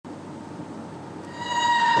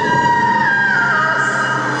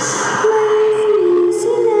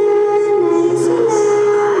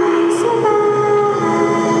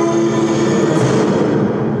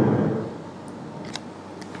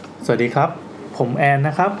ดีครับผมแอนน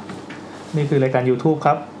ะครับนี่คือรายการ YouTube ค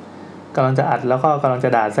รับกำลังจะอัดแล้วก็กำลังจะ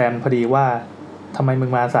ด่าแซมพอดีว่าทำไมมึง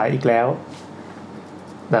มาสายอีกแล้ว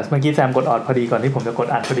แต่เมื่อกี้แซมกดออดพอดีก่อนที่ผมจะกด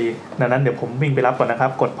อัดพอดีดังนั้นเดี๋ยวผมวิ่งไปรับก่อนนะครั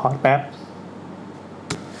บกดพอดแป๊บ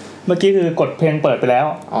เมื่อกี้คือกดเพลงเปิดไปแล้ว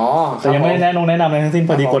แต่ยังไม่แนะนำอะไรทั้งสิ้น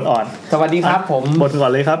พอดีกดออดสวัสดีครับผมบทก่อ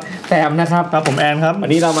นเลยครับแซมนะครับครับผมแอนครับวัน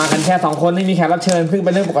นี้เรามากันแค่2คนไม่มีแขกรับเชิญซึ่งเ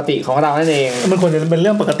ป็นเรื่องปกติของเรานั่นเองมันควรจะเป็นเ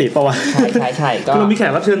รื่องปกติป่าววะใช่ก็เรามีแข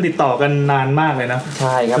กรับเชิญติดต่อกันนานมากเลยนะใ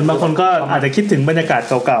ช่ครับบางคนก็อาจจะคิดถึงบรรยากาศ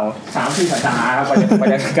เก่าๆ 3-4 สัปดาห์ครับกว่า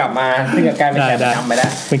จะกลับมาซึ่งกลายเป็นแขกประจำไปแล้ว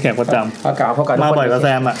เป็นแขกประจำก็กลับมาพบกันมาบ่อยกว่าแซ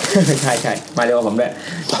มอ่ะใช่มาเร็วกว่าผมด้วย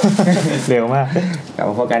เร็วมากกลับ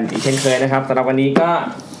มาพบกันอีกเช่นเคยนะครับสำหรับวันนี้ก็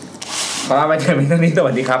ขอลาไปเจอกันตรงนี้ส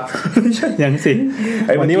วัสดีครับยังสิ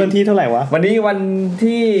วันนี้วันที่เท่าไหร่วะวันนี้วัน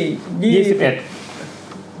ที่22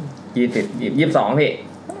พี่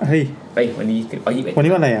เฮ้ยวันนี้21วัน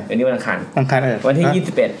นี้วันอะไรอ่ะวันนี้วันอังคารวันที่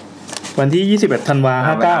21วันที่21ธันวาค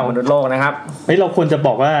ม59มนุษย์โลกนะครับเฮ้ยเราควรจะบ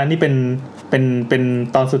อกว่านี่เป็น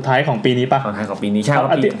ตอนสุดท้ายของปีนี้ป่ะตอนท้ายของปีนี้ใช่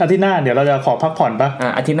อาทิตย์หน้าเดี๋ยวเราจะขอพักผ่อนป่ะ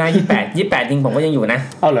อาทิตย์หน้า28จริงผมก็ยังอยู่นะ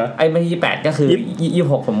เอาเหรอไอ้ไม่28ก็คือ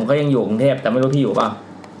26ผมก็ยังอยู่กรุงเทพแต่ไม่รู้พี่อยู่ป่ะ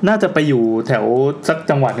น่าจะไปอยู่แถวสัก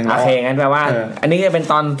จังหวัดนึงแล้วโอเคงั้นแปลว่าอันนี้จะเป็น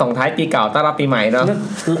ตอนส่งท้ายปีเก่าต้อนรับปีใหม่เนาะ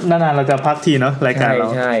นานๆเราจะพักทีเนาะรายการเรา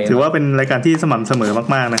ถือว่าเป็นรายการที่สม่ำเสมอ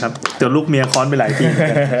มากๆนะครับเดี๋ยวลูกเมียค้อนไปหลายที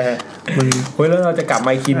มึงเฮ้ยแล้วเราจะกลับม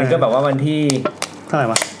าอีกทีนึงก็แบบว่าวันที่เท่าไหร่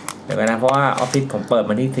วะเดี๋ยวนะเพราะว่าออฟฟิศผมเปิด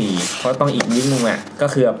วันที่4เพราะต้องอีกนิดนึงอ่ะก็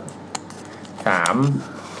คือ3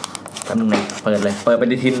นึงนะเปิดป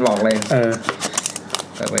ฏิทินบอกเลย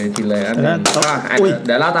ไปทีเลยแล้วก็เ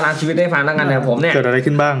ดี๋ยวเล่าตารางชีวิตให้ฟังแล้วกันนะผมเนี่ยเกิดอะไร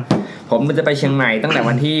ขึ้นบ้างผมมันจะไปเชียงใหม่ตั้งแต่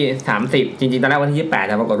วันที่30จริงๆตอนแรกวันที่28แ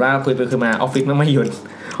ต่ปรากฏว่าคุยไปคือมาออฟฟิศไม่หยุด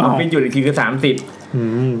ออฟฟิศหยุดอีกทีคือ30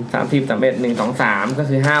 31 1 2 3ก็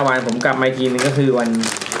คือ5วันผมกลับมาอีกทีนึงก็คือวัน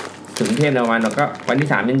ถึงเทพในวันแล้วก็วันที่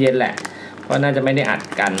3เย็นๆแหละเพราะน่าจะไม่ได้อัด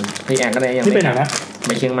กันพี่แอนก็เลยยังไม่ไปไหนนะไ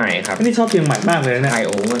ปเชียงใหม่ครับนี่ชอบเชียงใหม่มากเลยนะใช่โ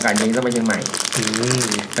อ้เมื่อการนี้ต้องไปเชียงใหม่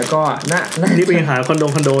แล้วก็นี่ไปหาคอน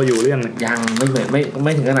โดอยู่หรือยังไม่เหมือนไ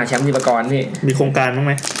ม่ถึงขนาดแชมป์ทีปกรณ์พี่มีโครงการบ้างไห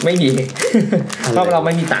มไม่มีเพราะเราไ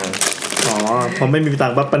ม่มีตังค์ผมไม่มีตั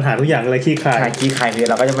งค์ปั๊บปัญหาทุกอย่างอะไรขี้คายคือ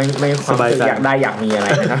เราก็จะไม่ความรู้สึกอยากได้อยากมีอะไร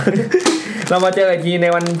นะครับเรามาเจอกันทีใน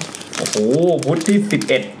วันโอ้โหพุธที่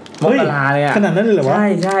11 มกราเลยอ่ะขนาดนั้นเลยเหรอวะ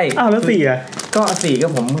ใช่อ้าวแล้ว4อ่ะก็4ก็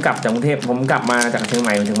ผมกลับจากกรุงเทพผมกลับมาจากเชียงให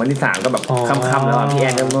ม่ถึงวันที่3ก็แบบค่ำๆแล้วพี่แอ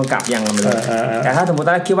นก็กลับยังไม่รู้แต่ถ้าสมมติต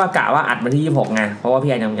อนแรกคิดว่ากะว่าอัดวันที่26ไงเพราะว่าพี่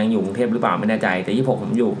แอนยังอยู่กรุงเทพหรือเปล่าไม่แน่ใจแต่26ผ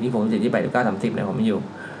มอยู่26 27 28 29 30เนี่ยผมไม่อยู่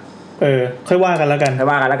ค่อยว่ากันแล้วกัน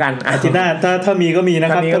อาทิตย์หน้าถ้ามีก็มีนะ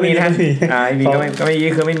ครับก็มีนะมีก็ไม่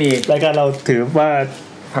คือไม่มีรายการเราถือว่า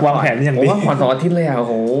วางแผนอย่างดีว่าผ่อน2 อาทิตย์เลยอ่ะโอ้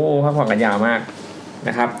โหพักผ่อนกันยาวมาก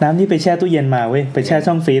นะครับน้ำที่ไปแช่ตู้เย็นมาเว้ยไปแช่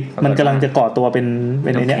ช่องฟรีซมันกำลังจะก่อตัวเป็นไ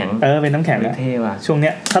อ้เนี้ยเป็นน้ำแข็งแล้วช่วงเนี้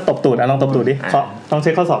ยถ้าตบตูดลองตบตูดดิเคาะต้องใ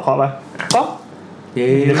ช้ข้อศอกเคาะป่ะเคาะเ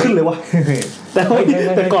ดี๋ยวขึ้นเลยวะแ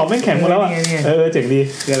ต่กรอบไม่แข็งหมดแล้วอ่ะเจ๋งดี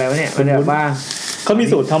คืออะไรวะเนี่ยมันแบบว่าเขามี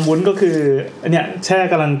สูตรทำวุ้นก็คือเนี่ยแช่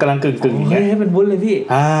กำลังกึ่งเฮ้ยให้เป็นวุ้นเลยพี่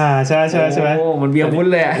ใช่โอ้มันเบียร์วุ้น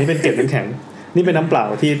เลยนี่เป็นเกล็ดน้ำแข็งนี่เป็นน้ำเปล่า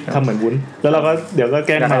ที่ทำเหมือนวุ้นแล้วเราก็เดี๋ยวก็แ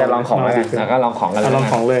ก้มาลองของแล้วก็ลองของกันลอง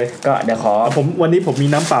ของเลยก็เดี๋ยววันนี้ผมมี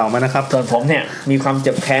น้ำเปล่ามานะครับส่วนผมเนี่ยมีความเ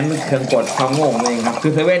จ็บแค้นเครื่องกดความโง่เองครับคื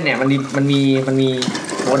อเซเว่นเนี่ยมันมี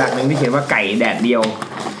โปรดักต์นึงที่เขียนว่าไก่แดดเดียว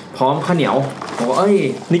พร้อมข้าวเหนียวผมว่า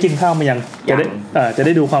นี่กินข้าวมายังจะไ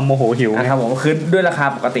ด้ดูความโมโหหิวนะครับผมคือด้วยราคา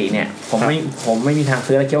ปกติเนี่ยผมไม่มีทาง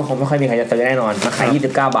ซื้อแล้วคิดว่าคงไม่ค่อยมีใครจะซื้อแน่นอนราคา29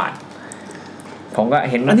 บาทผมก็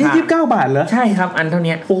เห็นอันนี้29 บาทเหรอใช่ครับอันเท่า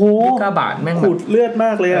นี้โอ้โห29 บาทแม่งขูดเลือดม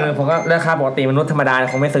ากเลยอ่ะผมก็ราคาปกติมนุษย์ธรรมดา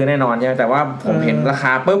คงไม่ซื้อแน่นอนใช่ไหมแต่ว่าผมเห็นราค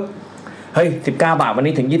าปุ๊บเฮ้ย19 บาทวัน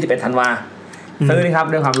นี้ถึง21 ธันวาซื้อนี่ครับ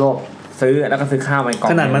ด้วยความโลภซื้อแล้วก็ซื้อข้าวมาก่อน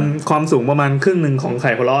ขนาดมันความสูงประมาณครึ่งนึงของไ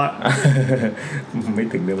ข่พะโล้ไม่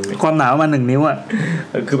ถึงเลยความหนาประมาณ1 นิ้วอ่ะ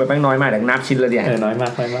คือแบบแป้งน้อยมากแต่นับชิ้นละเดียวน้อยมา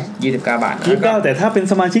ก29 บาท29แต่ถ้าเป็น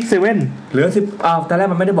สมาชิกเซเว่นเหลือ10ตอนแรก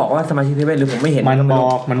มันไม่ได้บอกว่าสมาชิกเซเว่นหรือผมไม่เห็นมันบ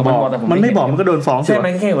อกมันไม่บอกมันก็โดนฟ้องใช่ไหม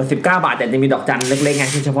แค่ว่า19 บาทแต่จะมีดอกจันเล็กๆไง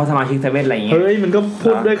เฉพาะสมาชิกเซเว่นอะไรอย่างเงี้ยเฮ้ยมันก็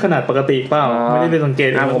พูดด้วยขนาดปกติเปล่าไม่ได้ไปสังเกต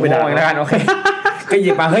ผมไม่ได้แล้วกันโอเคก็ห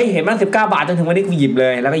ยิบมาเฮ้ยเห็นมัน19 บาทจนถึงวันนี้กูหยิบเล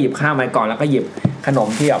ยแล้วก็หยิบข้าวมาก่อนแล้วก็หยิบขนม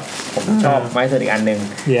ที่แบบผมชอบไว้ส่วนอีกอันนึง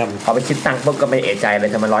พอไปคิดตังค์ปุ๊บก็ไปเอะใจเลย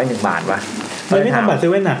จะมา101 บาทวะไม่ทำบัตรเซ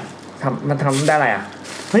เว่นอ่ะมันทำได้อะไรอ่ะ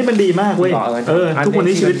เฮ้ยมันดีมากเว้ยทุกวัน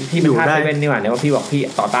นี้ชีวิตพี่อยู่ได้เซเว่นนี่หว่าเนี่ยว่าพี่บอกพี่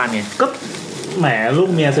ต่อต้านไงก็แหมลูก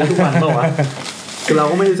เมียซื้อทุกวันเปล่าวะคือเรา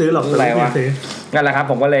ก็ไม่ได้ซื้อหรอกอะไรวะนั่นแหละครับ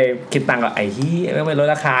ผมก็เลยคิดตังค์กับไอ้ที่ไม่ลด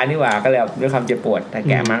ราคานี่หว่าก็เลยด้วยความเจ็บปวดแต่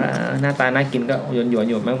แกมาหน้าตาน่ากินก็หยวน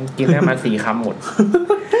อยู่มันกินได้มา4 คำหมด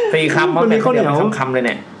4 คำเพราะเป็นข้าวเหนียวคำเลยเ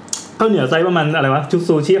นี่ยข้าวเหนียวไซส์ประมาณอะไรวะชุบ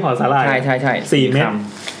ซูชิห่อสาหร่ายใช่4 เม็ด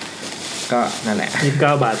ก็นั่นแหละ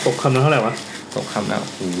29 บาทตกคำละเท่าไหร่วะตกคำแล้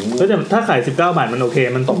วโอ้โหแต่ถ้าขาย19 บาทมันโอเค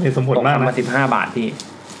มันตกเป็นสมผลมากนะตกคำละ15 บาทพี่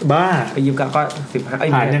บ้าไป29ก็15เอ้ย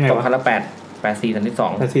ตกคำละ84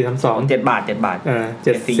 32 7 บาท74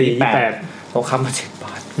 ตกคำละ7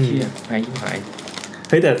 บาทเชี่ยแพงยิ่งหาย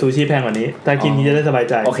เฮ้ยแต่ซูชิแพงกว่านี้ถ้ากินนี้จะได้สบา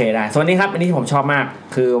ยใจโอเคได้ส่วนนี้ครับอันนี้ที่ผมชอบมาก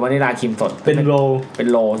คือวานิลาครีมสดเป็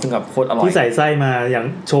นโลซึ่งกับโคตรอร่อยที่ใส่ไส้มาอย่า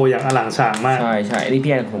งโชว์อย่างอลังฉางมากใช่ๆ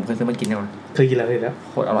นี่พี่ผมเคยซื้อมากินแล้วเคยกินแล้ว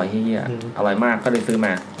โคตรอร่อยเหี้ยอร่อยมากก็เลยซื้อม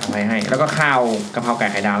าเอาไว้ให้แล้วก็ข้าวกะเพรา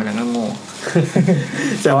ไก่ไข่ดาวนั่นก็โง่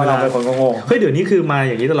แต่ว่าเราเป็นคนโง่เฮ้ยเดี๋ยวนี้คือมา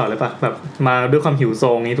อย่างนี้ตลอดเลยป่ะแบบมาด้วยความหิว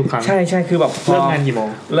โซงนี้ทุกครั้งใช่ๆคือแบบเลิกงานกี่โม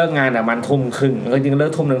งเลิกงานอ่ะมัน 20:30แล้วจริง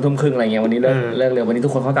เลิก 1:00 อะไรเงี้ยวันนี้เลิกเร็ววัน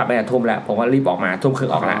นี้ทุกคนเขากลับไปแต่ 20:00แล้วผมก็รีบออกมา 20:30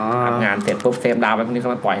ออกแล้วทำงานเสร็จปุ๊บเซฟดาวไปพรุ่งนี้เขา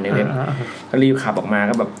มาปล่อยในเว็บก็รีบขับออกมา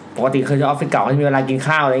ก็แบบปกติเคยจะออฟฟิศเก่าเขาจะมีเวลากิน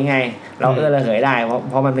ข้าวอะไรไงเราระเหย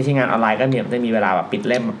ได้เพราะมันไม่ใช่งานออนไลน์ก็เนี่ยจะมีเวลาแบบปิด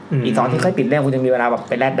เล่มอีก2ที่ค่อยปิดเล่มคุณจะมีเวลาแบบ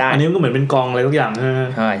ไปแลดได้อันนี้ก็เหมือนเป็นกองอะไรทุกอย่า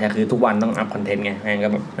งใช่คือทุกวันต้องอัพคอนเทนต์ไงงั้นก็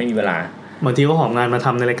แบบไม่มีเวลาบางทีก็หอบงานมาท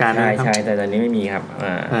ำในรายการใช่แต่ตอนนี้ไม่มีครับ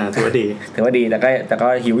ถือว่าดี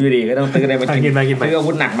แต่ก็หิวอยู่ดีก็ต้องซื้ออะไรมากินซื้ออ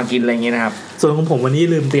าวุธหนักมากินอะไรเงี้ยนะครับส่วนของผมวัน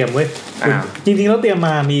นี้ลืมเตรียมเว้ยจริงๆแล้วเตรียมม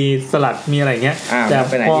ามีสลัดมีอะไรเงี้ย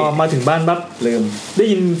แต่พอมาถึงบ้านปั๊บลืมได้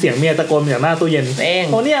ยินเสียงเมียตะโกนจากหน้าตู้เย็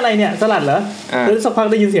นโอ้นี่อะไรเนี่ยสลัดเหรอแล้วสักพัก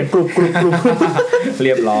ได้ยินเสียงกรุบเ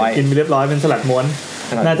รียบร้อยกินไปเรียบร้อยเป็นสลัดม้วน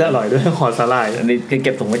น่าจะอร่อยด้วยห่อสาหร่ายอันนี้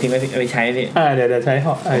เก็บถุงไว้ทิ้งไว้ใช้นี่เดี๋ยวใช้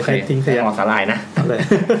ห่อใช้ทิ้งห่อสาหร่ายนะ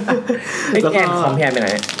แล้วแอนคอมแพนไปไ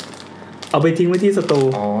หนเอาไปทิ้งไว้ที่ส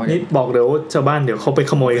ตูนี่บอกเดี๋ยวชาวบ้านเดี๋ยวเขาไป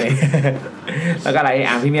ขโมยกันแล้วก็อะไ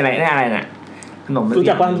รพี่มีอะไรได้อะไรน่ะขนมรู้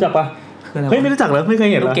จักปะเฮ้ยไม่รู้จักเหรอไม่เคย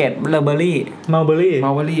เห็นเหรอลูกเกดมัลเบอ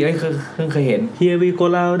รี่เอ้ยเคยเห็น Here we go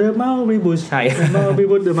loud the Mulberry bush ใช่ Mulberry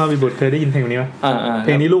bush the Mulberry bush เคยได้ยินเพลงนี้มั้ยเพ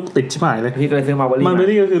ลงนี้ลูกติดชิบหายเลยพี่เคยซื้อ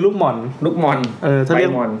Mulberry ก็คือลูกหม่อนถ้าเรีย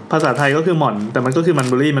กภาษาไทยก็คือหม่อนแต่มันก็คือ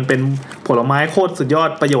Mulberry มันเป็นผลไม้โคตรสุดย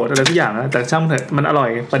อดประโยชน์อะไรทุกอย่างนะแต่ช่างเถอะมันอร่อ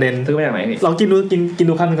ยประเด็นซื้อมาจากไหนพี่ลองกิ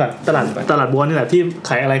นดูคำนึงก่อนตลาดบัวนี่แหละที่ข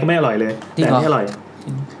ายอะไรก็ไม่อร่อยเลยแต่นี่อร่อย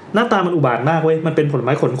หน้าตามันอุบาทมากเว้ยมันเป็นผล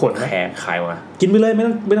ไม้ขนๆนะแขกขายว่ะกินไปเลยไ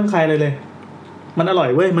ม่ต้องคายเลยมันอร่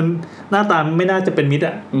อยเว้ยมันหน้าตาไม่น่าจะเป็นมิตรอ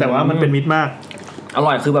ะแต่ว่ามันเป็นมิตรมากอ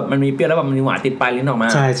ร่อยคือแบบมันมีเปรี้ยวแล้วแบบมันมีหวานติดปลายลิ้นออกมา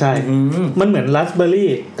ใช่มันเหมือนราสเบอร์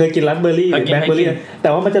รี่เคยกินราสเบอร์รี่หรือแบล็คเบอร์รี่แ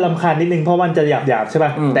ต่ว่ามันจะรำคาญนิดนึงเพราะมันจะหยาบใช่ป่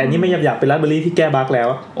ะแต่อันนี้ไม่หยาบเป็นราสเบอร์รี่ที่แก้บั๊ก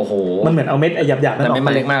แล้วโอ้โหมันเหมือนเอาเม็ดหยาบนั่นออกแต่เม็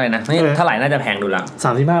ดมันเล็กมากเลยนะนี่เท่าไหร่น่าจะแพงดูละ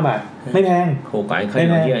35 บาทไม่แพงโหไกลเค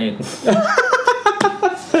ยเยอ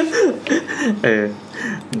ะเอง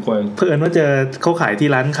เพื่อนว่าเจอเขาขาย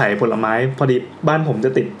ที่ร้านขายผลไม้พอดีบ้านผมจ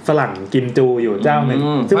ะติดฝรั่งกิมจูอยู่เจ้านึ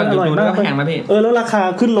งซึ่งอร่อยมากแพงนะพี่แล้วราค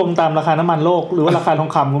าขึ้นลงตามราคาน้ำมันโลกหรือว่าราคาทอ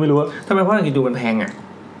งคำก็ไม่รู้ทำไมฝรั่งกิมจูมันแพงอ่ะ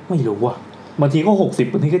ไม่รู้ว่ะบางทีก็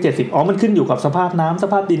60บางทีก็70มันขึ้นอยู่กับสภาพน้ำส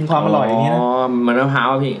ภาพดินความอร่อยอย่างเงี้ยนะมันมะ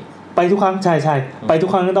พร้าวพี่ไปทุกครั้งใช่ไปทุก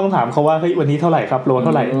ครั้งก็ต้องถามเขาว่าเฮ้ยวันนี้เท่าไหร่ครับโล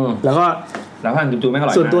เท่าไหร่แล้วก็ฝรั่งกิมจูไม่อร่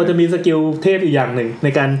อยส่วนตัวจะมีสกิลเทพอีกอย่างหนึ่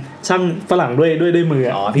งในการชั่งฝรั่งด้วยมือ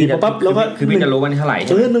พี่ปั๊บแล้วก็คือพี่จะรู้ว่านี่เท่าไหร่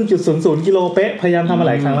1.00 กิโลเป๊ะพยายามทำมา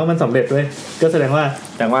หลายครั้งแล้วมันสำเร็จด้วยก็แสดงว่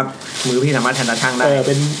ามือพี่สามารถแทนตาชั่ง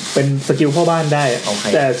ได้เป็นสกิลพ่อบ้าน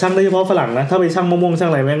ได้แต่ชั่งได้เฉพาะฝรั่งนะถ้าไปชั่งมะม่วงชั่ง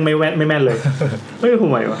อะไรไม่แม่นเลยไม่รู้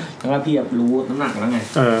ไหววะเพราะว่าพี่รู้น้ำหนักแล้วไง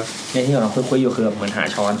ในที่เราคุยอยู่คือเหมือนหา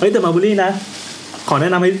ช้อนแต่มาบุรี่นะขอแน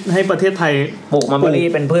ะนำให้ประเทศไทยปลูกมัลเบอรี่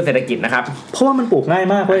เป็นพืชเศรษฐกิจนะครับเพราะว่ามันปลูกง่าย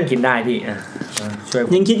มากเว้ยกินได้พี่ช่วย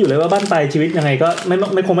ยังคิดอยู่เลยว่าบ้านปลายชีวิตยังไงก็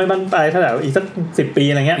ไม่คงไม่บ้านปลายเท่าไหร่อีกสัก10 ปี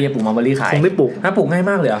อะไรเงี้ยพี่ปลูกมัลเบอรี่ขายคงได้ปลูกปลูกง่า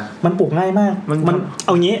ยมากเลยมันปลูกง่ายมากมันเอ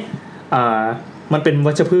างี้มันเป็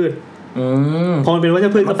นวัชพืชพอมันเป็นวั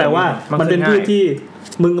ชพืชก็แปลว่ามันเป็นพืช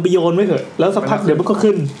ที่มึงไปโยนไว้เถอะแล้วสักพักเดี๋ยวมั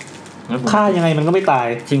นก็ขึ้นค่ายังไงมันก็ไม่ต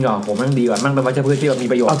ายจริงเหรอผมมันดีกว่ามันเป็นวัชพืช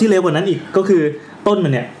ที่มีประโยชน์เอาที่เร็วกว่านั้นอีกก็คือต้น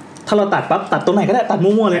มันเนี่ยถ้าเราตัดปั๊บตัดตรงไหนก็ได้ตัด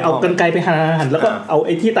มั่วๆเลยเอากรรไกรไปหั่นแล้วก็เอา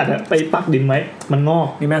ไอ้ที่ตัดไปปักดินไว้มันง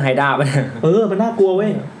อกนี่แม่งไฮด้าป่ะมันน่ากลัวเว้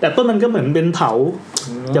ยแต่ต้นมันก็เหมือนเป็นเถ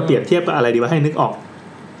าจะเปรียบเทียบกับอะไรดีวะให้นึกออก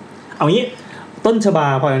เอางี้ต้นช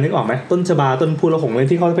บาพอจะนึกออกไหมต้นชบาต้นพูละหงเล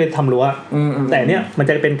ยที่เขาไปทำรั้วแต่เนี้ยมัน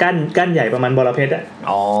จะเป็นก้านใหญ่ประมาณบอระเพ็ดอ่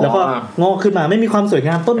ะแล้วก็งอกขึ้นมาไม่มีความสวย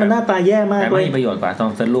งามต้นมันหน้าตาแย่มากเลยไม่มีประโยชน์กว่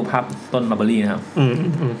าต้องเซ็นรูปภาพต้นมัลเบอรี่นะครั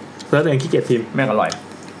บแล้วตัวเองขี้เกียจพิมพ์แม่งอร่อ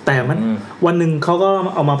ยแต่มันวันหนึ่งเขา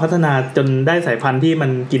ก็เอามาพัฒนาจนได้สายพันธุ์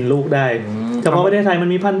ที่มันกินลูกได้เฉพาะประเทศไทยมัน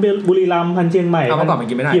มีพันธุ์บุรีรัมย์พันธุ์เชียงใหม่มั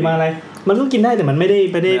นกินไม่ได้กินมาอะไรมันก็กินได้แต่มันไม่ไ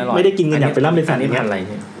ด้กินกันอย่างเป็นร่ำเป็นสันอย่างเงี้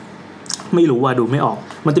ยไม่รู้ว่าดูไม่ออก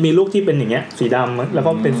มันจะมีลูกที่เป็นอย่างเงี้ยสีดำแล้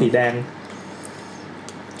วก็เป็นสีแดง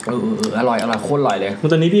อร่อยโคตรอร่อยเล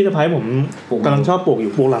ยตอนนี้พี่สะพ้ายผมกำลังชอบปลูกอยู่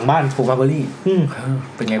ปลูกหลังบ้านปลูกมัลเบอ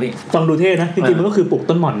รี่เป็นไงพี่ฟังดูเท่นะจริงๆมันก็คือปลู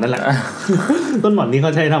กต้นหม่อนนั่นแหละต้นหม่อนนี่เข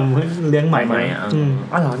าใช้ทำเลี้ยงใหม่เห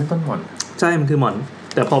รอนี่ต้นหม่อนใช่มันคือหม่อ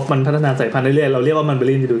นแต่พอมันพัฒนาสายพันธุ์เรื่อยๆเราเรียกว่ามัลเบ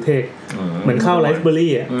อรี่จะดูเท่เหมื มือนข้าวไรซ์เบอร์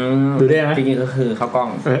รี่อ่ะดูได้ไหมจริงๆก็คือข้าวกล้อง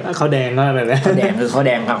ข้าวแดงก็แบบนี้ข้าวแดงคือข้าวแ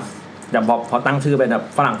ดงครับแต่พอตั้งชื่อเป็นแบบ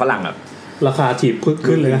ฝรั่งแบบราคาถีบ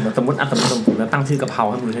ขึ้นเลยนะสมมติผมจะตั้งชื่อกะเพรา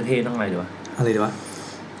ให้มันดูเท่ๆต้องอะไรดีวะอะไรดีวะ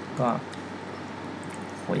ก็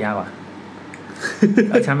โหยากว่ะ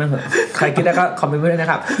ช่างมันเถอะใครคิดได้ก็คอมเมนต์ไว้ด้วยนะ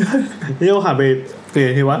ครับนี่เราหาไปเปลี่ย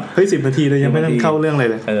นทีวะเฮ้ย10 นาทีเลยยังไม่ได้เข้าเรื่องอะไร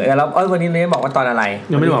เลยแล้ววันนี้เนี่ยบอกว่าตอนอะไร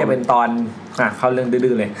ยังไม่บอกจะเป็นตอนเข้าเรื่อง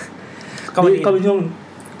ดื้อๆเลยก็เป็นช่วง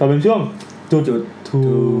จุด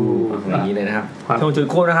อย่างนี้เลยนะครับช่วงจุด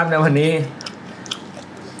โค้งนะครับในวันนี้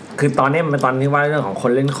คือตอนนี้มันตอนที่ว่าเรื่องของค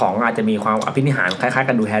นเล่นของอาจจะมีความอภินิหารคล้ายๆ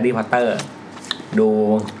กันดูแฮร์รี่พอตเตอร์ดู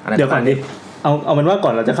อะไรเดี๋ยวก่อนดิเอาเป็นว่าก่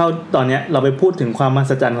อนเราจะเข้าตอนเนี้ยเราไปพูดถึงความมหั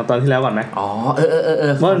ศจรรย์ของตอนที่แล้วก่อนไหมอ๋อ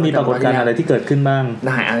ว่ามันมีปรากฏการณ์อะไรที่เกิดขึ้นบ้างไ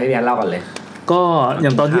ด้อะไรเรียนเล่าก่อนเลยก็อย่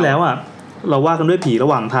างตอนที่แล้วอ่ะเราว่ากันด้วยผีระ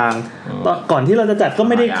หว่างทางก่อนที่เราจะจัดก็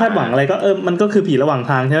ไม่ได้คาดหวังอะไรก็มันก็คือผีระหว่าง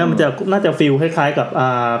ทางใช่ไหมมันจะน่าจะฟีลคล้ายๆกับ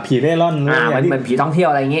ผีเร่ร่อนมันผีท่องเที่ยว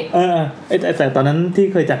อะไรอย่างงี้แต่ตอนนั้นที่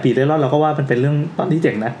เคยจัดผีเร่ร่อนเราก็ว่ามันเป็นเรื่องตอนที่เ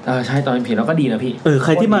จ๋งนะใช่ตอนเป็นผีเราก็ดีนะพี่ใค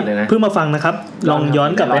รที่มาเพิ่งมาฟังนะครับลองย้อ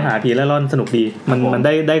นกลับไปหาผีเร่ร่อนสนุกดีมัน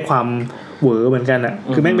ได้ความเวอร์เหมือนกันอ่ะ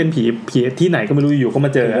คือแม่งเป็นผีที่ไหนก็ไม่รู้อยู่ก็ม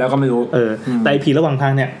าเจอแล้วก็ไม่รู้แต่ผีระหว่างทา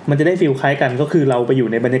งเนี่ยมันจะได้ฟีลคล้ายกันก็คือเราไปอยู่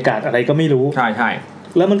ในบรรยากาศอะไรก็ไม่รู้ใช่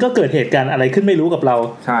แล้วมันก็เกิดเหตุการณ์อะไรขึ้นไม่รู้กับเรา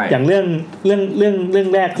อย่างเรื่อง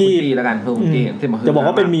แรกที่แล้วกันจะบอก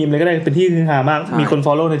ว่าเป็นมีมเลยก็ได้เป็นที่ฮือฮามากมีคน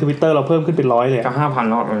follow ใน Twitter เราเพิ่มขึ้นเป็น100เลยก็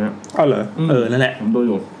 5,000 รอบแล้วเนี่ยเหรอนั่นแหละผมดู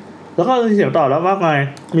อยู่แล้วก็เสียงตอบแล้วมากมาย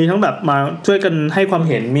มีทั้งแบบมาช่วยกันให้ความ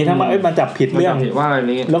เห็นมีทั้งมาจับผิดเรื่องว่าอะไร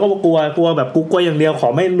นี้แล้วก็กลัวแบบกลัวอย่างเดียวขอ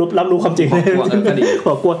ไม่รับรู้ความจริงเลย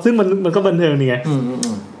กลัวซึ่งมันก็บันเทิงนี่ไง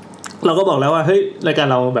เราก็บอกแล้วว่าเฮ้ยรายการ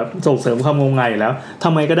เราแบบส่งเสริมความงมงายอยู่แล้วท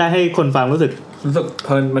ำไมก็ได้ให้คนฟังรู้สึกเพ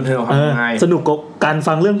ลินบันเทิงความงมงายสนุกกับการ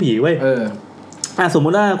ฟังเรื่องผีเว้ยสมม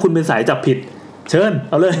ติว่าคุณเป็นสายจับผิดเชิญ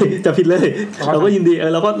เอาเลยจับผิดเลยเราก็ยินดี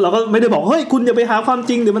เราก็ไม่ได้บอกเฮ้ยคุณอย่าไปหาความ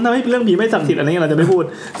จริงเดี๋ยวมันทำให้เรื่องผีไม่ศักดิ์สิทธิ์อะไรเงี้ยเราจะไม่พูด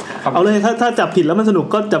เอาเลยถ้าจับผิดแล้วมันสนุก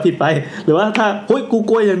ก็จับผิดไปหรือว่าถ้าเฮ้ยกู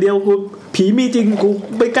กลัวอย่างเดียวกูผีมีจริงกู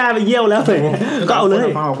ไม่กล้าไปเยี่ยวแล้วอะไรเงี้ยก็เอาเลย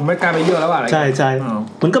กูไม่กล้าไปเยี่ยวแล้วอะไรใช่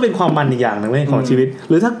มันก็เป็นความมันอีกอย่างนึงเว้ยของชีวิต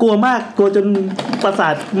หรือถ้ากลัวมากกลัวจนประสา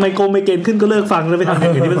ทไมเกรนขึ้นก็เลิกฟังแล้วไปทำอย่า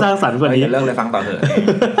งอื่นที่มันสร้างสรรค์กว่านี้เลิกเลยฟังต่อเถอะ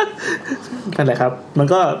นั่นแหละครับมัน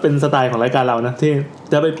ก็เป็นสไตล์ของรายการเรานะที่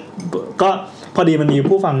จะไปก็พอดีมันมี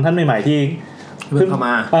ผู้ฟังท่านใหม่ๆที่เพิ่งเข้าม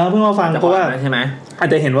าเพิ่งมาฟังเพราะว่าใช่ไหมอาจ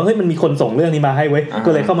จะเห็นว่าเฮ้ยมันมีคนส่งเรื่องนี้มาให้เว้ย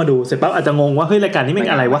ก็เลยเข้ามาดูเสร็จปั๊บอาจจะงงว่าเฮ้ยรายการนี้เป็น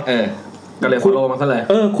อะไรวะก็เลย follow มันก็เลย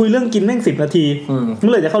คุยเรื่องกินแม่ง10 นาทีเ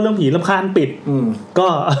มื่อไหร่จะเข้าเรื่องผีรำคาญปิดก็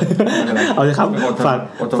เอาเลยครับ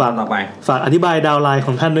ฝากอธิบายดาวไลน์ข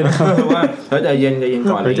องท่านด้วยนะครับว่าใจเย็น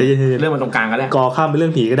ก่อนเรื่องมันตรงกลางก็ได้ก่อข้ามไปเรื่อ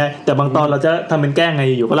งผีก็ได้แต่บางตอนเราจะทำเป็นแกล้งไง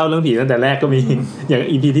อยู่ก็เล่าเรื่องผีตั้งแต่แรกก็มีอย่าง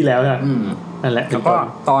EP ที่แล้วนั่นแหละแล้วก็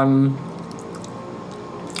ตอน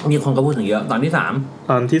มีคนก็พูดถึงเยอะตอนที่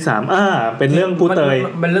3เป็นเรื่องผู้เตย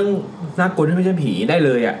เป็นเรื่องน่ากลัวที่ไม่ใช่ผีได้เ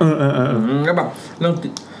ลยอ่ะก็แบบเรื่อง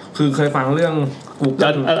คือเคยฟังเรื่องกู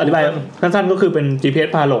อธิบายสั้นๆก็คือเป็น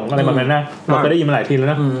GPS พาหลงอะไรประมาณนั้นนะเราก็ได้ยินมาหลายทีแล้ว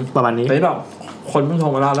นะประมาณนี้แต่แบบคนเพิ่งโท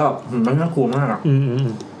รมาเล่าแล้วแบบมันน่ากลัวมากอ่ะ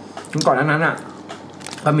ก่อนนั้นอ่ะ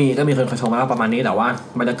ก็มีคนโทรมาเล่าประมาณนี้แต่ว่า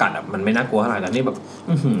บรรยากาศแบบมันไม่น่ากลัวเท่าไหร่แต่นี่แบบ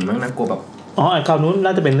มันน่ากลัวแบบคราวนู้น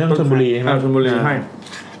น่าจะเป็นเรื่องชลบุรีใช่ไหมชลบุรีใช่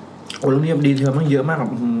โอ้เรื่องนี้ดีเทลมันเยอะมากแบ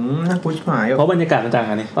บน่ากลัวชิบหายเพราะบรรยากาศมันต่าง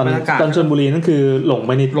กันนี่ตอนชลบุรีนั่นคือหลงไ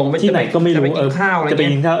ปที่ไหนก็ไม่รู้จะไป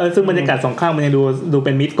กินข้าวซึ่งบรรยากาศ2ข้างมันยังดูเ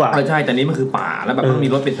ป็นมิตรกว่าใช่แต่นี้มันคือป่าแล้วแบบมันมี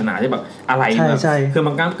รถปริศนาที่แบบอะไรแบบคือ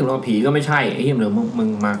มันกล้าถึงว่าผีก็ไม่ใช่ไอ้เหี้ยเหลือมึง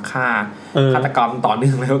มาฆ่าฆาตกรรมต่อเนื่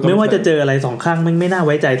องแล้วไม่ว่าจะเจออะไร2ข้างมันไม่น่าไ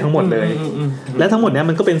ว้ใจทั้งหมดเลยและทั้งหมดเนี้ย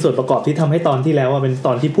มันก็เป็นส่วนประกอบที่ทำให้ตอนที่แล้วเป็นต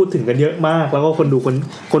อนที่พูดถึงกันเยอะมากแล้วก็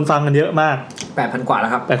คนฟังกันเยอะมาก 8,000 กว่าแล้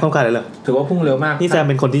วครับ8,000 กว่าเลยเหรอถือว่าพุ่งเร็วมากนี่แซม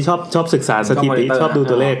เป็นคนที่ชอบศึกษาสถิติชอบดู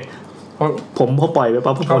ตัวเลขผมพอปล่อยไป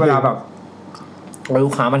ปั๊บเวลาแบบลู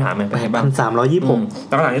กค้ามาถามไปบ้าง326แ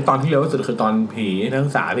ต่ขณะที่ตอนที่เร็วที่สุดคือตอนผีนักศึ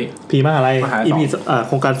กษาพี่ผีมหาลัย EP โ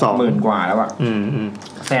ครงการ2 10,000 กว่าแล้วอ่ะ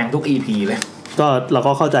แซงทุก EP เลยก็เรา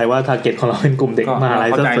ก็เข้าใจว่า target ของเราเป็นกลุ่มเด็กมหาลัย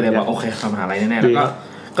เข้าใจเลยว่าโอเคมหาลัยแน่ๆแล้ว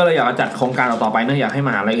ก็เลยอยากจัดโครงการต่อไปเนื่องอยากให้ม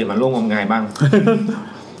หาลัยอื่นมาร่วมงมงายบ้าง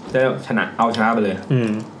จะชนะไปเลย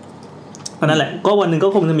นั่นแหละก็วันนึงก็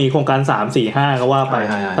คงจะมีโครงการ3 4 5ก็ว่าไป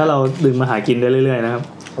ถ้าเราดึงมาหากินได้เรื่อยๆนะครับ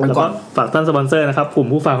แล้วก็ฝากท่านสปอนเซอร์นะครับกลุ่ม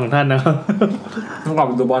ผู้ฟังของท่านนะครับต้องกลับ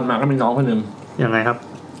ดูบอลมาก็มีน้องคนนึงยังไงครับ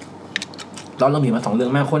เราเรื่องผีมา2 เรื่อ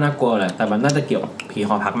งแม่โคตรน่ากลัวเลยแต่มันน่าจะเกี่ยวกับผีห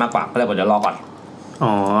อพักมากกว่าก็เลยบอกเดี๋ยวรอก่อน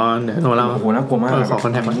เดี๋ยวเราโอ้โหน่ากลัวมากขอคอ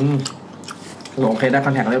นแทคมันโอเคได้ค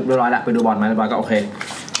อนแทคเรียบร้อยแล้วไปดูบอลมาเรียบร้อยก็โอเค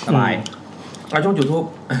สบายช่วงจุดทูบ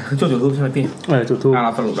ใช่ไหมพี่จุดทูบเร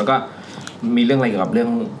าสรุปแล้วก็มีเรื่องอะไรเกี่ยวกับเรื่อง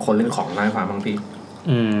คนเล่นของได้ฟังบ้างพี่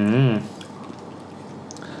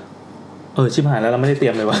ชิบหายแล้วเราไม่ได้เตรี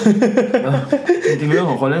ยมเลยวะ จริงๆเรื่อง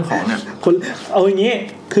ของคนเรื่องของเนี่ยคนเอาอย่างงี้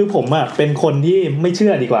คือผมอ่ะเป็นคนที่ไม่เชื่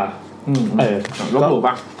อดีกว่าลบหลู่ป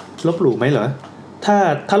ะลบหลู่ไหมเหรอ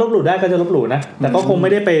ถ้าลบหลู่ได้ก็จะลบหลู่นะแต่ก็คงไ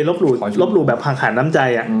ม่ได้ไปลบหลู่แบบหักหานน้ำใจ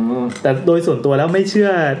อ่ะแต่โดยส่วนตัวแล้วไม่เชื่อ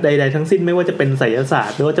ใดๆทั้งสิ้นไม่ว่าจะเป็นไสยศาสต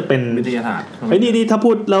ร์หรือว่าจะเป็นวิทยาศาสตร์นี่ถ้าพู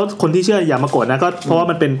ดแล้วคนที่เชื่ออย่ามาโกรธนะก็เพราะว่า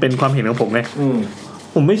มันเป็นความเห็นของผมไง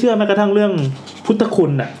ผมไม่เชื่อแม้กระทั่งเรื่องพุทธคุ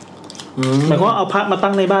ณอ่ะหมายความว่าเอาพระมา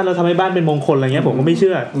ตั้งในบ้านแล้วทำให้บ้านเป็นมงคลอะไรเงี้ยผมก็ไม่เ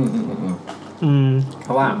ชื่อเพ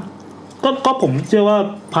ราะว่าก็ผมเชื่อว่า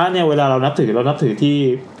พระเนี่ยเวลาเรานับถือ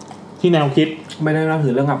ที่แนวคิดไม่ได้นับถื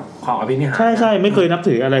อเรื่องกับของอภินิหารใช่ไม่เคยนับ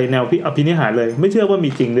ถืออะไรแนวอภินิหารเลยไม่เชื่อว่ามี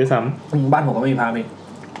จริงด้วยซ้ำบ้านผมก็ไม่มีพระมี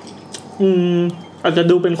อาจจะ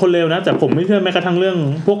ดูเป็นคนเลวนะแต่ผมไม่เชื่อแม้กระทั่งเรื่อง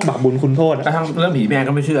พวกบาปบุญคุณโทษกระทั่งเรื่องผีแม่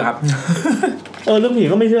ก็ไม่เชื่อครับเรื่องผี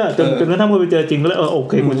ก็ไม่เชื่อจนกระทั่งพอไปเจอจริงก็เลยโอ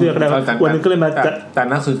เคกูเชื่อก็ได้วันนึงก็เลยมาแต่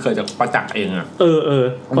นั่นคือเคยจะประจักษ์เองอ่ะ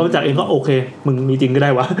พอประจักษ์เองก็โอเคมึงมีจริงก็ได้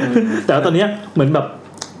วะแต่ว่าตอนนี้เหมือนแบบ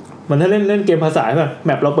มันถ้าเล่นเกมภาษาแบบแม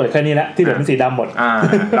ปเราเปิดแค่นี้แล้วที่เหลือเป็นสีดำหมด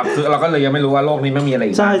เราก็เลยยังไม่รู้ว่าโลกนี้ไม่มีอะไร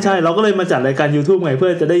อีกใช่เราก็เลยมาจัดรายการ YouTube ไงเพื่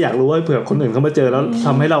อจะได้อยากรู้ว่าเผื่อคนอื่นเขามาเจอแล้วท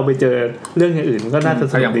ำให้เราไปเจอเรื่องอย่างอื่นก็น่าจะ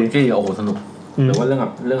สนุกดีโอ้โหสนุกหรือว่าเรื่องแบ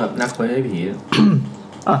บนักคุยให้ผี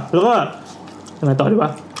แล้วก็ยังไงต่อดีว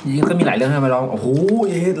ะยิ่งก็มีหลายเรื่องให้มาลองโอ้โห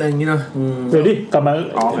อะไรอย่างงี้เนาะเดี๋ยวดิกลับมา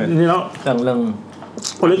นี่แล้วเรื่อง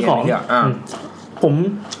ของผม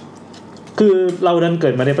คือเราดันเกิ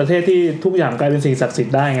ดมาในประเทศที่ทุกอย่างกลายเป็นสิ่งศักดิ์สิท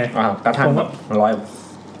ธิ์ได้ไงกระทั่งแบบลอ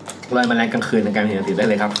ยแมลงกลางคืนในการเห็นติดได้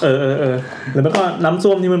เลยครับแล้วก็น้ำ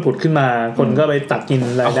ส้วมที่มันผุดขึ้นมาคนก็ไปตักกิน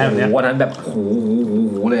อะไรได้แบบนี้วันนั้นแบบโอ้โห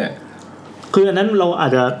เลยคืออันนั้นเราอา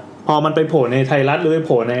จจะพอมันไปโผล่ในไทยรัฐหรือไปโ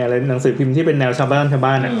ผล่ในอะไรหนังสือพิมพ์ที่เป็นแนวชาวบ้าน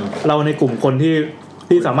เนี่ยเราในกลุ่มคน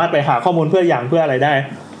ที่สามารถไปหาข้อมูลเพื่ออย่างเพื่ออะไรได้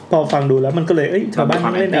พอฟังดูแล้วมันก็เลยชาวบ้าน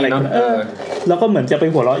เล่นอะไรกันแล้วก็เหมือนจะไป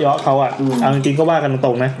หัวเราะเยาะเขาอ่ะเอาจริงๆก็ว่ากันต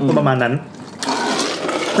รงๆนะก็ประมาณนั้น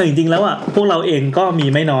แต่จริงๆแล้วอ่ะพวกเราเองก็มี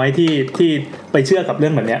ไม่น้อยที่ไปเชื่อกับเรื่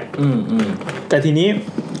องแบบเนี้ยแต่ทีนี้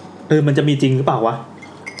มันจะมีจริงหรือเปล่าวะ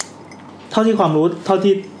เท่าที่ความรู้เท่า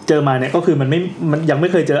ที่เจอมาเนี่ยก็คือมันยังไม่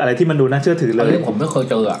เคยเจออะไรที่มันดูน่าเชื่อถือเลยผมไม่เคย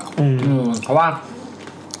เจออ่ะเพราะว่า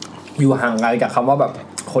อยู่ห่างไกลจากคำว่าแบบ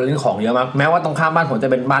คนเล่นของเยอะมากแม้ว่าตรงข้ามบ้านผมจะ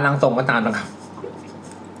เป็นบ้านร่างทรงก็ตามนะครับ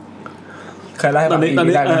เคยไล่ตอนนี้ตอน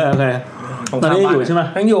นี้อยู่ใช่ไหม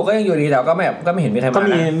ยังอยู่ดีแต่ก็ไม่เห็นมีใครมาก็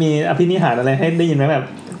มีอภินิหารอะไรให้ได้ยินไหมแบบ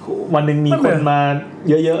วันหนึ่งมีคนมา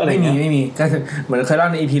เยอะๆอะไรเงี้ยไม่มีก็เหมือนเคยเล่า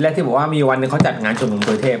ใน EP แรกที่บอกว่ามีวันนึงเขาจัดงานชุมนุมโด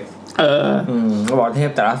ยเทพก็บอกเท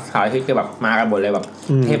พแต่ละสายที่แบบมากันหมดเลยแบบ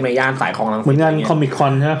เทพในย่านสายของเหมือนงานคอมิคอ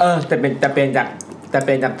นใช่ไหมแต่เป็นจากแ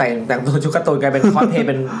ต่งตัวชุดการ์ตูนกลายเป็นคอสเพลย์เ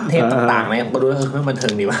ป็นเทพต่างๆนะก็ดูมันบันเทิ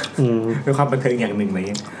งดีว่ะเป็นความบันเทิงอย่างหนึ่งอะไร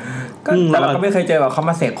เงี้ยแต่เราก็ไม่เคยเจอแบบเขา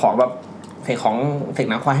มาเสกของแบบเสก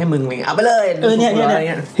หนังควายให้มึงเลยเอาไปเลยเนี่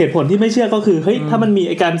ยเหตุผลที่ไม่เชื่อก็คือเฮ้ยถ้ามันมีไ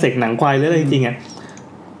อ้การเสกหนังควายหรืออะไรจริงๆอ่ะ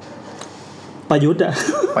ประยุทธ์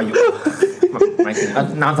หมายถึง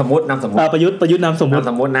นามสมมุติประยุทธ์นามสม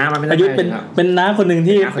มุตินะมันไม่ได้ประยุทธ์เป็นน้าคนนึง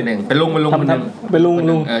ที่เป็นลุง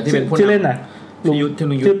ที่เป็นชื่อเล่นน่ะ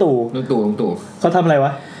ชื่อตู่เขาทำอะไรว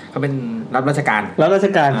ะเขาเป็นรับราชการ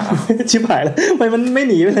ชิบหายแล้วมันไม่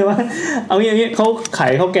หนีไปเลยวะเอาอย่างงี้เขาขา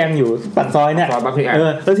ยข้าวแกงอยู่ปากซอยเนี่ย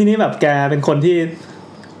แล้วทีนี้แบบแกเป็นคนที่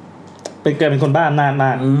เป็นคนบ้าอำนาจม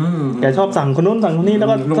ากแกชอบสั่งคนนู้นสั่งคนนี้แล้ว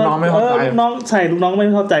ก็ลูกน้องไม่พอใจลูกน้องไม่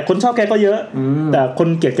พอใจคนชอบแกก็เยอะแต่คน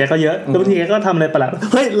เกลียดแกก็เยอะแล้วบางทีแกก็ทำอะไรประหลาด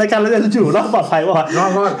เฮ้ยรายการเราจะอยู่รอดปลอดภัยป่ะรอด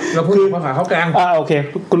เราพูดภาษาข้าวแกงโอเค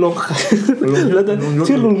คุณลุงแล้ว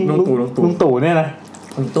ชื่อลุงตู่เนี่ยนะ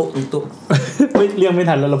ลุงตู่ไม่เรียกไม่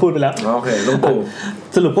ทันแล้วเราพูดไปแล้วโอเคลุงตู่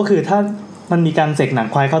สรุปก็คือถ้ามันมีการเสกหนัง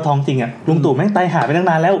ควายเข้าท้องจริงอ่ะลุงตู่แม่งตายหาไปตั้ง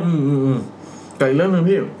นานแล้วแต่อีกเรื่องนึง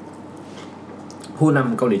พี่ผู้น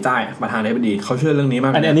ำเกาหลีใต้ประธานาธิบดีเขาเชื่อเรื่องนี้มา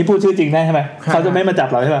กอันนี้พูดชื่อจริงได้ใช่ไหมเขาจะไม่มาจับ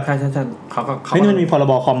เราใช่ป่ะใช่เขานี่มันมีพร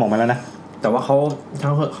บคอมออกมาแล้วนะแต่ว่าเขา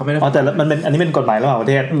ไม่ได้แต่มันเป็นอันนี้เป็นกฎหมายระหว่างประ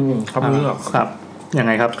เทศเขาไม่รู้หรอกครับยังไ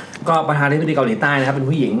งครับก็ประธานาธิบดีเกาหลีใต้นะครับเป็น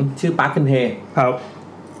ผู้หญิงชื่อปาร์คคึนเฮครับ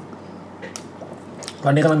ตอ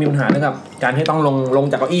นนี้กำลังมีปัญหาเรื่องกับการที่ต้องลง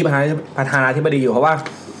จากเก้าอี้ประธานาธิบดีอยู่เพราะว่า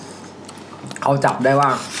เขาจับได้ว่า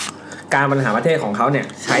การบริหารประเทศของเขาเนี่ย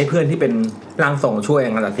ใช้เพื่อนที่เป็นร่างทรงช่วยใ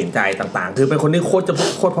นการตัดสินใจต่างๆคือเป็นคนที่โคตร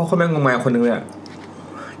เพราะคนแม่งงงมาคนนึงเลย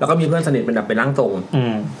แล้วก็มีเพื่อนสนิทเป็นแบบเป็นร่างทรง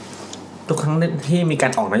ทุกครั้งที่มีกา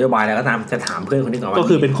รออกนโยบายอะไรก็ตามจะถามเพื่อนคนนี้ก่อนว่าก็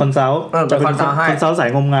คือเป็นคอนซัลท์เป็นคอนซัลท์สาย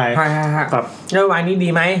งมงายใช่ครับนโยบายนี้ดี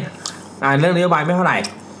ไหมเรื่องนโยบายไม่เท่าไหร่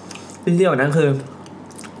ที่เดียวนั้นคือ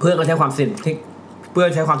เพื่อนก็ใช้ความสนิท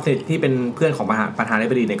ที่เป็นเพื่อนของประธานาธิ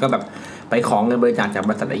บดีเนี่ยก็แบบไปของเงินบริจาคจากบ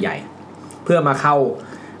ริษัทใหญ่เพื่อมาเข้า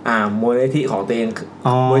มูลนิธิของตัวเอง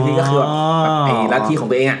มูลนิธิก็คือแบบไอ้ลัทธิของ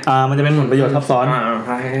ตัวเองมันจะเป็นผลประโยชน์ทับซ้อนใ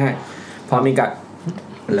ช่พอมีการ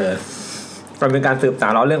เลยตอนเป็นการสืบสา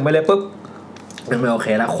วเราเรื่องไปเลยปุ๊บ ไม่โอเค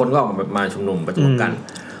แล้วคนก็ออกมาชุมนุมประท้วงกัน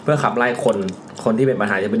เพื่อขับไล่คนที่เป็นประ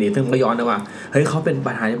ธานาธิบดีซึ่งก็ย้อนนะว่าเฮ้ยเขาเป็นป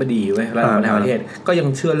ระธานาธิบดีเว้ยแล้วในประเทศก็ยัง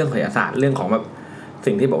เชื่อเรื่องไสยศาสตร์เรื่องของแบบ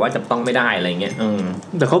สิ่งที่บอกว่าจับต้องไม่ได้อะไรเงี้ย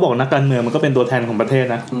แต่เขาบอกนักการเมืองมันก็เป็นตัวแทนของประเทศ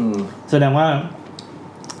นะแสดงว่า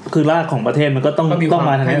คือรากของประเทศมันก็ต้อง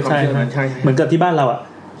มาทางนี้ใช่เหมือนกับที่บ้านเราอ่ะ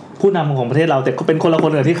ผู้นำของประเทศเราแต่ก็เป็นคนละค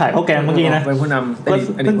นกับที่ขายข้าวแกงเมื่อกี้นะเป็นผู้น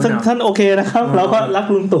ำท่านโอเคนะครับเราก็รัก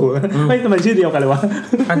ลุงตู่ไม่ทำไมชื่อเดียวกันเลยวะ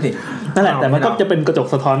นั่นแหละแต่มันก็จะเป็นกระจก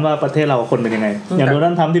สะท้อนว่าประเทศเราคนเป็นยังไงอย่างโดนั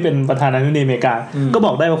ลด์ทรัมป์ที่เป็นประธานาธิบดีอเมริกาก็บ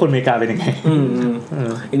อกได้ว่าคนอเมริกาเป็นยังไง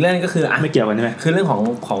อีกเรื่องก็คือไม่เกี่ยวกันใช่ไหมคือเรื่อง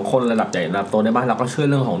ของคนระดับใหญ่ระดับโตในบ้านเราก็เชื่อ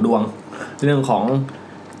เรื่องของดวงเรื่องของ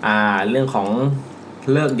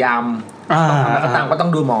เลิกยามก็ต้อ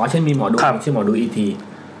งดูหมอเช่นมีหมอดูชื่อหมอดูอีที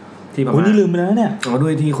ที่ประมาณนี่ลืมไปแล้วเนี่ยหมอดู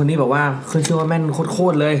อีทีคนนี้บอกว่าขึ้นชื่อว่าแม่นโค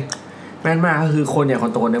ตรเลยแม่นมากก็คือคนอย่างค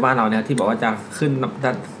นโตในบ้านเราเนี่ยที่บอกว่าจะขึ้นจ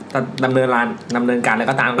ะดำเนินการอะไร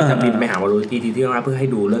ก็ตามก็จะบินไปหาหมอดูอีทีที่ว่าเพื่อให้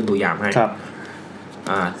ดูเรื่องดูยามให้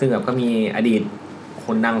ซึ่งแบบก็มีอดีตค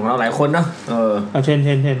นดังของเราหลายคนเนาะเช่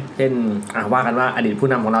นว่ากันว่าอดีตผู้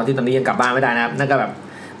นำของเราที่ตอนนี้ยังกลับบ้านไม่ได้นะครับนั่นก็แบบ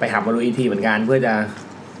ไปหาหมอดูอีทีเหมือนกันเพื่อจะ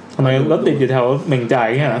ทำไมรถติดอยู่แถวเหม่งจ่าย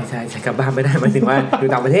เงี้ยเหรอใช่กลับบ้านไม่ได้หมายถึงว่าอยู่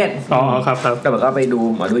ต่างประเทศครับแต่แบบก็ไปดู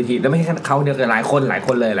หมอดูอีทีแล้วไม่ใช่เขาเดียวกันหลายคน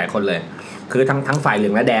เลยคือทั้งฝ่ายเหลื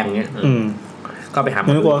องและแดงเงี้ยก็ไปหาไ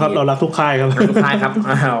ม่กลัวครับเรารักทุกค่ายครับ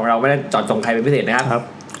เราไม่ได้จอดจงใครเป็นพิเศษนะครับ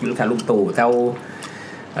ลูกชายลูกตู่เจ้า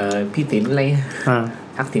พี่ติ๋นอะไร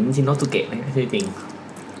ทักษิณชินโนสุเกะนี่ชื่อจริง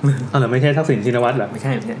เหรอไม่ใช่ทักษิณชินวัตรเหรอไม่ใ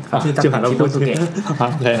ช่เขาชื่อทักษิณชินโนสุเกะ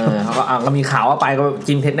เขาก็มีข่าวว่าไปก็จ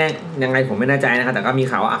ริงเท็จแน่ยังไงผมไม่แน่ใจนะครับแต่ก็มี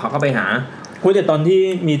ข่าวว่าเขาก็ไปหาแต่ตอนที่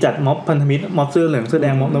มีจัดม็อบพันธมิตรม็อบเสื้อเหลืองเสื้อแด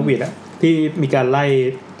งม็อบนกหวีดอ่ะที่มีการไล่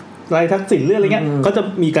ทักษิณเรื่องอะไรเงี้ยก็จะ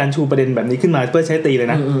มีการชูประเด็นแบบนี้ขึ้นมาเพื่อใช้ตีเลย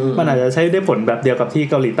นะมันอาจจะใช้ได้ผลแบบเดียวกับที่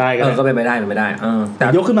เกาหลีใต้ก็เป็นไปได้แต่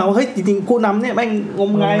ยกขึ้นมาว่าเฮ้ยจริงๆผู้นำเนี่ยแม่งง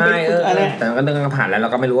มงายอะไรแต่ก็เรื่องผ่านแล้วเรา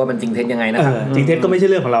ก็ไม่รู้ว่ามันจริงเท็จยังไงนะครับจริงเท็จก็ไม่ใช่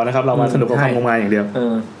เรื่องของเรานะครับเรามาสนุกกับความงมงายอย่างเดียว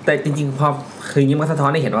แต่จริงๆพอคือยิ่งมาสะท้อ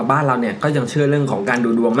นให้เห็นว่าบ้านเราเนี่ยก็ยังเชื่อเรื่องของการดู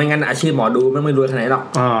ดวงไม่งั้นอาชีพหมอดูไม่รวยขนาดไหนหรอก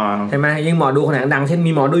ใช่ไหมยิ่งหมอดูคนไหนดังเช่น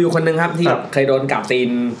มีหมอดูอยู่คนนึงครับที่เคยโดนกัดตีน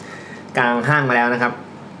กลางห้างมาแล้วนะครับ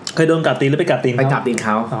เคยโดนกัดตีนหรือไปกัดตีนไปกัดตีนเข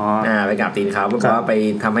าไปกัดตีนเขาเพราะว่าไป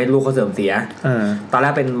ทำให้ลูกเขาเสื่อมเสียตอนแร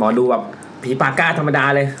กเป็นหมอดูแบบผีปากกาธรรมดา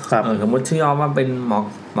เลยสมมติชื่อว่าเป็นห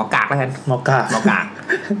มอกากแล้วกันหมอกาก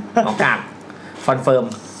คอนเฟิร์ม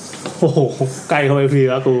โอ้โหใกล้เข้าไปพี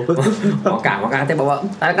แล้วกูหมอกากแต่บอกว่า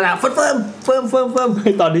อะไรกันนะเฟิร์ม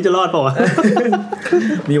ตอนนี้จะรอดเปล่าวะ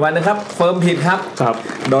มีวันนึงครับเฟิร์มผิดครับ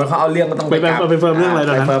โดนเขาเอาเรื่องก็ต้องไปเฟิร์มเรื่องอะไร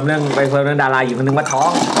ตอนนั้นไปเฟิร์มเรื่องดาราอยู่คนนึงว่าท้อง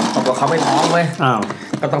ปรากฏเขาไม่ท้องเว้ย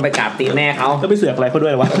ก็ต้องไปกราบตีนแม่เขาแล้วไปเสือกอะไรเขาด้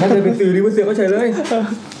วยวะถ้าจะไปสื่อเขาเสือกเขาเฉยเลย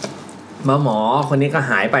หมอคนนี้ก็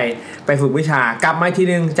หายไปฝึกวิชากลับมาที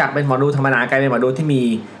นึงจากเป็นหมอดูธรรมดากลายเป็นหมอดูที่มี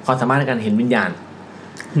ความสามารถในการเห็นวิญญาณ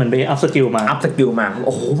เหมือนไปอัพสกิลมาโ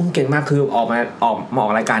อ้โหมันเก่งมากคือออก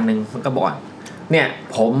รายการนึงมันก็บอกเนี่ย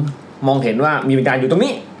ผมมองเห็นว่ามีวิญญาณอยู่ตรง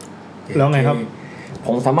นี้แล้วไงครับผ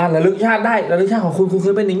มสามารถระลึกชาติได้ระลึกชาติของคุณเค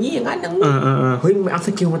ยเป็นอย่างนี้อย่างนั้นเฮ้ยมันอัพส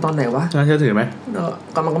กิลมาตอนไหนวะน่าเชื่อถือไหม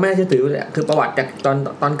ก็มันก็ไม่น่าเชื่อถือเลยคือประวัติจาก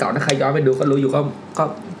ตอนเก่าถ้าใครย้อนไปดูก็รู้อยู่ก็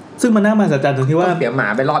ซึ่งมันน่ามหัศจรรย์ตรงที่ว่าเสียหมา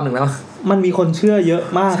ไปรอบนึงแล้วมันมีคนเชื่อเยอะ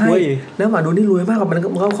มากเว้ยแล้วหมาดูนี่รวยมากมัน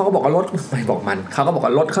เขาก็บอกว่ารถไม่บอกมันเขาก็บอกว่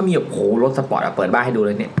ารถเขามีโอ้โหรถสปอร์ตเปิดบ้านให้ดูเ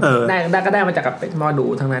ลยเนี่ยได้ก็ได้มาจากกับเป็นหมอดู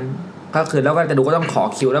ทั้งนั้นก็คือแล้วก็จะดูก็ต้องขอ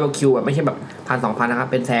คิวแล้วคิวแบบไม่ใช่แบบ 1,000-2,000 นะครับ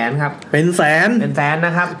เป็นแสนครับเป็นแสนน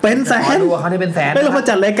ะครับเป็นแสนดูเขาได้เป็นแสนแล้วเรามา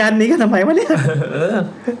จัดรายการนี้กันทำไมวะเนี่ย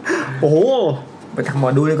โอ้โหไปทำหมอ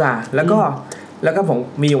ดูดีกว่าแล้วก็ผม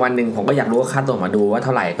มีวันหนึ่งผมก็อยากรู้ว่าค่าตัวหมอดูว่าเท่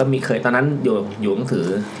าไหร่ก็มีเคยตอนนั้นอยู่หนังสือ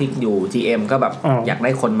ที่อยู่ GM ก็แบบอยากได้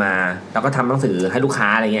คนมาแล้วก็ทำหนังสือให้ลูกค้า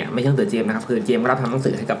อะไรเงี้ยไม่ใช่หนังสือ GM นะครับคือ GM ก็รับทำหนัง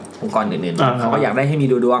สือให้กับองค์กรอื่นๆเขาก็อยากได้ให้มี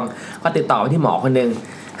ดูดวงก็ติดต่อไปที่หมอคนนึง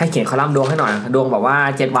ให้เขียนคอลัมน์ดวงให้หน่อยดวงบอกว่า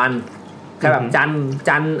7วันแค่แบบจันท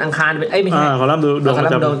ร์อังคารไม่ใช่คอลัมน์ดวงป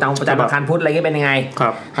ระจำอังคารพุธอะไรเงี้ยเป็นยังไง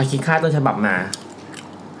เขาคิดค่าต้นฉบับมา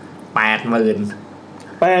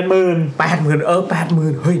 80,000 80,000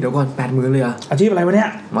 80,000เฮ้ยเดี๋ยวก่อน 80,000 เลยเหรออาชีพอะไรวะเนี่ย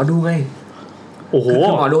หมอดูไงโอ้โห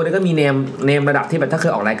หมอดูนี่ก็มีเนมระดับที่แบบถ้าเค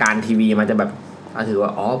ยออกรายการทีวีมันจะแบบถือว่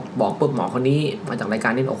าบอกปุ๊บหมอคนนี้มาจากรายกา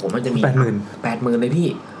รนี้โอ้โหมันจะมี 80,000 เลยพี่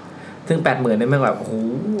ซึ่ง 80,000 นี่แม่งแบบโอ้โห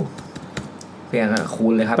เพียงอ่ะคู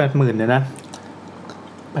ณเลยครับ 80,000 เนี่ยนะ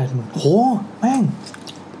 80,000 โหแม่ง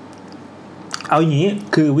เอาอย่างนี้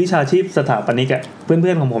คือวิชาชีพสถาปนิกอ่ะเ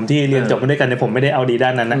พื่อนๆของผมที่เรียนจบมาด้วยกันเนี่ยผมไม่ได้เอาดีด้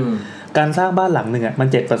านนั้นนะการสร้างบ้านหลังนึงอ่ะมัน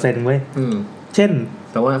 7% เว้ยเช่น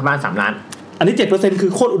แปลว่าบ้าน3ล้านอันนี้ 7% คื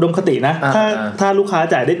อโคตรอุดมคตินะถ้าลูกค้า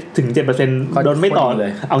จ่ายได้ถึง 7% โดนไม่ต่อเลย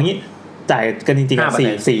เอางี้จ่ายกันจริงๆอ่ะ 4%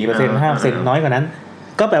 5% น้อยกว่านั้น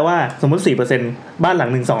ก็แปลว่าสมมติ 4% บ้านหลัง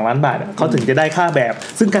หนึ่ง2 ล้านบาทเขาถึงจะได้ค่าแบบ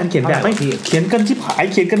ซึ่งการเขียนแบบไม่เขียนกันชิบหาย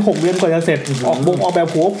เขียนกัน6 เดือนกว่าจะเสร็จออกแบบ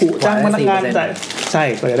หัวผูจ้างพนักงานใช่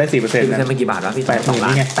ก็จะได้ 4% นะไม่กี่บาทวะพี่8,000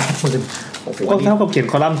นี่ไง โอ้โหก็เท่ากับเขียน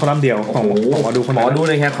คอลัมน์เดียวของหมอดูคนนั้นหมอดู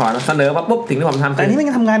เลยแค่ขอเสนอมาปุ๊บถึงที่ผมทำแต่นี่มั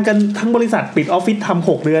นทำงานกันทั้งบริษัทปิดออฟฟิศทำ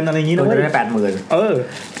6 เดือนอะไรอย่างงี้นะเว้ยได้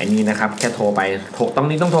 80,000 ไอ้นี่นะครับแค่โทรไปต้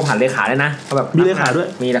องโทรผ่านเลขาเลยนะก็แบบมีเลขาด้วย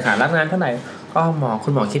มีเลขารับงานเท่าไหร่ก็คุ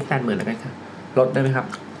ณหมอคิด 80,000 แล้วกันครับลดได้ไหมครับ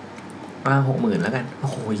60,000แล้วกันโอ้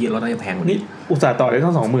โหเยอะลดได้แพงกว่านี้อุตส่าห์ต่อได้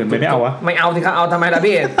ตั้ง 20,000ไม่เอาวะไม่เอาสิครับเอาทำไมล่ะ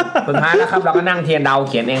พี่สุดท้ายแล้วครับเราก็นั่งเทียนเดา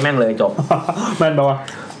เขียนเองแม่งเลยจบแม่นป่าวะ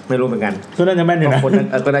ไม่รู้เหมือนกันก็น่าจะแม่นอยู่นะคน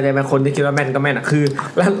ก็น่าจะเป็นคนที่คิดว่าแม่นก็แม่นอ่ะคือ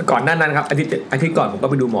แล้วก่อนหน้านั้นครับอาทิตย์ก่อนผมก็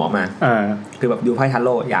ไปดูหมอมาคือแบบดูไพ่ทาโ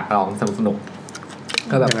ร่อยากลองสนุก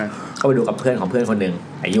ก็แบบก็ไปดูกับเพื่อนของเพื่อนคนนึง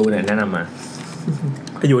อายุเนี่ยแนะนำมา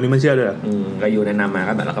อายุนี่มันเชื่อด้วยก็อายุแนะนำมา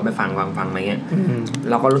ก็แบบเราก็ไปฟังอะไรเงี้ย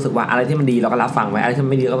เราก็รู้สึกว่าอะไรที่มันดีเราก็รับฟังไว้อะไรที่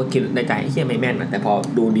ไม่ดีเราก็คิดในใจเฮียไม่แม่นนะแต่พอ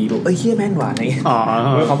ดูดีดูเฮียแม่นว่ะอะไรเงี้ย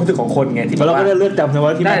เป็นความรู้สึกของคนไงที่เราก็ได้เลือกจำใช่ไหม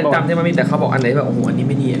ที่ได้จำที่มันมีแต่เขาบอกอันไหนแบบโอ้โหอันนี้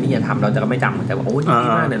ไม่ดีอันนี้อย่าทำเราจะไม่จำแต่ว่าโอ้ดี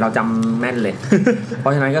มากเนี่ยเราจำแม่นเลยเพรา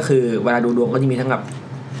ะฉะนั้นก็คือเวลาดูดวงก็จะมีทั้งแบบ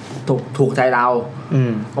ถูกใจเรา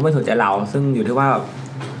ก็ไม่ถูกใจเราซึ่งอยู่ที่ว่า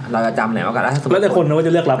เราจะจำไหนมากกว่าแล้วแต่คนนะว่าจ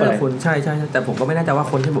ะเลือกรับอะไรคนใช่แต่ผมก็ไม่แน่ใจว่า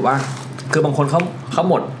คนที่บอกว่าคือบางคนเขา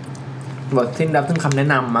หมดสิ้นรับซึ่งคำแนะ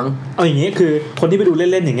นำมั้งเอาอย่างนี้คือคนที่ไปดูเ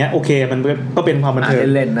ล่นๆอย่างเงี้ยโอเคมันก็เป็นความบันเทิง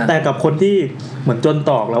เล่นๆนะแต่กับคนที่เหมือนจน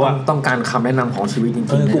ตอกแล้วอะต้องการคำแนะนำของชีวิตจริ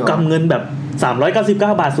งๆกูกำเงินแบบ399 บ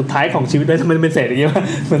าทสุดท้ายของชีวิตไว้ทำไมมันเป็นเศษอย่างเงี้ย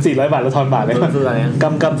เหมือน400 บาทแล้วทอนบาทเลย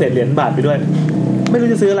กำเศษเหรียญบาทไปด้วยไม่รู้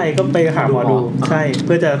จะซื้ออะไรก็ไปหาหมอดูใช่เ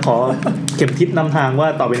พื่อจะขอเข็มทิศนำทางว่า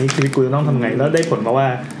ต่อไปนี้ชีวิตกูจะต้องทำไงแล้วได้ผลมาว่า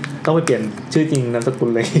ต้องไปเปลี่ยนชื่อจริงนามสกุล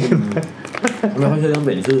เลยไม่ค่อยเชื่อต้องเป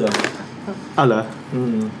ลี่ยนชื่อเอาเหรอ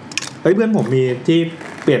เฮ้ยเพื่อนผมมีที่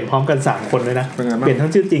เปลี่ยนพร้อมกัน3 คนเลยนะเปลี่ยนทั้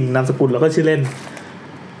งชื่อจริงนามสกุลแล้วก็ชื่อเล่น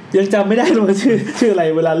ยังจำไม่ได้เลยว่าชื่ออะไร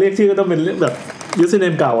เวลาเรียกชื่อก็ต้องเป็นแบบยูสเน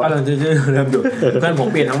มเก่าอ่ะชื่อเริ่มดูเพื่อนผม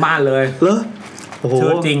เปลี่ยนทั้งบ้านเลยเหรอโอ้โหชื่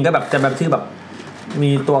อจริงก็แบบจะแบบชื่อแบบ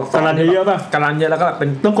มีตัวการันเยอะป่ะการันเยอะแล้วก็แบบเป็น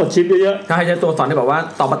ต้องกดชิปเยอะๆใช่ใช้ตัวสอนที่แบบว่า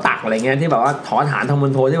ตอประตักอะไรเงี้ยที่แบบว่าถอฐานทางม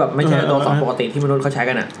ณฑลที่แบบไม่ใช่ตัวสอนปกติที่มนุษย์เขาใช้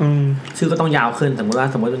กันอ่ะชื่อก็ต้องยาวขึ้นสมม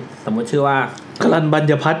ติชื่อว่าการันบัญ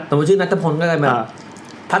ญพัฒน์สมมติชื่อณัฐพลก็เลยแบบ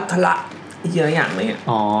พัทละอีกอะไรอย่างอะไรเงี้ย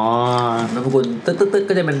นามสกุลตึ๊ด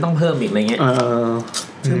ก็จะเป็นต้องเพิ่มอีกอะไรเงี้ย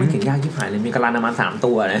ชื่อมันเขียนยากที่ผ่านเลยมีการันมา3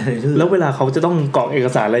 ตัวนะแล้วเวลาเขาจะต้องกรอกเอก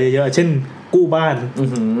สารอะไรเยอะๆเช่นกู้บ้าน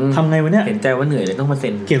ทำไงวะเนี่ยเห็นใจว่าเหนื่อยเลยต้องมาเซ็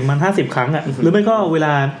นเขียนมัน50 ครั้งอ่ะหรือไม่ก็เวล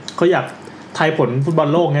าเขาอยากทายผลฟุตบอล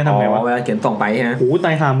โลกเนี่ยทำไงวะเวลาเขียนส่งไปฮะโอ้ต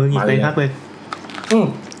ายหามืออีกเลยทักเลย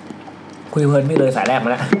คุยเพลินไม่เลยสายแรกมา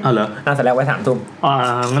แล้วเหรอสายแรกไว้3 ทุ่ม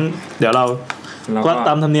งั้นเดี๋ยวเราก็ต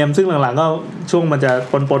ามธรรมเนียมซึ่งหลังๆก็ช่วงมันจะ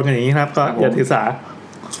ปนๆกันอย่างนี้ครับก็อย่าถือสา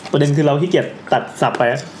ประเด็นคือเราขี้เกียจตัดสับไป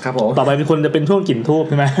ครับผมต่อไปเป็นคนจะเป็นช่วงกลิ่นทูบ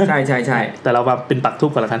ใช่ไหมใช่แต่เรามาเป็นปักทูบ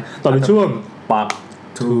ก่อนละกันต่อเป็นช่วงปัก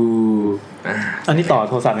ทูอันนี้ต่อ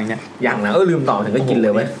โทรศัพท์อย่างเงี้ยอย่างนะลืมต่อถึงก็กินเล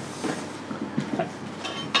ยเว้ย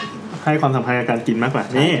ให้ความสำคัญกับการกินมากกว่า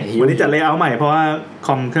นี่วันนี้จะเลเยอร์ใหม่เพราะว่าค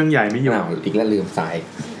อมเครื่องใหญ่ไม่อยู่อีกแล้วลืมสาย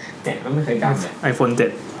มันไม่เคยดังเลย iPhone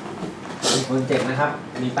 7คนเจ็บนะครับ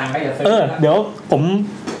มีตังค์ก็อย่าซื้อเดี๋ยวผม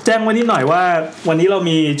แจ้งไว้นิดหน่อยว่าวันนี้เรา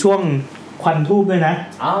มีช่วงควันทูบด้วยนะ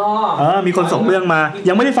มีคนส่งเรื่องมา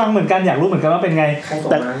ยังไม่ได้ฟังเหมือนกันอยากรู้เหมือนกันว่าเป็นไง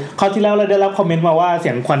แต่คราวที่แล้วเราได้รับคอมเมนต์มาว่าเสี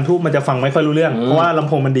ยงควันทูบมันจะฟังไม่ค่อยรู้เรื่องเพราะว่าลำ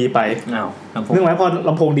โพงมันดีไปเรื่องไหมพอล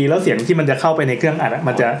ำโพงดีแล้วเสียงที่มันจะเข้าไปในเครื่องอัด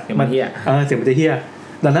มันจะเสียงมันจะเฮี้ย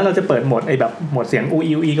ดังนั้นเราจะเปิดโหมดไอ้แบบโหมดเสียงอู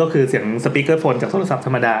อีก็คือเสียงสปีกเกอร์โฟนจากโทรศัพท์ธร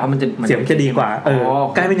รมดาเสียงจะดีกว่า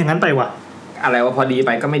กลายเป็นอย่างนั้นไปว่ะอะไรว่าพอดีไป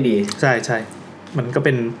ก็ไม่ดีใช่มันก็เ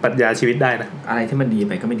ป็นปรัชญาชีวิตได้นะอะไรที่มันดีไ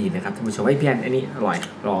ปก็ไม่ดีนะครับท่านผู้ชมไอ้เพี้ยนอันนี้อร่อย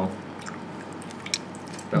ลอง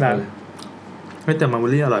ได้ไม่แต่มาบุ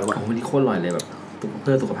รี่อร่อยว่ะวันนี้โคตรอร่อยเลยแบบเ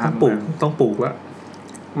พื่อสุขภาพต้องปลูกแล้ว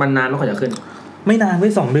มันนานไม่ค่อยจะขึ้นไม่นานไว้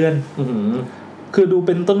2 เดือนคือดูเ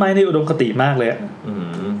ป็นต้นไม้ในอุดมคติมากเลย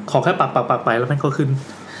ขอแค่ปักไปแล้วมันก็ขึ้น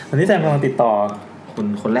ตอนนี้แซมกำลังติดต่อ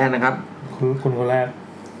คนแรกนะครับคุณคนแรก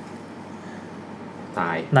ต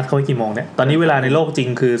ายนัดเขาไว้กี่โมงเนี่ยตอนนี้เวลาในโลกจริง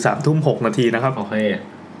คือ3:06 นาทีนะครับโอเค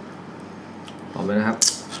ต่อไปนะครับ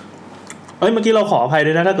เมื่อกี้เราขออภัยด้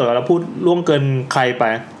วยนะถ้าเกิดเราพูดล่วงเกินใครไป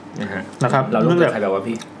นะครับเราล่วงเกินใครแบบว่า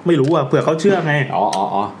พี่ไม่รู้อ่ะเผื่อเขาเชื่อไง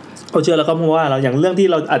เขาเชื่อแล้วก็พูดว่าเราอย่างเรื่องที่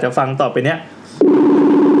เราอาจจะฟังต่อไปเนี้ย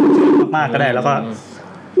มากก็ได้แล้วก็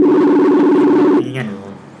นี่ไง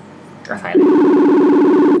กระใส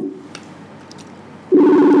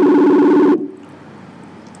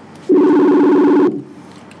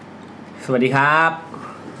สวัสดีครับ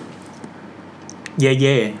เย่เ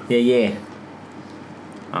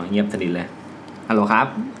งียบสนิทเลยฮัลโหลครับ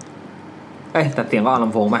ตัดเสียงก็เอาล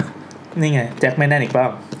ำโพงป่ะนี่ไงแจ็คไม่แน่นอีกเปล่า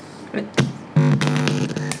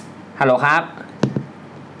ฮัลโหลครับ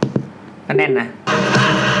ก็แน่นนะ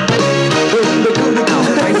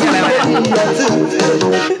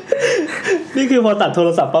นี่คือพอตัดโทร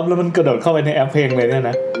ศัพท์ปั๊บแล้วมันกระโดดเข้าไปในแอปเพลงเลยเนี่ย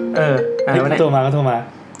นะก็โทรมา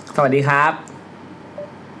สวัสดีครับ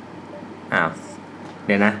อ้าวเ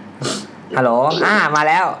ดี๋ยวนะฮัลโหลมา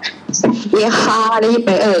แล้วเรียกค่ะได้ยินไห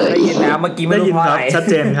มได้ยินแล้วเมื่อกี้ไม่รู้เพราะอะไรชัด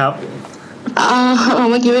เจนครับ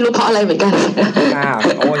เมื่อกี้ไม่รู้เพราะอะไรเหมือนกัน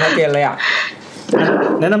โอ้ชัดเจนเลย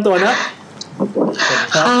แนะนำตัวนะ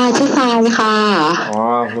ชื่อทรายค่ะ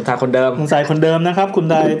คุณทรายคนเดิมคุณทรายคนเดิมนะครับคุณ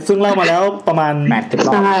ทรายซึ่งเล่ามาแล้วประมาณ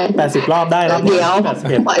80 รอบได้แล้วเดี๋ยว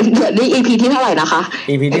นี่ EP ที่เท่าไหร่นะคะ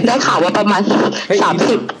EP ที่ได้ข่าวว่าประมาณ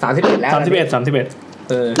31แล้ว31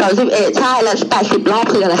ใช่แล้ว80 รอบ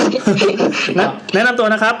คืออะไรแนะนำตัว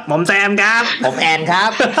นะครับผมแซมครับผมแอนครั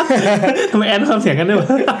บทำไมแอนทำเสียงกันด้วย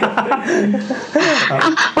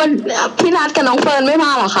วันพี่นัทกับน้องเฟิร์นไม่ม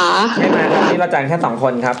าหรอคะไม่มาครับนี่เราจัดแค่2ค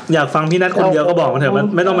นครับอยากฟังพี่นัทคนเดียวก็บอกมาเถอะ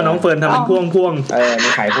ไม่ต้องมาน้องเฟิร์นทำเป็นพ่วงมี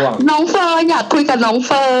ไข่พ่วงน้องเฟิร์นอยากคุยกับน้องเ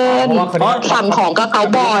ฟิร์นสั่งของกับเขา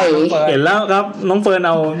บ่อยเห็นแล้วครับน้องเฟิร์นเ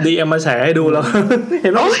อา DM มาแฉให้ดูแล้วเห็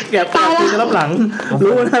นว่าอยากคุยกันรับหลัง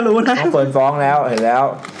รู้นะน้องเฟิร์นฟ้องแล้วเห็นแล้ว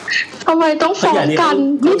ทำไมต้องฟ้องกัน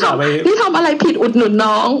นี่ทำอะไรผิดอุดหนุน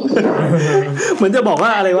น้องเหมือนจะบอกว่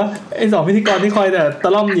าอะไรวะไอ้2พิธีกรที่คอยแต่ตะ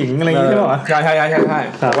ล่อมหญิงอะไรอย่างงี้ใช่ป่ะใช่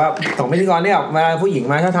แต่ว่า2พิธีกรเนี่ยเวลาผู้หญิง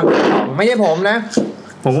มาถ้าทำไม่ใช่ผมนะ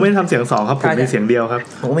ผมก็ไม่ได้ทำเสียง2ครับผมมีเสียงเดียวครับ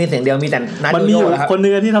ผมมีเสียงเดียวมีแต่นัดโยครับคนนึ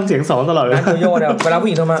งที่ทำเสียง2ตลอดเลยนัดโยเวลาผู้ห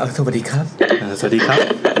ญิงโทรมาสวัสดีครับสวัสดีครับ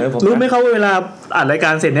รู้ไหมเขาเวลาอัดรายกา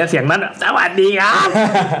รเสร็จเนี่ยเสียงนั้นสวัสดีครับ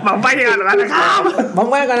ผมไปก่อนแล้วนะครับผม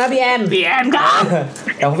ไปก่อนนะพี่แอนครับ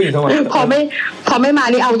แล้วผู้หญิงโทรมาพอไม่มา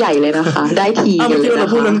นี่เอาใหญ่เลยนะคะได้ทีเลยนะเรา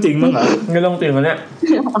พูดเรื่องจริงมั้งเหรอไม่ต้องตื่นมาเนี่ย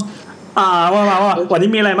ว่าวันนี้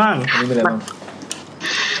มีอะไรบ้าง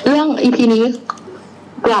เรื่อง EP นี้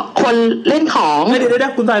คนเล่นของเดี๋ย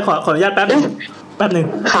วคุณทรายขออนุญาตแป๊บนึง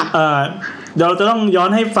ค่ะเดี๋ยวเราจะต้องย้อน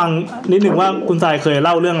ให้ฟังนิดนึงว่าคุณทรายเคยเ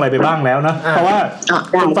ล่าเรื่องอะไรไปบ้างแล้วนะเพราะว่า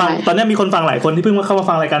คนฟังตอนนี้มีคนฟังหลายคนที่เพิ่งเข้ามา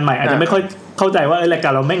ฟังรายการใหม่อาจจะไม่ค่อยเข้าใจว่ารายกา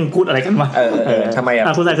รเราแม่งพูดอะไรกันวะทำไม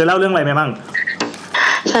คุณทรายเคยเล่าเรื่องอะไรไปบ้าง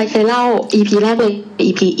ใช่เคยเล่า EP แรกเลย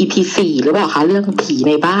EP 4หรือเปล่าคะเรื่องผี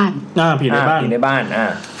ในบ้านผีในบ้าน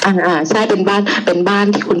ใช่เป็นบ้าน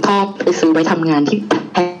ที่คุณพ่อไปซื้อไว้ทำงาน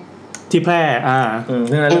ที่แพร่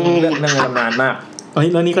เรื่องนานมาก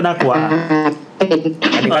เรื่องนี้ก็น่ากลัวเป็น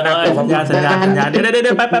สัญญาเดี๋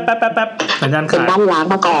ยวแป๊บสัญญาณขาดเป็นบ้านล้าง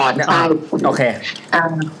มาก่อนใช่โอเค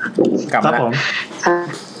กลับมาผม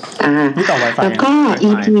นี่ต่อ Wi-Fi แล้วก็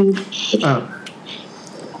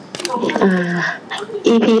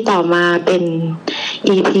EP ต่อมาเป็น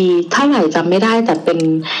EP เท่าไหร่จำไม่ได้แต่เ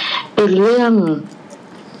ป็นเรื่อง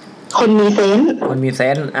คนมีเซนส์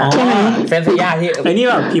ใช่ไหมเซนส์ยากที่ไอ้นี่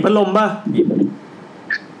แบบผีพัดลมป่ะ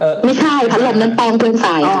ไม่ใช่พัดลมนั้นแป้งเพื่อนส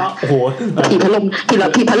ายค่ะโอ้โหผีพัด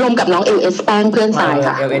ลมกับน้องLSแป้งเพื่อนสาย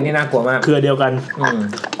ค่ะLSนี่น่ากลัวมากเครือเดียวกัน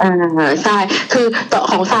ใช่คือ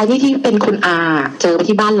ของสายที่เป็นคุณอาเจอ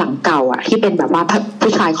ที่บ้านหลังเก่าอ่ะที่เป็นแบบว่า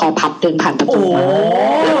ผู้ชายคอพับเดินผ่านประตู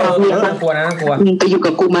น่ากลัวไปอยู่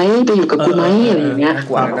กับกูไหมอะไรอย่างเงี้ย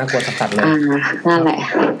น่ากลัวสัสๆเลยนั่นแหละ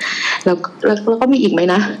แล้วก็มีอีกไหม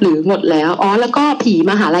นะหรือหมดแล้วแล้วก็ผี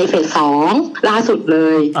มหาลัยเฟส 2ล่าสุดเล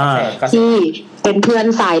ยที่เป็นเพื่อน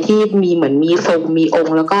สายที่มีเหมือนมีทรงมีอง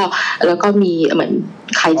ค์แล้วก็มีเหมือน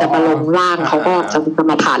ใครจะมาลงร่างเขาก็จะ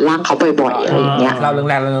มาผ่านร่างเขาบ่อยๆอะไรอย่างเงี้ยเราเรื่อง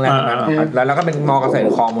แรกแล้วก็เป็นมอเกษตร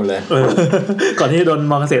คลองหมดเลยก่อนที่จะโดน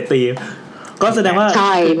มอเกษตรตีก็แสดงว่าใ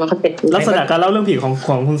ช่มอเกษตรลักษณะการเล่าเรื่องผีข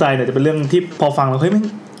องคุณทรายเนี่ยจะเป็นเรื่องที่พอฟังแล้วเฮ้ยมัน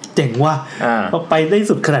เจ๋งว่ะไปได้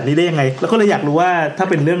สุดขนาดนี้ได้ยังไงแล้วก็เลยอยากรู้ว่าถ้า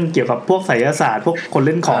เป็นเรื่องเกี่ยวกับพวกไสยศาสตร์พวกคนเ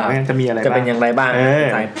ล่นของเนี่ยจะมีอะไรบ้างจะเป็นอย่างไรบ้าง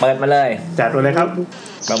เปิดมาเลยจัดเลยครับ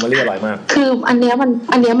บาร์เบอรี่อร่อยมากคืออันเนี้ย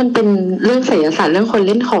มันเป็นเรื่องไสยศาสตร์เรื่องคนเ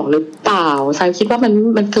ล่นของหรือเปล่าทรายคิดว่า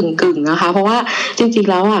มันกึ่งนะคะเพราะว่าจริงๆ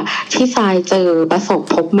แล้วอ่ะที่ทรายเจอประสบ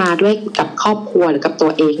พบมาด้วยกับครอบครัวหรือกับตั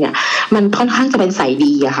วเองเนี่ยมันค่อนข้างจะเป็นสาย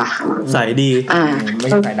ดีอะค่ะสายดีไม่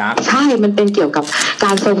ใช่สายดาร์กใช่มันเป็นเกี่ยวกับก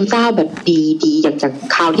ารทรงเจ้าแบบดีๆอย่างจาก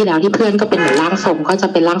คราวที่แล้วที่เพื่อนก็เป็นเหมือนร่างทรงก็จะ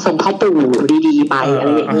เป็นร่างทรงพ่อปู่ดีๆไปอะไร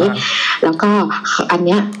อย่างนี้แล้วก็อันเ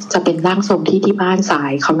นี้ยจะเป็นร่างทรงที่บ้านทรา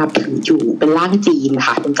ยเขานับถืออยู่เป็นร่างจีน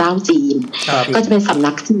ค่ะเป็นเจ้าจีนก็จะเป็นสำ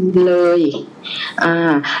นักจีนเลย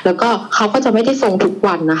แล้วก็เขาก็จะไม่ได้ทรงทุก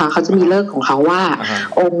วันนะคะเขาจะมีเลิกของเขาว่า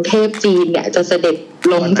องค์เทพจีนเนี่ยจะเสด็จ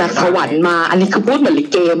ลงจากสวรรค์มาอันนี้คือพูดเหมือนลิ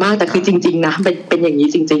เกมากแต่คือจริงๆนะเป็นอย่างนี้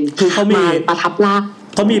จริงๆคือเขามีประทับร่าง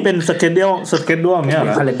เขามีเป็นสเกจดูอย่างเงี้ยเห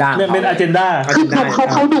รอเป็นอเจนดาคือ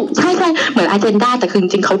เขาดูใช่เหมือนอเจนดาแต่คือจ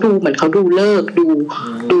ริงๆเขาดูเหมือนเขาดูเลิกดู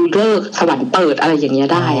เลิกสวรรค์เปิดอะไรอย่างเงี้ย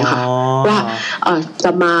ได้อะค่ะว่าจ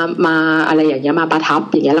ะมาอะไรอย่างเงี้ยมาประทับ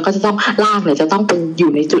อย่างเงี้ยแล้วก็จะต้องร่างเนี่ยจะต้องเป็นอ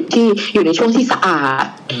ยู่ในจุดที่อยู่ในช่วงที่สะอาด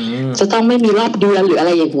จะต้องไม่มีรอบเดือนหรืออะไ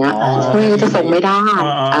รอย่างเงี้ยไม่จะส่งไม่ได้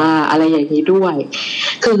อะไรอย่างนี้ด้วย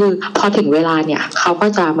คือพอถึงเวลาเนี่ยเขาก็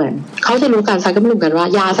จะเหมือนเขาจะรู้กันใส่ก็ไม่รู้กันว่า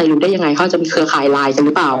ย่าใส่รู้ได้ยังไงเขาจะมีเครือข่ายไลน์กันห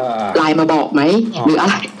รือเปล่าไลน์มาบอกไหมหรืออะ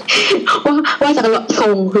ไรว่าจะทร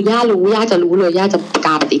งคือย่ารู้ย่าจะรู้เลยย่าจะก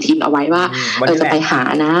าปฏิทินเอาไว้ว่าจะไปหา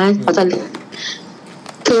นะเขาจะ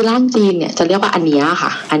คือร่างจีนเนี่ยจะเรียกว่าอันเนี้ยค่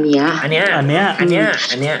ะอันเนี้ย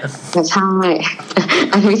ใช่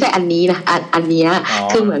อันนี้ไม่ใช่อันนี้นะอันเนี้ย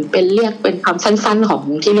คือเหมือนเป็นเรียกเป็นคำสั้นๆของ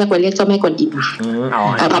ที่เรียกไว้เรียกเจ้าแม่กวนอิมค่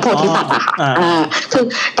ะพระโพธิสัตว์อะค่ะคือ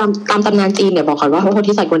ตามตำนานจีนเนี่ยบอกก่อนว่าพระโพ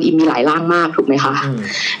ธิสัตว์กวนอิมมีหลายร่างมากถูกไหมคะ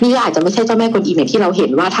นี่อาจจะไม่ใช่เจ้าแม่กวนอิมอย่างที่เราเห็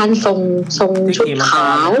นว่าท่านทรงชุดขา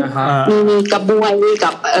วมีกระบวย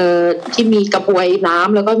กับที่มีกระบวยน้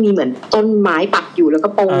ำแล้วก็มีเหมือนต้นไม้ปักอยู่แล้วก็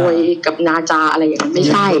โปรยกับนาจาอะไรอย่างนั้นไม่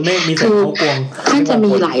ใช่คือท่านจะ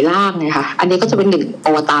มีหลายร่างไงคะอันนี้ก็จะเป็นหนึ่งอ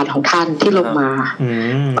วตารของท่านที่ลงมา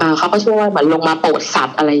เขาก็ช่วยเหมือนลงมาโปรดสัต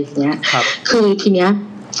ว์อะไรอย่างเงี้ยคือทีเนี้ย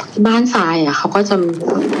บ้านทรายอ่ะเขาก็จะ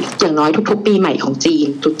อย่างน้อยทุกๆปีใหม่ของจีน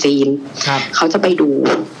ตรุษจีนเขาจะไปดู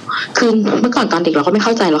คือเมื่อก่อนตอนเด็กเราก็ไม่เ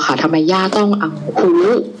ข้าใจหรอกค่ะทำไมย่าต้องเอาฮู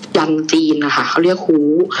ยันจีนนะคะเขาเรียกฮู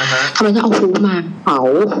ทำไมต้องเอาฮูมาเผา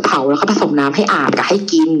แล้วก็ผสมน้ำให้อาบกับให้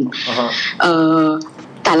กิน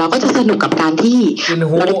แต่เราก็จะสนุกกับการที่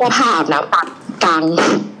เราได้ผ้าอาบน้ำกล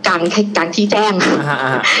างที่แจ้ง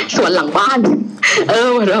ส่วนหลังบ้าน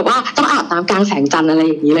เหมือนแบบว่าต้องอาบน้ำกลางแสงจันทร์อะไร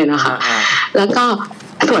อย่างนี้เลยนะคะแล้วก็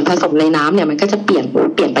ส่วนผสมในน้ำเนี่ยมันก็จะเปลี่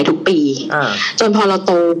ยนไปทุกปีจนพอเรา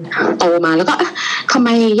โตมาแล้วก็ทำไม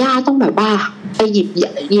ย่าต้องแบบว่าไปห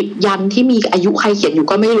ยิบยันที่มีอายุใครเขียนอยู่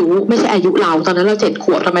ก็ไม่รู้ไม่ใช่อายุเราตอนนั้นเรา7 ข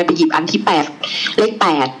วบทำไมไปหยิบอันที่8เลข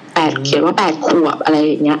8เขียนว่า8 ขวบอะไร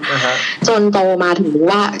อย่างเงี้ยจนโตมาถึงรู้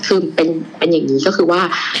ว่าคือเป็นอย่างนี้ก็คือว่า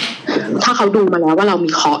ถ้าเขาดูมาแล้วว่าเรามี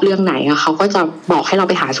เคราะห์เรื่องไหนอะเขาก็จะบอกให้เรา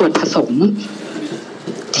ไปหาส่วนผสม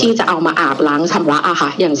ที่จะเอามาอาบล้างชำระอะค่ะ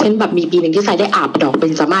อย่างเช่นแบบมีปีนึงที่ใส่ได้อาบดอกเบ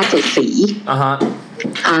ญจมาศ7 สี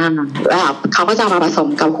แบบเขาก็จะมาผสม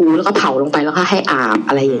กับฮูแล้วก็เผาลงไปแล้วก็ให้อาบ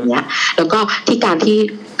อะไรอย่างเงี้ยแล้วก็การที่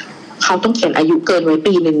เขาต้องเขียนอายุเกินไว้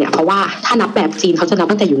ปีนึงเนี่ยเพราะว่าถ้านับแบบจีนเขาจะนับ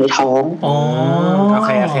ตั้งแต่อยู่ในท้องโอเ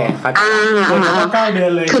คนับ9 เดือ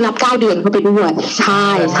นเลยคือนับ9 เดือนเข้าไปด้วยใช่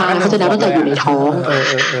เขาจะนับตั้งแต่อยู่ในท้อง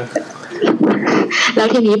แล้ว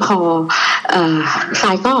ทีนี้พอทร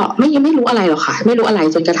ายก็ไม่รู้อะไรหรอกค่ะไม่รู้อะไร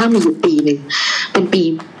จนกระทั่งมีอยู่ปีนึงเป็นปี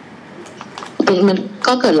มัน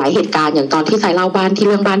ก็เกิดหลายเหตุการณ์อย่างตอนที่ทรายเล่าเ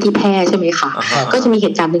รื่องบ้านที่แพร่ใช่ไหมคะก็จะมีเห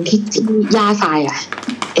ตุการณ์หนึ่งที่ย่าทราย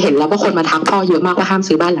เห็นแล้วว่าคนมาทักพ่อเยอะมากว่าห้าม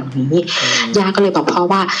ซื้อบ้านหลังนี้ย่าก็เลยบอกพ่อ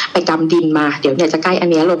ว่าไปกำดินมาเดี๋ยวเนี่ยจะใกล้อัน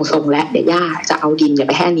นี้ลงทรงแล้วเดี๋ยวย่าจะเอาดินไ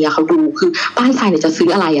ปให้อันนี้เขาดูคือบ้านทรายเนี่ยจะซื้อ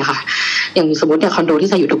อะไรอะค่ะอย่างสมมติเนี่ยคอนโดที่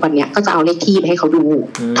ทรายอยู่ทุกวันเนี่ยก็จะเอาเลขที่ไปให้เขาดู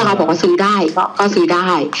ถ้าเขาบอกว่าซื้อได้ก็ซื้อได้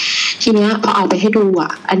ทีเนี้ยพอเอาไปให้ดู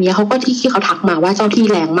อันนี้เขาก็ที่เขาทักมาว่าเจ้าที่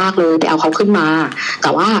แรงมากเลยไปเอาเขาขึ้นมาแต่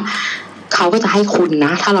ว่าเขาก็จะให้คุณน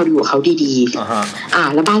ะถ้าเราอยู่กับเขาดี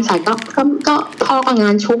ๆแล้วบ้านทรายก็พ่อก็งา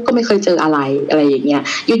นชุกก็ไม่เคยเจออะไรอย่างเงี้ย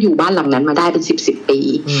อยู่บ้านหลังนั้นมาได้เป็น10 ปี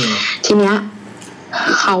ทีเนี้ย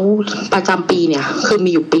เขาประจำปีเนี่ยคือ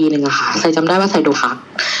มีอยู่ปีนึงอะค่ะทรายจำได้ว่าทรายโดนฮัก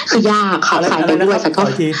คือย่าเขาทรายไปด้วยทรายก็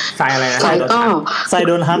ทรายอะไรนะทรายก็ทรายโ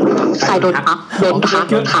ดนฮักทรายโดน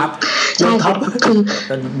ฮักใช่ครับคือ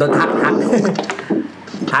โดนฮัก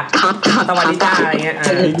สวัสดีจ้าอะไรเงี้ย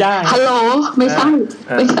ฮัลโหลไม่ใช่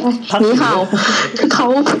นี่เขา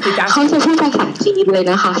จะพูดภาษาจีนเลย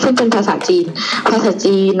นะคะซึ่งเป็นภาษาจีน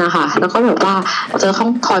นะคะแล้วก็แบบว่าเจอห้อง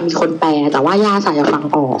คอยมีคนแปลแต่ว่าย่าสายจะฟัง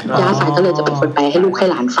ออกย่าสายก็เลยจะเป็นคนแปลให้ลูกให้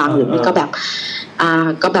หลานฟังหรือไม่ก็แบ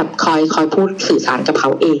บคอยพูดสื่อสารกับเขา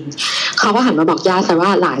เองเขาก็หันมาบอกย่าสายว่า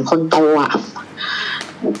หลานคนโต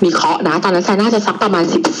มีเคราะห์นะตอนนั้นทรายน่าจะสักประมาณ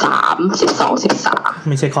13ไม่ใช่เค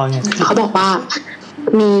ราะห์ไงเขาบอกว่า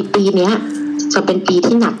มีปีเนี้ยจะเป็นปี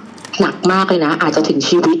ที่หนักมากเลยนะอาจจะถึง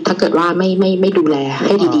ชีวิตถ้าเกิดว่าไม่ดูแลใ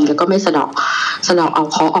ห้ดีๆแล้วก็ไม่สะเดาะเอา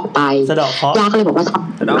เคราะห์ออกไปย่าก็เลยบอกว่า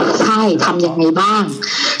ใช่ทำยังไงบ้าง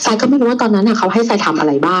ทรายก็ไม่รู้ว่าตอนนั้นเขาให้ทรายทำอะไ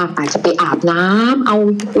รบ้างอาจจะไปอาบน้ำเอา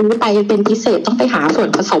ไปเป็นพิเศษต้องไปหาส่วน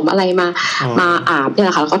ผสมอะไรมาอาบเนี่ยแห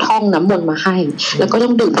ละค่ะแล้วก็ท่องน้ำมนต์มาให้แล้วก็ต้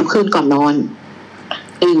องดื่มทุกคืนก่อนนอน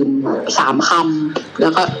ดื่ม3 คำแล้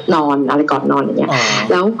วก็นอนอะไรก่อนนอนอย่างเงี้ย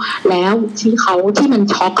แล้วที่มัน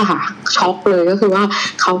ช็อกอะค่ะช็อกเลยก็คือว่า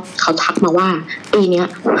เขาทักมาว่าปีเนี้ย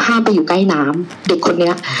ห้ามไปอยู่ใกล้น้ำเด็กคนเนี้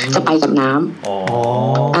ยจะไปกับน้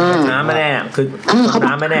ำน้ำไม่แน่คือ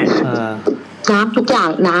น้ำไม่แน่น้ำทุกอย่าง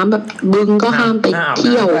น้ำแบบบึงก็ห้ามไปเ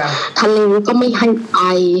ที่ยวทะเลก็ไม่ให้ไป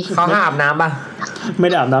เขาห้ามอาบน้ำป่ะไม่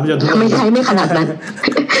ได้อาบน้ำจนไม่ใช่ไม่ขนาดนั้น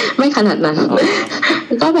ไม่ขนาดนั้น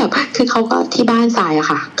ก็แบบคือเขาก็ที่บ้านทรายอะ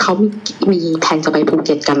ค่ะเขามีแผนจะไปภูเ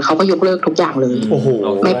ก็ตกันเขาก็ยกเลิกทุกอย่างเลยโอ้โห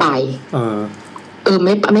ไม่ไปไ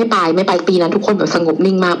ม่ไปปีนั้นทุกคนแบบสงบ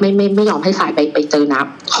นิ่งมากไม่ยอมให้สายไปเจอน้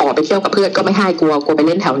ำขอไปเที่ยวกับเพื่อนก็ไม่ให้กลัวไปเ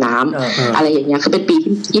ล่นแถวน้ำอะไรอย่างเงี้ยคือเป็นปี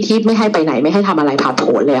ที่ไม่ให้ไปไหนไม่ให้ทำอะไรผ่าโผ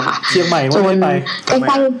นเลยค่ะเชียงใหม่ว่าไม่ไปใกล้ๆ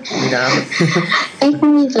ใก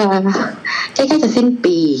ล้จะสิ้น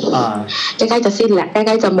ปีใกล้ๆจะสิ้นแหละใก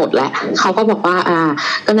ล้ๆจะหมดแหละเขาก็บอกว่า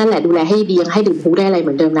ก็นั่นแหละดูแลให้ดียังให้ดื่มพูได้อะไรเห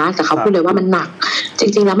มือนเดิมนะแต่เขาพูดเลยว่ามันหนักจ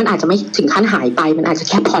ริงๆแล้วมันอาจจะไม่ถึงขั้นหายไปมันอาจจะ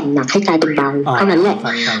แค่ผ่อนหนักให้กลายเป็นเบาเท่านั้นแหละ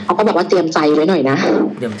เขาก็บอกว่าเตรียมใจไว้หน่อยนะ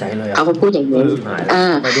เตรียมใจเลยเขาพูดอย่างนี้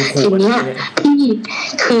ทีนี้พี่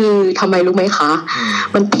คือทำไมรู้ไหมคะ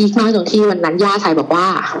มันพีคมากตรงที่วันนั้นย่าชายบอกว่า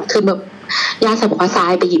คือแบบย่าชายบอกว่าทรา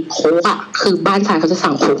ยไปหยิบโค้กอ่ะคือบ้านทรายเขาจะ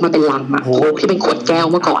สั่งโค้กมาเป็นลังอะโค้กที่เป็นขวดแก้ว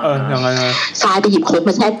เมื่อก่อนทรายไปหยิบโค้ก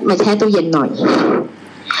มาแช่ตู้เย็นหน่อย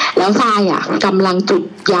แล้วทรายอ่ะกำลังจุด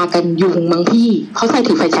ยากันยุงมั้งพี่เขาใส่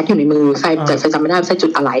ถือไฟแช็กอยู่ในมือทรายจำไม่ได้ใส่จุ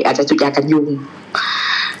ดอะไรอาจจะจุดยากันยุง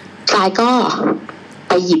ทรายก็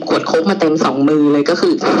ไปหยิบขวดโค้กมาเต็ม2มือเลยก็คื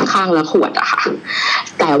อข้างละขวดอะค่ะ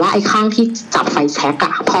แต่ว่าไอ้ข้างที่จับไฟแช็กอ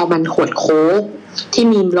ะพอมันขวดโค้กที่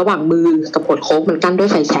มีระหว่างมือกับขวดโค้กมันกั้นด้วย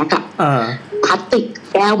ไฟแช็กอะพลาสติก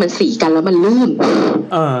แก้วมันสีกันแล้วมันลื่น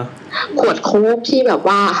ขวดโค้กที่แบบ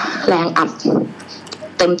ว่าแรงอัด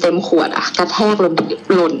เต็มขวดอะกระแทกลง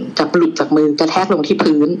หล่นจากหลุดจากมือกระแทกลงที่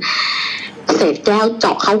พื้นเศษแก้วเจ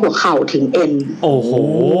าะเข้าหัวเข่าถึงเอ็นโอ้โห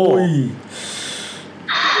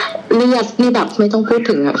เลือดนี่แบบไม่ต้องพูด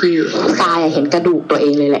ถึงอะพี่ทรายเห็นกระดูกตัวเอ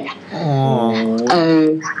งเลยแหละ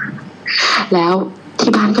แล้ว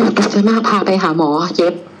ที่บ้านก็ตกใจมากพาไปหาหมอเย็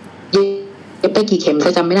บไปกี่เข็มจ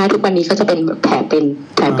ะจำไม่ได้ทุกวันนี้ก็จะเป็นแผลเ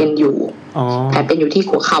ป็นอยู่แผลเป็นอยู่ที่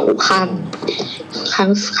หัวเข่าข้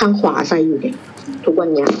างขวาใส่อยู่เนี่ยทุกวัน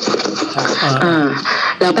เนี้ย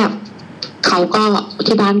แล้วแบบเขาก็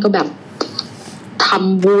ที่บ้านก็แบบท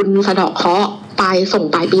ำบุญสะเดาะเคราะห์ไปส่ง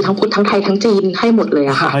ปลายปีทั้งพุทธทั้งไทยทั้งจีนให้หมดเลย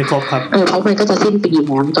อะค่ะให้ครบครับเพราะมันก็จะสิ้นปีแ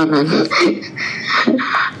ล้วตอนนั้น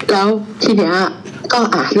แล้วทีเนี้ยก็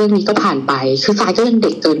เรื่องนี้ก็ผ่านไปคือสายก็ยังเ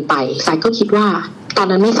ด็กเกินไปสายก็คิดว่าตอน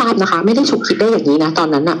นั้นไม่ทราบนะคะไม่ได้ฉุกคิดได้อย่างนี้นะตอน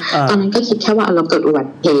นั้นอะตอนนั้นก็คิดแค่ว่าเราเกิดอุบั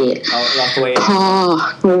ติเหตุพอ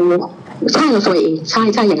ใช่เราตัวเองใ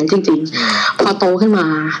ช่อย่างนั้นจริงๆพอโตขึ้นมา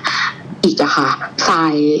อีกอะค่ะทรา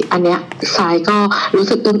ยอันเนี้ยทรายก็รู้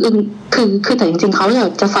สึกอึ้งคือแต่จริงๆเขา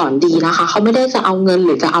จะสอนดีนะคะเขาไม่ได้จะเอาเงินห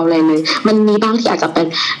รือจะเอาอะไรเลยมันมีบ้างที่อาจจะเป็น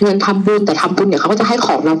เงินทำบุญแต่ทำบุญเนี่ยเขาก็จะให้ข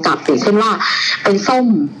องเรากลับอย่างเช่นว่าเป็นส้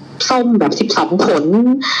มแบบ12ผล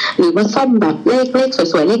หรือว่าส้มแบบเลข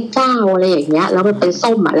สวยๆเลข9อะไรอย่างเงี้ยแล้วมันเป็น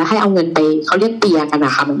ส้มอ่ะแล้วให้เอาเงินไปเขาเรียกเปียกันน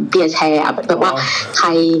ะคะมันเปียแชร์แบบว่าใคร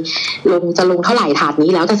จะลงเท่าไหร่ถาดนี้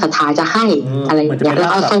แล้วแต่ศรัทธาจะให้อะไรอย่างเงี้ยแล้ว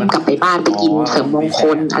เอาส้มกลับไปบ้านไปกินเสริมมงค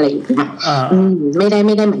ลอะไรอย่างเงี้ยไม่ไ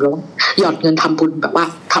ด้เหมือนว่าหยอดเงินทำบุญแบบว่า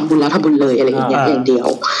ทำบุญแล้วทำบุญเลยอะไรอย่างเงี้ยอย่างเดียว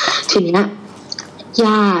ทีนี้นะ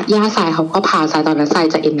ย่าสายเขาก็พาสายตอนนั้นสาย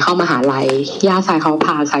จะเอ็นเข้ามหาลัยย่าสายเขาพ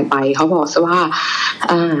าสายไปเขาบอกซะว่า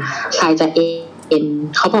สายจะเอ็น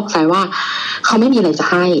เขาบอกสายว่าเขาไม่มีอะไรจะ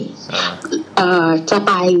ให้จะไ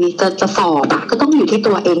ปจะสอบอะก็ต้องอยู่ที่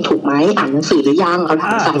ตัวเองถูกไหมอ่านหนังสือหรือยังเขาถา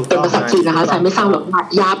มสายเป็นภาษาจีนนะคะสายไม่ทราบหรอกว่า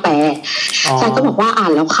ย่าแปลสายก็บอกว่าอ่า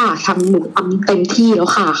นแล้วค่ะทำเต็มที่แล้ว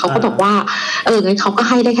ค่ะเขาก็บอกว่างั้นเขาก็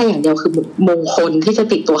ให้ได้แค่อย่างเดียวคือมงคลที่จะ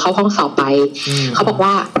ติดตัวเข้าห้องสอบไปเขาบอก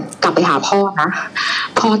ว่ากลับไปหาพ่อนะ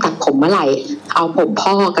พ่อตัดผมเมื่อไหร่เอาผม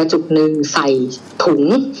พ่อกระจุกนึงใส่ถุง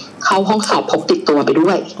เข้าห้องสอบพกติดตัวไปด้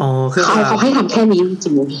วยเขาให้ทำแค่นี้จ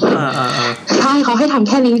ริงๆใช่เขาให้ทำแ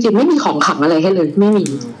ค่นี้จริงไม่มีของขลังอะไรให้เลยไม่มี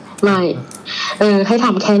ไม่ให้ท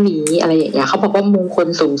ำแค่นี้อะไรอย่างเงี้ยเขาบอกว่ามงคล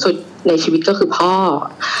สูงสุดในชีวิตก็คือพ่อ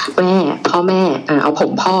แม่เอาผ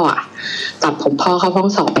มพ่อตัดผมพ่อเข้าห้อง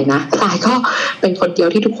สอบไปนะสายก็เป็นคนเดียว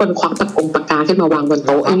ที่ทุกคนควักปากกาขึ้นมาวางบนโ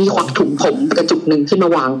ต๊ะไอ้นี่ควักถุงผมกระจุกนึงขึ้นมา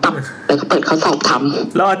วางตับแล้วก็เปิดข้อสอบท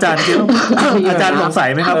ำแล้วอาจารย์คิดว่าอาจารย์สงสัย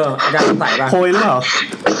ไหมครับอาจารย์สงสัยป่ะโพยหรือเปล่า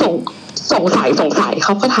สงสัยเข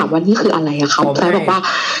าก็ถามว่านี่คืออะไรอะเขาสายบอกว่า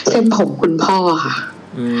เส้นผมคุณพ่อค่ะ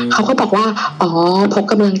เขาก็บอกว่าพก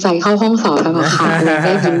กำลังใจเข้าห้องสอบแล้วค่ะแล้วไ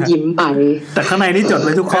ด้ยิ้มไปแต่ข้างในนี่จดไ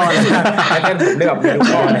ว้ทุกข้อเลยแค่ผมเลือกทุก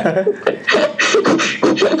ข้อเนี่ย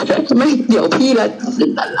ไม่เดี๋ยวพี่ละ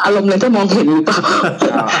อารมณ์เลยจะมองเห็นหรือเปล่า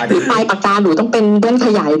หรือปลายปากกาหนูต้องเป็นเล่นข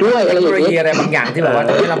ยายด้วยอะไรอย่างเงี้ยอะไรบางอย่างที่แบบว่า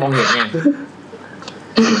ที่เรามองเห็นเนี่ย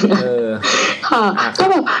ค่ะก็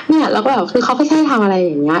แบบเนี่ยแล้วก็แบบคือเขาไม่ใช่ทำอะไรอ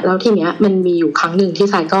ย่างเงี้ยแล้วทีเนี้ยมันมีอยู่ครั้งหนึ่งที่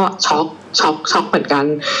สายก็ช็อกเหมือนกัน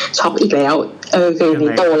ช็อกอีกแล้วคือ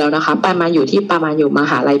นี้โตแล้วนะคะประมาณอยู่ม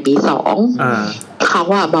หาลัยปี2 เขา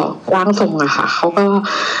อะบอกร่างทรงอะค่ะเขา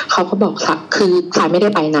ก็บอกคือสายไม่ได้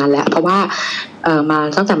ไปนานแล้วเพราะว่ามา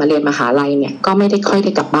ตั้งแต่มาเรียนมหาลัยเนี่ยก็ไม่ได้ค่อยไ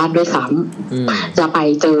ด้กลับบ้านด้วยซ้ำจะไป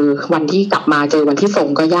เจอวันที่กลับมาเจอวันที่ส่ง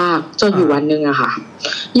ก็ยากจนอยู่วันนึงอะค่ะ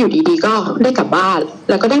อยู่ดีๆก็ได้กลับบ้าน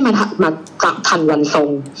แล้วก็ได้มาทันวันส่ง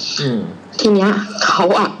ทีเนี้ยเขา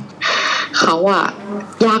อะ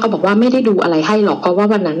ย่าก็บอกว่าไม่ได้ดูอะไรให้หรอกเพราะว่า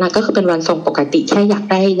วันนั้นน่ะก็คือเป็นวันทรงปกติแค่อยาก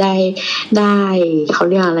ได้เขา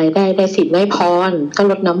เรียกอะไรได้ศีลได้พรก็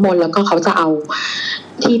รดน้ำมนต์แล้วก็เขาจะเอา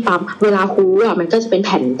ที่ปั๊มเวลาฮู้อ่ะมันก็จะเป็นแ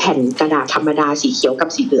ผ่นกระดาษธรรมดาสีเขียวกับ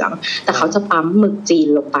สีเหลืองแต่เขาจะปั๊มหมึกจีน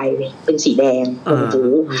ลงไปเป็นสีแดงบน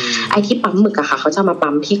ฮู้ไอ้ที่ปั๊มหมึกอะค่ะเขาจะมา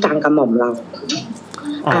ปั๊มที่กลางกระหม่อมเรา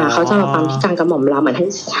เขาจะมาปั๊มที่กลางกระหม่อมเราเหมือนใ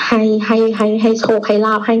ห้โชคให้ล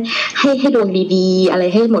าภให้ดวงดีๆอะไร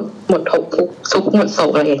ให้หมดทุกหมดโศ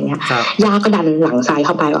กอะไรอย่างเงี้ยย่าก็ดันหลังซ้ายเ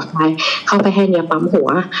ข้าไปให้เนี่ยปั๊มหัว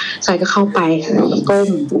ซ้ายก็เข้าไปก้ม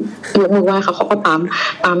ยกมือไหว้เขาก็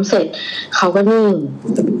ปั๊มเสร็จเขาก็นิ่ง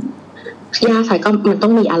ย่าสายก็มันต้อ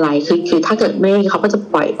งมีอะไรคือถ้าเกิดไม่เขาก็จะ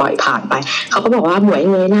ปล่อยผ่านไปเขาก็บอกว่าหมวย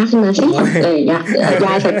เงยหน้าขึ้นมาสิอะไรอย่างเงี้ยย่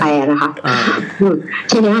าใส่แปรนะคะ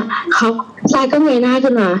ทีเนี้ยเขาสายก็เงยหน้า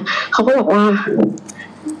ขึ้นมาเขาก็บอกว่า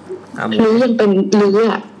ลือยังเป็นลือ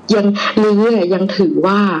อ่ะยังถือ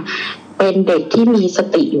ว่าเป็นเด็กที่มีส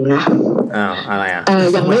ติอยู่นะอะไรอ่ะ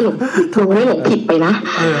ยังไม่หลงผิดไปนะ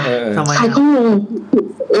ใครก็งง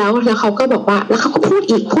แล้วเขาก็บอกว่าแล้วเขาก็พูด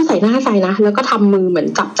ใส่หน้าใส่นะแล้วก็ทำมือเหมือน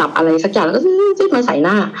จับอะไรสักอย่างแล้วก็จิ้มมาใส่ห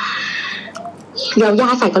น้าแล้วย่า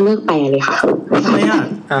ใส่ก็เลิกแปลเลยค่ะทำไมอ่ะ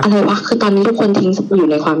อะไรวะคือตอนนี้ทุกคนทิ้งอยู่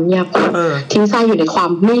ในความเงียบทิ้งใส่อยู่ในความ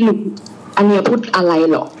ไม่รู้อันนี้พูดอะไร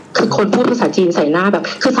หรอคือคนพูดภาษาจีนใส่หน้าแบบ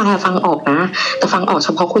คือทรายฟังออกนะแต่ฟังออกเฉ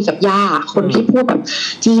พาะคุยกับย่าคนที่พูดแบบ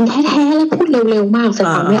จีนแท้ๆแล้วพูดเร็วๆมากทราย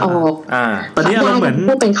ฟังไม่ออกตอนนี้อารมณ์เหมือน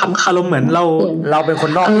พูดเป็นคำอารมณ์เหมือนเราเป็นค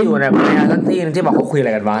นนอกที่อยู่ในทั้งที่ที่บอกเขาคุยอะไร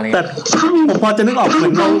กันวะนี่แต่ผมพอจะนึกออกเหมื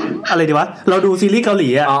อนเราอะไรดีวะเราดูซีรีส์เกาหลี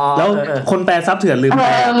อ่ะแล้วคนแปลซับเถื่อนลืมแปล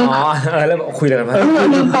แล้วคุยอะไรกันวะ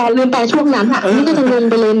ลืมแปลช่วงนั้นอ่ะนี่ก็จะงง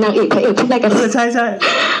ไปเลยนางเอกพระเอกพูดอะไรกันใช่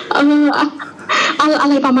อะ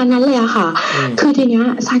ไรประมาณนั้นเลยอะค่ะคือทีเนี้ย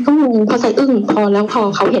ทรายก็งงพอใส่อึ้งพอ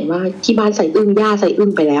เขาเห็นว่าที่บ้านใส่อึ้งย่าใส่อึ้ง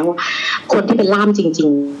ไปแล้วคนที่เป็นล่ามจริง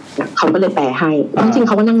ๆเขาก็เลยแปลให้จริงๆเ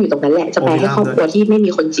ขาก็นั่งอยู่ตรงนั้นแหละจะแปลให้ครอบครัวที่ไม่มี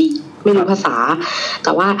คนจีนไม่รู้ภาษาแ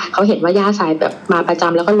ต่ว่าเขาเห็นว่าย่าใส่แบบมาประจ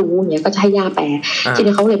ำแล้วก็รู้อย่างเงี้ยก็จะให้ย่าแปลที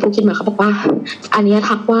นี้เขาเลยพูดขึ้นมาเขาบอกว่าอันนี้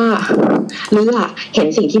ทักว่าลือเห็น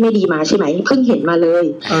สิ่งที่ไม่ดีมาใช่ไหมเพิ่งเห็นมาเลย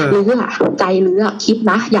ลือใจลือคิด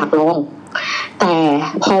นะอยากลองแต่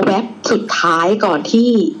พอแวบสุดท้ายก่อนที่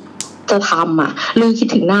จะทำลือคิด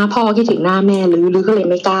ถึงหน้าพ่อคิดถึงหน้าแม่ลือก็เลย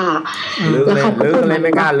ไม่กล้าแล้วเขาก็พูดเลยไ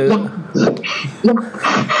ม่กล้าลือ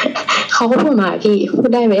เขาก็พูดมาพี่พูด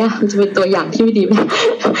ได้ไหมมันจะเป็นตัวอย่างที่ไม่ดีไหม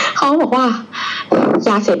เขาบอกว่าย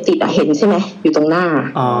าเสพติดเห็นใช่ไหมอยู่ตรงหน้า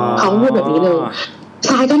เขาพูดแบบนี้เลย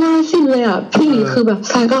สายก็น่าสิ้นเลยพี่คือแบบ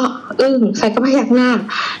สายก็สายก็พยักหน้า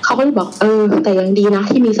เขาก็เลยบอกแต่ยังดีนะ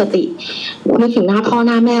ที่มีสตินึกถึงหน้าพ่อห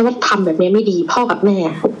น้าแม่ว่าทำแบบนี้ไม่ดีพ่อกับแม่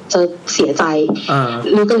จะเสียใจ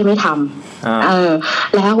ลือก็เลยไม่ท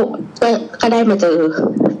ำแล้วก็ได้มาเจอ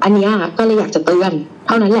อันนี้ก็เลยอยากจะเตือนเ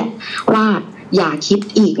ท่านั้นแหละว่าอย่าคิด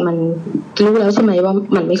อีกมันรู้แล้วใช่ไหมว่า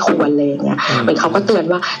มันไม่ควรเลยอย่างเงี้ยเหมือนเขาก็เตือน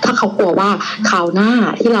ว่าถ้าเขากลัวว่าคราวหน้า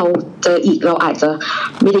ที่เราเจออีกเราอาจจะ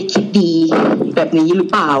ไม่ได้คิดดีแบบนี้หรือ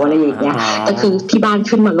เปล่าอะไรอย่างเงี้ยแต่คือที่บ้าน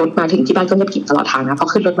ขึ้นมารถมาถึงที่บ้านก็เงียบกริบตลอดทางนะพอ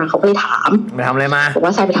ขึ้นรถมาเขาก็เลยถามไปทำอะไรมาบอกว่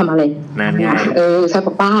าทรายไปทำอะไรนั่นไงทรายบ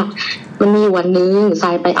อกว่ามันมีวันนึงทร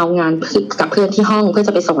ายไปเอางานกับเพื่อนที่ห้องเพื่อจ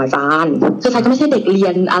ะไปส่งอาจารย์คือทรายก็ไม่ใช่เด็กเรีย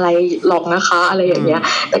นอะไรหรอกนะคะอะไรอย่างเงี้ย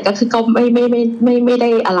แต่ก็คือก็ไม่ได้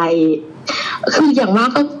อะไรคืออย่างมาก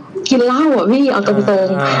ก็กินเหล้าพี่เอาตรง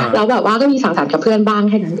ๆแล้วแบบว่าก็มีสังสรรค์กับเพื่อนบ้าง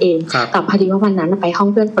แค่นั้นเองแต่พอดีว่าวันนั้นไปห้อง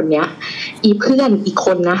เพื่อนคนเนี้ยเพื่อนอีกค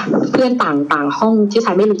นนะเพื่อนต่างห้องที่ช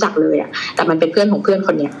ายไม่รู้จักเลยแต่มันเป็นเพื่อนของเพื่อนค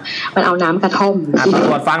นเนี้ยมันเอาน้ำกระท่อมตำ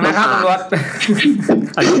รวจฟังนะครับตำรวจ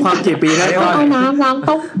อายุความกี่ปีนะเอาน้ำ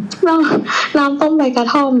ต้มใบกระ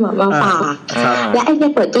ท่อมมาฝากและไอ้เนี่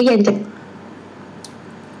ยเปิดตู้เย็นจะ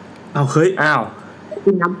เอาเฮ้ย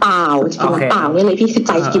กินน้ำเปล่าเนี่ยเลยพี่คือใ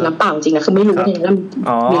จกินน้ำเปล่าจริงนะคือไม่รู้เนี่ยแล้ว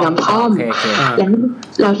มีน้ำท่อม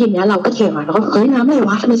แล้วทีเนี้ยเราก็เถียงแล้วก็เฮ้ยน้ำอะไร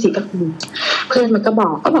วะทำไมสีแบบเพื่อนมันก็บอ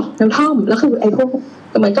กน้ำท่อมแล้วคือไอ้พวก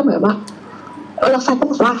มันก็เหมือนว่าเราใส่ก็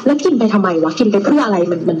บอกว่าแล้วกินไปทำไมวะกินไปเพื่ออะไร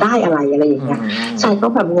มันได้อะไรอย่างเงี้ยใส่ก็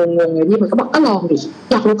แบบงงๆไงพี่มันก็บอกก็ลองดิ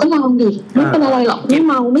อยากรู้ก็ลองดิไม่เป็นอะไรหรอกไม่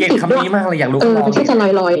เมาไม่ติดด้วยมากเลยอยากรู้ก็ลองมันแค่จะล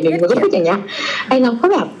อยๆนึงมันก็พูดอย่างเงี้ยไอ้เราก็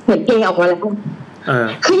แบบเหมือนเกย์ออกมาแล้ว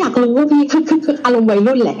คืออยากรู้ว่าพี่คืออารมณ์วัย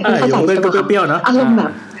รุ่นแหละเข้าใจเปรี้ยวๆเนาะอารมณ์แบ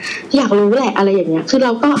บ อยากรู้แหละอะไรอย่างเงี้ยคือเร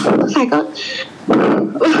าก็ใจก็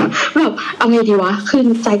แบบเอาไงดีวะคือ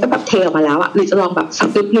ใจก็แบบเทออกมาแล้วอะหรือจะลองแบบสัก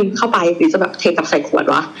นิดนึงเข้าไปหรือจะแบบเทกลับใส่ขวด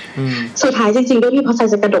วะสุดท้ายจริงๆด้วยที่พอใจ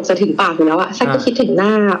จะกระดกจะถึงปากอยู่แล้วอะใจก็คิดถึงหน้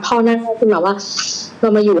าพ่อนั่งขึ้นมาว่าเรา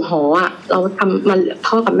มาอยู่หออะเราทำมัน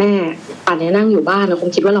พ่อกับแม่ป่านนี้นั่งอยู่บ้านเราคง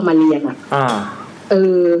คิดว่าเรามาเรียนอะ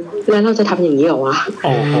แล้วเราจะทำอย่างนี้เหรอวะโ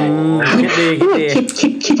อ้โห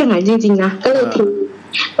คิดอย่างนั้นจริงๆนะก็เลยทิ้ง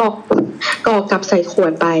ก็กลับใส่ขว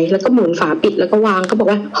ดไปแล้วก็หมุนฝาปิดแล้วก็วางก็บอก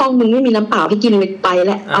ว่าห้องมึงไม่มีน้ำเปล่าให้กินเลยไป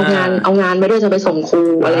แล้วเอางานไปด้วยจะไปส่งครู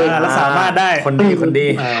อะไรแล้วสามารถได้คนดี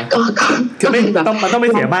ก็คือไม่ต้องมันต้องไม่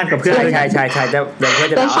เสียบ้านกับเพื่อนใช่จะเดี๋ยวเพื่อน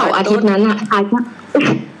จะแล้วเสาร์อาทิตย์นั้นอ่ะทายว่า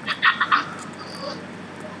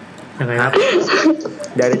ยังไงครับ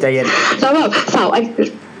เดี๋ยวใจเย็นแล้วแบบเสาร์อาทิต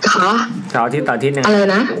ย์เสาร์อาทิตย์ยังไงอะไร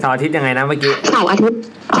นะเสาร์อาทิตย์ยังไงนะเมื่อกี้เสาร์อาทิตย์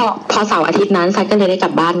พอเสาร์อาทิตย์นั้นซันก็เลยได้กลั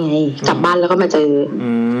บบ้านไงกลับบ้านแล้วก็มาเจอ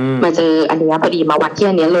อันนี้พอดีมาวัดที่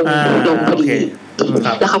อันนี้ลงพอดี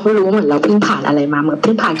แล้วเขาก็รู้เหมือนเราเพิ่งผ่านอะไรมาเหมือนเ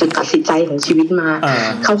พิ่งผ่านจุดตัดสินใจของชีวิตมา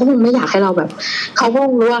เขาก็คงไม่อยากให้เราแบบเขาก็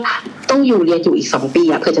รู้ว่าต้องอยู่เรียนอยู่อีก2 ปี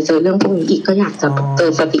อ่ะเผื่อจะเจอเรื่องพวกนี้อีกก็อยากจะเตือ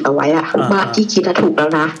นสติเอาไว้อ่ะว่าที่คิดถูกแล้ว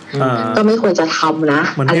นะก็ไม่ควรจะทำนะ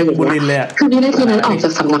อะไรอย่างเงี้ยคือวินาทีนั้นออกจา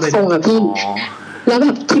กสำนักทรงอะพี่แล้วแบ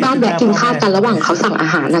บที่บ้านแวะกินข้าวกันระหว่างเขาสั่งอา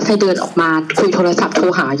หารนะไซเดินออกมาคุยโทรศัพท์โทร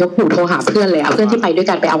หายกหูโทรหาเพื่อนเลยเพื่อนที่ไปด้วย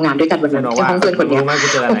กันไปเอางานด้วยกันวันนั้นที่ห้องเพื่อนคนนี้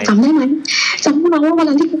จำได้ไหมจำได้ว่าวัน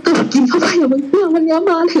นั้นที่กูกินเข้าไปอะเพื่อนวันนี้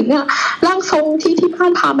มาถึงอะร่างทรงที่บ้า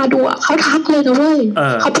นพามาดูอะเขาทักเลยนะเว้ย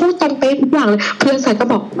เขาพูดตรงเป๊ะทุกอย่างเลยเพื่อนใส่ก็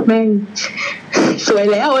บอกแม่งสวย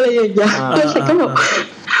แล้วอะไรอย่างเงี้ยเพื่อนใส่ก็บอก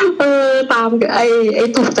ตามไอ้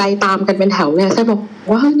ตกใจตามกันเป็นแถวเลยใช่บอก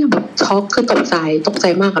ว่าเนี่ยแบบช็อกคือตกใจ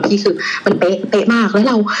มากกับพี่คือมันเป๊ะมากแล้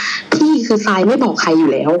วพี่คือทรายไม่บอกใครอยู่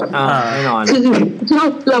แล้วแน่นอนคือ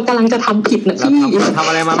เรากำลังจะทำผิดนะพี่ทำ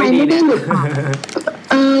อะไรมาไม่ดีเนี่ย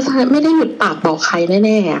ไม่ได้หลุดปากบอกใครแ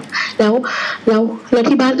น่ๆแล้ว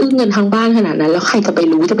ที่บ้านอึ้งเงินทางบ้านขนาดนั้นแล้วใครจะไป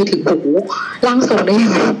รู้จะไปถึงหูร่างทรงได้ยั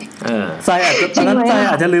งไงทรายอาจจะตอนนั้นทราย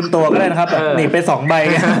อาจจะลืมตัวก็ได้นะครับหนีไป2 ใบ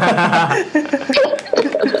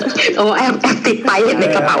โอ้แอบติดไปเห็นใน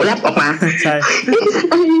กระเป๋าแลบออกมาใช่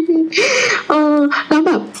แล้วแ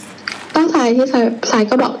บบตั้งสายที่สาย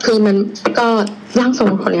ก็บอกคือมันก็ร่างทรง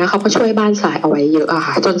คนนี้เขาก็ช่วยบ้านสายเอาไว้เยอะอะ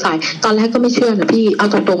ค่ะจนสายตอนแรกก็ไม่เชื่อนะพี่เอา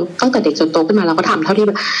ตรงๆตั้งแต่เด็กจนโตขึ้นมาเราก็ทำเท่าที่แ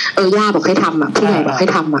บบย่าบอกให้ทำอะผู้ใหญ่บอกให้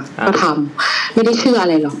ทำอะก็ทำไม่ได้เชื่ออะ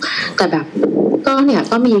ไรหรอกแต่แบบก็เนี่ย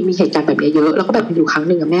ก็มีเหตุการณ์แบบนี้เยอะแล้วก็แบบอยู่ครั้งห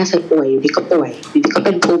นึ่งอะแม่สายป่วยอยู่ดีก็ป่วยอยู่ดีก็เ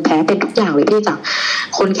ป็นภูมิแพ้เป็นทุกอย่างเลยพี่จาก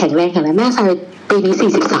คนแข็งแรงแม่สายปีนี้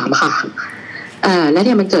43ค่ะแล้วเ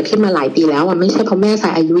นี่ยมันเกิดขึ้นมาหลายปีแล้วอ่ะไม่ใช่เพราะแม่สา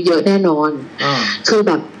ยอายุเยอะแน่นอนคือแ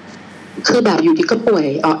บบอยู่ดีก็ป่วย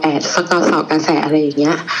แอดสกอร์สอบกระแสอะไรอย่างเ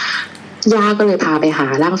งี้ยย่าก็เลยพาไปหา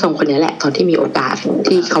ร่างทรงคนนี้แหละตอนที่มีโอกาส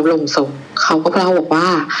ที่เขาลงทรงเขาก็เล่าบอกว่า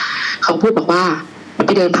เขาพูดบอกว่าไป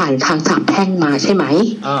เดินผ่านทาง3 แพร่งมาใช่ไหม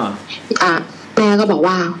แม่ก็บอก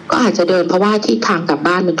ว่าก็อาจจะเดินเพราะว่าที่ทางกลับ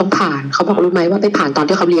บ้านมันต้องผ่านเขาบอกรู้ไหมว่าไปผ่านตอน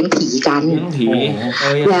ที่เขาเลี้ยงผีกัน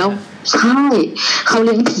แล้วใช่เขาเ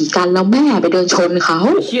ลี้ยงผีกันแล้วแม่ไปเดินชนเขา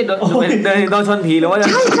เชี่ยโดนชนผีหรือว่า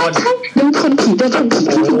ใช่เดินชนผี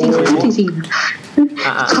จริง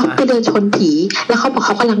เขาไปเดินชนผีแล้วเขาบอกเข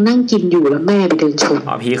ากำลังนั่งกินอยู่แล้วแม่ไปเดินชน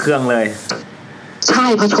ผีเครื่องเลยใช่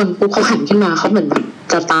พอชนปุ๊บเขาหันขึ้นมาเขาเหมือน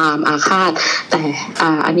จะตามอาฆาตแต่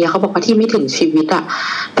อันนี้เขาบอกว่าที่ไม่ถึงชีวิตอ่ะ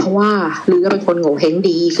เพราะว่าลือเป็นคนโง่เฮง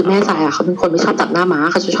ดีคือแม่สายเขาเป็นคนไม่ชอบตัดหน้าม้า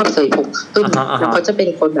เขาจะชอบเสยผมขึ้นแล้วเขาจะเป็น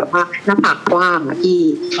คนแบบว่าหน้าปากกว้างอ่ะพี่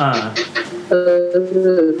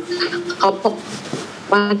เขาบอก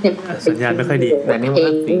ว่าเนี่ยสัญญาณไม่ค่อยดีแต่นี่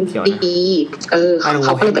มันสีเขียวดีเข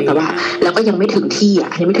าก็เลยแบบว่าแล้วก็ยังไม่ถึงที่อ่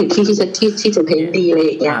ะยังไม่ถึงที่ที่จะเพลงดีอะไรอ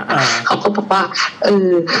ย่างเงี้ยเขาก็บอกว่า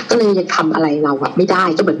ก็เลยยังทำอะไรเราอ่ะไม่ได้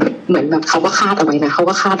ก็เหมือนแบบเขาก็คาดเอาไว้นะเขา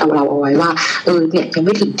ก็คาดเอาเราเอาไว้ว่าเนี่ยยังไ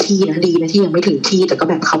ม่ถึงที่นะดีนะที่ยังไม่ถึงที่แต่ก็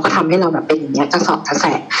แบบเขาก็ทำให้เราแบบเป็นอย่างเงี้ยกระสอบกระแส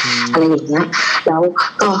อะไรอย่างเงี้ยแล้ว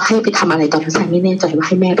ก็ให้ไปทำอะไรตอนนั้นสายไม่แน่ใจว่าใ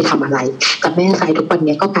ห้แม่ไปทำอะไรแต่แม่สายทุกวัน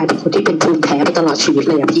นี้ก็กลายเป็นคนที่เป็นภูมิแพ้ไปตลอดชีวิต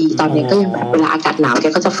เลยอ่ะพี่ตอนนี้ก็ยังแบบเวลาอากาศหนาวแก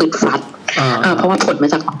ก็จะฟึดฟัดเพราะว่าผลมา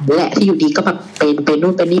จากนี่แหละที่อยู่ดีก็แบบเป็น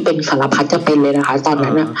นู่นเป็นนี่เป็นสารพัดจะเป็นเลยนะคะตอน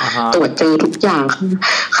นั้นน่ะตรวจเจอทุกอย่าง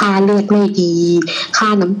ค่าเลือดไม่ดีค่า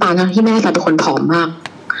น้ำตาลที่แม่สายเป็นคนผอมมาก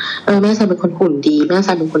แม่สายเป็นคนหุ่นดีแม่ส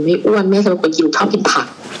ายเป็นคนไม่อ้วนแม่สายเป็นคนชอบกินผัก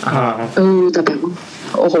แต่แบบ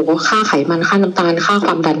โอ้โหค่าไขมันค่าน้ำตาลค่าค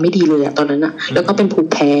วามดันไม่ดีเลยอะตอนนั้นอะแล้วก็เป็นภูมิ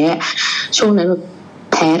แพ้ช่วงนั้นแบบ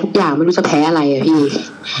แพ้ทุกอย่างไม่รู้จะแพ้อะไรอะพี่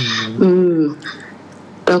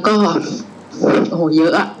แล้วก็โอ้โหเยอ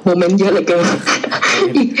ะอะโมเมนต์เยอะเลยเกิน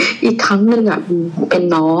อีกครั้งหนึ่งอะเป็น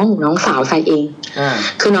น้องสาวชายเอง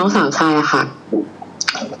คือน้องสาวชายอะค่ะ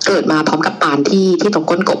เกิดมาพร้อมกับปานที่ตรง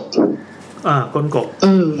ก้นกบ ก้นกบ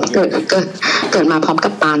เกิดมาพร้อมกั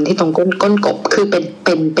บปานที่ตรงก้นกบคือเป็น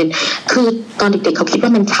คือตอนเด็กๆเขาคิดว่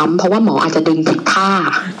ามันช้ำเพราะว่าหมออาจจะดึงผิดท่า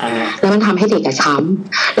แล้วมันทำให้เด็กช้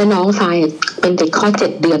ำแล้วน้องทรายเป็นเด็กคลอด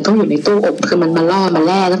7 เดือนต้องอยู่ในตู้อบคือมันมาล่อมาแ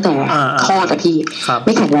ล่ตั้งแต่คลอดอะพี่ไ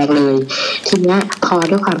ม่แข็งแรงเลยทีเนี้ยพอ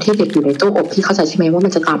ด้วยความที่เด็กอยู่ในตู้อบพี่เข้าใจใช่ไหมว่ามั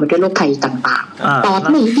นจะตามมาด้วยโรคภัยต่างๆปอด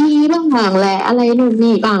ไม่ดีบ้างแหละอะไรนู่น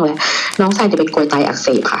นี่บ้างแหละน้องทรายจะเป็นกรวยไตอักเส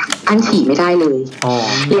บค่ะอั้นฉี่ไม่ได้เลย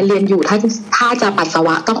เรียนอยู่ถ้าจะปัสสาว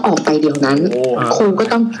ะต้องออกไปเดี๋ยวนั้นครูก็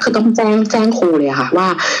ต้องแจ้งครูเลยค่ะว่า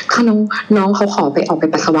ถ้าน้องเขาขอไปออกไป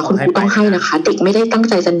ปัสสาวะคุณครูต้องให้นะคะเด็กไม่ได้ตั้ง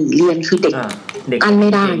ใจจะหนีเรียนคือเด็กอันไม่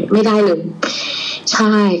ได้เลยใ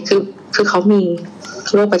ช่คือเขามี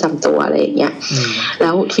โรคประจำตัวอะไรอย่างเงี้ยแล้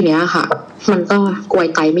วทีเนี้ยค่ะมันก็กรวย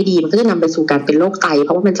ไตไม่ดีมันก็จะนำไปสู่การเป็นโรคไตเพ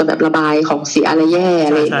ราะว่ามันจะแบบระบายของเสียอะไรแย่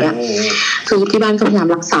อะไรอย่างเงี้ยคือที่บ้านก็พยายาม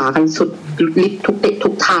รักษากันสุดฤทธิ์ทุกเด็กทุ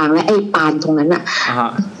กทางและไอ้ปานตรงนั้นอ่ะ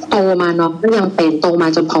โตมาน้องก็ยังเป็นโตมา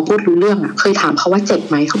จนพอพูดรู้เรื่องอ่ะเคยถามเขาว่าเจ็บ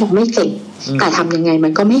ไหมเขาบอกไม่เจ็บแต่ทำยังไงมั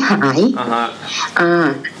นก็ไม่หาย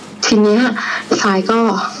ทีเนี้ยทรายก็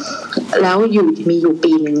แล้วมีอยู่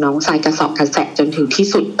ปีหนึ่งน้องทรายกระสอบกระแสะจนถึงที่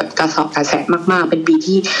สุดแบบกระสอบกระแสะมากๆเป็นปี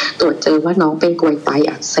ที่ตรวจเจอว่าน้องเป็นกรวยไต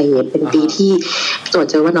อักเสบเป็นปีที่ตรวจ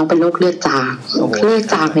เจอว่าน้องเป็นโรคเลือดจางเลือด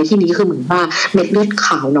จางในที่นี้คือเหมือนว่าเม็ดเลือดข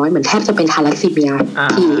าวน้อยเหมือนแทบจะเป็นทาลัสซีเมีย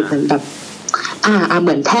ที่เหมือนแบบเห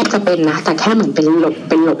มือนแทบจะเป็นนะแต่แค่เหมือนเป็นหลบ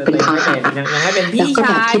เป็นพาหะแล้วก็แ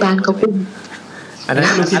บบที่บ้านก็กุ้มอันนั้น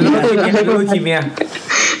ลูคีเมีย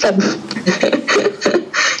ใ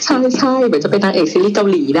ช่เหมือนจะเป็นนางเอกซีรีส์เกา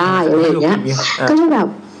หลีได้อะไรอย่างเงี้ยก็เลยแบบ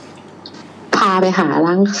พาไปหา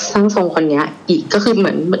ร่างทรงคนเนี้ยอีกก็คือเห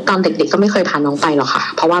มือนตอนเด็กๆก็ไม่เคยพาน้องไปหรอกค่ะ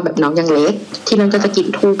เพราะว่าแบบน้องยังเล็กที่นั่นก็จะกิน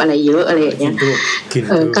ทูบอะไรเยอะอะไรอย่างเงี้ย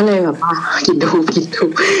ก็เลยแบบว่ากินทูบ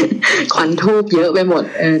ควันทูบเยอะไปหมด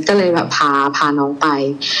ก็เลยแบบพาน้องไป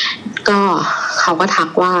ก็เขาก็ทัก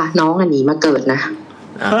ว่าน้องหนีมาเกิดนะ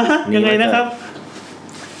ยังไงนะครับ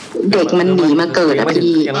เด็กมันหนีมาเกิดอะ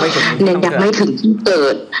พี่ยังไม่ถึงที่เกิ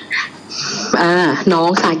ดน้อง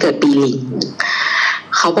ทรายเกิดปีลิง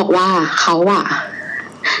เขาบอกว่าเขาอะ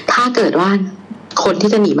ถ้าเกิดว่าคน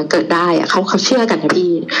ที่จะหนีมาเกิดได้อะเขาเชื่อกันนะ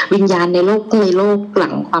พี่วิญญาณในโลกหลั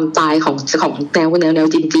งความตายของแนว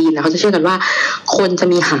จีนนะเขาจะเชื่อกันว่าคนจะ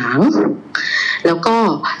มีหางแล้วก็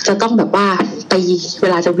จะต้องแบบว่าไปเว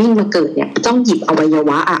ลาจะวิ่งมาเกิดเนี่ยต้องหยิบอวัย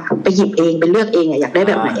วะอะไปหยิบเองไปเลือกเองอะอยากได้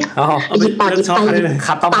แบบไหนอะหยิบปอดหยิบไต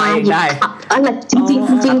ขับต่อไปได้อะไรจริง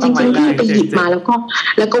พี่ไปหยิบมาแล้ว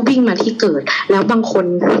ก็วิ่งมาที่เกิดแล้วบางคน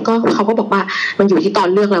ก็เขาก็บอกว่ามันอยู่ที่ตอน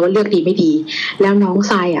เลือกแล้วว่าเลือกดีไม่ดีแล้วน้อง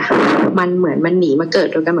ทรายอะมันเหมือนมันหนีมาเกิด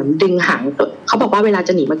โดยการเหมือนดึงหางเขาบอกว่าเวลาจ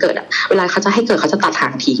ะหนีมาเกิดอะเวลาเขาจะให้เกิดเขาจะตัดหา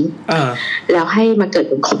งทิ้งแล้วให้มาเกิด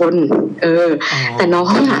เป็นคนแต่น้อง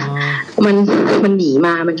อะมันหนีม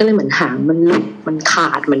ามันก็เลยเหมือนหางมันหลุดมันขา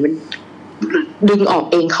ดเหมือนมันดึงออก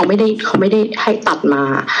เองเขาไม่ได้ให้ตัดมา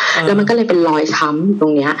แล้วมันก็เลยเป็นรอยช้ำตร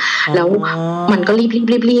งเนี้ยแล้วมันก็รีบ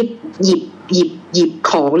หยิบ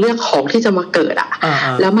ของเลือกของที่จะมาเกิด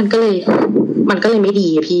แล้วมันก็เลยไม่ดี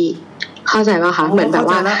พี่เข้าใจป่ะคะเหมือนแบบ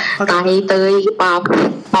ว่าไตเตยป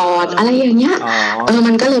อดอะไรอย่างเงี้ย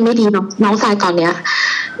มันก็เลยไม่ดีน้องทรายตอนเนี้ย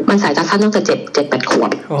มันสายตาสั้นตั้งแต่7-8 ขว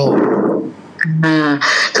บ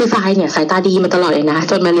คือทรายเนี่ยสายตาดีมาตลอดเลยนะ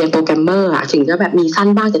จนมาเรียนโปรแกรมเมอร์ถึงจะแบบมีสั้น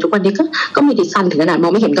บ้างแต่ทุกวันนี้ก็ไม่ได้สั้นถึงขนาดมอ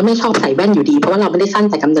งไม่เห็นก็ไม่ชอบใส่แว่นอยู่ดีเพราะว่าเราไม่ได้สั้น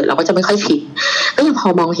แต่กำเนิดเราก็จะไม่ค่อยชินก็ยังพอ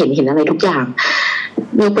มองเห็นอะไรทุกอย่าง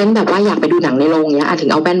ยกเว้นแบบว่าอยากไปดูหนังในโรงเนี้ยถึง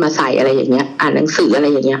เอาแว่นมาใส่อะไรอย่างเงี้ยอ่านหนังสืออะไร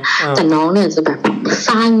อย่างเงี้ยแต่น้องเนี่ยจะแบบ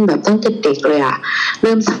สั้นแบบตั้งแต่เด็กเลยเ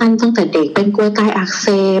ริ่มสั้นตั้งแต่เด็กเป็นกรวยไตอักเส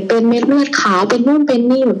บเป็นเม็ดเลือดขาวเป็นนู่นเป็น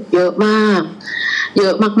นี่เยอะมาก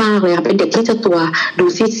เลยค่ะเป็นเด็กที่จะตัวดู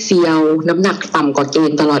ซีดเซียวน้ำหนักต่ำกว่าเก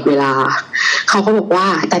ณฑ์ตลอดเวลาเขาก็บอกว่า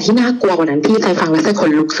แต่ที่น่ากลัวกว่านั้นพี่ใจฟังแล้วใจข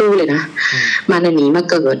นลุกสู้เลยนะมันหนีมา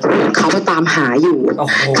เกิดเขาไปตามหาอยู่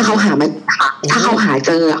ถ้าเขาหาเ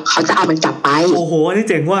จอเขาจะเอามันจับไปโอ้โหนี่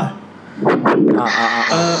เจ๋งว่ะ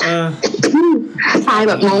ทราย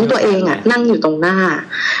แบบน้องตัวเองนั่งอยู่ตรงหน้า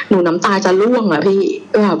หนูน้ำตาจะร่วงพี่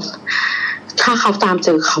แบบถ้าเขาตามเจ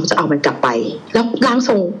อเขาจะเอามันกลับไปแล้วร่างท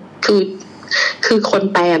รงคือคน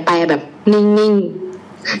แปลแบบ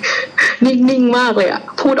นิ่งมากเลย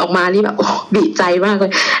พูดออกมานี่แบบบีบใจมากเล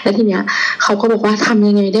ยแล้วทีเนี้ยเขาก็บอกว่าทำ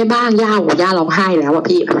ยังไงได้บ้างย่าร้องไห้แล้ว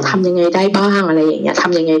พี่ทำยังไงได้บ้างอะไรอย่างเงี้ยท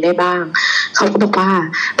ำยังไงได้บ้างเขาก็บอกว่า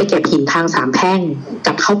ไปเก็บหินทาง3 แพร่ง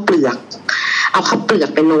กับข้าวเปลือกเอาข้าวเปลือก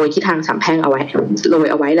ไปโรยที่ทาง3 แพร่งเอาไว้โรย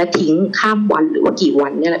เอาไว้แล้วทิ้งข้ามวันหรือว่ากี่วั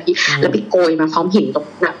นเนี่ยแหละพี่แล้วไปโกยมาพร้อมหินตรง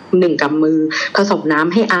1 กำมือผสมน้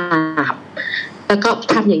ำให้อาบแล้วก็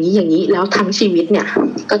ทำอย่างนี้แล้วทั้งชีวิตเนี่ย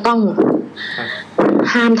ก็ต้อง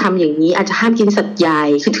ห้ามทำอย่างนี้อาจจะห้ามกินสัตว์ใหญ่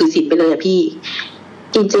คือถือศีลไปเลยพี่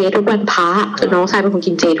กินเจทุกวันพระคือน้องชายเป็นคน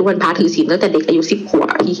กินเจทุกวันพระถือศีลตั้งแต่เด็กอายุ10 ขวบ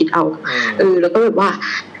พี่คิดเอาแล้วก็แบบว่า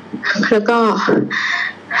แล้วก็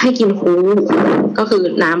ให้กินฮูก็คือ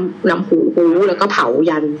น้ำฮูแล้วก็เผา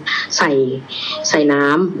ยันใส่น้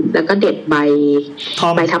ำแล้วก็เด็ดใ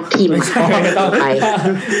บทับทิมไม่ใ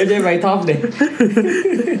ช่ใบท็อปเด็ก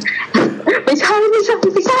ไม่ใช่พี่ไม่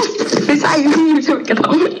ใช่กระท่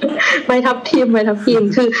อมใบทับทิม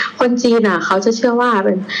คือคนจีนอ่ะเขาจะเชื่อว่า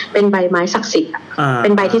เป็นใบไม้ศักดิ์สิทธิ์เป็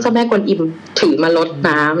นใบที่เจ้าแม่กวนอิมถือมาลด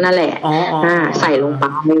น้ำนั่นแหละใส่ลงไป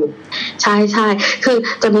ใช่คือ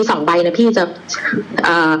จะมี2 ใบนะพี่จะ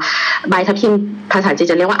ใบทับทิมภาษาจีน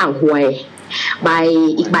จะเรียกว่าอ่างฮวยใบ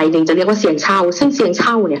อีกใบหนึ่งจะเรียกว่าเสียงเช่าซึ่งเสียงเ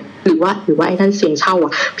ช่าเนี่ยหรือว่าไอ้นั่นเสียงเช่าอ่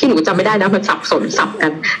ะพี่หนูจำไม่ได้นะมันสับกั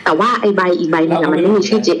นแต่ว่าไอ้ใบอีกใบนึงอ่ะมันไม่มี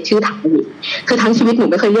ชื่อไทยคือทั้งชีวิตหนู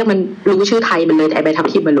ไม่เคยเรียกมันรู้ชื่อไทยมันเลยแต่ไอ้ใบทับ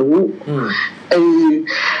ทิมมันรู้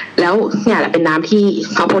แล้วเนี่ยแหละเป็นน้ำที่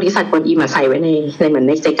พระโพธิสัตว์กวนอิมใส่ไว้ในเหมือนใ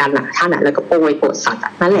นใจกันอ่ะท่านอ่ะแล้วก็โปรยโปรดสัตว์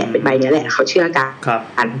นั่นแหละเป็นใบนี้แหละเขาเชื่อกั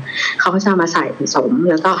นเขาก็จะมาใส่ผสม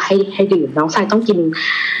แล้วก็ให้ดื่มน้องชายต้องกิน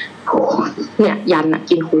เนี่ยยันอ่ะ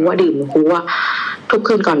กินฮูว่าดื่มฮูว่าทุก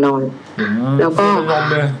คืนก่อนนอนแล้วก็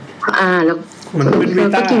แล้ว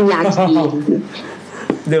ก็กินยาจีน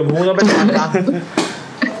ดื่มฮูแล้วเป็นยังไง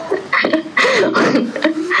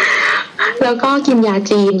แล้วก็กินยา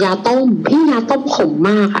จีนยาต้มพี่ยาต้มขม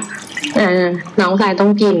มากอ่ะน้องชายต้อ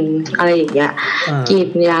งกินอะไรอย่างเงี้ยกิน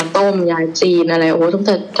ยาต้มยาจีนอะไรโอ้ตั้ง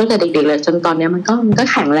แต่เด็กๆเลยจนตอนนี้มันก็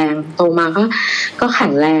แข็งแรงโตมาก็แข็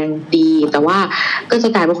งแรงดีแต่ว่าก็จะ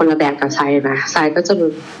กลายเป็นคนละแบบกับชายนะชายก็จะ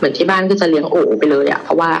เหมือนที่บ้านก็จะเลี้ยงโอไปเลยอ่ะเพ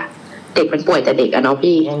ราะว่าเด็กมันป่วยแต่เด็กอะเนาะ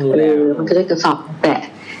พี่มันก็จะกระสอบแต่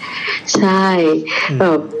ใช่แบ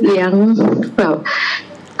บเลี้ยงแบบ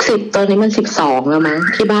10ตอนนี้มัน12แล้วมั้ง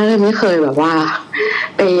ที่บ้านก็ไม่เคยแบบว่า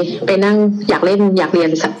ไปนั่งอยากเรียน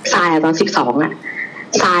ทรายตอน12อ่ะ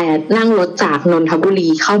ทรายนั่งรถจากนนทบุรี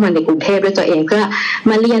เข้ามาในกรุงเทพด้วยตัวเองเพื่อ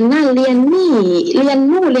มาเรียนนั่นเรียนนี่เรียน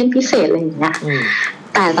นู่นเรียนพิเศษอะไรอย่างเงี้ย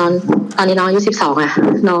แต่ตอนนี้น้องอายุ12อ่ะ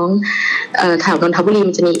น้องแถวนนทบุรี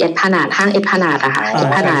มันจะมีพนาดห้างพนาดอะค่ะ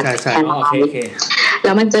พนาดแคนแ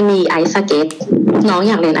ล้วมันจะมีไอซ์สเก็ตน้อง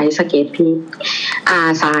อยากเรียนไอซ์สเก็ตพี่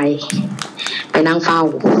ทรายไปนั่งเฝ้า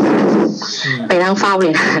เล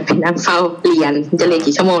ยนะไปนั่งเฝ้าเรียนจะเรียน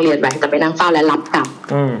กี่ชั่วโมงเรียนไปแต่ไปนั่งเฝ้าแล้วรับกลับ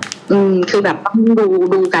คือแบบต้อง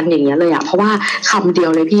ดูกันอย่างเงี้ยเลยอ่ะเพราะว่าคำเดียว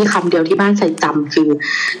เลยพี่คำเดียวที่บ้านใส่จำคือ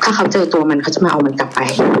ถ้าเขาเจอตัวมันเขาจะมาเอามันกลับไป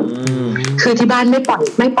คือที่บ้านไม่ป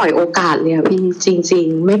ล่อยโอกาสเลยพี่จริง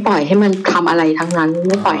ๆไม่ปล่อยให้มันทำอะไรทั้งนั้นไ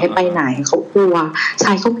ม่ปล่อยให้ไปไหนเขากลัวช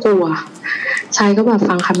ายก็กลัวชายก็แบบ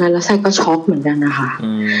ฟังคำนั้นแล้วชายก็ช็อกเหมือนกันนะคะ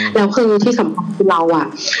แล้วคือที่สำคัญคือเรา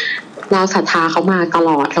ศรัทธาเขามาตล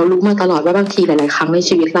อดเรารู้มาตลอดว่าบางทีหลายๆครั้งใน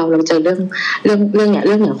ชีวิตเราเจอเรื่องเนี่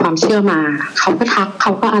ยความเชื่อมาเขาก็ทักเข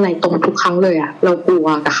าก็อะไรตรงทุกครั้งเลยอ่ะเรากลัว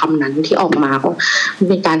กับคำนั้นที่ออกมาก็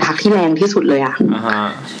เป็นการทักที่แรงที่สุดเลยอ่ะ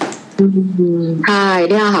ใช่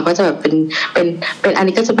เนี่ยค่ะก็จะแบบเป็นอัน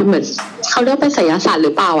นี้ก็จะเป็นเหมือนเขาเรียกเป็นไสยศาสตร์ห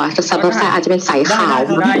รือเปล่าอ่ะแต่สำหรับสายอาจจะเป็นสายขาว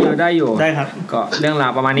ได้อยู่ได้ครับก็เรื่องรา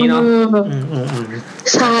วประมาณนี้เนาะ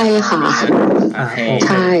ใช่ค่ะใ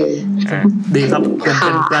ช่ดีครับเป็น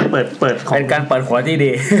การเปิดเป็นการเปิดหัวที่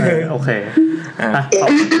ดีโอเค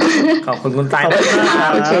ขอบคุณคุณตายด้วย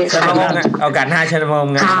เชิญมาโอกาสหน้าเชิญมา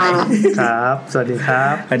งานครับสวัสดีครั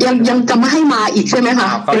บยังจะไม่ให้มาอีกใช่ไหมคะ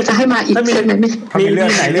จะให้มาอีกใช่ไหมมีเรื่อง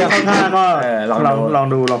ไหนเรื่องข้างๆก็ลอง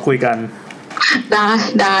ดูลองคุยกัน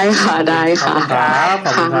ได้ค่ะครับข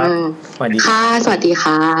อบคุณครับสวัสดี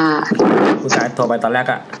ค่ะคุณตายโทรไปตอนแรก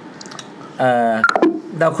อะ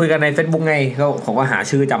เราคุยกันใน Facebook ไงเขาผมก็หา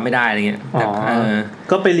ชื่อจำไม่ได้อะไรเงี้ย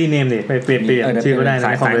ก็ไปรีเนมดิไปเปลี่ยนชื่อก็ได้นะ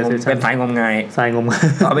เป็นไฟล์งมงาย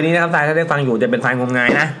ต่อไปนี้นะครับสายถ้าได้ฟังอยู่จะเป็นไฟล์งมงาย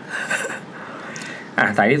นะ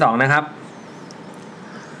สายที่2นะครับ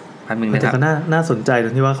1,000นะครับแต่ก็น่าสนใจตร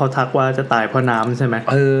งที่ว่าเขาทักว่าจะตายเพราะน้ำใช่ไหม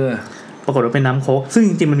ปรากฏว่าเป็นน้ำโค้กซึ่ง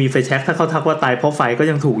จริงๆมันมีไฟแช็กถ้าเขาทักว่าตายเพราะไฟก็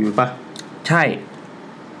ยังถูกอยู่ปะใช่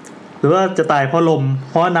หรือว่าจะตายเพราะลม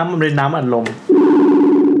เพราะน้ำมันเป็นน้ำอัดลม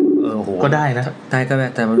ก็ได้นะได้ก็ได้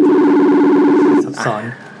แต่มันซับซ้อน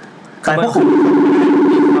ตายเพราะ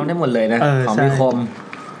เอาได้หมดเลยนะของมีคม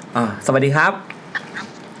สวัสดีครับ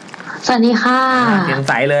สวัสดีค่ะเสียงใ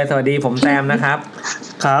สเลยสวัสดีผมแซมนะครับ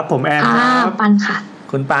ครับผมแอนครับปันค่ะ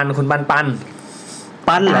คุณปันปั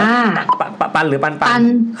นเหรอปันหรือปันปั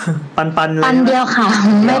นเดียวค่ะ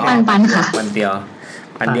ไม่ปันค่ะปันเดียว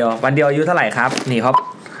อายุเท่าไหร่ครับนี่ครับ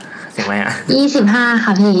เสียงอะไรอ่ะ25ค่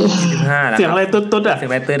ะพี่25แล้วเสียงอะไรตุ๊ดอ่ะเสียง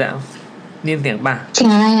อะไรตุ๊ดอ่ะนี่เสียงป่ะเสียง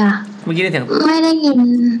อะไรอ่ะเมื่อกี้ได้เสียงไม่ได้ยิน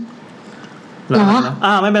เหรอ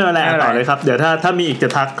ไม่เป็นไรต่อเลยครับเดี๋ยวถ้ามีอีกจะ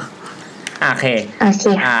ทักโอเค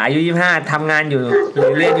อายุ25ทำงานอยู่หรื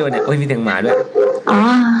อเรียนอยู่เนี่ยโอ้ยมีเสียงหมาด้วย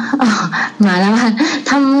มาแล้วค่ะ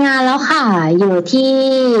ทำงานแล้วค่ะอยู่ที่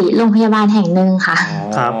โรงพยาบาลแห่งหนึ่งค่ะ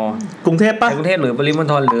ครับกรุงเทพปะกรุงเทพหรือปริมณ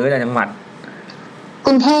ฑลหรือต่างจังหวัดก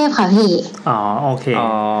รุงเทพค่ะพี่โอเค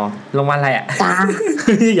โรงพยาบาลอะไรอ่ะจ้า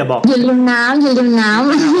อย่าบอกอยู่ริมน้ำอยู่ริมน้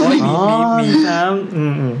ำโอ้ยมีน้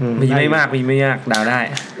ำมีไม่มากดาวได้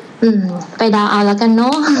ไปดาวเอาแล้วกันเนา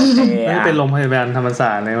ะไม่เป็นโรงพยาบาลธรรมศ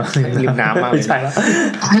าสตร์เลยวะริมน้ำมากไม่ใช่แล้ว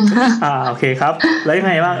โอเคครับแล้วยัง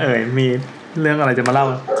ไงบ้างมีเรื่องอะไรจะมาเล่า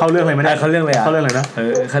เข้าเรื่องเลยไม่ได้เข้าเรื่องเลยเข้าเรื่องเลยนะ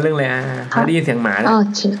เข้าเรื่องเลยได้ยินเสียงหมาโอ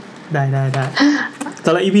เคได้แ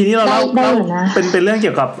ต่ละ EP นี้เราเล่าเป็นเรื่องเ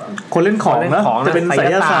กี่ยวกับคนเล่นของนะจะเป็นไส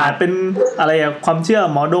ยศาสตร์เป็นอะไรความเชื่อ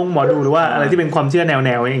หมอดูหรือว่าอะไรที่เป็นความเชื่อแน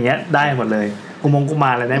วอย่างเงี้ยได้หมดเลยกุม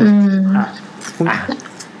ารอะไรได้หมด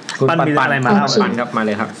ปันมีอะไรมาเล่าปันครับมาเ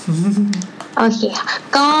ลยครับโอเคค่ะ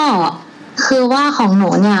ก็คือว่าของหนู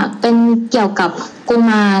เนี่ยเป็นเกี่ยวกับกุ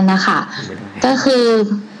มารนะคะก็คือ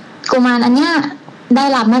กุมารอันเนี้ยได้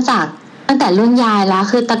รับมาจากตั้งแต่รุ่นยายแล้ว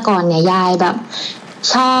คือแต่ก่อนเนี่ยยายแบบ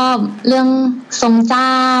ชอบเรื่องทรงเจ้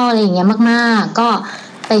าอะไรอย่างเงี้ยมากๆก็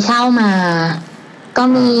ไปเช่ามาก็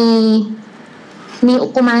มี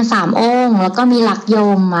กุมาร3 องค์แล้วก็มีหลักย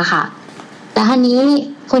มอะค่ะแต่ทีนี้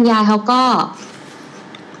คุณยายเขาก็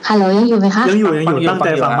ฮัลโหลยังอยู่ไหมคะยังอยู่ตั้งใจ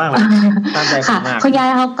ฟังมากเลยตั้งใจฟังมากคุณยาย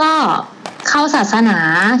เขาก็เข้าศาสนา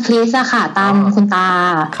คริสต์ค่ะตามคุณตา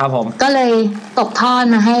ครับผมก็เลยตกทอด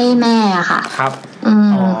มาให้แม่ค่ะครับ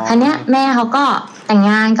ทีเนี้ยแม่เขาก็แต่ง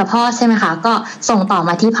งานกับพ่อใช่ไหมคะก็ส่งต่อม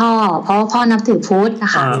าที่พ่อเพราะว่าพ่อนับถือพุทธน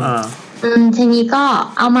ะคะทีนี้ก็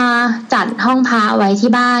เอามาจัดห้องพระไว้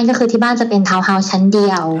ที่บ้านก็คือที่บ้านจะเป็นทาวน์เฮาส์ชั้นเดี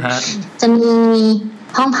ยวจะมี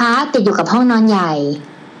ห้องพระติดอยู่กับห้องนอนใหญ่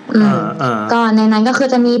ก็ในนั้นก็คือ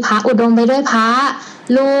จะมีพระอุดมไปด้วยพระ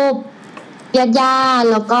รูปญาติ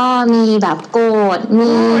แล้วก็มีแบบโกรธมี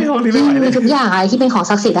ทุกอย่างอะไรที่เป็นของ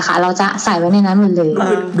ศักดิ์สิทธิ์อะค่ะเราจะใส่ไว้ในนั้นหมดเลย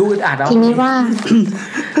ดูอึดอัดทีนี้ว่า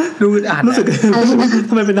ดูอึดอัดรู้สึก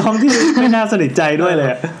ทำไมเป็นห้องที่ไม่น่าสนิทใจด้วยเลย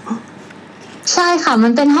ใช่ค่ะมั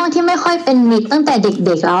นเป็นห้องที่ไม่ค่อยเป็นมิตรตั้งแต่เ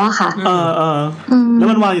ด็กๆแล้วอะค่ะแล้ว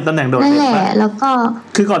มันวางอยู่ตำแหน่งโดดเด่นนั่นแหละแล้วก็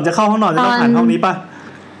คือก่อนจะเข้าห้องนอนจะต้องผ่านห้องนี้ป่ะ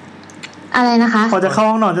อะไรนะคะพอจะเข้า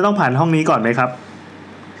ห้องนอนจะต้องผ่านห้องนี้ก่อนไหมครับ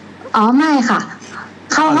ไม่ค่ะ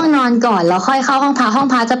เข้าห้องนอนก่อนแล้วค่อยเข้าห้อง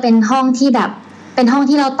พระจะเป็นห้องที่แบบเป็นห้อง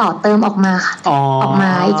ที่เราต่อเติมออกมาค่ะออกมา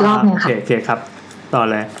อีกรอบนึงค่ะโอเคครับต่อ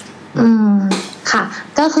เลยค่ะ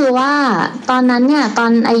ก็คือว่าตอนนั้นเนี่ยตอ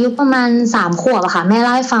นอายุประมาณ3 ขวบอะค่ะแม่เล่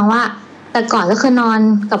าให้ฟังว่าแต่ก่อนก็คือนอน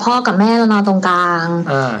กับพ่อกับแม่เรานอนตรงกลาง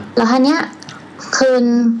แล้วทีเนี้ย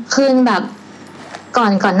คืนแบบ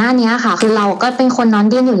ก่อนหน้านี้ค่ะคือเราก็เป็นคนนอน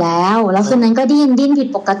ดิ้นอยู่แล้วคืนนั้นก็ดิ้นผิด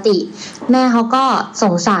ปกติแม่เขาก็ส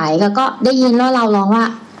งสัยแล้วก็ได้ยินว่าเราร้องว่า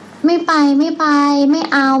ไม่ไปไม่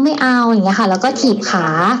เอาอย่างเงี้ยค่ะแล้วก็ถีบขา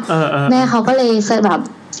แม่เขาก็เลยแบบ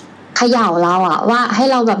เขย่าเราอะว่าให้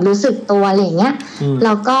เราแบบรู้สึกตัวอะไรอย่างเงี้ยแ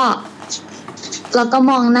ล้วก็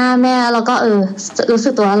มองหน้าแม่แล้วก็รู้สึ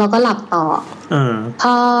กตัวแล้วเราก็หลับต่อพ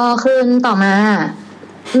อคืนต่อมา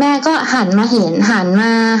แม่ก็หันมา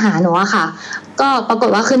หาหนูอะค่ะก็ปรากฏ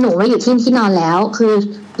ว่าคือหนูไม่อยู่ที่นอนแล้วคือ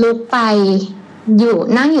ลุกไป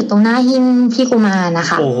นั่งอยู่ตรงหน้าหิ้งพี่กุมารนะ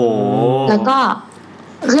คะโอ้โหแล้วก็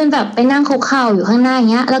ขึ้นแบบไปนั่งคุกเข่าอยู่ข้างหน้าอย่า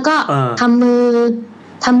งเงี้ยแล้วก็ทำมือ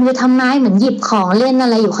ทำไม้เหมือนหยิบของเล่นอะ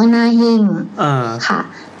ไรอยู่ข้างหน้าหิ้งค่ะ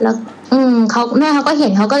แล้วแม่เขาก็เห็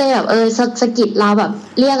นเขาก็เลยแบบสะกิดเราแบบ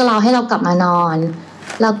เรียกเราให้เรากลับมานอน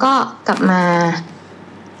แล้วก็กลับมา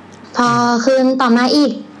พอคืนต่อมาอี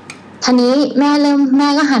กทีนี้แม่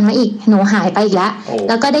ก็หันมาอีกหนูหายไปอีกแ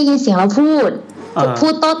ล้วก็ได้ยินเสียงเราพู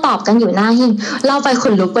ดโต้ตอบกันอยู่หน้าหิ้งเล่าไปข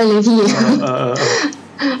นลุกไปเลยพี่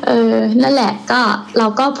นั่นแหละก็เรา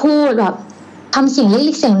ก็พูดแบบทำเสียงเ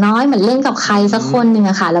ล็กๆเสียงน้อยเหมือนเล่นกับใครสักคนหนึ่ง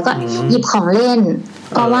อะค่ะแล้วก็หยิบของเล่น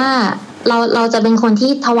เพราะว่าเราจะเป็นคน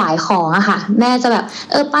ที่ถวายของอะค่ะแม่จะแบบ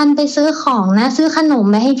ปันไปซื้อของนะซื้อขนม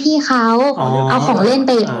ไปให้พี่เขาเอาของเล่นไ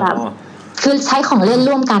ปแบบคือใช้ของเล่น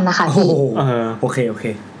ร่วมกันนะคะพี่โอเค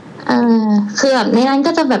คือแบบในนั้น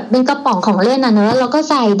ก็จะแบบเป็นกระป๋องของเล่นเนอะแล้วเราก็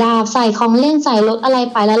ใส่ดาบใส่ของเล่นใส่รถอะไร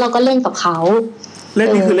ไปแล้วเราก็เล่นกับเขาเล่น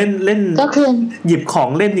นี่คือเล่นก็คือหยิบของ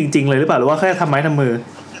เล่นจริงๆเลยหรือเปล่าหรือว่าแค่ทำไม้ทำมือ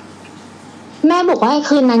แม่บอกว่า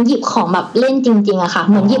คืนนั้นหยิบของแบบเล่นจริงๆอะค่ะ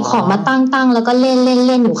เหมือนหยิบของมาตั้งแล้วก็เ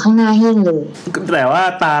ล่นอยู่ข้างหน้าหิ้งเลยแต่ว่า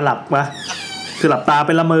ตาหลับปะคือหลับตาเ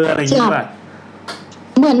ป็นละเมออะไรอย่างเงี้ยป่ะ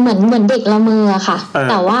เหมือนเด็กละเมอค่ะ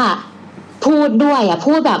แต่ว่าพูดด้วยอ่ะ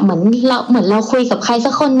พูดแบบเหมือนเราคุยกับใครสั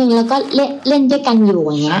กคนนึงแล้วก็เล่นด้วยกันอยู่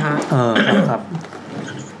อย่างเงี้ยครับ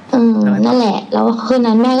นั่นแหละแล้วคืน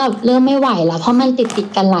นั้นแม่ก็เริ่มไม่ไหวแล้วเพราะมันติด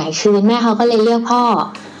กันหลายคืนแม่เขาก็เลยเรียกพ่อ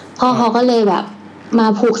เขาก็เลยแบบมา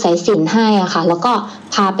ผูกสายสิญจน์ให้อ่ะค่ะแล้วก็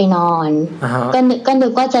พาไปนอนก็นึ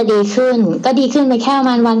กว่าจะดีขึ้นก็ดีขึ้นไปแค่ประ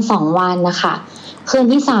มาณ1-2 วันนะคะ คืน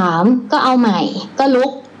ที่3ก็เอาใหม่ก็ลุ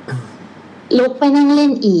กไปนั่งเล่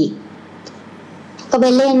นอีกก็ไป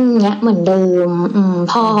เล่นเงี้ยเหมือนเดิม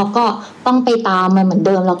พ่อเขาก็ต้องไปตามมันเหมือนเ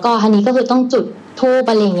ดิมแล้วก็ทีนี้ก็คือต้องจุดธูป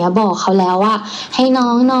อะไรเงี้ยบอกเขาแล้วว่าให้น้อ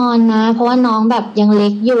งนอนนะเพราะว่าน้องแบบยังเล็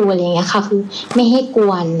กอยู่อะไรเงี้ยค่ะคือไม่ให้ก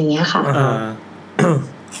วนอย่างเงี้ยค่ะ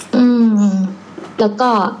แล้วก็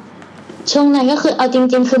ช่วงนั้นก็คือเอาจ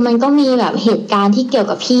ริงๆคือมันก็มีแบบเหตุการณ์ที่เกี่ยว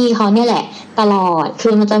กับพี่เขาเนี่ยแหละตลอดคื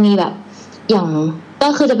อมันจะมีแบบอย่างก็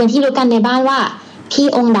คือจะเป็นที่รู้กันในบ้านว่าพี่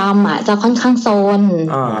องค์ดำอ่ะจะค่อนข้างโซน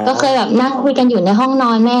ก็เคยแบบนั่งคุยกันอยู่ในห้องน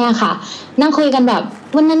อนแม่ค่ะนั่งคุยกันแบบ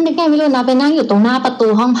วันนั้นแกไม่รู้นะไปนั่งอยู่ตรงหน้าประตู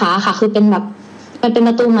ห้องพระค่ะคือเป็นแบบมันเป็นป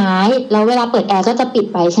ระตูไม้แล้วเวลาเปิดแอร์ก็จะปิด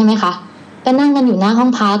ไปใช่ไหมคะก็นั่งกันอยู่หน้าห้อง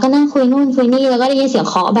พระก็นั่งคุยนู่นคุยนี่แล้วก็ได้ยินเสียง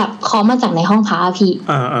เคาะแบบเคาะมาจากในห้องพระพี่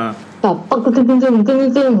แบบกึ่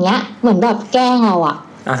งอย่างเงี้ยเหมือนแบบแกล้งเราอ่ะ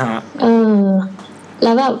แ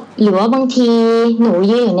ล้วแบบหรือว่าบางทีหนู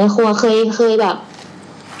ยืนอยู่ในครัวเคยแบบ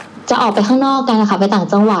จะออกไปข้างนอกกันนะคะไปต่าง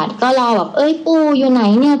จังหวัดก็รอแบบปู่อยู่ไหน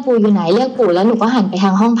เนี่ยปู่อยู่ไหนเรียกปู่แล้วหนูก็หันไปท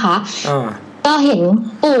างห้องพระก็เห็น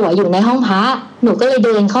ปู่อยู่ในห้องพระหนูก็เลยเ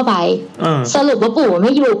ดินเข้าไปสรุปว่าปู่ไ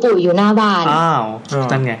ม่อยู่ปู่อยู่หน้าบ้านอ้าว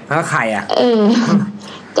นั่นไงแล้วใครอ่ะ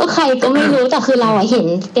ก็ใครก็ไม่รู้แต่คือเราเห็น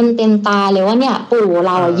เต็มตาเลยว่าเนี่ยปู่เ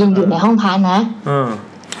รายืนอยู่ในห้องพระนะ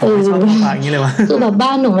ชอบห้องพระอย่างนี้เลยวะคือแบบบ้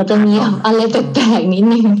านหนูมันจะมีอะไรแปลกๆนิด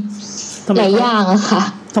นึงหลายอย่างอะค่ะ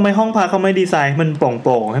ทำไมห้องพักเขาไม่ดีไซน์มันโป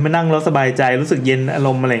ร่งๆให้มันนั่งแล้วสบายใจรู้สึกเย็นอาร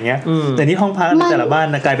มณ์อะไรเงี้ยแต่นี่ห้องพักในแต่ละบ้าน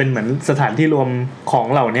นะกลายเป็นเหมือนสถานที่รวมของ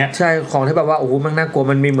เหล่านี้ใช่ของที่แบบว่าโอ้โหมันน่ากลัว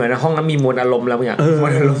มันมีเหมือนห้องนั้นมีมวลอารมณ์แล้วอย่างมว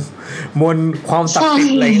ลอารมณ์มวลความศักดิ์สิท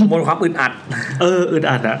ธิ์อะไรมวลความอึดอัดอึด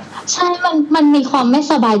อัดอ่ะใช่มันมีความไม่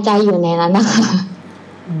สบายใจอยู่ในนั้นนะคะ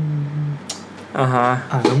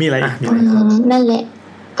แล้วมีอะไรอีกนั่นแหละ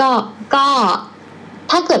ก็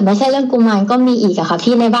ถ้าเกิดไม่ใช่เรื่องกุมารก็มีอีกอะค่ะ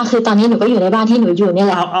พี่ในบ้านคือตอนนี้หนูก็อยู่ในบ้านที่หนูอยู่เนี่ยแ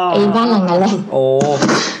หละไอ้บ้านหลังนั้นแหละโอ้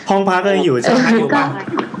ห้องพักก็ยังอยู่ใช่ไหมอยู่ป่ะ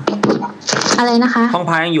อะไรนะคะห้อง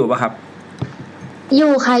พักยังอยู่ป่ะครับอ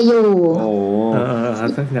ยู่ค่ะอยู่โอ้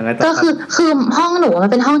ยังไงต่อก็คือห้องหนูมั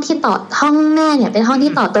นเป็นห้องที่ต่อห้องแม่เนี่ยเป็นห้อง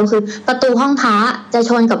ที่ต่อเติมคือประตูห้องพระจะ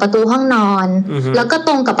ชนกับประตูห้องนอนแล้วก็ต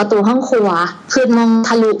รงกับประตูห้องครัวคือมองท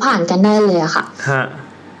ะลุผ่านกันได้เลยอะค่ะ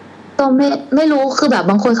ก็ไม่รู้คือแบบ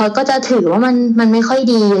บางคนเขาก็จะถือว่ามันไม่ค่อย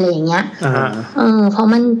ดีอะไรอย่างเงี้ยเพราะ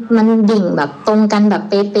มันดิ่งแบบตรงกันแบบ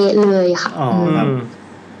เป๊ะๆเลยค่ะ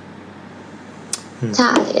ใ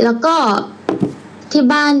ช่แล้วก็ที่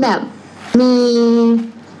บ้านแบบมี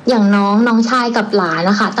อย่างน้องชายกับหลาน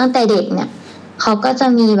นะคะตั้งแต่เด็กเนี่ยเขาก็จะ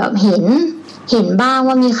มีแบบเห็นบ้าง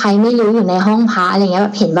ว่ามีใครไม่รู้อยู่ในห้องพระอะไรเงี้ยแบ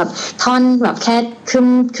บเห็นแบบท่อนแบบแค่ค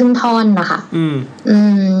รึ่งท่อนนะคะ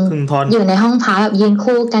ครึ่งท่อนอยู่ในห้องพระแบบยืน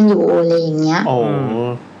คู่กันอยู่อะไรอย่างเงี้ย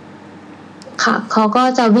ค่ะเขาก็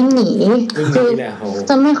จะวิ่งหนีคือ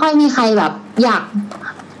จะไม่ค่อยมีใครแบบอ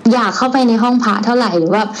ยากเข้าไปในห้องพระเท่าไหร่หรื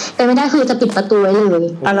อว่าเป็นไม่ได้คือจะปิดประตูไว้เลย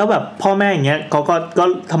แล้วแบบพ่อแม่อย่างเงี้ยเขาก็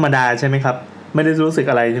ธรรมดาใช่ไหมครับไม่ได้รู้สึก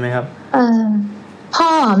อะไรใช่ไหมครับพ่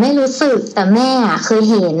อไม่รู้สึกแต่แม่เคย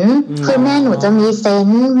เห็นคือแม่หนูจะมีเซน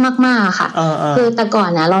ส์มากๆค่ะคือแต่ก่อน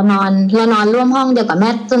นะเรานอนร่วมห้องเดียวกับแม่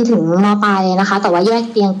จนถึงม.ปลายนะคะแต่ว่าแยก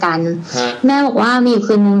เตียงกันแม่บอกว่ามีอยู่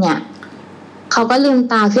คืนนึงเนี่ยเขาก็ลืม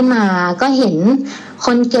ตาขึ้นมาก็เห็นค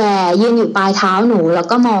นแก่ยืนอยู่ปลายเท้าหนูแล้ว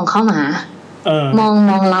ก็มองเข้ามามอ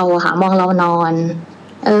งเราอะค่ะมองเรานอน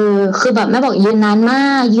คือแบบแม่บอกยืนนานมา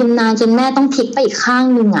กยืนนานจนแม่ต้องพลิกไปอีกข้าง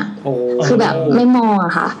นึงอะคือแบบไม่มองอ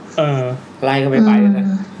ะค่ะไล่ก็ไม่ไปเลยนะ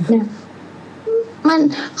มัน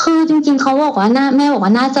คือจริงๆเขาบอกว่าแม่บอกว่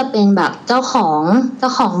าน่าจะเป็นแบบเจ้าขอ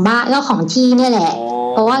งบ้านเจ้าของที่เนี่ยแหละ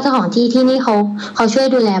เพราะว่าเจ้าของที่นี่เขาช่วย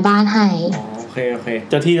ดูแลบ้านให้โอเค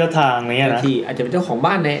เจ้าที่เจ้าทางเนี่ยนะที่อาจจะเป็นเจ้าของ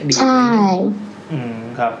บ้านเนี่ยใช่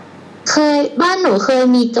ครับเคยบ้านหนูเคย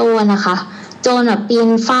มีโจรนะคะโจรแบบปีน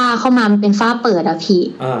ฝ้าเข้ามาเป็นฝ้าเปิดอะพี่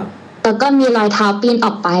แล้วก็มีรอยเท้าปีนอ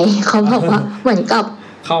อกไปเขาบอกว่าเหมือนกับ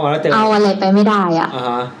เข้ามาแล้วเอาอะไรไปไม่ได้อะ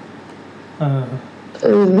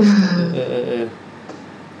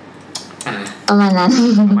ประมาณนั้น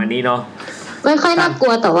ประมาณนี้เนาะไม่ค่อยน่ากลั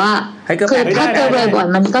วแต่ว่าคือถ้าเจอบ่อย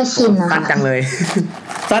ๆมันก็ชินนะคะสั้นจังเลย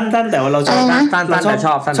สั้นแต่ว่าเราช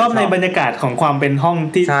อบชอบในบรรยากาศของความเป็นห้อง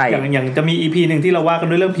ที่อย่างจะมี EP นึงที่เราว่ากัน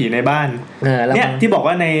ด้วยเรื่องผีในบ้านเนี่ยที่บอก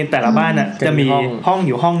ว่าในแต่ละบ้านน่ะจะมีห้องอ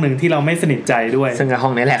ยู่ห้องนึงที่เราไม่สนิทใจด้วยซึ่งห้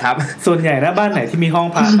องนี้แหละครับส่วนใหญ่นะบ้านไหนที่มีห้อง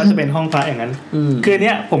พระก็จะเป็นห้องพระอย่างนั้นคือเ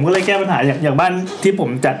นี้ยผมก็เลยแก้ปัญหาอย่างบ้านที่ผม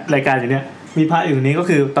จัดรายการอยู่เนี้ยมีพระอยู่นี้ก็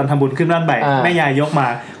คือตอนทำบุญขึ้นบ้านใหม่แม่ยายยกมา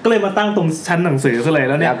ก็เลยมาตั้งตรงชั้นหนังสือซะเลย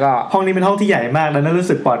แล้วเนี่ยห้องนี้เป็นห้องที่ใหญ่มากแล้วน่ารู้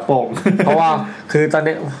สึกปลอดโปร่งเพราะว่าคือตอน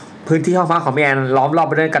นี้พื้นที่ห้องพักของแม่ล้อมรอบ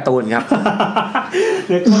ไปด้วยการ์ตูนครับ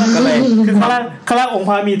ก็เลยคือข้างล่างองค์พ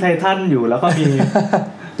ระมีไททันอยู่แล้วก็มี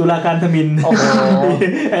ตุลาการทมิฬโอ้โห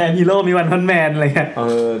ฮีโร่มีวันพันแมนอะไรเงี้ย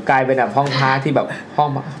กลายเป็นแบบห้องพระที่แบบห้อง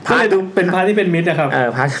ก็เลยดูเป็นพระที่เป็นมิตรนะครับ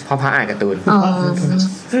พระอ่านการ์ตูน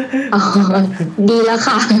ดีแล้ว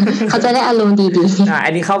ค่ะเขาจะได้อารมณ์ดีๆอั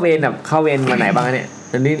นนี้เข้าเวรแบบเข้าเวรมาไหนบ้างเนี่ย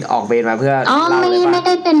ตอนนี้ออกเวรมาเพื่อไม่ไ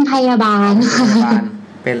ด้เป็นพยาบาล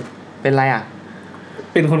เป็นอะไรอ่ะ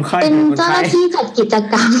เป็นคนไข้เป็นเจ้าหน้าที่จัดกิจ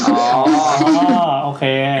กรรมโอเค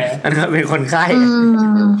อันนั้นเป็นคนไข้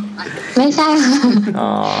ไม่ใช่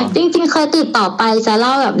จริงๆเคยติดต่อไปจะเล่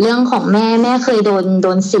าแบบเรื่องของแม่เคยโด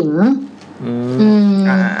นสิง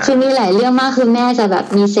คือมีหลายเรื่องมากคือแม่จะแบบ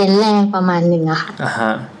มีเซนส์แรงประมาณนึงอะค่ะ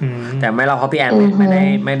แต่ไม่เราเพราะพี่แอนไ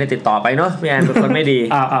ม่ได้ติดต่อไปเนาะพี่แอนเป็นคนไม่ดี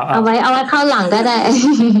เอาไว้เข้าหลังก็ได้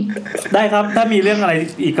ได้ครับถ้ามีเรื่องอะไร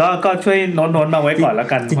อีกก็ช่วยโน้ตมาไว้ก่อนแล้ว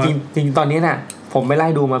กันจริงตอนนี้น่ะผมไปไล่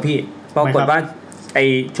ดูมาพี่ปรากฏว่าไอ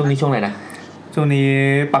ช่วงนี้ช่วงไหนนะช่วงนี้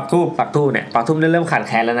ปักทูบเนี่ยปักทูบเริ่มขาดแ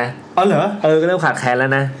คลนแล้วนะเหรอก็เริ่มขาดแคลนแล้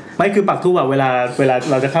วนะไม่คือปักทูบแบบเวลา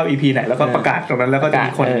เราจะเข้า EP ไหนแล้วก็ประกาศตรงนั้นแล้วก็จะมี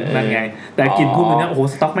คนนั่นไงแต่กินทูบตัวเนี้ยโอ้โห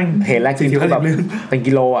สต็อกแม่งเห็นแล้วกินทูบแบบเป็น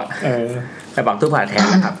กิโลอ่ะแต่ปักทูบขาดแคลน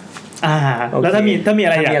นะครับแล้วถ้ามีอ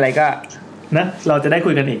ะไรก็นะเราจะได้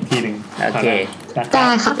คุยกันอีกทีนึงโอเคได้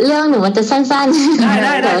ครับเรื่องหนูมันจะสั้นๆไ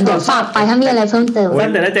ด้เดี๋ยวฝากไปถ้ามีอะไรเพิ่มเติมสั้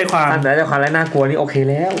นแต่ได้ใจความและน่ากลัวนี่โอเค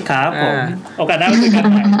แล้วครับผมโอกาสหน้าคุยกัน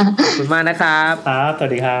ใหม่ขอบคุณมากนะครับครับสวั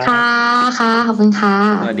สดีครับค่ะขอบคุณค่ะ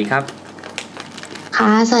สวัสดีครับค่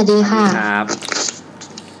ะสวัสดีค่ะครับ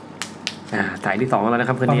สายที่2แล้วนะค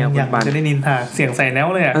รับคืนนี้คุณปันจะได้นินทาเสียงใส่แนว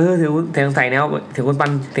เลยอ่ะเสียงใส่แนวถึงคุณปัน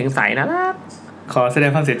เสียงใสนะขอแสด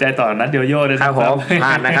งความเสียใจต่อนัดโยโย่ด้วยนะครับผมพล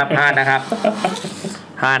าดนะครับ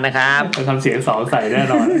ทำเสียงสองใส่แน่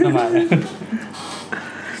นอนเข้ามา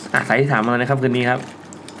สายที่3มานะครับคืนนี้ครับ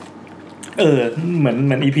เห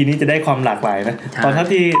มือน EP นี้จะได้ความหลากหลายนะตอน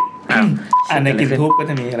ที่ในกินทูบก็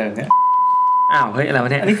จะมีอะไรแบบนี้เฮ้ยอะไรวะ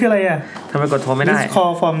เนี่ยอันนี้คืออะไรอ่ะทำไมกดโทรไม่ได้ This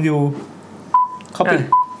call from you เขาปิด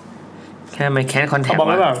แค่ไม่แค่คอนแทคเขาบล็อก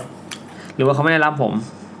แล้วเปล่าหรือว่าเขาไม่ได้รับผม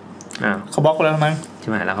เขาบล็อกแล้วมั้งใช่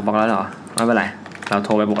ไหมแล้วเขาบล็อกแล้วเหรอไม่เป็นไรเราโท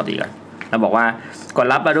รไปปกติก่อนเราบอกว่ากด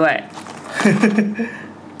รับมาด้วย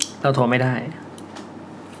เราโทรไม่ได้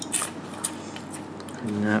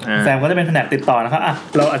แซมก็จะเป็นแผนกติดต่อนะครับ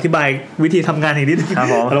เราอธิบายวิธีทำงานอีกนิดนึง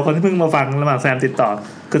เราคนที่เพิ่งมาฟังระหว่างแซมติดต่อ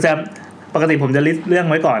คือแซมปกติผมจะลิสต์เรื่อง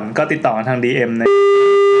ไว้ก่อนก็ติดต่อทาง DM ใน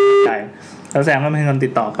ใช่แล้วแซมก็เป็นคนติ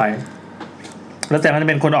ดต่อไปแล้วแซมก็จะ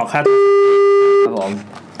เป็นคนออกค่าครับผม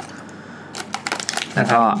แล้ว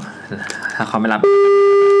ก็ถ้าเขาไม่รับ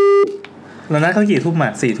แล้วนัดเขากี่ทุ่ม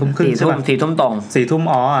4 ทุ่มครึ่งใช่ป่ะ4 ทุ่มตรง4 ทุ่ม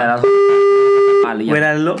แต่เราเวล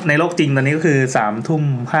าในโลกจริงตอนนี้ก็คือ3 ทุ่ม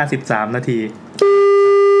 53 นาที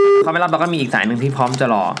เขาไม่รับเราก็มีอีกสายนึงที่พร้อมจะ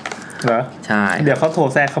รอเหรอใช่เดี๋ยวเขาโทร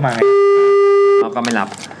แทรกเข้ามาไงเราก็ไม่รับ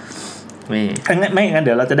ไม่งั้นเ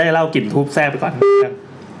ดี๋ยวเราจะได้เล่ากลิ่นทูบแทรกไปก่อน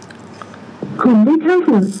คุณได้เข้า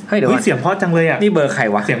ถึงเฮ้ยเดี๋ยวเสียงเพราะจังเลยอ่ะนี่เบอร์ใคร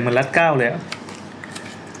วะเสียงเหมือนรัดเก้าเลย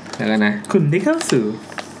เดี๋ยวกันนะคุณได้เข้าสู่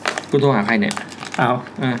กูโทรหาใครเนี่ย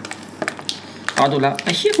ถูกแล้วไ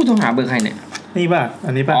อ้เหี้ยกูโทรหาเบอร์ใครเนี่ยนี่ป่ะ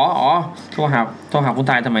อันนี้ป่ะโทรหาคุณ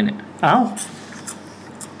ตายทำไมเนี่ย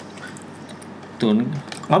ตุน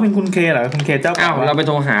เป็นคุณเคเหรอคุณเคเจ้าเราไปโ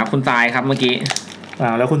ทรหาคุณตายครับเมื่อกี้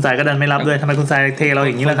แล้วคุณทรายก็ดันไม่รับด้วยทำไมคุณทรายเทเราอ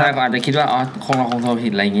ย่างนี้ล่ะครับคุณทรายก็อาจจะคิดว่าคงโทรผิ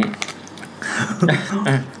ดอะไรอย่างงี้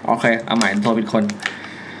โอเคเอาใหม่โทรผิดคน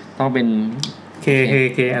ต้องเป็นเ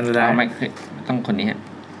คอันสุดท้ายไม่ต้องคนนี้ฮะ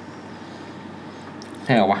ใ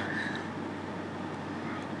ช่เหรอวะ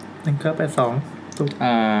1982ถูก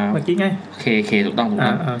เมื่อกี้ไงเคถูกต้อง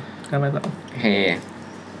1982เค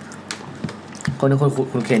คน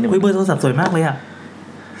คุณเคนี่เบอร์โทรศัพท์สวยมากเลยอ่ะ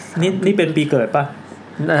นี่เป็นปีเกิดป่ะ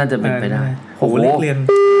น่าจะเป็นไปได้โหเรียน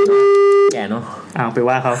แก่เนาะไป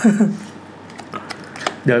ว่าเขา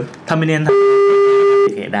เดี๋ยวทำไปเนียนโอ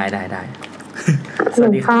เคได้สวั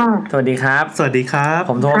สดีครับสวัสดีครับ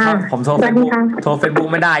ผมโทรเฟซบุ๊ก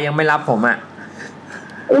ไม่ได้ยังไม่รับผมอ่ะ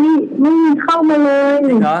ไม่เข้ามาเลย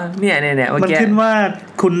เหรอเนี่ยมันขึ้นว่า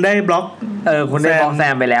คุณได้บล็อกคุณได้บล็อกแซ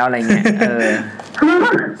มไปแล้วอะไรเงี้ย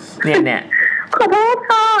เนี่ยขอโทษ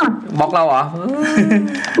ค่ะบล็อกเราเหรอ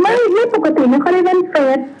ไม่ปกติไม่ค่อยได้เล่นเฟ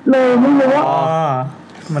ซเลยไม่รู้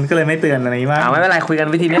มันก็เลยไม่เตือนอะไรมากไม่เป็นไรคุยกัน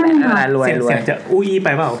วิธีนี้แหละรวยเสียงจะอุ้ยไป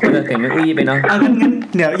เปล่าเสียงไม่อุ้ยไปเนาะงั้น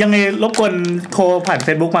เดี๋ยวยังไงรบกวนโทรผ่าน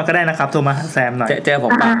Facebook มาก็ได้นะครับโทรมาแซมหน่อยเจอผ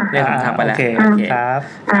มป่ะเนี่ยผมทักไปแล้วโอเคครับ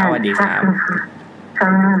สวัสดีครับ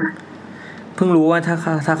เพิ่งรู้ว่า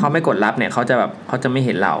ถ้าเขาไม่กดรับเนี่ยเขาจะไม่เ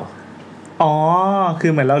ห็นเราคื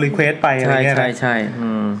อเหมือนเรารีเควสไปอะไรเงี้ยใช่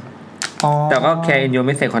แต่ก็แค่ in your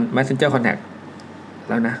messenger contact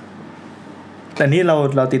แล้วนะแต่นี่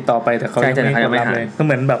เราติดต่อไปแต่เขาไม่กดรับเลยก็เ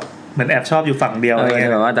หมือนแอบชอบอยู่ฝั่งเดียวอะไรเงี้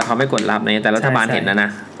ยแบบว่าแต่เขาไม่กดรับเนี่ยแต่รัฐบาลเห็นนะ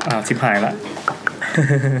ชิบหายละ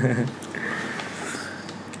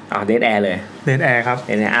เดทแอร์เลยเดทแอร์ครับเด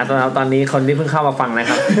ทแอร์ตอนนี้คนที่เพิ่งเข้ามาฟังนะ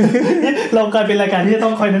ครับ เรากลายเป็นรายการที่จะต้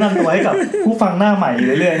องคอยแนะนำตัวให้กับผู้ฟังหน้าใหม่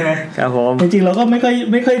เรื่อยๆใช่ไหมครับผมจริงๆเราก็ไม่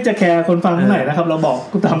ค่อยจะแคร์คนฟังเท่าไหร่นะครับเราบอก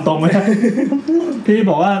กูตามตรงไม่ได้พี่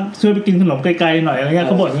บอกว่าช่วยไปกินขนมไกลๆหน่อยอะไรเงี้ยเ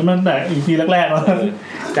ขาบ่นกันตั้งแต่ EP แรกๆแล้ว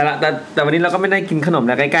แต่วันนี้เราก็ไม่ได้กินขนม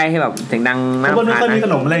นะใกล้ๆให้แบบเสียงดังมากก็ไม่ค่อยมีข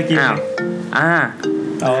นมอะไรกิน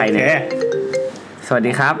ใครเนี่ยสวัส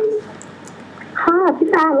ดีครับค่ะพี่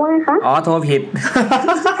ตาว่าไงคะโทรผิด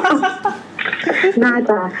น่า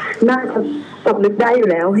จะสำนึกได้อยู่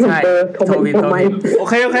แล้วเห็นเบอร์โทรผิดโอ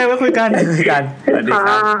เคไว้คุยกันสวัสดีค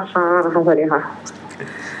รับค่ะสวัสดีค่ะ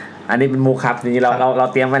อันนี้เป็นมุกครับจริงๆเรา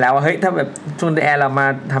เตรียมไว้แล้วว่าเฮ้ยถ้าแบบช่วงแอร์เรามา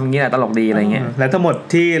ทำงี้แหละตลกดีอะไรเงี้ยและทั้งหมด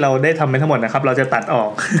ที่เราได้ทำไปทั้งหมดนะครับเราจะตัดออก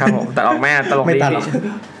ครับผมตัดออกแม่ตลกดี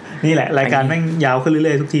นี่แหละรายการแม่งยาวขึ้นเรื่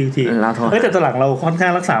อยๆทุกทีแต่ตอนหลังเราค่อนข้า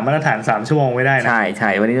งรักษามาตรฐาน3ชั่วโมงไว้ได้นะใช่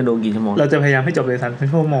วันนี้จะดูกี่ชั่วโมงเราจะพยายามให้จบใน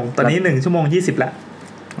3ชั่วโมงตอนนี้1ชั่วโมง20ละ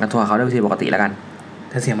งั้นโทรเขาได้วิธีปกติแล้วกัน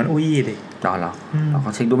แต่เสียงมันอุ้ยดิรอเข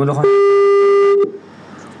าเช็คดูไม่รู้เขา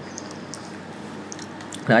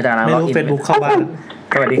เหลือจากนั้นไม่รู้ Facebook เข้าบ้าน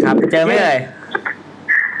สวัสดีครับเจอไหมเลย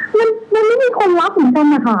มันไม่มีคนรับเหมือนกัน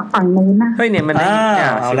นะคะฝั่งนู้นนะเฮ้ยเนี่ยมัน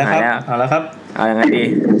เอาแล้วครับเอายังไงดี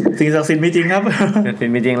สิ่งศักดิ์สิทธิ์มีจริงครับสิ่ง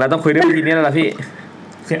มีจริงเราต้องคุยด้วยวิธีนี้แล้วล่ะพี่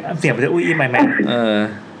เสียงมันจะอุ้ยใหม่แม่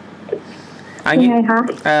อันนี้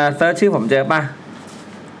เซิร์ชชื่อผมเจอป่ะ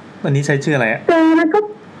วันนี้ใช้ชื่ออะไรเจอแล้วก็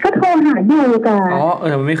โทรหาอยู่กัน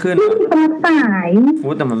แต่มันไม่ขึ้นสาย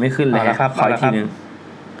แต่มันไม่ขึ้นเลยครับขออีกทีนึง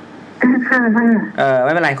ค่ะไ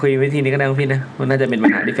ม่เป็นไรคุยวิธีนี้ก็ได้พี่นะมันน่าจะเป็นปัญ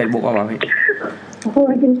หาที่ Facebook เอาไว้พี่โอ้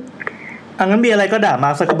ยงั้นมีอะไรก็ด่ามา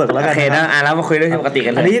ซักกระเบิกแล้วกันโอเคนะแล้วมาคุยเรื่องปกติกั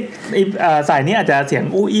นเลยอันนี้สายนี้อาจจะเสียง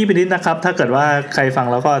อู้อี้ไปนิดนะครับถ้าเกิดว่าใครฟัง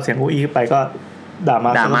แล้วก็เสียงอู้อี้ไปก็ด่ามา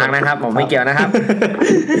นะครับผมไม่เกี่ยวนะครับ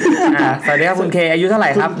สวัสดีครับคุณเคอายุเท่าไหร่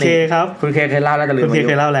ครับคุณเคครับคุณเคเคยเล่าแล้วแต่ลืมคุณเคเ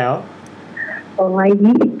คยเล่าแล้ว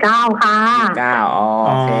29ค่ะ29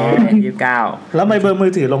โอเค29แล้วไมเบอร์มื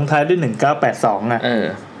อถือลงท้ายด้วย1982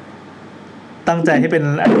ตั้งใจให้เป็น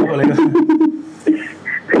อายุอะไร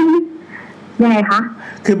ยังไงคะ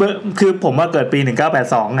คือผมมาเกิดปี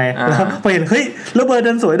1982ไงแล้วพอเห็นเฮ้ยแล้วเบอร์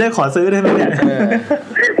ดันสวยได้ขอซื้อได้ไหมเนี่ย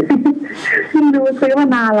ดูซื้อมา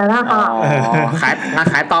นานแล้วนะคะ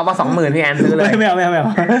ขายต่อมา 20,000 พี่แอนซื้อเลยไม่เอา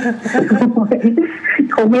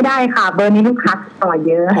คงไม่ได้ค่ะเบอร์นี้ลูกค้าต่อเ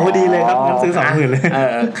ยอะโอ้ดีเลยครับงั้นซื้อ 20,000 เลย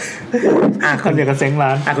คนเดียวกับเซ้งร้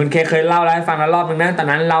านคุณเคยเล่าให้ฟังแล้วรอบนึงนะตอน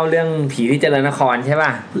นั้นเล่าเรื่องผีที่เจริญนครใช่ป่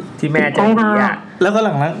ะที่แม่เจอผีแล้วก็ห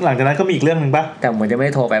ลังจากนั้นก็มีอีกเรื่องนึงป่ะแต่เหมือนจะไม่ไ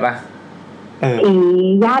ด้โทรไปป่ะผี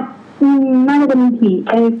ญาติน่าจะเป็นผี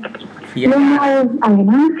เรื่องเล่าอะไร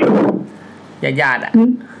นะญาติ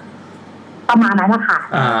ประมาณนั้นแหละค่ะ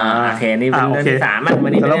โอเคนี่เป็นเรื่องที่3วั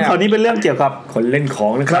นนี้แล้วคราวนี้เป็นเรื่องเกี่ยวกับคนเล่นขอ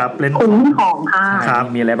งนะครับคนเล่นของค่ะครับ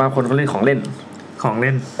มีอะไรบ้างคนเขาเล่นของเล่น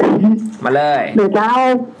มาเลยเดี๋ยวจะเล่า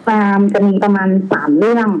จะมีประมาณ3เ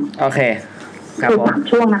รื่องโอเคครับผม3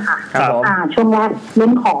ช่วงนะคะครับช่วงแรกเล่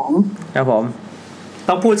นของครับผม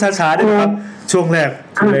ต้องพูดช้าๆด้วยครับช่วงแรก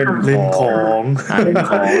เล่นของ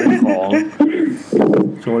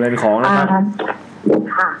ช่วงเล่นของนะครับ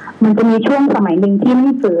ค่ะมันจะมีช่วงสมัยหนึ่งที่ไ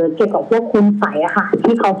ม่เจอเกี่ยวกับพวกคุณใสอะค่ะ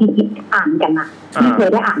ที่เขาคิดอ่านกันนะที่เคย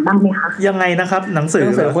ได้อ่านบ้างไหมคะยังไงนะครับหนังสือ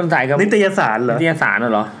คุณใสกับนิตยสารเหรอนิตยสาร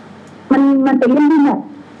เหรอมันเป็นเรื่องที่แบบ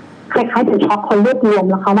คล้ายๆจะช็อกคนรวบรวม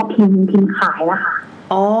แล้วเขามาพิมพ์ขายแล้วค่ะ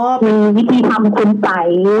มีวิธีทำคุณใส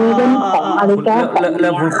เรื่องของอะไรแก้เ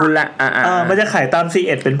ริ่มคุณละมันจะขายตาม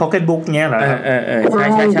C1 เป็น Pocket Book เงี้ยเหรอใช่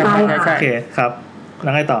โอเคครับแ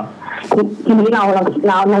ล้วไงต่อทีนี้เรา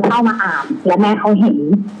เข้ามาอ่านแล้วแม่เขาเห็น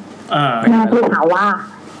แม่ก็ถามว่า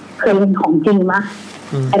เคยเล่นของจริงมั้ย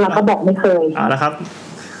ไอเราก็บอกไม่เคยแล้วครับ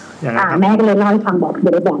แม่ก็เลยเล่าให้ฟังบอกเดี๋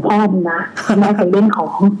ยวบอกพ่อมึงนะแม่เคยเล่นขอ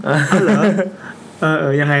ง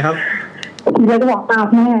ยังไงครับทีนี้ก็บอกตาม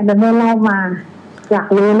แม่แล้วแม่เล่ามาอยาก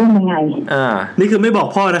รู้เรื่องยังไงนี่คือไม่บอก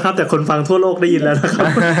พ่อนะครับแต่คนฟังทั่วโลกได้ยินแล้วนะครับ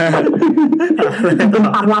เป็น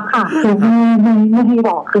ความลับค่ะคือไม่ให้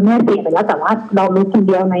บอกคือแม่เสียไปแล้วแต่ว่าเรารู้คนเ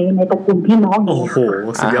ดียวในตระกูลพี่น้องโอ้โห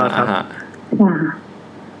สุดยอดครับ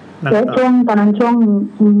แล้วตอนนั้นช่วง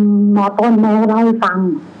ม.ต้นแม่เล่าให้ฟัง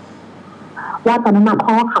ว่าตอนนั้น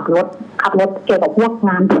พ่อขับรถเกี่ยวกับพวกง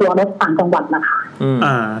านทัวร์รถต่างจังหวัดนะคะ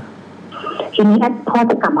ทีนี้พ่อ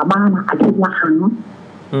จะกลับมาบ้านอาทิตย์ละครั้ง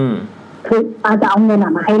คืออาจะเอาเงิน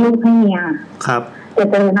มาให้ลูกให้เมียครับจะ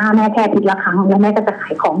เจอหน้าแม่แค่อาทิตย์ละครั้งแล้วแม่ก็จะขา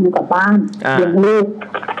ยของอยู่กับบ้านเลี้ยงลูก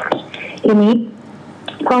ทีนี้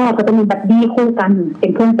พ่อเขาจะมีบัดดี้คู่กันเป็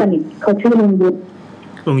นเพื่อนสนิทเขาชื่อลุงยุทธ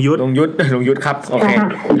ครับโอเค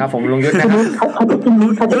ครับผมลุงยุทธนะครับเขาจะกิน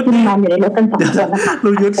นอนอยู่ในรถกัน2 คนนะคะลุ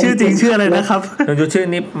งยุทธชื่อจริงชื่ออะไรนะครับลุงยุทธชื่อ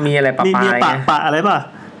นี้มีอะไรปะปะอะไรป่ะ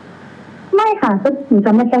ไม่ค่ะก็หนูจ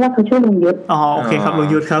ำไม่ใช่ว่าเขาชื่อลุงยุทธโอเคครับลุง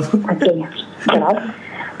ยุทธครับโอเคแล้ว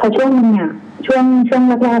พ พอช่วงนึงเนี่ยช่วง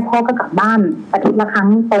แรกๆพ่อก็กลับบ้านอาทิตย์ละครั้ง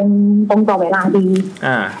ตรงต่อเวลาดี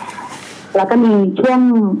แล้วก็มีช่วง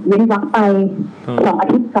เว้นวรรคไป2 อา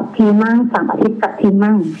ทิตย์กับทีมั่ง3 อาทิตย์กับที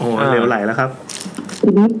มั่งโอ้เร็วไหลแล้วครับที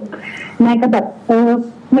นี้แม่ก็แบบ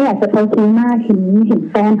ไม่อยากจะเซาซีมากเห็น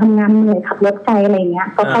แฟนทำงานเหนื่อยขับรถไกลอะไรเงี้ย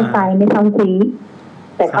ก็เข้าใจไม่เซาซี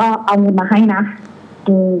แต่ก็เอาเงินมาให้นะ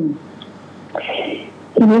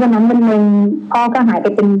ทีนี้วันนั้นวันนึงพ่อก็หายไป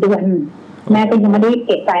เป็นเดือนแม่ก็ยังไม่ได้เ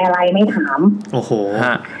ก็บใจอะไรไม่ถามโอ้โห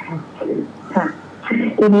ค่ะ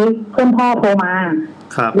ทีนี้เพื่อนพ่อโทรมา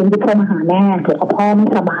ยังจะโทรมาหาแม่เผื่อพ่อไม่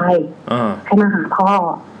สบายให้มาหาพ่อ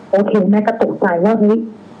โอเคแม่ก็ตกใจว่าเฮ้ย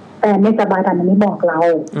แต่ไม่สบายแต่มันไม่บอกเรา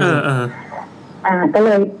ก็เล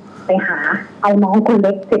ยไปหาเอาน้องคนเ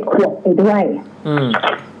ล็ก7 ขวบไปด้วย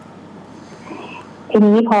ที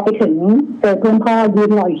นี้พอไปถึงเจอเพื่อนพ่อยื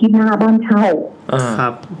นรออยู่ที่หน้าบ้านเช่าครั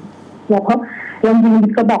บแล้วพ่อยังยืน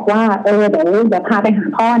ก็บอกว่าเดี๋ยวพาไปหา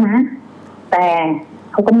พ่อนะแต่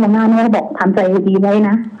เขาก็มองหน้าแม่บอกทำใจดีไว้น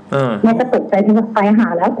ะแม่ก็ตกใจที่ว่าไปหา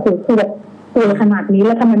แล้วโหปวดขนาดนี้แ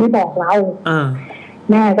ล้วทำไมไม่บอกเรา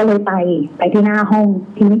แม่ก็เลยไปที่หน้าห้อง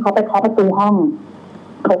ทีนี้เขาไปเคาะประตูห้อง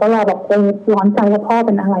เขาก็รอแบบร้อนใจว่าพ่อเ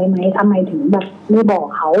ป็นอะไรไหมทำไมถึงแบบไม่บอก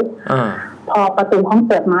เขาพอประตูห้อง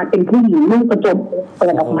เปิดมาเป็นผู้หญิงนุ่งกระโจมเปิ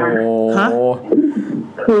ดออกมา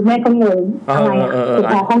คือแม่ก็งงอะไรคือ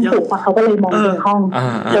พอห้องสุกเขาก็เลยมองในห้อง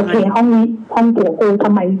โอเคห้องนี้ห้องตัวกูท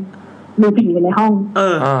ำไมมีผู้หญิงอยู่ในห้อง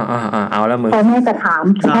เอาแล้วมึงพอแม่จะถาม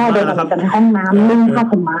พ่อเดินออกมาจากห้องน้ำนึ่งผ้า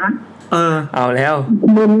ขม้าเอาแล้ว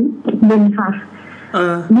มึนค่ะ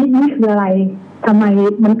นี่คืออะไรทำไม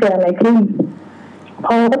มันเกิดอะไรขึ้น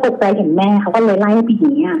พ่อก็ตกใจเห็นแม่เขาก็เลยไล่ผู้ห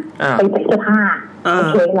ญิงไปใส่เสื้อผ้าโอ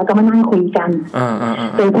เคแล้วก็มานั่งคุยกัน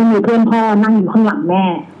โดยที่มีเพื่อนพ่อนั่งอยู่ข้างหลังแม่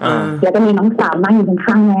แล้วก็มีน้องสาวนั่งอยู่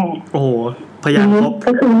ข้างแม่โอ้พยายามครบ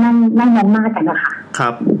ก็คือนั่งมองหน้ากันนะคะครั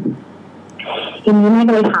บทีนี้แม่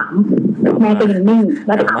ก็เลยถามแม่ก็ยังนิ่งแ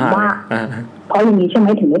ล้วถามว่าเพราะอย่างนี้ใช่ไหม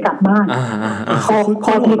ถึงไม่กลับบ้าน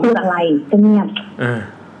พ่อที่พูดอะไรจะเงียบ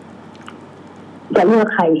จะเลือก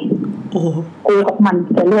ใครกูกับมัน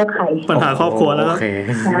จะเลือกใครปัญหาครอบครัวแล้ว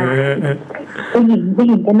ผู้หญิ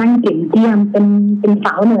งจะนั่งเจียมเป็นส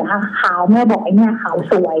าวเหนือขาวแม่บอกไอ้เนี่ยขาว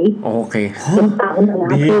สวยโอเคเป็นสาวเหนือ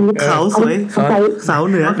คือขาวสวยสาว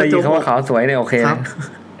เหนือแต่ยินเขาว่าขาวสวยเนี่ยโอเค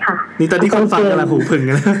ค่ะนี่ตอนนี้คนฟังกันละหูพึ่ง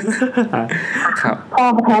กันครับพ่อ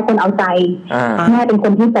เขาแพ้คนเอาใจแม่เป็นค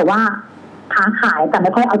นที่แต่ว่าค้าขายแต่ไ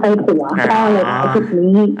ม่ค่อยเอาใจผัวพ่อเลยในจุด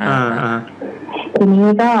นี้ทีนี้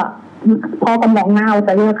ก็พ่อก็มองหน้าจ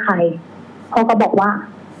ะเลือกใครพ่อก็บอกว่า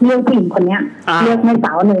เลือกผู้หญิงคนนี้เลือกไม่ส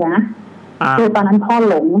าวเหนือคือตอนนั้นพ่อ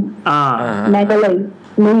หลงแม่ก็เลย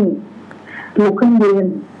นิ่งลุกขึ้นยืน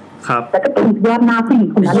แต่ก็ถูกยอดหน้าผู้หญิง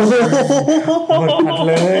คนนั้นเลยหมดพัด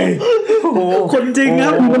เลยคนจริงค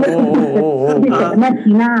รับแม่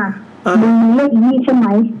ทีหน้ามึงเลือกอีนี่ใช่ไหม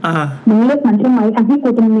มึงเลือกมันใช่ไหมทั้งที่กู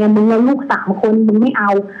เป็นเมียมึงแล้วลูก3 คนมึงไม่เอา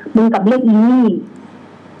มึงกับเลือกอีนี่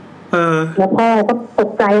แล้วพ่อก็ตก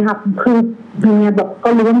ใจครับคือเมียแบบก็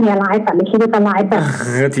รู้ว่าเมียร้ายแต่ไม่คิดว่าจะร้ายแบบ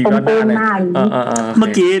ตรงหน้าอย่างนี้เมื่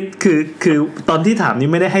อกี้คือตอนที่ถามนี้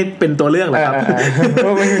ไม่ได้ให้เป็นตัวเลือกหรอครับ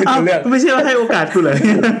ไม่ใช่ว่าให้โอกาสกูเลย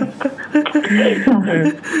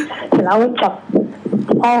เสร็จแล้วกับ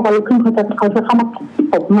พ่อก็ลุกขึ้นเขาจะเข้ามา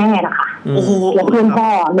ตบแม่นะคะแล้วเพื่อนพ่อ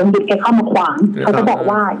ลงดิบแกเข้ามาขวางเขาจะบอก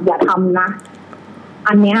ว่าอย่าทำนะ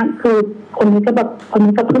อันเนี้ยคือคนนี้ก็แบบคน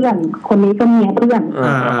นี้ก็เพื่อนคนนี้ก็เมียเพื่อน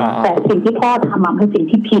แต่สิ่งที่พ่อทำเป็นสิ่ง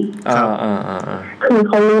ที่ผิดคือเ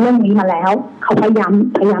ขารู้เรื่องนี้มาแล้วเขาพยาย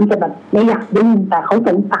ามจะแบบไม่อยากยุ่งแต่เขาส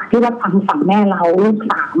งสารที่ว่าทางฝั่งแม่เราลูก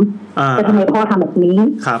3แต่ทำไมพ่อทำแบบนี้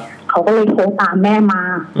เขาก็เลยโทรตามแม่มา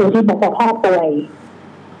โดยที่บอกว่าพ่อป่วย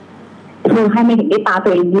คือให้ไม่เห็นด้วยตาตั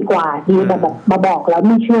วเองดีกว่าดีแบบมาบอกแล้วไ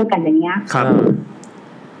ม่เชื่อกันอย่างเงี้ย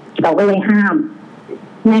เราก็เลยห้าม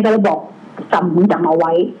แม่ก็เลยบอกจำเอาไ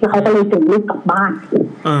ว้แล้วเขาก็เลยส่งลูกกลับบ้าน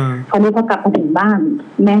พอลูกเขากลับมาถึงบ้าน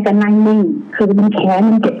แม่ก็นั่งนิ่งคือมันแค้น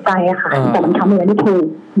มันเจ็บใจอะค่ะแต่มันทำอะไรไม่ถูก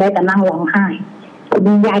ได้แต่นั่งร้องไห้พอ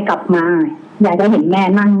ดียายกลับมายายก็เห็นแม่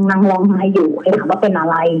นั่งร้องไห้อยู่เลยถามว่าเป็นอะ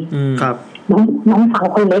ไรครับน้องสาว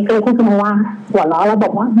คนเล็กเลยพูดขึ้นมาว่าหัวเราะแล้วบ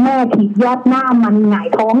อกว่าแม่ถีบยอดหน้ามันหงาย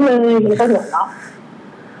ท้องเลยแล้วก็หัวเราะ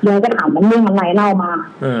ยายก็ถามมันเรื่องอะไรเล่ามา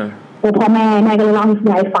พอแม่ก็เล่าให้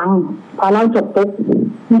ยายฟังพอเล่าจบปุ๊บ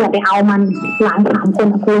อย่าไปเอามันหลาน3 คน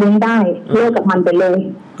กูเลี้ยงได้เลิกกับมันไปเลย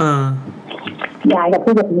ยายก็พู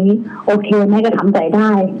ดแบบนี้โอเคแม่ก็ทำใจได้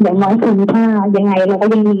อย่างน้อยคือถ้ายังไงเราก็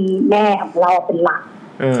ยังมีแม่ของเราเป็นหลัก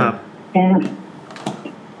ครับ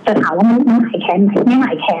จะถามว่ามันหายแค้นไหมไม่ห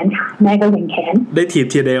ายแค้นค่ะแม่ก็ยังแค้นได้ถีบ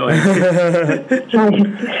ทีเดียวใช่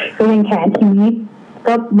ก็ยังแค้นทีนี้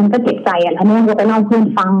ก็มันก็เจ็บใจแล้วแม่ก็ไปเล่าเพื่อน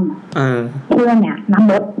ฟังเพื่อนเนี่ยน้ำ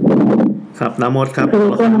มด ครับน้ำมดครับคือ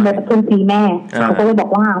เพื่อนน้ำมดเพื่อนตีแม่เขาก็เลยบอก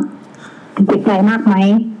ว่าจิตใจมากไหม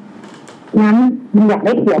งั้นมึงอยากไ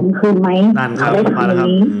ด้ผัวมึงคืนไหมได้คืน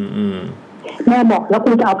นี้แม่บอกแล้ว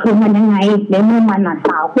กูจะเอาคืนมันยังไงในเมื่อมันส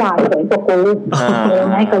าวกว่าสวยกว่ากู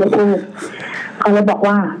แม่ก็เลยพูดเขาเลยบอก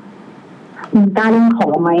ว่ามึงกล้าเล่นขอ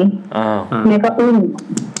งไหมแม่ก็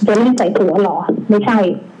จะเล่นใส่ผัวหรอไม่ใช่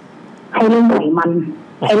ให้เล่นใส่มัน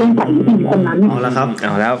ให้เล่นใส่ผู้หญิงคนนั้นเอาละครับเอ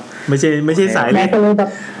าแล้วไม่ใช่สายเล่น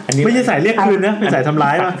ไม่ใช่สายเรียกคืนนะเป็นสายทำร้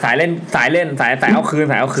ายป่ะสายเล่นสายเอาคืน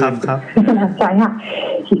ครับใช่ค่ะ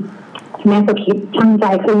แม่ก็คิดช่างใจ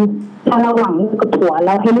คือถ้าเราหวังกับผัวแ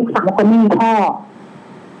ล้วให้ลูกสาวคนไม่มีพ่อ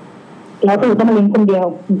แล้วตัวก็มาเลี้ยงคนเดียว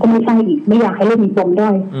มันก็ไม่ใช่อีกไม่อยากให้ลูกมีปมด้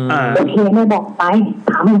วยโอเคแม่บอกไป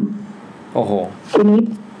ทำโอ้โหทีนี้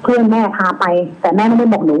เพื่อนแม่พาไปแต่แม่ไม่ได้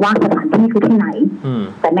บอกหนูว่าสถานที่คือที่ไหน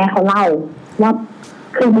แต่แม่เขาเล่าว่า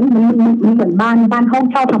คือมันเหมือนบ้านห้อง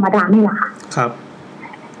เช่าธรรมดานี่แหละค่ะครับ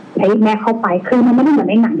ไอ้แม่เข้าไปคือมันไม่ได้เหมือน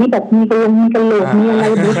ในหนังที่แบบมีกระโหลกมีอะไร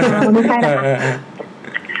บูชาไม่ใช่นะคะ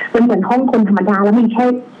เป็นเหมือนห้องคนธรรมดาแล้วมีแค่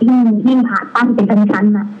หิ้งผ่าตั้งเป็นชั้น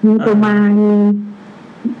ๆน่ะมีตัวมามี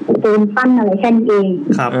ปูนปั้นอะไรแค่นี้เอง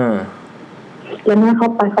ครับแล้วแม่เข้า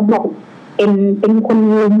ไปเขาบอกเป็นคน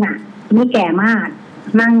ลุงอ่ะนี่แก่มาก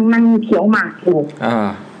นั่งเขียวหมากอยู่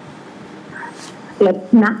แล้ว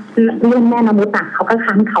นะเรื่องแม่นมุตะเขาก็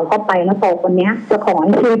ค้านเขาก็ไปแล้วบอกคนเนี้ยจะขอใ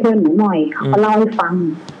ห้ช่วยเพื่อนหนูหน่อยเขาก็เล่าให้ฟัง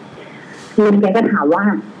ลุงแกก็ถามว่า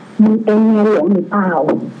มึงเป็นเมียหลวงหรือเปล่า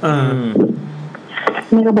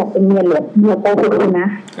แม่ก็บอกเป็นเมียหลวงเมียโตสุดนะ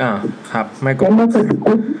ครับไม่ก็ไม่สุด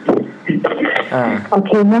โอเ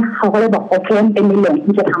คเนี่ยเขาก็เลยบอกโอเคเป็นเมียหลวง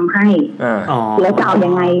ที่จะทำให้แล้วจะเอา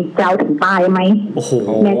ยังไงจะเอาถึงตายไหม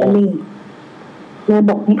แม่ก็นิ่งแม่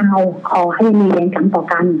บอกไม่เอาขอให้มีเวรกรรมต่อ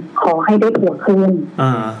กันขอให้ได้ผัวคืน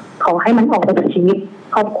ขอให้มันออกไปจากชีวิต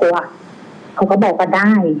ครอบครัวเขาก็บอกว่าไ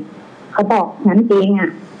ด้เขาบอกงั้นเอง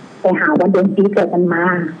ไปหาวันเดือนปีเกิดกันมา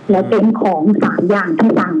แล้วเป็นของ3อย่างที่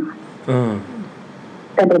สั่ง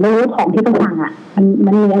แต่เดี๋ยวไม่รู้ของที่ต้องสั่ง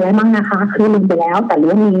มันมีอะไรบ้างนะคะคือลืมไปแล้วแต่รู้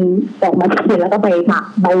ว่ามีออกมาเขียนแล้วก็ใบหมัก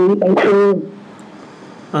ใบคือ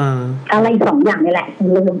อะไรอีก2อย่างนี่แหละ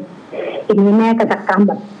ลืมทีนี้แม่ก็จัดการ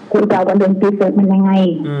แบบกูจะเอาวันเดือนปีเกิดมันยังไง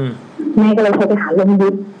แม่ก็เลยโทรไปหาลุงยุ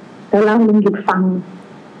ทธแล้วลุงยุทธฟัง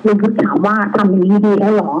ลุงยุทธถามว่าทำอย่างนี้ดีแล้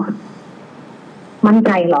วหรอมั่นใ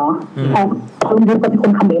จหรอเพราะลุงยุทธก็เป็นค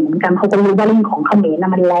นเขมรเหมือนกันเขาก็รู้ว่าเรื่องของเขมร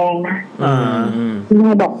มันแรงนะแ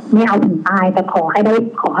ม่บอกไม่เอาถึงตายแต่ขอให้ได้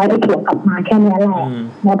ผัวกลับมาแค่นี้แหละ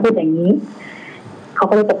แม่พูดอย่างนี้เขา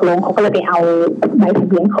ก็เลยตกลงเขาก็เลยไปเอาใบทะเ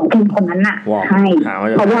บียนของผู้หญิงคนนั้นน่ะให้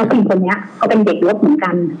เพราะว่าผู้หญิงคนนี้ก็เป็นเด็กรถเหมือนกั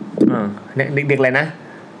นเด็กอะไรนะ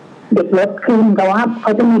เด็กรถคือเหมือนกับว่าเข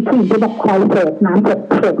าจะมีผู้หญิงที่แบบคอยเสิร์ฟน้ำเสิ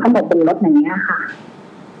ร์ฟขนมบนรถอย่างเงี้ยค่ะ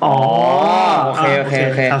อ๋อโอเค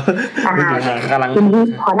กำลังทีนี้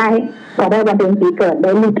พอได้วันเดือนปีเกิดได้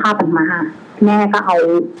รูปภาพออกมาแม่ก็เอา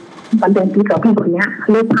วันเดือนปีเกิดพี่คนนี้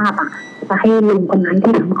รูปภาพจะให้ลุงคนนั้น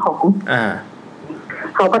ที่ทำของ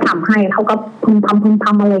เขาก็ทำให้เขาก็พึมพ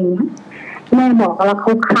ำอะไรอย่างเงี้ยแม่บอกแล้วเข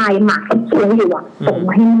าคลายหมากเคี้ยวอยู่ส่งม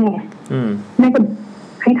าให้แม่ก็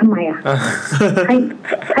ให้ทำไมใ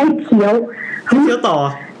ห้เคี้ยวต่อ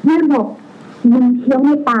แม่บอกมึงเคี้ยวใน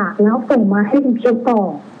ปากแล้วส่งมาให้มึงเคี้ยวต่อ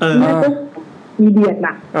แม่ก็อีเดียด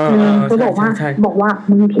น่ะเขาบอกว่า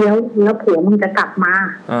มึงเคี้ยวแล้วผัวมึงจะกลับมา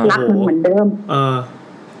รักมึงเหมือนเดิม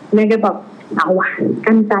แม่ก็บอกเอา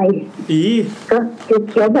กั้นใจก็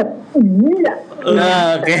เคี้ยวแบบ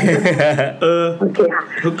โอเคโอเคค่ะ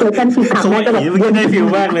เคี้ยวกันสิค่ะแม่ก็แบบได้ฟิล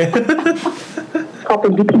มากเลยก็เป็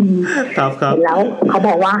นพิธีแล้วเขาบ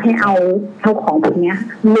อกว่าให้เอาเท่าของพวกนี้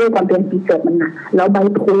เลื่อนวันเดือนปีเกิดมันแล้วใบ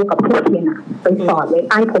พลูกับทูบเทียนไปสอดไว้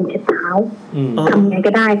ใต้พรมเช็ดเท้าทำไง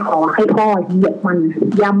ก็ได้ขอให้พ่อเหยียบมัน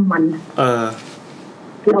ย่ำมัน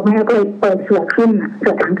แล้วแม่ก็เลยเปิดเสือขึ้นเสื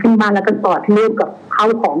อทางขึ้นบ้านแล้วก็สอดเลื่อนกับเข้า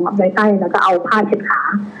ของไว้ใต้แล้วก็เอาผ้าเช็ดขา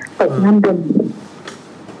เปิดนั่นเดิน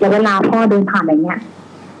แล้วเวลาพ่อเดินผ่านอย่างเงี้ย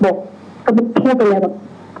บอกก็พูดไปเลยแบบ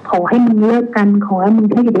ขอให้มึงเลิกกันขอให้มึง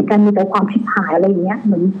แค่อยู่ด้วยกันมีแต่ความชิบหายอะไรอย่างเงี้ยเ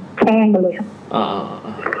หมือนแช่งกันเลยครับ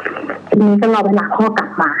ทีนี้ก็รอเวลาพ่อกลั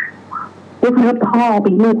บมาลูกเนื้อพ่อ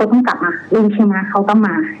ปีลูกก็ต้องกลับมาลูกใช่ไหมเขาต้องม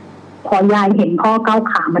าพอยายเห็นพ่อก้าว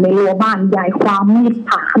ขามาในรั้วบ้านยายความมีด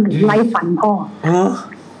ผ่าขนมไล่ฟันพ่อ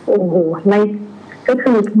โอ้โหไล่ก็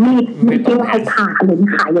คือมีดที่ว่าใครผ่าขนม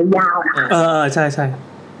ขายาวๆนะใช่ใช่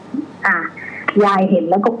ยายเห็น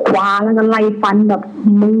แล้วก็คว้าแล้วก็ไล่ฟันแบบ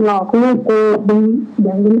มึงหลอกลูกกูมึงอ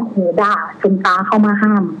ย่างนี้โหด่าจนตาเข้ามา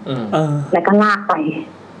ห้ามแล้วก็ลากไป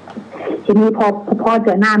ทีนี้พอพ่อเจ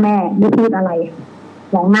อหน้าแม่ไม่พูดอะไร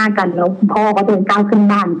มองหน้ากันแล้วพ่อก็เดินก้าวขึ้น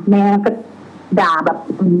บ้านแม่ก็ด่าแบบ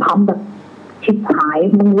พร้อมแบบชิบหาย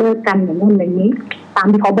มึงเลิกกันอย่างนู้นอย่างนี้ตาม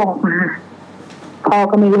ที่เขาบอกมาพ่อ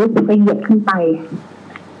ก็ไม่รู้ไปเหยียบขึ้นไป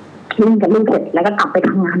เล่นกับลูกเสร็จแล้วก็กลับไปท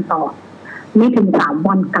ำงานต่อไม่ถึง3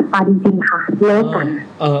 วันกลับมาจริงๆค่ะเลิกกัน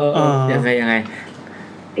ยังไง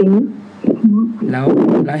ทีนี้แล้ว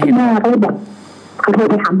เห็นแม่ก็แบบเขาโทร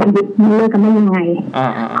ไปถามชีวิตมันเลิกกันได้ยังไง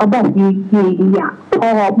เขาบอกดีอ่ะพ่อ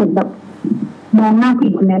เหมือนแบบมองหน้าผู้ห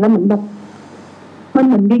ญิงคนนี้แล้วเหมือนแบบมันเ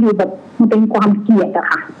หมือนได้อยู่แบบมันเป็นความเกลียดอะ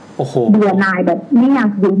ค่ะเบื่อนายแบบไม่อยาก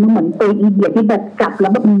อยู่มันเหมือนเป็นอีเดียที่แบบจับแล้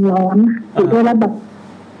วแบบมันร้อนอยู่ด้วยแล้วแบบ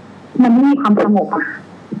มันไม่มีความสงบอะ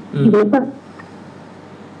อยู่ด้วยแบบ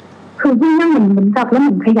คือที่นั่งเหมือนจับแล้วเห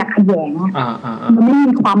มือนขยักขยงมันไม่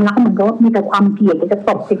มีความรักเหมือนก็มีแต่ความเกลียดจะต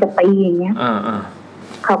บจะตีอย่างเงี้ย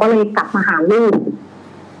เขาก็เลยกลับมาหาลูก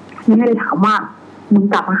แม่เลยถามว่ามึง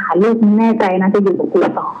กลับมาหาลูกมึงแน่ใจนะจะอยู่กับกู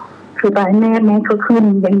ต่อคือตอนแม่เขาขึ้น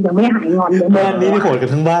ยังไม่หายงอนเลยบ้านนี้โหดกัน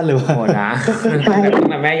ทั้งบ้านเลยว่ะโหดนะใช่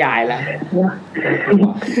แม่ยายแล้ว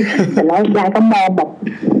แต่แล้วยายก็มองแบบ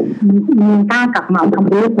มึงกล้ากลับมาท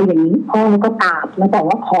ำลูกกูอย่างนี้พ่อก็กราบแล้วบอก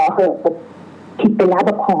ว่าขอเถอะคิดไปแล้วแ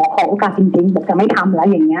บบขอโอกาสจริงๆแบบจะไม่ทำแล้ว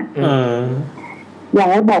อย่างเงี้ยยาย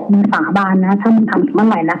ก็บอกมึงสาบานนะถ้ามึงทำเมื่อ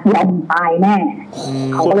ไหร่นะยอมตายแน่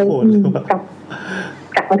เขาก็เลย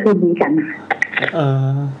กลับมาคืนดีกัน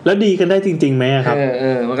แล้วดีกันได้จริงๆไหมครับ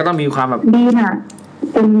มันก็ต้องมีความแบบดีค่ะ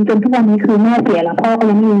จนทุกวันนี้คือแม่เสียแล้วพ่อก็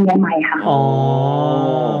ยังมีเมียใหม่ค่ะ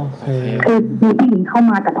คือมีผู้หญิงเข้า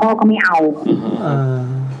มาแต่พ่อก็ไม่เอา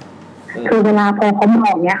คือเวลาพอเขามอ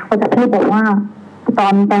งเนี้ยเขาจะพูดบอกว่าตอ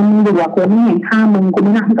นมึงอยู่กับกูไม่เห็นค่ามึงกูไ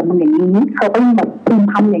ม่น่าทำกับมึงอย่างนี้เขาก็ยังแบบพึม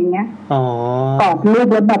พำอย่างเงี้ยกอดลูก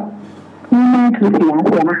แล้วแบบนี่แม่คือเ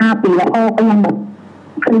สียมา5 ปีแล้วพ่อก็ยังแบบ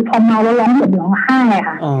คือพอเมาแล้วร้องห่มร้องไห้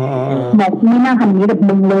ค่ะแบบไม่น่าทำนี้กับ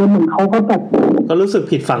มึงเลยเหมือนเขาก็แบบก็รู้สึก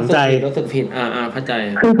ผิดฝังใจรู้สึกผิดเข้าใจ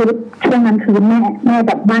คือช่วงนั้นคือแม่แ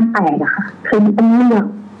บบบ้านแตกอะค่ะคือมันต้องเลือก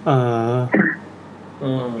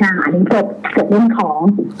อันนี้จบเรื่องของ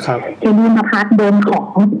ทีนี้มาพัดโดนขอ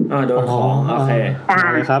งโดนของโอเค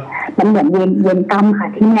ครับมันเหมือนเวรกรรมค่ะ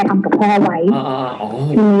ที่แม่ทำกับพ่อไว้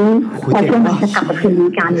ทีนี้พอช่วงนั้นจะกลับมาคืนดี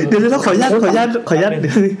กันเดี๋ยวขออนุญาต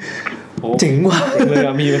เจ๋งว่ะเลย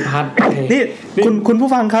มีเป็นพัดนี่คุณผู้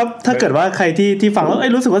ฟังครับถ้าเกิดว่าใครที่ฟังแล้ว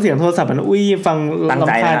รู้สึกว่าเสียงโทรศัพท์มันฟังล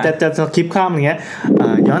ำคาญจะสคิปข้ามอย่างเงี้ย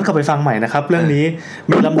ย้อนกลับไปฟังใหม่นะครับเรื่องนี้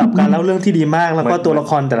มีลำดับการเล่าเรื่องที่ดีมากแล้วก็ตัวละ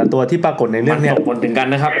ครแต่ละตัวที่ปรากฏในเรื่องเนี้ยมันถึงกัน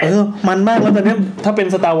นะครับมันมากแล้วตอนนี้ถ้าเป็น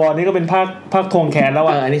Star Wars นี่ก็เป็นภาคทวงแคนแล้ว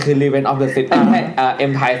อ่ะอันนี้คือ Revenge of the Sith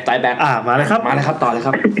Empire Strikes Back มาเลยครับต่อเลยค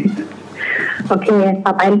รับโอเคต่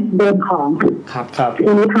อไปเดินของครับ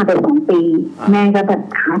ทีนี้ผ่านไป2 ปีแม่ก็แบบ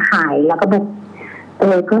ค้าขายแล้วก็แบบ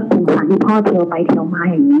ก็สงสารที่พ่อเที่ยวไปเที่ยวมา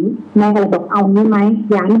อย่างนี้แม่ก็เลยบอกเอานี่ไหม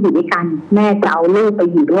ย้ายมาอยู่ด้วยกันแม่จะเอาลูกไป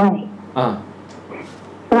อยู่ด้วย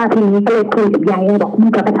แล้วทีนี้ก็เลยคุยกับยายบอกมึง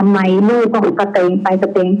จะไปทำไมลูกก็กระเตงไปกร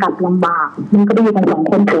ะเตงกลับลำบากมึงก็ไปอยู่กัน2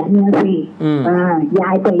 คนผัวเมียสิยา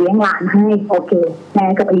ยจะเลี้ยงหลานให้โอเคแม่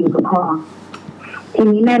ก็ไปอยู่กับพ่อที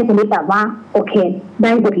นี้แม่คนนี้แบบว่าโอเคไ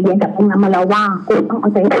ด้บทเรียนจากตรงนั้นมาแล้วว่ากูต้องเอา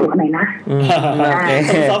ใจผัวหน่อยนะ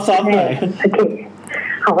ซอฟๆหน่อยโอเค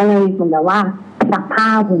เขาก็เลยเหมือนแบบว่าซักผ้า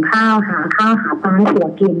หุงข้าวหาข้าวหาปลาให้ผัว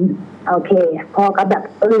กินโอเคพ่อก็แบบ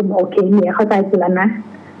โอเคเมียเข้าใจคือแล้วนะ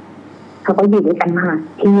เขาก็อยู่ด้วยกันมา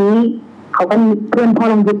ทีนี้เขาก็มีเพื่อนพ่อ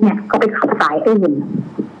ลงยุทธเนี่ยก็ไปขับสายอื่น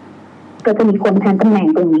ก็จะมีคนแทนตำแหน่ง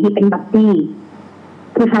ตรงนี้เป็นบัดดี้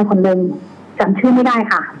ผู้ชายคนหนึ่งจำชื่อไม่ได้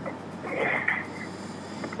ค่ะ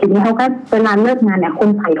ทีนี้เขาก็เวลาเลิกงานเนี่ยคน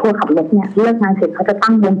ใส่โทรขับรถเนี่ยเลิกงานเสร็จเขาจะ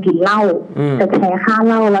ตั้งวงกินเหล้าจะแชร์ค่าเ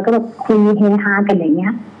หล้าแล้วก็แบบคุยเฮฮากันอย่างเงี้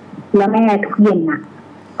ยแล้วแม่ทุกเย็นน่ะ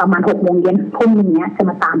ประมาณ6 โมงเย็นทุ่มนึงเนี้ยจะ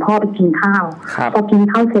มาตามพ่อไปกินข้าวพอกิน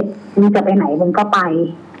ข้าวเสร็จมึงจะไปไหนมึงก็ไป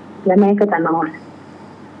แล้วแม่ก็จะนอน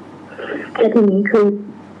แต่ทีนี้คือ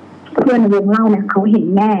เพื่อนในวงเล่าเนี่ยเขาเห็น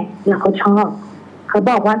แม่แล้วเขาชอบเขา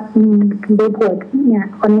บอกว่าดูผัวเนี่ย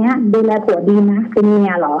คนเนี้ยดูแลผัวดีนะเป็นเมี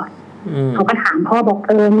ยเหรอเขาก็ถามพ่อบอก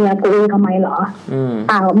เมียกูทำไมเหรอเ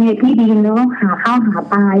ปล่าเมียพี่ดีเนาะหาข้าวหา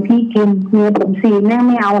ปลาพี่กินเมียผมซีแม่ไ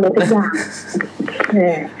ม่เอาอะไรสักอย่าง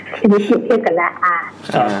ทีนี้เทียบกันแล้ว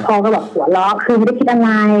พ่อก็บอกหัวเราะคือไม่ได้คิดอะไร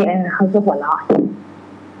เขาจะหัวเราะ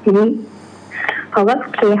ทีนี้เขาก็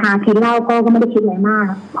เคฮากินเหล้าพ่อก็ไม่ได้คิดอะไรมาก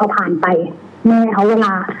พอผ่านไปแม่เขาเวล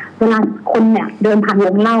าคนเนี่ยเดินผ่านว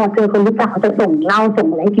งเหล้าเจอคนรู้จักเขาจะส่งเหล้าส่ง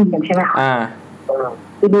อะไรกินกันใช่ไหมคะ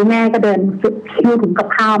ทีนี้แม่ก็เดินคิ้วถุงกับ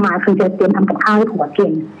ข้าวมาคือจะเตรียมทำกับข้าวให้ผัวกิ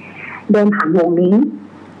นเดินผ่านวงนี้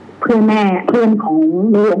เพื่อนของ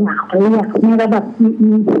ในวงเขาเรียกแม่ก็แบบ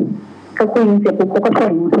ก็คุยเสร็จปุ๊บเขาก็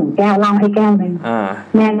ส่งแก้วเหล้าให้แก้วนึง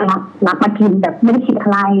แม่ก็รับมากินแบบไม่ได้คิดอะ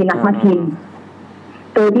ไรรับมากิน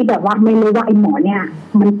โดยที่แบบว่าไม่รู้ว่าไอ้หมอเนี่ย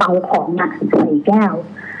มันเป่าของอ่ะใส่แก้ว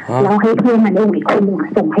แล้วให้เพื่อนมันเองอีกคนนึง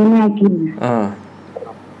ส่งให้แม่กิน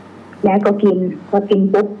แล้วก็กิน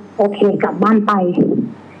ปุ๊บโอเคกลับบ้านไป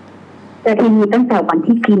แต่ทีนี้ตั้งแต่วัน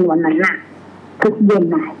ที่กินวันนั้นน่ะ ทุกเย็น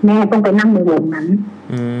นะแม่ต้องไปนั่งในวงนั้น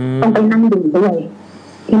ต้องไปนั่งดื่มด้วย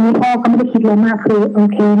ทีนี้พ่อก็ไม่ได้คิดเลยมากคือโอ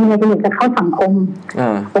เคเมียก็อยากจะเข้าสังคม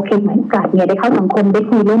โอเคไหมโอกาสเมียได้เข้าสังคมได้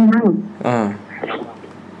คุยเล่นนั่ง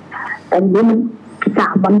แต่นี้มัน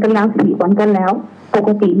3 วันกันแล้ว4 วันกันแล้วปก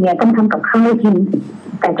ติเมียต้องทำกับข้าวให้กิน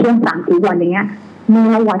แต่ช่วง3-4 วันอย่างเงี้ยเมื่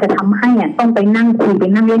อว่าจะทำให้อ่ะต้องไปนั่งคุยไป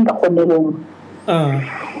นั่งเล่นกับคนในวง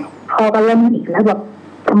พอก็เริ่มอีกแล้วแบบ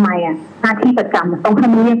ทำไมอ่ะหน้าที่ประจำต้องให้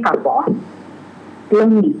เรียกกลับหรอเรื่อง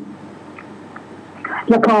นี้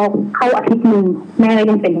แล้วพอเข้าอาทิตย์นึงแม่ก็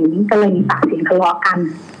ยังเป็นอย่างนี้ก็เลยมีปากเสียงทะเลาะกัน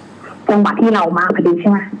จังหวะที่เรามาพอดีใช่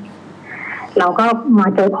ไหมเราก็มา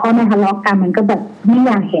เจอพ่อแม่ทะเลาะกันมันก็แบบไม่อ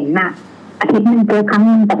ยากเห็นน่ะอาทิตย์นึงเจอครั้ง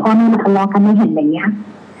นึงแต่พ่อแม่มาทะเลาะกันไม่เห็นอย่างเงี้ย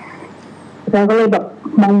แล้วก็เลยแบบ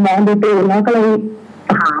มองดูแล้วก็เลย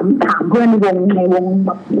ถามเพื่อนในวงแบ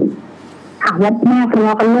บถามว่าแม่ทะเล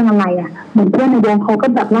าะกันเรื่องอะไรอ่ะเหมือนเพื่อนในวงเขาก็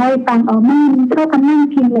แบบเล่าให้ฟังแม่ชอบกันนั่ง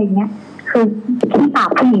กินอะไรเงี้ยคือที่ปาก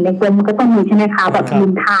ผู้หญิงในวงมันก็ต้องมีใช่ไหมคะแบบลิ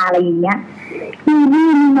นทาอะไรอย่างเงี้ยนี่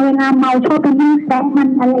เวลาเมาชอบไปนั่งแซะมัน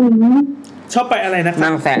อะไรอย่างนี้ชอบไปอะไรนะ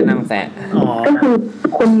นั่งแซะก็คือ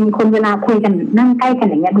คนเวลาคุยกันนั่งใกล้กัน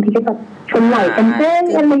อย่างเงี้ยบางทีก็แบบชนไหล่กัน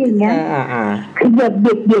อะไรอย่างเงี้ยคือเหยีย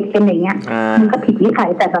ดกันอย่างเงี้ยมันก็ผิดวิสั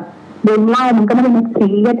ยแต่แบบโดนเล่ามันก็ไม่ได้มาซี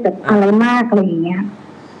เรียสแบบอะไรมากอะไรอย่างเงี้ย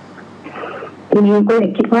ทีนี้ก็เลย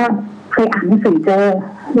คิดว่าเคยอ่านหนังสือเจอ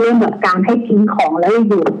เรื่องแบบการให้ทิ้งของแล้ว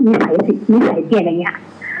อยู่นิสัยเปลี่ยนอย่างเงี้ย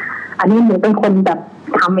อันนี้หนูเป็นคนแบบ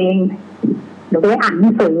ทำเองหนูได้อ่านหนั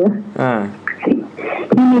งสือ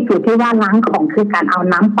ที่มีสูตรที่ว่าล้างของคือการเอา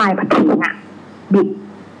น้ำปลายผัดถุงบิด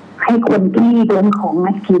ให้คนที่โดนของม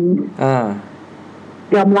ากิน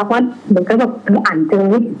ยอมรับว่าหนูก็แบบอ่านเจอ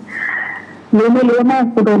รู้ไม่รู้แม่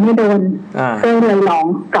กูโดนไม่โดนก็เลยลอง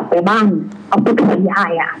กลับไปบ้านเอาไปถุงยา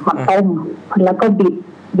ยมาต้มแล้วก็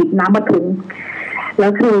บิดน้ำมาถุงแล้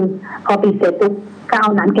วคือพอปิดเสร็จปุ๊บก็เอา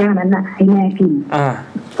น้ำแก้วนั้นให้แม่กิน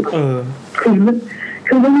คือเ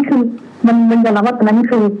รื่องนี้คือมันจะรับว่าตอนนั้น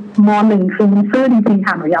คือม.1คือมันซื่อจริงๆ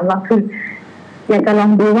ค่ะหนูยอมรับคืออยากจะลอ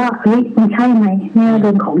งดูว่าเฮ้ยมันใช่ไหมแม่โด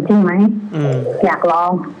นของจริงไหมอยากลอ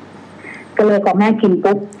งก็เลยพอแม่กิน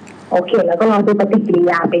ปุ๊บโอเคแล้วก็ลองดูปฏิกิริ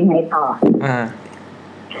ยาเป็นไงต่อ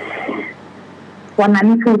วันนั้น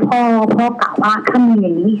คือพ่อกล่าวว่าถ้ามีอ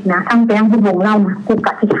ย่างนี้นะทั้งแป้งที่วงเล่านะกู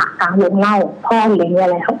กัดที่ฉากกลางวงเล่าพ่อเลี้ยงอ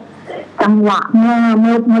ะไรครับจังหวะเ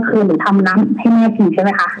มื่อคืนหนูทำน้ำให้แม่กินใช่ไห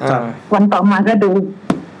มคะวันต่อมาก็ดู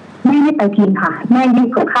แม่ไม่ไปกินค่ะแม่ยื่น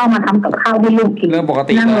กับข้าวมาทำกับข้าวให้ลูกกินเรื่องปก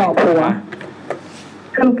ตินั่งรอผัว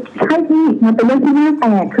คือใช่ที่มันเป็นเรื่องที่น่าแปล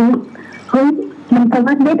กคือเฮ้ยมันจะ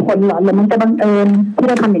ว่าได้ผลเหรอหรือมันจะบังเอิญที่เ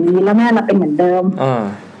ราทำอย่างนี้แล้วแม่เราเป็นเหมือนเดิม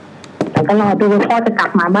แต่ก็รอดูว่าพ่อจะกลั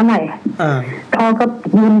บมาเมื่อไหร่พ่อก็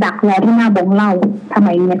ยืนดักรอที่หน้าบงเล่าทำไม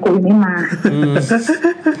เมียกูยังไม่มา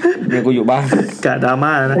เมียกูอยู่บ้านกะดราม่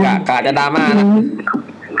านะกะจะดราม่า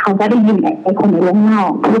เขาก็ได้ยินไอ้คนในวงเล่า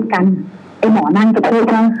พูดกันไอ้หมอนั่นจะพูด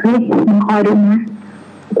ว่าเฮ้ยมึงคอยดูนะ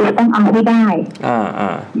กูต้องเอาให้ได้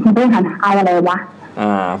มึงต้องหันเอาอะไรวะ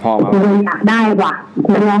พ่อมากูอยากได้ว่ะ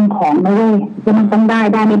กูลองของนะเว้ยแล้วมันต้องได้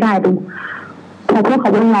ไม่ได้ดูพอพวกเข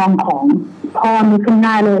าลองของพ่อมีขึ้นไ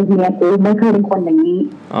ด้เลยเมียกูไม่เคยเป็นคนอย่างนี้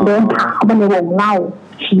เดินผ่าเข้าไปในวงเล่า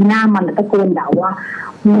ชี้หน้ามันแล้วตะโกนด่าว่า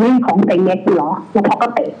มึงเล่นของเตะเล็กอยู่หรอแล้วพ่อก็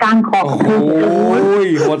เตะก้างคอโอ้ย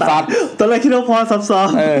โหดสัตว์ตอนแรกคิดว่าพ่อซับซ้อน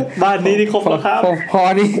บ้านนี้นี่ครบแล้วครับพ่อ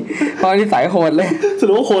นี่สายโหดเลยส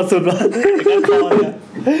รุปว่าโหดสุดว่ะก้างคอเนี่ย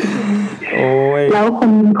โอ้ยแล้วค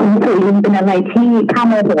นสื่อยิงเป็นอะไรที่ถ้า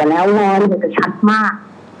โมโหแล้วรอยมันจะชัดมาก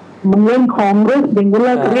มึงเล่นของเรื่องยิงเ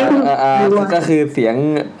ลิกเล่นก็คือเสียง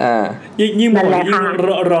ยิ่งหมดยิ่ง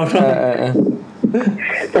รอ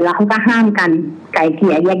เสร็จแล้วเขาก็ห้ามกันไก่เก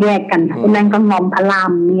ลี่ยแยกกันแม่ก็งอมพลา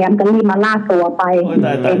มเมียก็รีบมาล่าตัวไป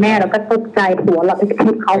ไอ้แม่เราก็ตกใจผัวเราไปพู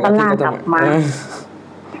ดเขาก็ล่ากลับมา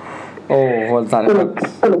โอ้โหสัตว์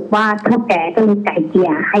สรุปว่าเท่าแก่ก็เลยไก่เกลี่ย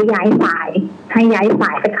ให้ย้ายฝ่าย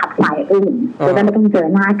ไปขับฝ่ายอื่นจะได้ไม่ต้องเจอ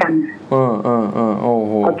หน้ากันโอ้โ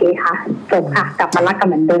หโอเคค่ะจบค่ะกลับมารักกัน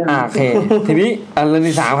เหมือนเดิมโอเคทีนี้อันเรื่อง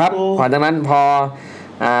ที่3ครับหลังจากนั้นพอ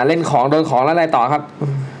เล่นของโดนของแล้วอะไรต่อครับ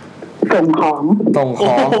ส่งของ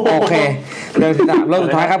โอเคเรื่องที่3เรื่องสุ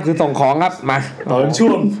ดท้ายครับคือส่งของครับมาตอนช่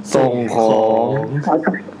วงส่งของ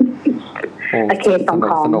โอเคส่งข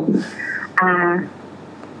อง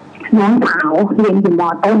น้องสาวเรียนอยู่ม.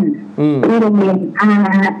ต้นที่โรงเรียน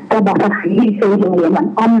จะบอกสถานที่ซื้อโรงเรียนเหมือน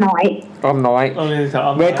อ้อมน้อย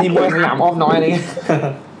เวทีมวยสนามอ้อมน้อยอะไรเงี้ย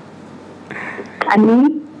อัน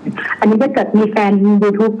นี้ถ้าเกิดมีแฟน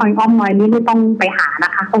YouTube ฟังอ้อมน้อยนี่ไม่ต้องไปหาน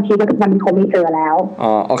ะคะเขาคิดว่าทุกวันนี้คงไม่เจอแล้ว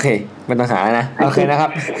โอเคไม่ต้องหานะโอเคนะครับ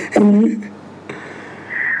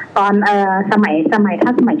ตอนสมัยถ้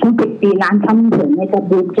าสมัยช่วง10 ปีร้านช่ำถึงเนี่ยจะ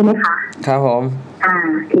บูมใช่ไหมคะครับผม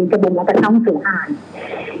ทีนี้จะบุมแล้วก็ช่องสื่ออ่าน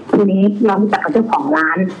ทีนี้เรารู้จักกับเจ้าของร้า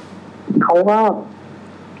นเขาก็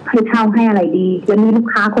ให้เช่าให้อะไรดีแล้วมีลูก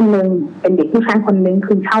ค้าคนนึงเป็นเด็กผู้ชายคนนึง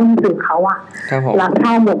คือเช่าหนังสือเขาอะแล้วเช่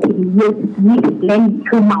าหมดที20 เล่ม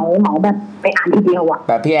คือเหมาแบบไปอ่านทีเดียวอะ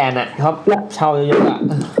แบบพี่แอนอะครับเช่าเยอะๆอะ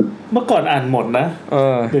เมื่อก่อนอ่านหมดนะ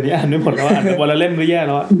เดี๋ยวนี้อ่านไม่หมดแล้วอ่านวันละเล่มก็แย่แ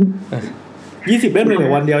ล้วอะ20 เล่มเลยเหร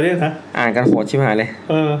อวันเดียวเนี่ยนะอ่านกันโหดชิบหายเลย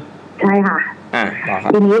ใช่ค่ะต่อครั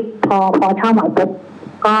บทีนี้พอเช่าเหมาปุ๊บ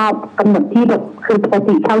ก็กำหนดที่แบบคือปก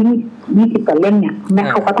ติเช่า20 กว่าเล่มเนี่ยแม่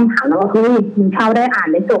เขาก็ต้องถามแล้วว่าเฮ้ยมึงเช่าได้อ่าน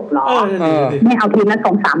ได้จบหรอไม่เอาทีละ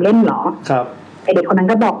 2-3 เล่มหรอครับไอเด็กคนนั้น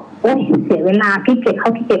ก็บอกโอ๊ยเสียเวลาพี่เก็บเข้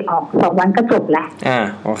าพี่เก็บออก2 วันก็จบแล้ว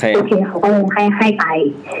โอเคเขาก็เลยให้ไป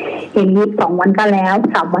ทีนี้2 วันก็แล้ว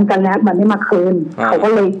3 วันก็แล้วมันไม่มาคืนเขาก็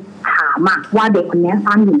เลยถามว่าเด็กคนนี้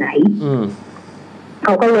บ้านอยู่ไหนเข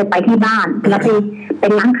าก็เลยไปที่บ้านแล้วไป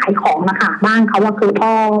ร้านขายของนะคะบ้านเขาว่าคือพ่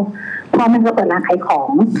อแม่ก็เปิดร้านขายขอ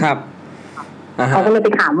งครับเขาก็เลยไป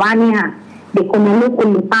ถามว่าเนี่ยเด็กคนนี้ลูกคุณ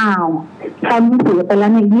หรือเปล่าเช่าหนังสือไปแล้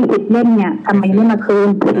วเนี่ย20 เล่มเนี่ยทำไมไม่มาคืน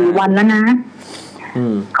4 วันแล้วนะ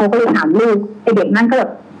เขาก็เลยถามลูกไอเด็กนั่นก็แบ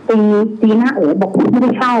บตีหน้าบอกไม่ไ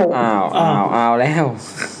ด้เช่าอ้าวแล้ว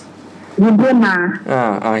ยืมเพื่อนมา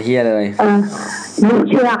เฮียเลยลูก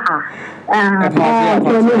เชื่อค่ะพ่อเ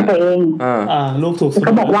ชื่อลูกตัวเองลูกถูก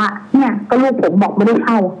ก็บอกว่าเนี่ยก็ลูกผมบอกไม่ได้เ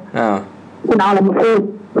ช่าคุณเอาอะไรมาพูด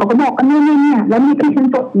เขาก็บอกเนี่ยแล้วนี่ที่ฉัน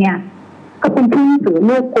จดเนี่ยก็เป็นที่สื่อ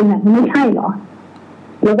ลูกคุณไม่ใช่เหรอ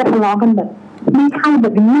แล้วก็ทะเลาะกันแบบไม่ใช่แบ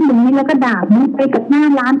บนี้แล้วก็ด่ามึงไปกับหน้า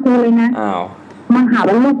ร้านกูเลยนะมาหา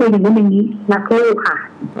ว่าลูกไปอย่างนี้อย่างนี้รักลูกค่ะ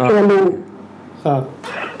เชื่อลูกครับ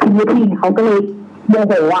ทีนี้เขาก็เลยโมโ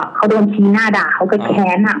หเขาโดนชี้หน้าด่าเขาก็แค้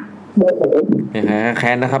นโมโหแ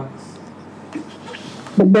ค้นนะครับ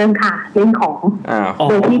เหมือนเดิมค่ะเล่นของ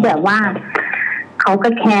โดยที่แบบว่าเขาก็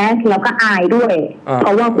แคสแล้วก็อายด้วยเพร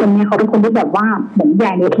าะว่าคนนี้เขาเป็นคนที่แบบว่าเหมือนให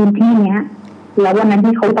ญ่ในพื้นที่เนี้ยแล้ววันนั้น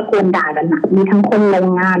ที่เขาตะโกนด่ากันมีทั้งคนโรง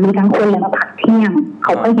งานมีทั้งคนเลยมาพักเที่ยงเข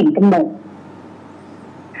าก็เห็นกันหมด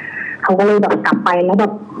เขาก็เลยแบบกลับไปแล้วแบ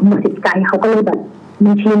บหมดจิตใจเขาก็เลยแบบ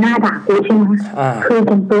มีชี้หน้าด่ากูใช่ไหมคือเ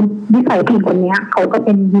ป็นนิสัยผู้หญิงคนนี้เขาก็เ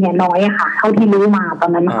ป็นเมียน้อยค่ะเท่าที่รู้มาตอ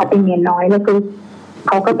นนั้นเขาเป็นเมียน้อยแล้วคือเ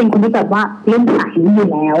ขาก็เป็นคนที่แบบว่าเล่นสายนี้อยู่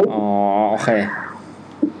แล้วโอเค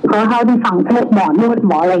เพราะเขาที่ฟังพวกหมอนวดห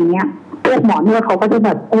มออะไรเงี้ยพวกหมอนวดเขาก็จะแบ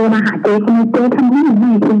บมาหาเจ๊คนนี้เจ๊ทำให้หนูห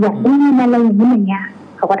น่อยคืออยากได้อะไรอย่างเงี้ย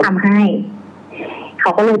เขาก็ทำให้เข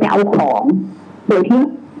าก็เลยไปเอาของโดยที่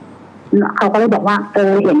เขาก็เลยบอกว่า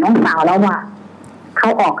เห็นน้องสาวแล้วว่าเขา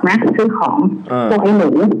ออกนะซื้อของตัวไอ้หนู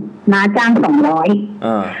น้าจ้าง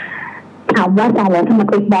200ถามว่า200ทำไม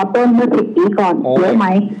เป็นบอสต้นเมื่อ10 ปีก่อนเยอะไหม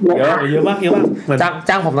เยอะมาก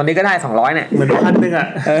จ้างผมตอนนี้ก็ได้200เนี่ยเหมือน1,000อ่ะ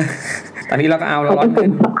ตอนนี้เราก็เอาแล้ว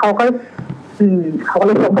เขาก็เ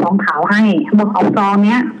ลยส่งซองขาวให้บอกเอาซองเ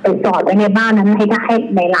นี้ยไปจอดไว้ในบ้านนั้นให้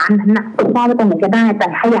ในร้านนั้นน่ะคุณพ่อไม่ต้องเหมือนก็ได้แต่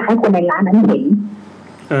ถ้าอยากให้คนในร้านนั้นเห็น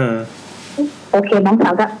โอเคน้องสา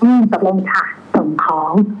วก็ตกลงค่ะส่งขอ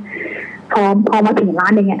งพอมาถึงร้า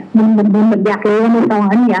นเนี่ยมันเหมือนอยากรู้ว่าในซอง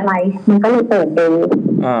นั้นมีอะไรมันก็เลยเปิดดู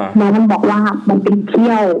มันบอกว่ามันเป็นเ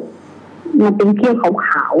ขี้ยวข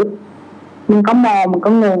าวๆมันก็มองมันก็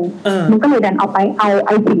งงมันก็เลยดันเอาไ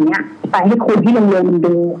อ้สิ่งเนี้ยไปให้ครูที่โรงเรียนมัน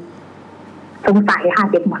ดูสงสัยค่ะ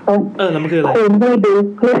เด็กม.ต้นแล้วมันคืออะไรครูก็เลยดู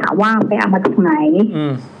เพื่อถามว่าไปเอามาจากไหน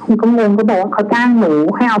มันก็งงก็บอกว่าเขาจ้างหนู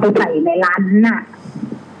ให้เอาไปใส่ในร้านนั้นน่ะ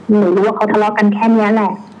หนูรู้ว่าเขาทะเลาะกันแค่นี้แหล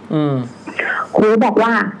ะครูบอก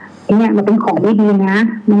ว่าเนี่ยมันเป็นของไม่ดีนะ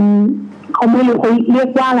มันเขาไม่รู้เขาเรียก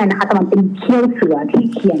ว่าอะไรนะคะแต่มันเป็นเขี้ยวเสือที่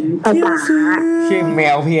เขียนภาษาเขี้ยวแม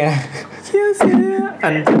วพี่นะเขี้ยวเสืออั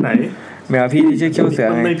นไหนแมวพี่ที่ชื่อเขี้ยวเสือ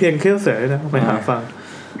มันไม่เพียงเขี้ยวเสือนะไปหาฟัง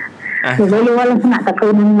หนูไม่รู้ว่าลักษณะแต่คื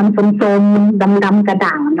อมันโซมๆดำๆกระ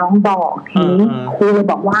ด่างน้องบอกทีนี้ครูเลย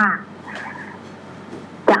บอกว่า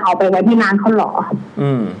จะเอาไปไว้ที่ร้านเขาหรอ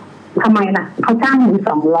ทำไมล่ะเขาจ้างหนู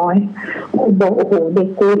200โอ้โหเด็ก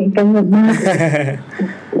กูเด็กเงินมาก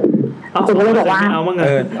ผมก็เลยบอกว่า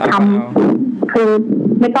ทำคือ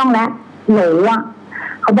ไม่ต้องแล้วหนู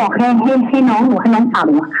เขาบอกให้น้องหนูให้น้องสาวห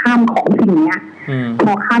นูข้ามของสิ่งนี้พ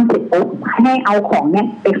อข้ามเสร็จปุ๊บให้เอาของเนี้ย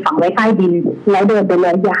ไปฝังไว้ใต้ดินแล้วเดินไปเล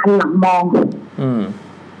ยอย่าหันหลังมอง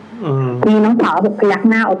มีน้องสาวแบบพยัก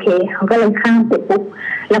หน้าโอเคเขาก็เลยข้ามเสร็จปุ๊บ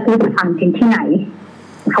แล้วกูจะฝังทิ้งที่ไหน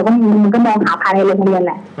เขาก็มันก็มองหาภายในโรงเรียนแ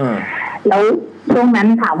หละแล้วช่วงนั้น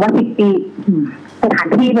ถามว่า10 ปีสถาน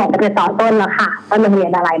ที่บอกไปต่อต้นแล้วค่ะว่าโรงเรีย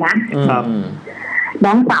นอะไรนะครับ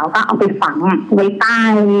น้องสาวก็เอาไปฝังไว้ใต้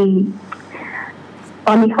ต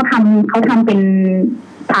อนนี้เขาทำเป็น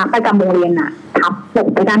พระประจำโรงเรียนทับปก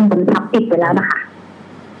ไปด้านบนทับติดไปแล้วนะคะ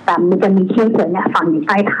แต่มันจะมีเขี้ยวเสือเนี่ยฝังอยู่ใ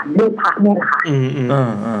ต้ฐานรูปพระเนี่ยแหละค่ะ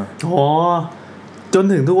อ๋อ จน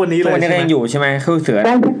ถึงทุกวันนี้เลยใช่ไหมยังอยู่ใช่ไหมคือเสือ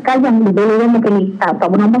ก็ยังอยู่ไม่รู้ว่ามันจะมีแต่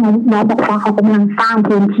ว่าน้องบอกว่าเขากำลังสร้าง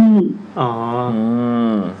พื้นที่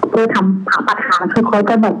เพื่อทำผาประธานคือเขา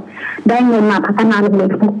จะแบบได้เงินมาพัฒนาโรงเรียน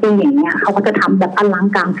ทุกปีอย่างเงี้ยเขาก็จะทำแบบอลัง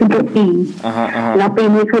การขึ้นทุกปีแล้วปี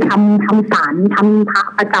นี้คือทำศาลทำพระ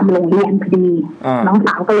ประจำโรงเรียนพอดีน้องส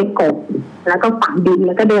าวก็เลยกบแล้วก็ฝังดินแ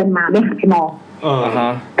ล้วก็เดินมาไม่หันไปมอง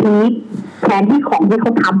ทีนี้แทนที่ของที่เข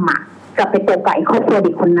าทำอ่ะจะไปตกไก่ครอบครัวเ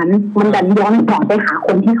ด็กคนนั้นมันดันย้อนสอนไปหาค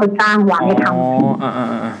นที่เขาจ้างวางให้ทำ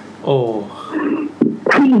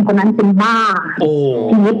ผู้หญิงคนนั้นเป็นบ้า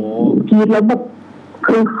กีดแล้วแบบ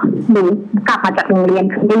คือหนูกลับมาจากโรงเรียน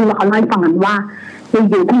คือได้ยินว่าเขาเล่าให้ฟังกันว่าอ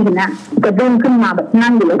ยู่ที่เนี้ยจะดึงขึ้นมาแบบนั่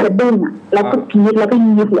งอยู่แล้วจะดึงอ่ะแล้วก็กีดแล้วก็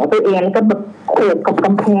ยีหัวตัวเองแล้วก็แบบโขกกับก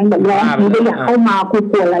ำแพงแบบร้องกีดอยากเข้ามากู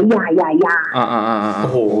กลัวแล้วอย่าโอ้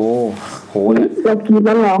โหแล้วกีดแ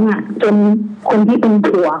ล้วร้องอ่ะจนคนที่เป็น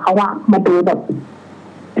ผัวเขาอะมาดูแบบ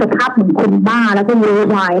สภาพเหมือนคนบ้าแล้วก็โวย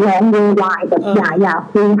วายร้องโวยวายแบบอย่า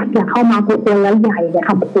คืออยากเข้ามากูกลัวแล้วอย่าท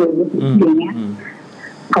ำกูอย่างเงี้ย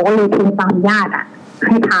เขาก็เลยโทรตามญาติอ่ะใ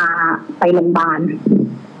ห้พาไปโรงพยาบาล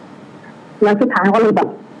แล้วสุดท้ายก็เลยแบบ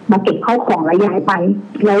มาเก็บข้าวของแล้วย้ายไป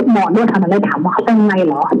แล้วหมอด้วยทำอะไรถามว่าเขาเป็นไงเ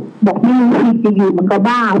หรอบอกไม่รู้ที่อยู่มันก็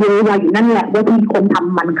บ้าโวยวายอยู่นั่นแหละว่ามีคนท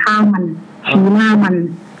ำมันฆ่ามันชี้หน้ามัน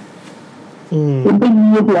ดึง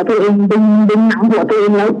หัวตัวเองดึงหนังหัวตัวเอ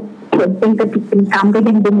งแล้วเขียนเป็นกระติกเป็นกำก็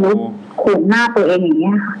ดึงแล้วโขนหน้าตัวเองอย่างเ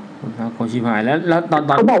งี้ยค่ะโคชิพายแล้วตอน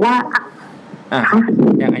เขาบอกว่า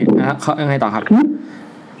ยังไงเขายังไงต่อครับ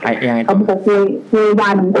ยังไงเขาบอกโวยวา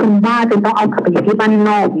ยเหมือนคนบ้าจนต้องเอากลับไปอยู่ที่บ้าน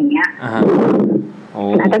นอกอย่างเงี้ย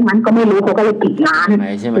หลังจากนั้นก็ไม่รู้เขาก็เลยปิดร้าน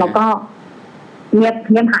แล้วก็เงี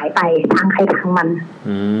ยบหายไปทางใครทางมัน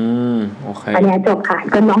โอเคอันนี้จบค่ะ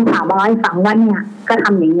ก็น้องถามว่าให้ฟังว่าเนี่ยก็ท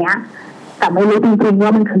ำอย่างเงี้ยแต่ไม่รู้จริงๆว่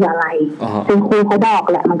ามันคืออะไรซึ่งครูเขาบอก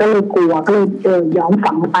แหละมันก็เลยกลัวก็เลยย้อม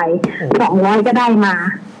ฝังไป200ก็ได้มา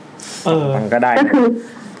ก็ได้ก็คือ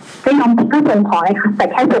ก็ยอมก็ส่งขอเลยค่ะแต่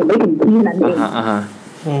แค่ส่งไม่ถึงที่นั้นเอง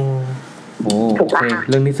โอ้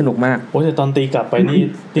เรื่องนี้สนุกมากโอ้แต่ตอนตีกลับไปนี่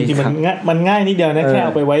จริงๆมันง่ายนิดเดียวนะแค่เอ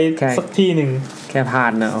าไปไว้สักที่นึงแค่พา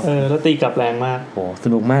นนะแล้วตีกลับแรงมากโอ้ส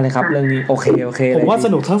นุกมากเลยครับเรื่องนี้โอเคผมว่าส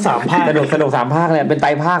นุกทั้ง3ภาคสนุก3ภาคเลยเป็นไตร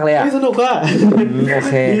ภาคเลยอ่ะสนุกอ่ะโอ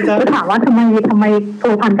เคก็ถามว่าทำไมตั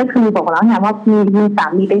วพันก็คือบอกแล้วไงว่ามีสา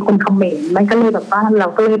มีเป็นคนเขมรมันก็เลยแบบว่าเรา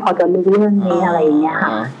ก็เลยพอจะรู้เรื่องนี้อะไรอย่างเงี้ยค่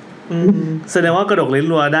ะแสดงว่ากระดกลิ้น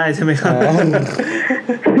รัวได้ใช่ไหมครับ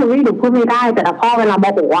คือหนูพูดไม่ได้แต่พ่อเวลา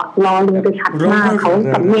บอกว่ารอเรือจะชัดมากเขา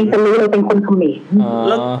สำเนียงจะรู้เลยเป็นคนเขมรแ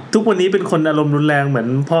ล้วทุกวันนี้เป็นคนอารมณ์รุนแรงเหมือน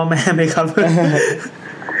พ่อแม่ไหมครับ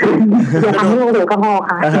อย่าทำให้โมโหก็พอ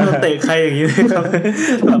ค่ะเตะใครอย่างนี้เลยครับ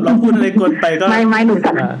เราพูดอะไรกวนไปก็ไม่หนู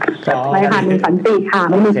สันไม่ค่ะหนูสันติค่ะ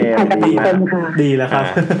ไม่มีใครจะตัดเต็มค่ะดีแล้วครับ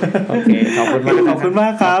โอเคขอบคุณมา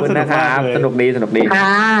กครับสนุกดีค่ะ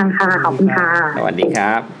ขอบคุณค่ะสวัสดีค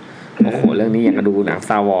รับโอ้โหเรื่องนี้อย่างกับดูหนัง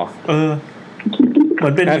Star Wars เหมื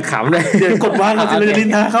อนเป็นขำเลยเดี๋ยวกดว่างเราจะเลยดิน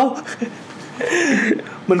ทาเขา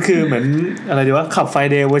มันคือเหมือนอะไรดีวะขับไฟ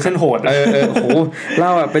เดย์เวอร์ชันโหดโอ้โหเล่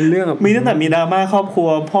าเป็นเรื่องมีตั้งแต่มีดราม่าครอบครัว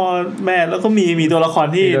พ่อแม่แล้วก็มีตัวละคร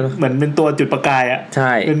ที่เหมือนเป็นตัวจุดประกายอ่ะใ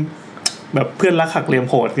ช่เป็นแบบเพื่อนรักหักเหลี่ยม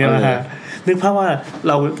โหดเนี่ยนะฮะนึกภาพว่าเ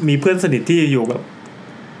รามีเพื่อนสนิทที่อยู่แบบ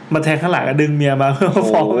มาแทงข้างหลังดึงเมียมาเพื่อ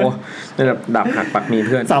ฟ้องเป็นแบบดับหักปักมีเ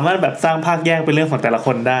พื่อนสามารถแบบสร้างภาคแยกเป็นเรื่องของแต่ละค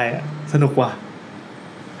นได้สนุกว่ะ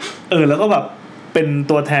แล้วก็แบบเป็น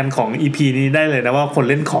ตัวแทนของ EP นี้ได้เลยนะว่าคน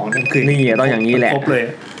เล่นของนั่นคือนี่ต้องอย่างนี้แหละครบเลย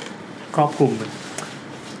ครอบคลุม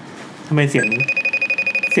ทำไมเสียง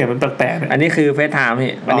มันแปลกๆอันนี้คือเฟซไทม์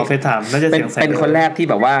พี่อันนี้เฟซไทม์น่าจะเสียงใสเป็นคนแรกที่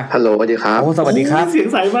แบบว่าฮัลโหลสวัสดีครับโอ้สวัสดีครับเสียง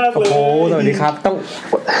ใสมากเลยโอ้สวัสดีครับต้อง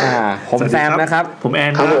ผมแซมนะครับผมแอ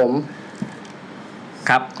นครับผม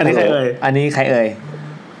ครับอันนี้ใครเอ่ย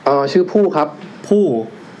ชื่อผู้ครับ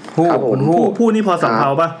ผู้นี่พอสำเภา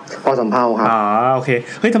ป่ะพอสำเภาครับโอเค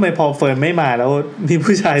เฮ้ยทำไมพอเฟิร์นไม่มาแล้วมี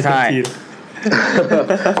ผู้ชายสักที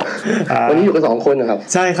วันนี้อยู่กัน2คนนะครับ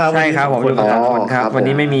ใช่ครับผมอยู่กัน2คนครับวัน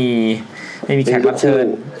นี้ไม่มีแขกรับเชิญ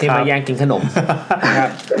ที่มาแย่งกินขนมนะครับ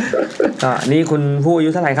นี่คุณผู้อายุ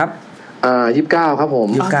เท่าไหร่ครับ29ครับผม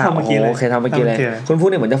29โอเคทำเมื่อกี้เลยคุณผู้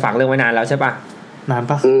เนี่ยเหมือนจะฝากเรื่องไว้นานแล้วใช่ป่ะนาน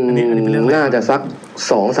ปะอันนี้เป็นเรื่องน่าจะสัก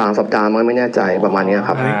 2-3 สัปดาห์มั้งไม่แน่ใจประมาณนี้ค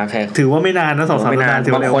รับถือว่าไม่นานนะ 2-3 สัปดาห์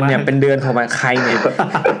บางคนเนี่ยเป็นเดือนของใครเนี่ย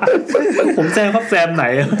ผมแซมครับแซมไหน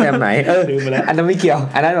อันนั้นไม่เกี่ยว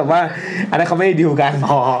อันนั้นแบบว่าอันนั้นเขาไม่ได้ดีลกัน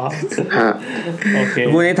โอเค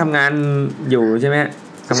พวกนี้ทำงานอยู่ใช่ไหม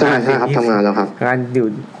ใช่ครับทำงานแล้วครับงานอยู่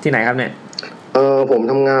ที่ไหนครับเนี่ยผม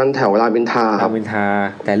ทำงานแถวรามอินทราครับรามอินทรา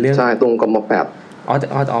แต่เรื่องใช่ตรงกม.8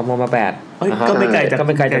ม.8ก็ไม่ไกล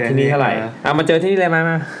จากที่นี่เท่าไหร่มาเจอที่นี่เลยมา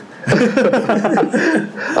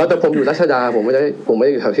แต่ผมอยู่รัชดาผมไม่ได้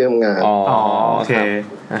อยู่แถวที่ทำงานอ๋อโอเค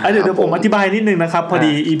เดี๋ยวผมอธิบายนิดนึงนะครับพอ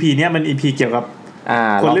ดี EP เนี้ยมัน EP เกี่ยวกับ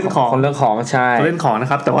คนเล่นของใช่คนเล่นของนะ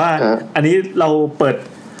ครับแต่ว่าอันนี้เราเปิด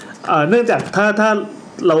เนื่องจากถ้า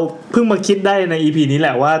เราเพิ่งมาคิดได้ใน EP นี้แหล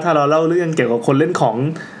ะว่าถ้าเราเล่าเรื่องเกี่ยวกับคนเล่นของ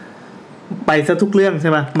ไปซะทุกเรื่องใช่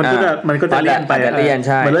ไหมมันก็จะเลี่ยนไป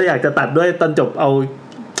มันเลยอยากจะตัดด้วยตอนจบเอา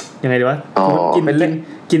ยังไงดีวะ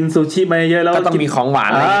กินซูชิมาเยอะแล้วก็ต้องมีของหวา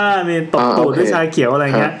นอะไรมีตบตูดด้วยชาเขียวอะไร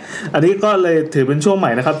เงี้ยอันนี้ก็เลยถือเป็นช่วงให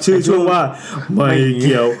ม่นะครับชื่อช่วงว่าไม่เ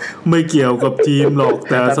กี่ยวกับทีมหรอก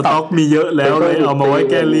แต่สต็อกมีเยอะแล้วเลยเอามาไว้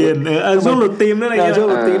แก้เลี่ยนช่วงหลุดทีมนั่นอะไรเงี้ยช่วง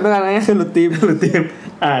หลุดทีมนั่นอะไรหลุดทีม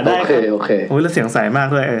ได้โอเคโอ้ยแล้วเสียงใสมาก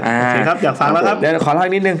ด้วยโอเคครับอยากฟังแล้วครับเดี๋ยวขอเล่า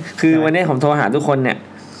นิดนึงคือวันนี้ผมโทรหาทุกคนเนี่ย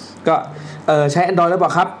ก็ใช้ Android หรือเป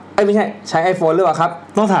ล่าครับไม่ใช่ใช้ iPhone หรือเปล่าครับ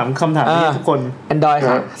ต้องถามคำถามนี้ทุกคน Android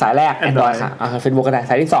ค่ะสายแรก Android ค่ะFacebook ก็ได้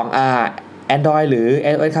สายที่2Android หรือ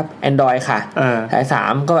iOS ครับ Android ค่ะสาย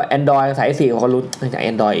3ก็ Android สายที่4ก็รู้จาก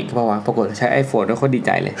Android อีกเพราะว่าปรากฏใช้ iPhone แล้วโคตรดีใ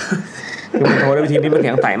จเลยคือโทรได้ทีนี้มันเสี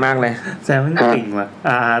ยงใสมากเลยแซมมันเก่งว่ะ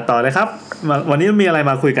ต่อเลยครับวันนี้มีอะไร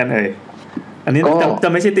มาคุยกันอันนี้จะ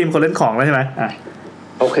ไม่ใช่ทีมคนเล่นของแล้วใช่ไหม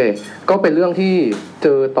โอเคก็เป็นเรื่องที่เจ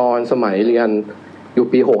อตอนสมัยเรียนอยู่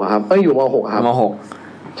ปี6ครับอยู่ม6ครับม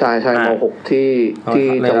6ใช่ม6ที่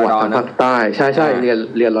จังหวัดทางภาคใต้ใช่เ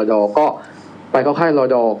รียนรดก็ไปเข้าค่ายร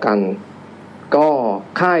ดกันก็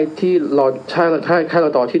ค่ายที่ค่ายร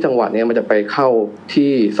ดที่จังหวัดเนี้ยมันจะไปเข้า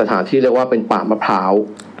ที่สถานที่เรียกว่าเป็นป่ามะพร้าว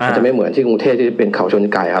มันจะไม่เหมือนที่กรุงเทพที่เป็นเขาชน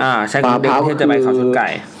ไก่ครับป่ามะพร้าวที่จะไปเขาชนไก่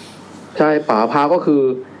ใช่ป่ามะพร้าวก็คือ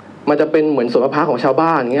มันจะเป็นเหมือนสวนมะพร้าวของชาวบ้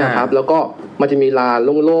านเงี้ยครับแล้วก็มันจะมีลาน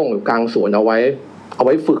โล่งๆอยู่กลางสวนเอาไ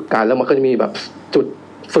ว้ฝึกกันแล้วมันก็จะมีแบบจุด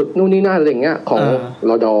ฝึกนู่นนี่นั่นอะไรเงี้ยของ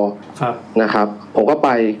รดนะครับผมก็ไป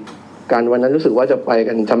การวันนั้นรู้สึกว่าจะไป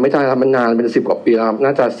กันจำไม่ได้ครับมันนานเป็น10 กว่าปีแล้วครับน่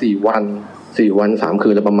าจะ4 วัน3 คื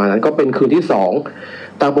นอะไรประมาณนั้นก็เป็นคืนที่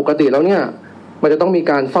2ตามปกติแล้วเนี่ยมันจะต้องมี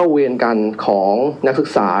การเฝ้าเวรกันของนักศึก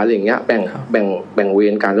ษาอะไรอย่างเงี้ยแบ่งเว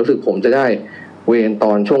รกันรู้สึกผมจะได้เวรต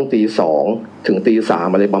อนช่วง2 ถึง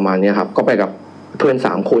3อะไรประมาณนี้ครับก็ไปกับเพื่อน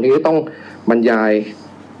3 คนที่ต้องบรรยาย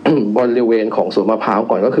บริเวณของสวนมะพร้าว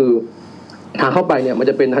ก่อนก็คือทางเข้าไปเนี่ยมัน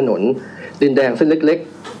จะเป็นถนนดินแดงเส้นเล็ก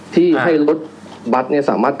ๆที่ให้รถบัสเนี่ย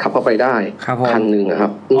สามารถขับเข้าไปได้คันนึงนะครั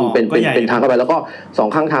บเป็นทางเข้าไปแล้วก็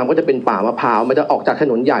2 ข้างทางก็จะเป็นป่ามะพร้าวมันจะออกจากถ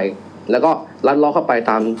นนใหญ่แล้วก็ลัดล้อเข้าไป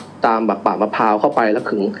ตามแบบป่ามะพร้าวเข้าไปแล้ว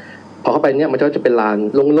ถึงพอเข้าไปเนี่ยมันก็จะเป็นลาน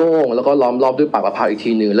โล่งๆแล้วก็ล้อมรอบด้วยป่ามะพร้าวอีก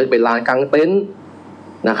ทีนึงแล้วเป็นลานกางเต็นท์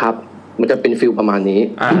นะครับมันจะเป็นฟิลประมาณนี้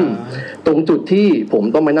ตรงจุดที่ผม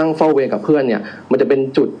ต้องมานั่งเฝ้าเวรกับเพื่อนเนี่ยมันจะเป็น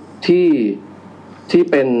จุดที่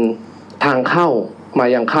เป็นทางเข้ามา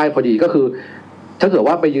ยังค่ายพอดีก็คือถ้าเกิด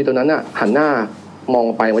ว่าไปยืนตรงนั้นน่ะหันหน้ามอง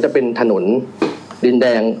ไปมันจะเป็นถนนดินแด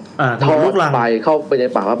งทอดไปเข้าไปใน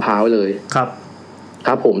ป่ามะพร้าวเลยค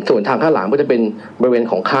รับผมส่วนทางข้างหลังก็จะเป็นบริเวณ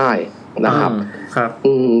ของค่ายนะครับ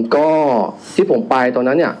ก็ที่ผมไปตอน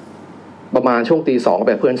นั้นเนี่ยประมาณช่วง2 แ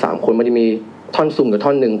บบเพื่อน3 คนมันจะมีท่อนซุงกับท่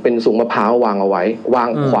อนหนึ่งเป็นซุงมะพร้าววาง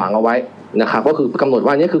ขวางเอาไว้นะครับก็คือกำหนด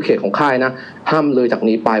ว่านี่คือเขตของค่ายนะห้ามเลยจาก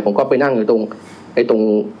นี้ไปผมก็ไปนั่งอยู่ตรง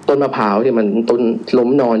ต้นมะพร้าวที่มันต้นล้ม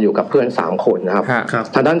นอนอยู่กับเพื่อน3 คนนะครับ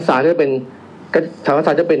ทางด้านซ้ายจะเ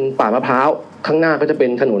ป็นป่ามะพร้าวข้างหน้าก็จะเป็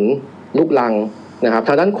นถนนลูกรังนะครับท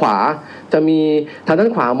างด้านขวาจะมีทางด้าน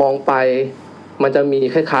ขวามองไปมันจะมี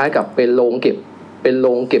คล้ายๆกับเป็นโรงเ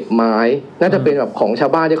ก็บไม้น่าจะเป็นแบบของชา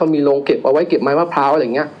วบ้านที่เขามีโรงเก็บเอาไว้เก็บไม้มะพร้าวอะไร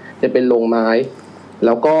เงี้ยจะเป็นโรงไม้แ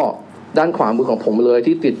ล้วก็ด้านขวามือของผมเลย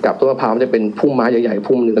ที่ติดกับต้นมะพร้าวมันจะเป็นพุ่มไม้ใหญ่ๆ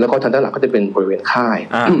พุ่มนึงแล้วก็ทางด้านหลังก็จะเป็นบริเวณค่าย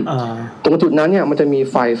ตรงจุดนั้นเนี่ยมันจะมี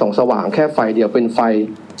ไฟส่องสว่างแค่ไฟเดียวเป็น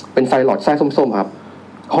ไฟหลอดไส้ส้มๆครับ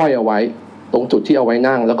ห้อยเอาไว้ตรงจุดที่เอาไว้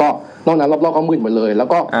นั่งแล้วก็นอกนั้นรอบๆก็มืดหมดเลยแล้ว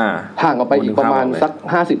ก็ห่างออกไปอีกประมาณสัก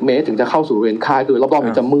50 เมตรถึงจะเข้าสู่บริเวณค่ายคือรอบๆ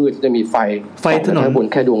มันจะมืดจะมีไฟถนนบน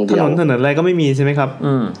แค่ดวงเดียวถนนอะไรก็ไม่มีใช่ไหมครับ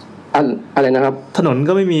อะไรนะครับถนน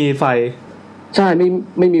ก็ไม่มีไฟใช่ไ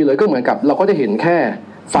ม่มีเลยก็เหมือนกับเราก็จะเห็นแค่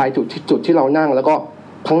ไฟจุดที่เรานั่งแล้วก็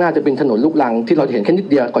ข้างหน้าจะเป็นถนนลูกรังที่เราเห็นแค่นิด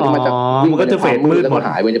เดียวก่อนที่มันจะวิ่งไปในความมืดแล้วก็ห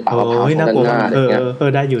ายไปในป่ามะพร้าวด้านหน้าอะไรเงี้ย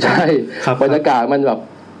ได้อยู่ใช่บรรยากาศมันแบบ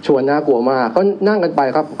ชวนน่ากลัวมากก็นั่งกันไป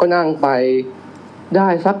ครับก็นั่งไปได้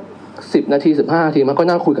สัก10 นาที15 นาทีมันก็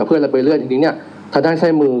นั่งคุยกับเพื่อนเราไปเรื่อยจริงๆเนี่ยทางด้านซ้า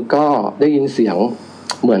ยมือก็ได้ยินเสียง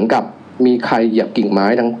เหมือนกับมีใครเหยียบกิ่งไม้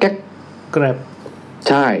ดังแก๊กแกรบ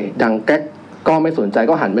ใช่ดังแก๊กก็ไม่สนใจ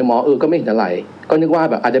ก็หันไปมองก็ไม่เห็นอะไรก็นึกว่า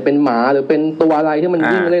แบบอาจจะเป็นหมาหรือเป็นตัวอะไรที่มัน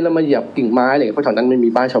วิ่งเล่นแล้วมาเหยียบกิ่งไม้อะไรเพราะแถวนั้นมันมี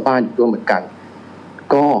บ้านชาวบ้านอยู่ด้วยเหมือนกัน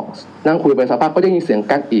ก็นั่งคุยไปสักพักก็ได้ยินเสียงแ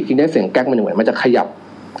ก๊กอีกที่ได้เสียงแก๊กมันเหมือนมันจะขยับ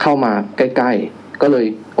เข้ามาใกล้ๆก็เลย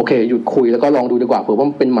โอเคหยุดคุยแล้วก็ลองดูดีกว่าเผื่อว่า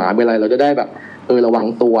มันเป็นหมาเป็นอะไรเราจะได้แบบ ระวัง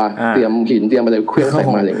ตัวเตรียมหินเตรียมอะไรเคลื่อนใส่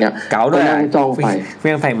มาอะไรเงี้ยก็นั่งจ้องไปเค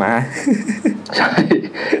ลื่อนใส่มาใช่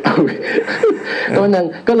ก็นั่ง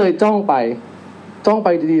ก็เลยจ้องไป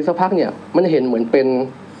ดีๆสักพักเนี่ยมันเห็นเหมือนเป็น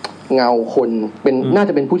เงาคนเป็นน่าจ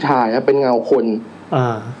ะเป็นผู้ชายนะเป็นเงาคน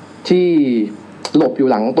ที่หลบอยู่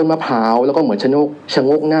หลังต้นมะพร้าวแล้วก็เหมือนชะโ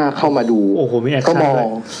งกหน้าเข้ามาดูก็มอง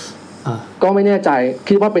ก็ไม่แน่ใจ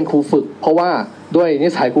คิดว่าเป็นครูฝึกเพราะว่าด้วยนิ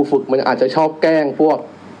สัยครูฝึกมันอาจจะชอบแกล้งพวก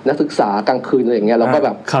นักศึกษากลางคืนอะไรอย่างเงี้ยเราก็แบ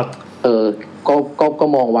บก็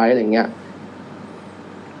มองไว้อะไรเงี้ย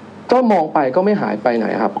ก็มองไปก็ไม่หายไปไหน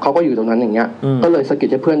ครับเขาก็อยู่ตรงนั้นอย่างเงี้ยก็เลยสะกิด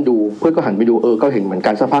ให้เพื่อนดูเพื่อนก็หันไปดูก็เห็นเหมือน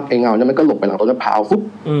กันสักพักไอ้เงานั้นมันก็หลบไปหลังต้นมะพร้าวฟุ๊บ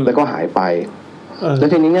แล้วก็หายไปแล้ว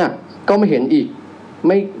ทีนี้เนี่ยก็ไม่เห็นอีก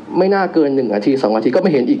ไม่น่าเกิน1 นาที2 นาทีก็ไ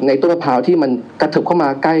ม่เห็นอีกในต้นมะพร้าวที่มันกระเถิบเข้ามา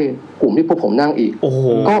ใกล้กลุ่มที่พวกผมนั่งอีก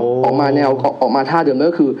ก็ออกมาแนวออกมาท่าเดิม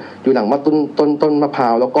ก็คืออยู่หลังต้นมะพร้า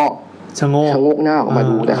วแล้วก็ชะโงกหน้าออกมา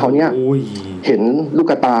ดูแต่เขาเนี้ยเห็นลู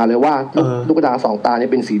กตาเลยว่าลูกตา2 ตาเนี่ย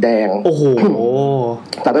เป็นสีแดง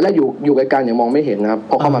แต่ตอนแรกอยู่ไกลๆเนี่ยมองไม่เห็นนะครับ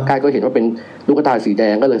พอเข้ามาใกล้ก็เห็นว่าเป็นลูกตาสีแด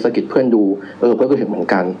งก็เลยสะกิดเพื่อนดูเพื่อนก็เห็นเหมือน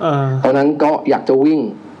กันตอนนั้นก็อยากจะวิ่ง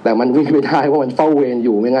แต่มันวิ่งไม่ได้เพราะมันเฝ้าเวรอ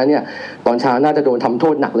ยู่ไม่งั้นเนี่ยตอนเช้าน่าจะโดนทำโท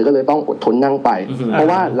ษหนักเลยก็เลยต้องอดทนนั่งไปเพราะ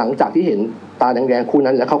ว่าหลังจากที่เห็นตาแดงๆคู่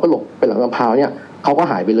นั้นแล้วเขาก็หลบไปหลังมะพร้าวเนี่ยเขาก็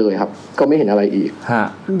หายไปเลยครับก็ไม่เห็นอะไรอีก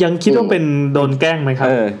ยังคิดว่าเป็นโดนแกล้งไหมครับ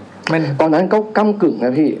ตอนนั้นก็ก้ำกึ่งน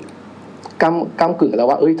ะพี่ก้ำกึ่งแล้ว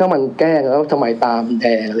ว่าถ้ามันแกล้งแล้วทำไมตามันแด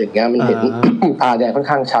งอะไรอย่างเงี้ยมันเห็น ตาแดงค่อน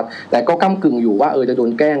ข้างชัดแต่ก็ก้ำกึ่งอยู่ว่าจะโด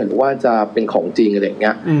นแกล้งหรือว่าจะเป็นของจริงอะไรอย่างเงี้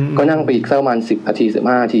ยก็นั่งไปอีกสักประมาณ10 นาที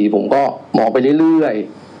15 นาทีผมก็มองไปเรื่อย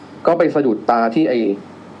ๆก็ไปสะดุดตาที่ไอ้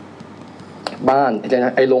บ้าน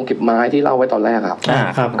ไอ้โรงเก็บไม้ที่เล่าไว้ตอนแรกครับ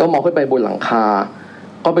ก็มองขึ้นไปบนหลังคา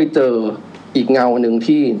ก็ไปเจออีกเงาหนึ่ง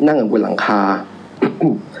ที่นั่งอยู่บนหลังคา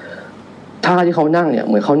ท่าที่เขานั่งเนี่ยเ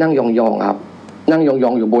หมือนเขานั่งยองๆครับนั่งย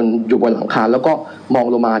องๆอยู่บนหลังคาแล้วก็มอง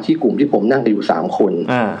ลงมาที่กลุ่มที่ผมนั่งกันอยู่3 คน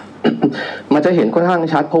มันจะเห็นค่อนข้าง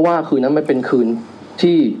ชัดเพราะว่าคืนนั้นมันเป็นคืน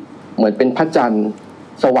ที่เหมือนเป็นพระจันทร์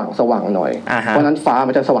สว่างๆหน่อยเพราะนั้นฟ้า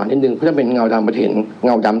มันจะสว่างนิดนึงเพื่อเป็นเงาดำมาเห็นเง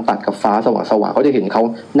าดำตัดกับฟ้าสว่างๆเขาจะเห็นเขา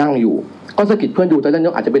นั่งอยู่ก็สะกิดเพื่อนดูแต่นั่น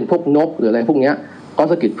อาจจะเป็นพวกนกหรืออะไรพวกเนี้ยก็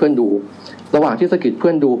สะกิดเพื่อนดูระหว่างที่สะกิดเพื่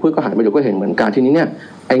อนดูเพื่อนก็หันไปดูก็เห็นเหมือนกันทีนี้เนี่ย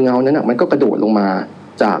ไอ้เงานั้นมันก็กระโดดลงมา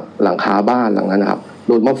จากหลังคาบ้านหลังนั้นนะครับโ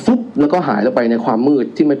ดดมาฟุบแล้วก็หายลงไปในความมืด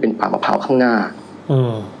ที่มันเป็นป่ามะพร้าวข้างหน้า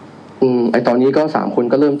ไอตอนนี้ก็3 คน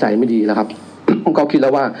ก็เริ่มใจไม่ดีแล้วครับ ก็คิดแล้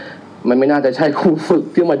วว่ามันไม่น่าจะใช่ครูฝึก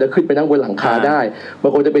ที่มันจะขึ้นไปนั่งบนหลังคาได้มัน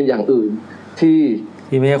คงจะเป็นอย่างอื่นที่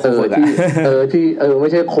ไม่ใช่ครูฝึกที่ไม่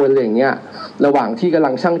ใช่คนอะไรอย่างเงี้ยระหว่างที่กำลั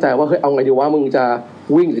งชั่งใจว่าเฮ้ยเอาไงดีว่ามึงจะ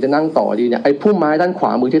วิ่งหรือจะนั่งต่อดีเนี่ยไอ้พุ่มไม้ด้านขว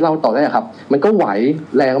ามือที่เล่าต่อได้ครับมันก็ไหว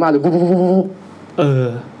แรงมากเลย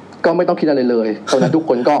ก็ไม่ต้องคิดอะไรเลยตอนนั้นทุก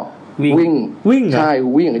คนก็วิ่งใช่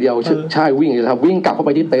วิ่งอย่างเดียวใช่วิ่งเลยครับวิ่งกลับเข้าไ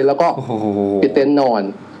ปที่เต็นท์แล้วก็ปิดเต็นท์นอน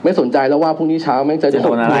ไม่สนใจแล้วว่าพรุ่งนี้เช้าแม่งจะโด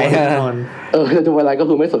นอะไรจะโดนอะไรก็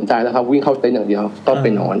คือไม่สนใจแล้วครับวิ่งเข้าเต็นท์อย่างเดียวก็ไป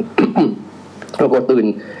นอนปรากฏตื่น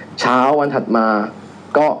เช้าวันถัดมา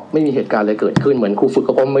ก็ไม่มีเหตุการณ์อะไรเกิดขึ้นเหมือนครูฝึก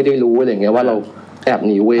ก็ไม่ได้รู้อะไรอย่างเงี้ยว่าเราแอบห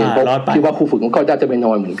นีเวรเพราะคิดว่าครูฝึกก็จะไปน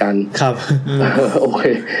อนเหมือนกันครับโอเค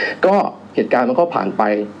ก็เหตุการณ์มันก็ผ่านไป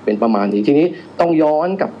เป็นประมาณนี้ทีนี้ต้องย้อน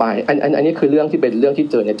กลับไปอันนี้คือเรื่องที่เป็นเรื่องที่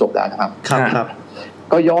เจอในจบแล้วนะครับครับ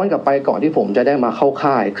ก็ย้อนกลับไปก่อนที่ผมจะได้มาเข้า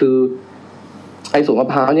ค่ายคือไอ้สวนมะ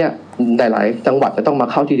พร้าวเนี่ยหลายๆจังหวัดจะต้องมา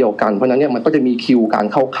เข้าทีเดียวกันเพราะนั้นเนี่ยมันก็จะมีคิวการ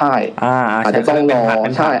เข้าค่ายอาจจะต้องรอ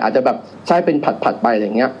ใช่อาจจะแบบใช่เป็นผัดไปอ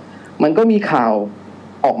ย่างเงี้ยมันก็มีข่าว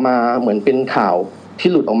ออกมาเหมือนเป็นข่าวที่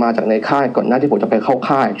หลุดออกมาจากในค่ายก่อนหน้าที่ผมจะไปเข้า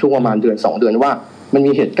ค่ายช่วงประมาณ2 เดือนว่ามัน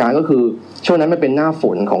มีเหตุการณ์ก็คือช่วงนั้นมันเป็นหน้าฝ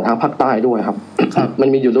นของทางภาคใต้ด้วยครับ มัน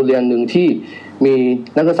มีอยู่โรงเรียนนึงที่มี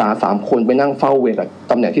นักศึกษา3 คนไปนั่งเฝ้าเวรกับ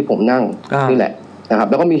ตำแหน่งที่ผมนั่งนี่แหละนะครับ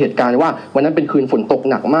แล้วก็มีเหตุการณ์ว่าวันนั้นเป็นคืนฝนตก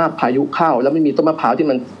หนักมากพายุเข้าแล้วไม่มีต้นมะพร้าวที่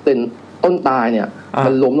มันเป็นต้นตายเนี่ยมั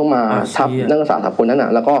นล้มลงมาทับนักศึกษา3 คนนั้นน่ะ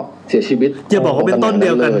แล้วก็เสียชีวิตอย่าบอกว่าเป็นต้นเดี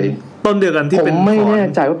ยวกันที่เป็นผมไม่แน่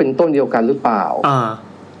ใจว่าเป็นต้นเดียวกันหรือเปล่า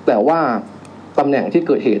แต่ว่าตำแหน่งที่เ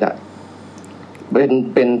กิดเหตุอ่ะ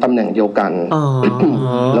เป็นตำแหน่งเดียวกัน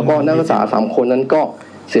แล้วก็นักศึกษา3 คนนั้นก็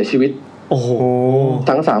เสียชีวิตโอ้โห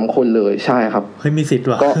ทั้ง3 คนเลยใช่ครับเฮ้ยมีสิทธิ์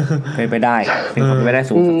ว่ะก็เป็นไปได้เป็นคนไปได้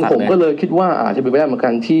สูงสัดผมก็เลยคิดว่าอาจจะเป็นไปได้เหมือนกั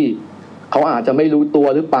นที่เขาอาจจะไม่รู้ตัว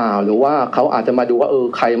หรือเปล่าหรือว่าเขาอาจจะมาดูว่า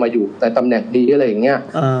ใครมาอยู่ในตำแหน่งนี้อะไรอย่างเงี้ย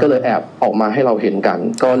ก็เลยแอบออกมาให้เราเห็นกัน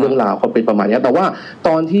ก็เรื่องราวก็เป็นประมาณนี้แต่ว่าต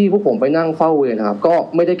อนที่พวกผมไปนั่งเฝ้าเวรนะครับก็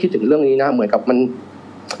ไม่ได้คิดถึงเรื่องนี้นะเหมือนกับมัน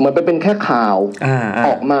เหมือนเป็นแค่ข่าวอ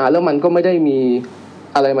อกมาแล้วมันก็ไม่ได้มี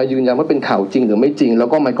อะไรมายืนยันว่าเป็นข่าวจริงหรือไม่จริงแล้ว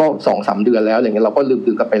ก็มันก็ 2-3 เดือนแล้วอะไรเงี้ยเราก็ลืม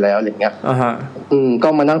กันไปแล้วอะไรเงี้ยก็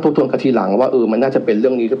มานั่งทบทวนกันทีหลังว่ามันน่าจะเป็นเรื่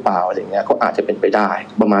องนี้หรือเปล่าอะไรเงี้ยก็อาจจะเป็นไปได้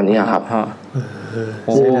ประมาณนี้ครับ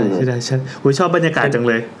ใช่ชอบบรรยากาศจัง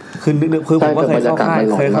เลยคือผมก็เคยเข้าค่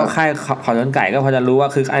ายเขาย้อนไก่ก็พอจะรู้ว่า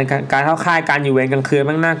คือการเข้าค่ายการอยู่เวรกลางคืน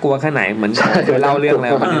มันน่ากลัวแค่ไหนเหมือนเคยเล่าเรื่องแล้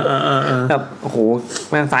วแบบโอ้โห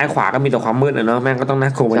แม่งซ้ายขวาก็มีแต่ความมืดเนาะแม่งก็ต้องน่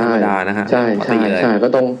ากลัวธรรมดานะฮะใช่ก็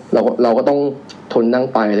ต้องเราก็ต้องทนนั่ง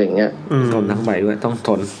ไปอะไรอย่างเงี้ยทนนั่งไปด้วยต้องท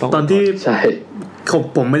นตอนที่ใช่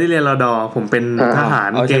ผมไม่ได้เรียนรด.ผมเป็นทหาร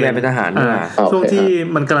เกณฑ์เป็นทหารช่วงที่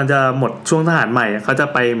มันกำลังจะหมดช่วงทหารใหม่เขาจะ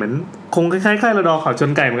ไปเหมือนคงคล้ายๆค่ายรด.เขาช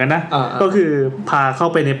นไก่เหมือนกันนะก็คือพาเข้า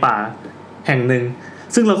ไปในป่าแห่งหนึ่ง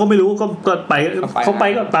ซึ่งเราก็ไม่รู้ก็ไปเขาไป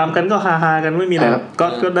ก็ตามกันก็ฮาๆกันไม่มีอะไร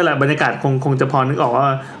ก็นั่นแหละบรรยากาศคงจะพอนึกออกว่า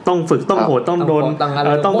ต้องฝึกต้องโหดต้องโดน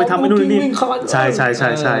ต้องไปทำไอ้นู่นนี่ใ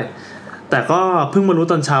ช่แต่ก็เพิ่งมารู้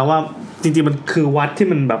ตอนเช้าว่าจริงๆมันคือวัดที่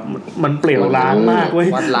มันแบบมันเปลี่ยวร้างมากเว้ย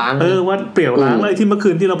วัดล้างวัดเปลี่ยวร้างเลยที่เมื่อคื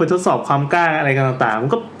นที่เราไปทดสอบความกล้าอะไรกันต่างๆมั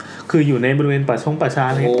นก็คืออยู่ในบริเวณป่าชา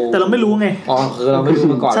อะไรแต่เราไม่รู้ไงคือเราไม่รู้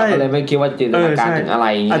มาก่อนเราเลยไม่คิดว่าจินตนาการถึงอะไร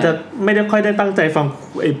อาจจะไม่ได้ค่อยได้ตั้งใจฟัง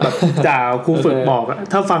ไอ้แบบจ่าครูฝึกบอก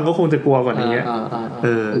ถ้าฟังก็คงจะกลัวกว่านี้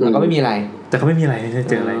แล้วก็ไม่มีอะไรแต่ก็ไม่มีอะไร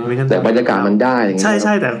เจออะไรแต่บรรยากาศมันได้ใ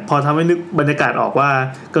ช่แต่พอทำให้นึกบรรยากาศออกว่า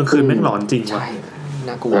กลางคืนแม่งหลอนจริงว่ะ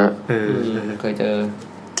น่ากลัวเคยเจอ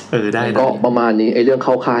ได้ก็ประมาณนี้ไอ้เรื่องเ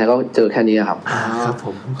ข้าค่ายก็เจอแค่นี้ครับครับผ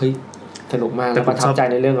มเฮ้ยสนุกมากประทับใจ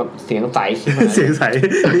ในเรื่องกับเสียงใสเสียงใส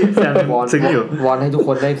นี่แซมซึ้งอยู่วอนให้ทุกค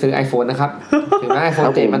นได้ซื้อ iPhone นะครับถึงแม้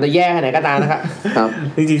iPhone 7มันจะแย่แค่ไหนก็ตามนะครับ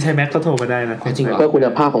จริงๆใช้ Mac ก็โทรมาได้นะจริงเหรอเพื่อคุณ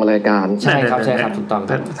ภาพของรายการใช่ครับถูกต้อง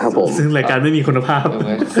ครับผมซึ่งรายการไม่มีคุณภาพ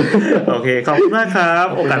โอเคขอบคุณมากครับ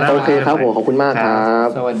โอกาสหน้าโอเคครับผมขอบคุณมากครับ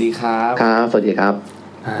สวัสดีครับครับสวัสดีครับ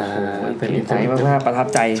เป็นใจมากๆประทับ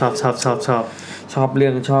ใจชอบเรื่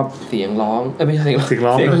องชอบเสียงร้องไม่ใช่เสียง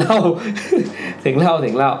ร้องเสียงเล่า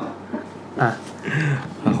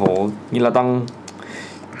โอ้โหนี่เราต้อง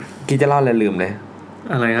คิดจะเล่าอะไรลืมเลย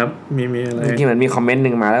อะไรครับมีอะไรจริงๆมันมีคอมเมนต์นึ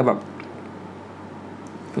งมาแล้วแบบ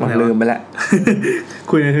ลืมไปแล้ว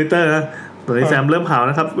คุยใน Twitter นะตอนนี้แซมเริ่มเผา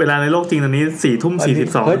นะครับเวลาในโลกจริงตอนนี้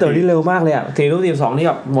 4:42 เฮ้ยแต่นี่เร็วมากเลยอ่ะ 4:42 นี่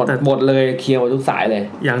แบบหมดเลยเคลียร์หมดทุกสายเลย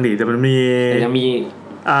ยังดีแต่มันมียังมี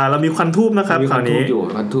เรามีควันทูบนะครับคราวนี้อยู่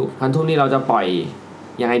ควันทูบนี่เราจะปล่อย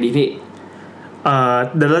ยังไงดีพี่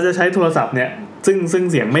เดี๋ยวเราจะใช้โทรศัพท์เนี่ยซึ่ง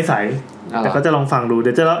เสียงไม่ใสแต่ก็จะลองฟังดูเ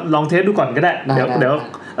ดี๋ยวจะลองเทสดูก่อนก็ได้เดี๋ยว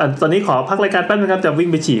ตอนนี้ขอพักรายการแป๊บนึงครับจะวิ่ง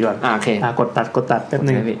ไปฉี่ก่อนโอเคกดตัดแป๊บ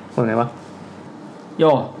นึงตรงไหนวะโย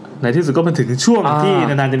ในที่สุดก็มาถึงช่วงที่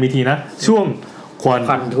นานๆจะมีทีนะช่วงค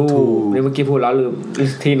วันทูบเมื่อกี้พูดแล้วลืม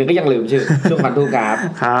ทีนึงก็ยังลืมชื่อช่วงควันทูบครับ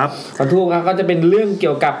ควันทูบครับก็จะเป็นเรื่องเ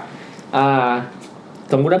กี่ยวกับ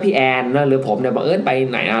สมมุติว่าพี่แอนนะหรือผมเนี่ยบังเอิญไป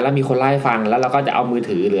ไหนแล้วมีคนไล่ฟังแล้วเราก็จะเอามือ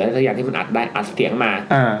ถือหรืออะไรสักอย่างที่มันอัดเสียงมา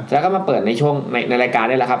แล้วก็มาเปิดในช่วงในรายการ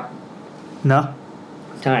ได้แหละครับเนาะ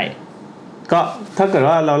ใช่ก็ถ้าเกิด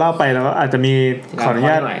ว่าเราเล่าไปแล้วก็อาจจะมีขออนุ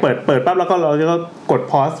ญาตเปิดปั๊บแล้วก็เราจะกด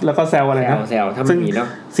พอสแล้วก็แซวอะไรนะแซวถ้ามันมีเนาะ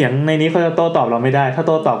เสียงในนี้เขาจะโต้ตอบเราไม่ได้ถ้าโ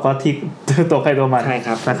ต้ตอบก็ทิกตัวใครตัวมันใช่ค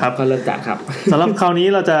รับนะครับก็เลิกจัดครับสำหรับคราวนี้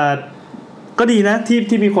เราจะก็ดีนะ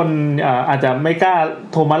ที่มีคนอาจจะไม่กล้า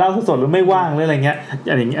โทรมาเล่าสดๆหรือไม่ว่างหรืออะไรเงี้ย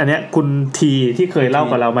อันเนี้ยคุณทีที่เคยเล่า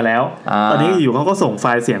กับเรามาแล้วตอนนี้อยู่เขาก็ส่งไฟ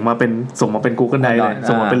ล์เสียงมาเป็น Google Drive เลย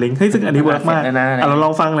ส่งมาเป็นลิงก์ซึ่งอันนี้เวิร์กมากเราล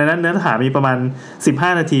องฟังเลยนะเนื้อหามีประมาณ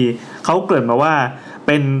15นาทีเขาเกริ่นมาว่าเ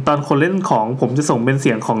ป็นตอนคนเล่นของผมจะส่งเป็นเ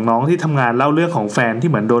สียงของน้องที่ทำงานเล่าเรื่องของแฟนที่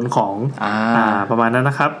เหมือนโดนของประมาณนั้น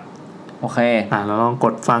นะครับโอเคเราลองก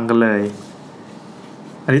ดฟังกันเลย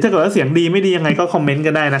อันนี้ถ้าเกิดว่าเสียงดีไม่ดียังไงก็คอมเมนต์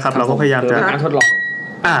กันได้นะครับเราก็พยายามจะการทดลอง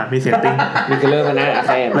มีเสียงติ้งมีคือเริ่มแล้วนะ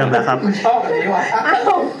เริ่มแล้วครับชอบอันนี้ว่ะ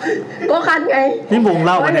ก็คันไงนี่วงเ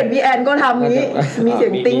ล่าเห็นพี่แอนก็ทำนี้มีเสี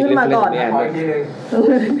ยงติ้งขึ้นมาก่อน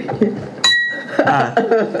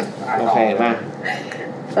โอเคมา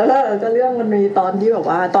ก็เรื่องมันมีตอนที่แบบ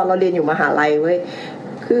ว่าตอนเราเรียนอยู่มหาลัยเว้ย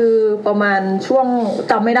คือประมาณช่วง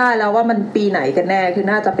จำไม่ได้แล้วว่ามันปีไหนกันแน่คือ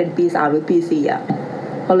น่าจะเป็นปี3หรือปี4อ่ะ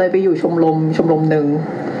เราเลยไปอยู่ชมรมนึง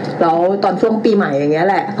แล้วตอนช่วงปีใหม่อย่างเงี้ย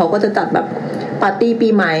แหละเขาก็จะจัดแบบปาร์ตี้ปี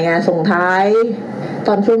ใหม่ไงส่งท้ายต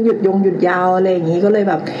อนช่วงหยุดยาวอะไรอย่างงี้ก็เลย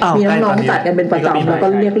แบบมีน้องๆจัดกันเป็นประจำแล้วก็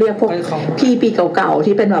เรียกพวกพี่ปีเก่าๆ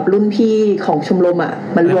ที่เป็นแบบรุ่นพี่ของชมรมอ่ะ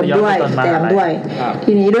มารวมด้วยแจมด้วย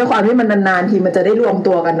ทีนี้ด้วยความที่มันนานๆทีมันจะได้รวม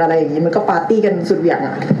ตัวกันอะไรอย่างงี้มันก็ปาร์ตี้กันสุดเหวี่ยง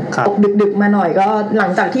อ่ะตกดึกๆมาหน่อยก็หลั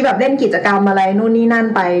งจากที่แบบเล่นกิจกรรมอะไรนู่นนี่นั่น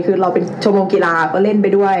ไปคือเราเป็นชมรมกีฬาก็เล่นไป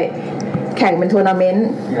ด้วยแข่งเป็นทัวร์นาเมนต์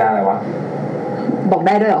กีฬาอะไรวะบอกไ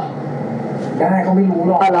ด้ด้วยเหรอ ได้เขาไม่รู้ห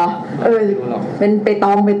รอกอ๋อเหรอเป็นเปต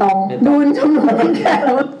องดูนชมรมแก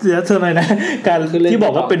เดี๋ยวเธอหน่อยนะการที่บ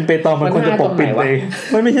อกว่าเป็นเปตองมันควรจะปกปิดตัวเอง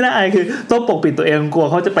ไม่ใช่น่าอายคือต้องปกปิดตัวเองกลัว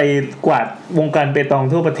เขาจะไปกวาดวงการเปตอง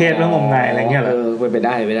ทั่วประเทศเรื่องงมงายอะไรเงี้ยเหรอไปไ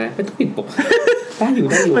ด้ไม่ต้องปิดปกได้อยู่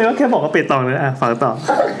ไม่ว่าแค่บอกว่าเปตองเลยฟังต่อ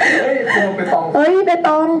เปต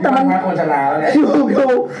องแต่มันคนชราเนี่ยอยู่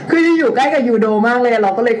คืออยู่ใกล้กับยูโดมากเลยเร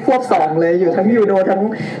าก็เลยควบ2เลยอยู่ทั้งยูโด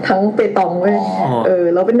ทั้งเปตองเว้ย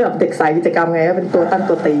เราเป็นแบบเด็กสายกิจกรรมไงเป็นตัวตั้ง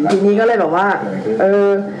ตัวตีทีนี้ก็เลยแบบว่า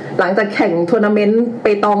หลังจากแข่งทัวร์นาเมนต์เป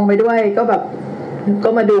ตองไปด้วยก็แบบก็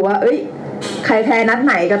มาดูว่าใครแพ้นัดไ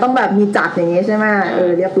หนก็ต้องแบบมีจัดอย่างงี้ใช่ไหม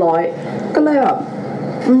เรียบร้อยก็เลยแบบ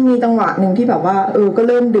มีจังหวะนึงที่แบบว่าก็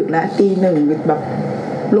เริ่มดึกแล้วตี 1แบบ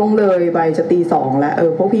ล่วงเลยไปจะตี 2แล้ว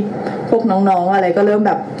พวกน้องๆอะไรก็เริ่มแ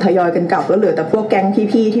บบทยอยกันกลับแล้วเหลือแต่พวกแก๊ง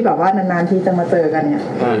พี่ๆที่แบบว่านานๆทีจะมาเจอกันเนี่ย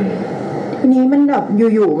ทีนี้มันแบบ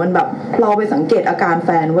อยู่ๆมันแบบเราไปสังเกตอาการแฟ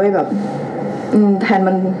นเว้ยแบบแทน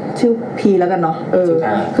มันชื่อพีแล้วกันเนาะ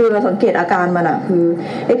คือเราสังเกตอาการมันอ่ะคือ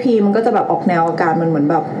ไอ้พีมันก็จะแบบออกแนวอาการมันเหมือน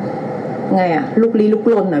แบบไงอ่ะลุกลี้ลุก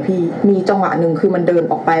ลนอ่ะพี่มีจังหวะนึงคือมันเดิน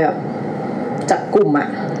ออกไปแบบจากกลุ่มอ่ะ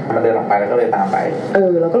มันเดินออกไปแล้วก็เลยตามไป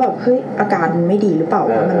แล้วก็แบบเฮ้ยอาการไม่ดีหรือเปล่า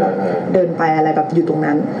มันแบบเดินไปอะไรแบบอยู่ตรง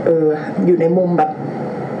นั้นอยู่ในมุมแบบ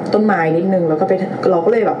ต้นไม้นิดนึงแล้วก็ไปเราก็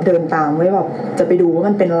เลยแบบเดินตามไว้แบบจะไปดูว่า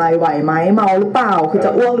มันเป็นอะไรไหวไหมเมาหรือเปล่าคือจ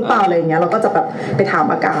ะอ้วกหรือเปล่าอะไรอย่างเงี้ยเราก็จะแบบไปถาม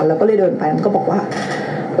อาการแล้วก็เลยเดินไปมันก็บอกว่า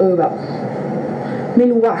แบบไม่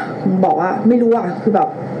รู้อ่ะมันบอกว่าไม่รู้อ่ะคือแบบ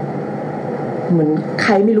เหมือนใค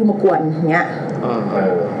รไม่รู้มากวนอย่างเงี้ย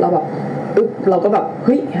เราแบบเราก็แบบเ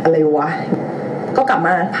ฮ้ยอะไรวะก็กลับม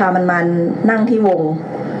าพามันมานั่งที่วง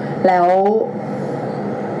แล้ว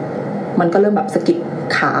มันก็เริ่มแบบสะกิด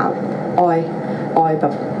ขาออยแบ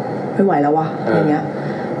บไม่ไหวแล้ววะอะไรเงี้ย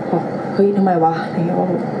บอกเฮ้ยทำไมวะอะไรเงี้ยว่า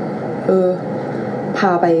พ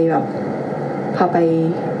าไป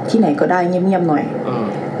ที่ไหนก็ได้เงียบๆหน่อย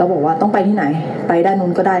เราบอกว่าต้องไปที่ไหนไปด้านนู้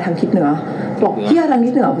นก็ได้ทางทิศเหนือบอกเฮียทางทิ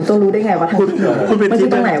ศเหนือผมต้องรู้ได้ไงว่าทางทิศเหนือมันอยู่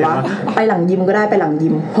ตรงไหนวะไปหลังยิมก็ได้ไปหลังยิ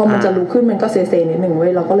มพอมันจะลุกขึ้นมันก็เซนิดนึงเว้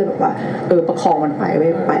ยเราก็เลยแบบว่าประคองมันไปเว้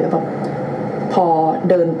ยไปแล้วแบบพอ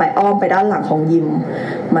เดินไปอ้อมไปด้านหลังของยิม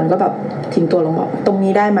มันก็แบบทิ้งตัวลงบอกตรง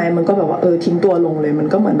นี้ได้ไหมมันก็แบบว่าทิ้งตัวลงเลยมัน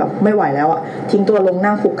ก็เหมือนแบบไม่ไหวแล้วอ่ะทิ้งตัวลง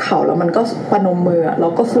นั่งคุกเข่าแล้วมันก็พนมมือแล้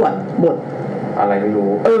วก็สวดบทอะไรไม่รู้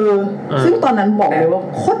ซึ่งตอนนั้นบอกเลยว่า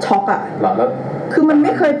โคตรช็อกอ่ะแล้วคือมันไ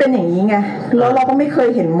ม่เคยเป็นอย่างนี้ไงแล้วเราก็ไม่เคย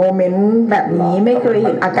เห็นโมเมนต์แบบนี้ไม่เคยเ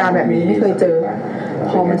ห็นอาการแบบนี้ไม่เคยเจอ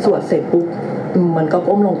พอมันสวดเสร็จปุ๊บมันก็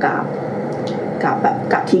ก้มลงกราบแบบ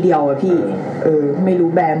กราบทีเดียวอะพี่ไม่รู้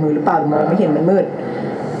แบมือหรือเปล่ามองไม่เห็นมันมืด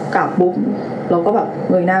กราบปุ๊บเราก็แบบ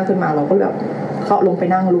เงยหน้าขึ้นมาเราก็แบบเขาลงไป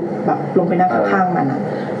นั่งลุกแบบลงไปนั่งข้างๆมันอ่ะ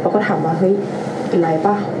เราก็ถามว่าเฮ้ยเป็นไร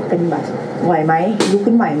ป่ะเป็นแบบไหวไหมลุก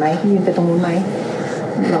ขึ้นไหวไหมยืนไปตรงนู้นไหม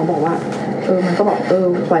เราบอกว่ามันก็บอก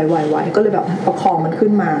ไหวก็เลยแบบประคองมันขึ้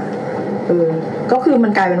นมาก็คือมั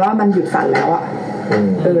นกลายเป็นว่ามันหยุดสั่นแล้วอ่ะ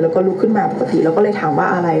แล้วก็ลุกขึ้นมาปกติแล้วก็เลยถามว่า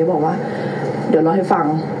อะไรบอกว่าเดี๋ยวเราให้ฟัง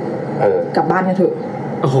กลับบ้านกันเถอะ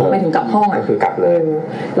ไม่ถึงกลับห้องอ่ะคือกลับเลย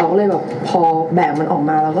เราก็เลยแบบพอแบกมันออก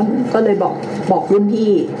มาเราก็เลยบอกรุ่น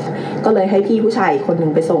พี่ก็เลยให้พี่ผู้ชายคนนึ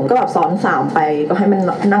งไปส่งก็แบบซ้อน3ไปก็ให้มัน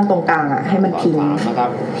นั่งตรงกลางอ่ะให้มัน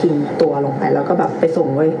พิงตัวลงไปแล้วก็แบบไปส่ง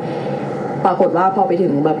ไว้ปรากฏว่าพอไปถึ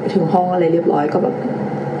งแบบถึงห้องอะไรเรียบร้อยก็แบบ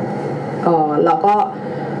เราก็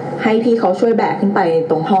ให้พี่เขาช่วยแบกขึ้นไป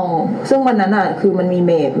ตรงห้องซึ่งวันนั้นอ่ะคือมันมีเ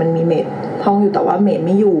มดห้องอยู่แต่ว่าเมดไ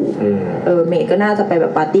ม่อยู่เมดก็น่าจะไปแบ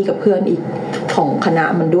บปาร์ตี้กับเพื่อนอีกของคณะ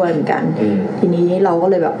มันด้วยเหมือนกันทีนี้เราก็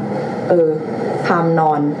เลยแบบพามน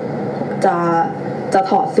อนจะ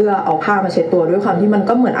ถอดเสื้อเอาผ้ามาเช็ดตัวด้วยความที่มัน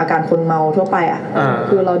ก็เหมือนอาการคนเมาทั่วไปอ่ะ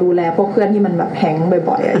คือเราดูแลพวกเพื่อนที่มันแบบแฮงก์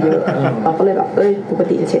บ่อยๆอ่ะเยอะเราก็เลยแบบปก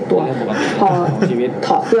ติจะเช็ดตัวพอถ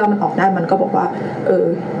อดเสื้อมันออกได้มันก็บอกว่า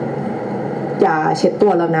อย่าเช็ดตั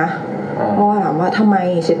วแล้วนะเพราะว่าถามว่าทำไม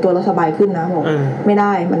เช็ดตัวแล้วสบายขึ้นนะบอกไม่ไ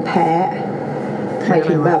ด้มันแพ้หมาย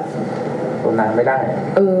ถึงแบบตัวน้ำไม่ได้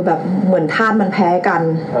แบบเหมือนธาตุมันแพ้กัน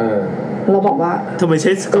เราบอกว่าทำไมใ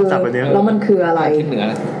ช้คำศัพท์แบบนี้แล้วมันคืออะไร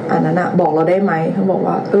อันนั้นอะบอกเราได้ไหมเขาบอก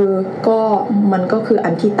ว่าก็มันก็คืออั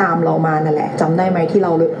นที่ตามเรามานั่นแหละจำได้ไหมที่เร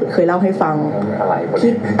าเคยเล่าให้ฟัง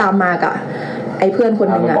ที่ตามมากะไอ้เพื่อนคน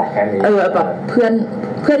นึงอะแบบเพื่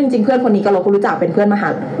อนจริงๆเพื่อนคนนี้ก็เราก็รู้จักเป็นเพื่อน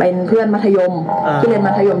เป็นเพื่อนมัธยมที่เรียน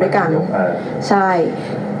มัธยมด้วยกันใช่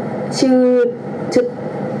ชื่อ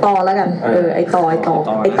ตอแล้วกันไอตอ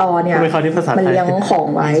เนี่ยมันเลี้ยงของ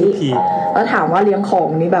ไว้แล้วถามว่าเลี้ยงของ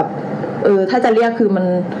นี้แบบถ้าจะเรียกคือมัน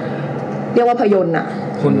เรียกว่าพยนต์อ่ะ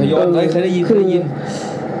คนพยนต์เคยได้ยิน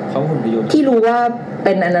เขาคนพยนต์ที่รู้ว่าเ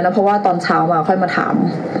ป็นอันนั้นนะเพราะว่าตอนเช้ามาค่อยมาถ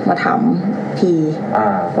ามที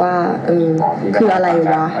ว่าคืออะไร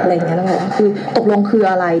วะอะไรเงี้ยแล้วบอกว่าคือตกลงคือ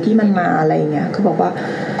อะไรที่มันมาอะไรเงี้ยเขาบอกว่า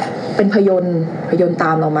ไป เป็นพยนต์ต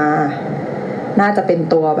ามเรามาน่าจะเป็น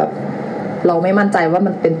ตัวแบบเราไม่มั่นใจว่า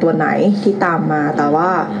มันเป็นตัวไหนที่ตามมาแต่ว่า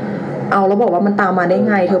เอาแล้วบอกว่ามันตามมาได้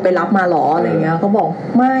ไงเธอไปรับมาหรออะไรเงี้ยก็บอก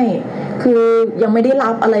ไม่คือยังไม่ได้รั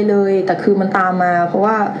บอะไรเลยแต่คือมันตามมาเพราะ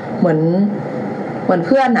ว่าเหมือนเ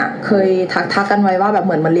พื่อนอ่ะเคยทักกันไว้ว่าแบบเ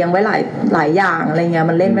หมือนมันเลี้ยงไว้หลายอย่างอะไรเงี้ย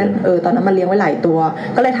มันเล่นไว้ตอนนั้นมันเลี้ยงไว้หลายตัว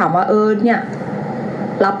ก็เลยถามว่าเนี่ย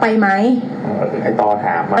รับไปไหมไอ้ต่อถ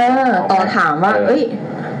ามต่อถามว่าเอ้ย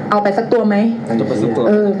เอาไปสักตัวไหมเ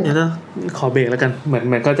ดี๋ยวนะขอเบรกแล้วกันเห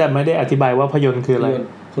มือนก็จะไม่ได้อธิบายว่าพยนต์คืออะไร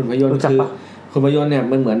หุ่นพยนต์คือหุ่นพยนต์เนี่ย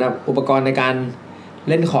มันเหมือนแบบอุปกรณ์ในการ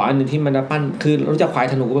เล่นของอันนึงที่มันปั้นคือรู้จักควาย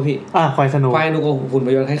ธนูป่ะพี่ควายธนูกับหุ่นพ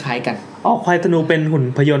ยนต์คล้ายๆกันควายธนูเป็นหุ่น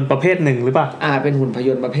พยนต์ประเภทหนึ่งหรือเปล่าเป็นหุ่นพย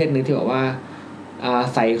นต์ประเภทนึงที่บอกว่า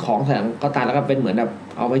ใส่ของใส่ก็ตายแล้วก็เป็นเหมือนแบบ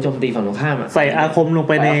เอาไปโจมตีฝั่งตรงข้ามใส่อาคมลง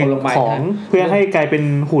ไปในของเพื่อให้กลายเป็น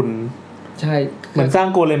หุ่นใช่เหมือนสร้าง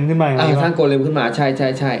โกเลมขึ้นมาสร้างโกเลมขึ้นมาใช่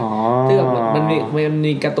ที่แบบมัน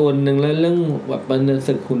มีการ์ตูนนึงเรื่องแบบมัน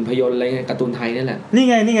ศึกหุ่นพยนต์อะไรเงี้ยการ์ตูนไทยนี่แหละนี่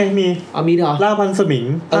ไงมีมีเหรอล่าพันสมิง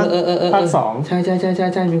ภาค2ใ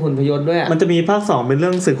ช่มีหุ่นพยนต์ด้วยมันจะมีภาค2เป็นเรื่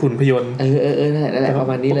องศึกหุ่นพยนต์นั่นแหละประ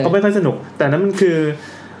มาณนี้เลยก็ไม่ค่อยสนุกแต่นั้นมันคือ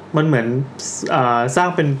มันเหมือนสร้าง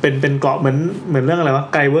เป็นเกาะเหมือนเรื่องอะไรวะ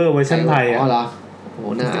ไกเวอร์เวอร์ชันไทยอ๋อเหรอโ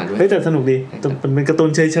อ้น่าอ่านแต่สนุกดีเป็นการ์ตูน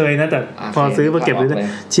เฉยๆนะแต่พอซื้อมาเก็บไว้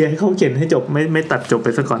เชียร์ให้เขาเขียนให้จบไม่ตัดจบไป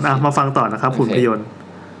ซะก่อนมาฟังต่อนะครับหุ่นพยนต์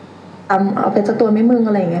เอาเป็นสักตัวไม่มึง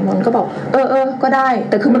อะไรอย่างเงี้ยมันก็บอกก็ได้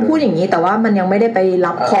แต่คือมันพูดอย่างนี้แต่ว่ามันยังไม่ได้ไป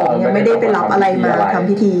รับของยังไม่ได้ไปรับอะไรมาทำ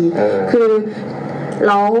พิธีคือ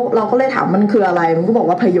เราก็เลยถามมันคืออะไรมันก็บอก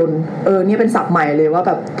ว่าพยนต์นี่เป็นศัพท์ใหม่เลยว่าแ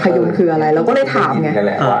บบพยนต์คืออะไรเราก็เลยถามไงนั่นแ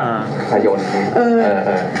หละว่าพยนต์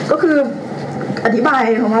ก็คืออธิบาย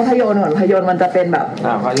คำว่าพยนต์ก่อนพยนต์มันจะเป็นแบบ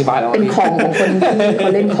อธิบายแล้วเป็นของคนที่เข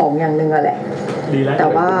าเล่นของอย่างนึงอะแหละแต่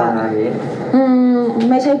ว่า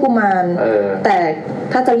ไม่ใช่กุมารแต่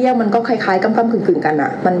ถ้าจะเรียกมันก็คล้ายๆก้ำๆกึ่งๆกันอ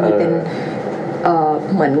ะมันมีเป็น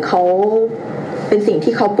เหมือนเขาเป็นสิ่ง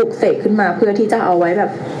ที่เขาปลุกเสกขึ้นมาเพื่อที่จะเอาไว้แบ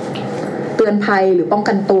บเตือนภัยหรือป้อง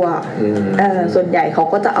กันตัวส่วนใหญ่เขา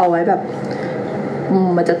ก็จะเอาไว้แบบ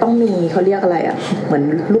มันจะต้องมีเขาเรียกอะไรอ่ะเหมือน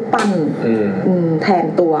ลูกปั้นแทน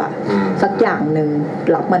ตัวสักอย่างนึง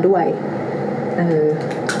รับมาด้วย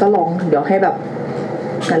ก็ลองเดี๋ยวให้แบบ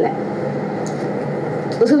นั่นแหละ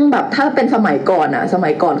ซึ่งแบบถ้าเป็นสมัยก่อน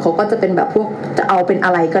เขาก็จะเป็นแบบพวกจะเอาเป็นอ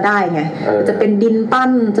ะไรก็ได้ไงจะเป็นดินปั้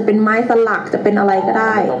นจะเป็นไม้สลักจะเป็นอะไรก็ไ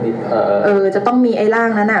ด้จะต้องมีไอ้ร่าง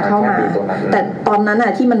นั้นน่ะเข้ามาแต่ตอนนั้นน่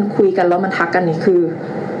ะที่มันคุยกันแล้วมันทักกันนี่คือ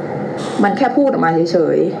มันแค่พูดออกมาเฉ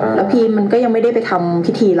ยๆแล้วพี่มันก็ยังไม่ได้ไปทำ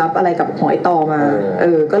พิธีรับอะไรกับหอยตอมา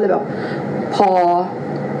ก็เลยแบบพอ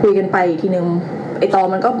คุยกันไปทีนึงไอ้ตอ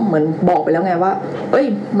มันก็เหมือนบอกไปแล้วไงว่าเอ้ย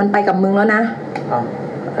มันไปกับมึงแล้วนะ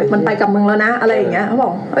มันไปกับมึงแล้วนะอะไรอย่างเงี้ยเขาบอ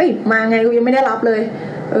กเอ้ยมาไงกูยังไม่ได้รับเลย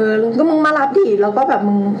ก็มึงมารับดิแล้วก็แบบ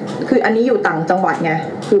มึงคืออันนี้อยู่ต่างจังหวัดไง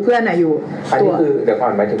คือเพื่อนน่ะอยู่อันนี้คือเดี๋ยวก่อ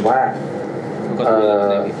นหมายถึงว่า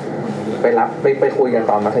ไปรับไปคุยกัน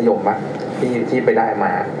ตอนมัธยมป่ะที่ไปได้ม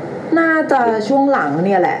าน่าจะช่วงหลังเ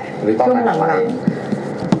นี่ยแหละช่วงหลัง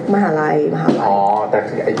มหาลัยแต่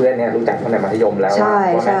ไอ้เพื่อนเนี่ยรู้จักตั้งแต่มัธยมแล้วว่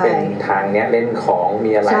ามันเป็นทางเนี้ยเล่นของ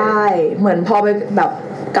มีอะไรใช่เหมือนพอไปแบบ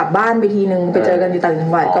กลับบ้านไปทีนึงไปเจอกันอยู่ต่างจั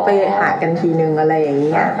งหวัดก็ไปหากันทีนึงอะไรอย่างเ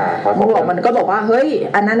งี้ยมันก็บอกว่าเฮ้ย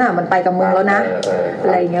อันนั้นน่ะมันไปกับมึงแล้วนะอะ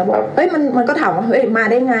ไรเงี้ยบอกเฮ้ยมันก็ถามว่าเฮ้ยมา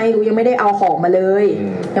ได้ไงกูยังไม่ได้เอาของมาเลย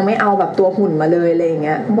ยังไม่เอาแบบตัวหุ่นมาเลยอะไรอย่างเ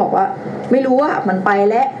งี้ยบอกว่าไม่รู้อ่ะมันไป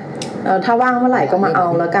แล้วถ้าว่างเมื่อไหร่ก็มาเอา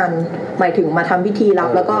แล้วกันหมายถึงมาทำพิธีรับ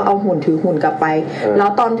แล้วก็เอาหุ่นถือหุ่นกลับไปแล้ว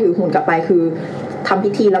ตอนถือหุ่นกลับไปคือทำ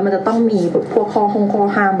พิธีแล้วมันจะต้องมีพวกข้อ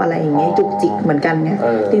ห้ามอะไรอย่างเงี้ยจุกจิกเหมือนกันเนี่ย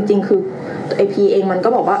จริงๆคือไอพีเองมันก็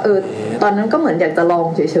บอกว่าตอนนั้นก็เหมือนอยากจะลอง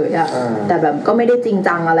เฉยๆอ่ะแต่แบบก็ไม่ได้จริง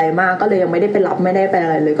จังอะไรมากก็เลยยังไม่ได้ไปรับไม่ได้ไปอะ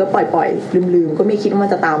ไรเลยก็ปล่อยลืมก็ไม่คิดว่ามัน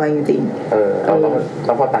จะตามมาจริงๆแ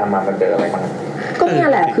ล้วพอตามมามันเจออะไรบ้างก็เนี่ย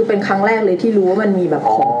แหละคือเป็นครั้งแรกเลยที่รู้ว่ามันมีแบบ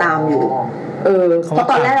ของตามอยู่เพราะ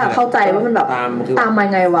ตอนแรกอะเข้าใจว่ามันแบบตามมา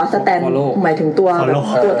ไงวะสแตนหมายถึงตัว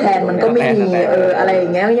แทนมันก็ไม่มีอะไรอย่า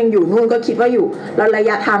งเงี้ยยังอยู่นู่นก็คิดว่าอยู่แล้วระ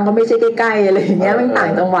ยะทางก็ไม่ใช่ใกล้ๆอะไรอย่างเงี้ยมันต่า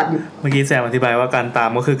งจังหวัดอยู่เมื่อกี้แซมอธิบายว่าการตา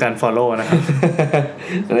มก็คือการ follow นะครับ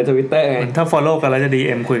ใน Twitter ไงถ้า follow กันแล้วจะ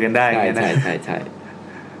DM คุยกันได้ไงนะใช่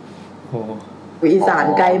โอ้อีสาน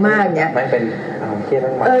ไกลมากเงี้ยไม่เป็นเครียด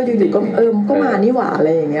มากอยู่ๆก็มานี่หว่าอะไร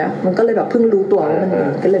อย่างเงี้ยมันก็เลยแบบเพิ่งรู้ตัวว่ามันมี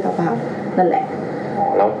ก็เลยพับนั่นแหละ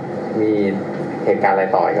แล้วมีเหตุการณ์อะไร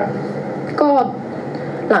ต่ออีกก็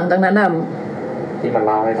หลังจากนั้นน่ะที่มันเ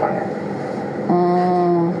ล่าให้ฟัง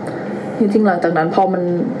จริงๆหลังจากนั้นพอมัน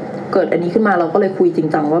เกิดอันนี้ขึ้นมาเราก็เลยคุยจริง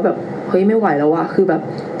จังว่าแบบเฮ้ยไม่ไหวแล้วว่ะคือแบบ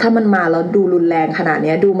ถ้ามันมาแล้วดูรุนแรงขนาดเ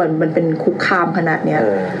นี้ยดูมันเป็นคุกคามขนาดเนี้ย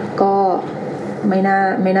ก็ ไม่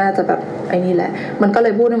น่าจะแบบไอ้นี่แหละมันก็เล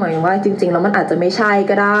ยพูดในหมายว่าจริงๆแล้วมันอาจจะไม่ใช่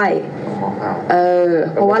ก็ได้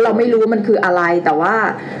เพราะว่าเราไม่รู้มันคืออะไรแต่ว่า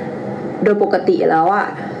โดยปกติแล้วอ่ะ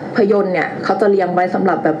พยนต์เนี่ยเขาจะเลี้ยงไว้สำห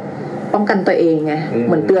รับแบบป้องกันตัวเองไงเ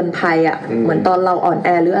หมือนเตือนภัยอ่ะเหมือนตอนเราอ่อนแอ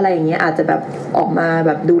หรืออะไรอย่างเงี้ยอาจจะแบบออกมาแ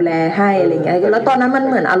บบดูแลให้อะไรเงี้ยแล้วตอนนั้นมัน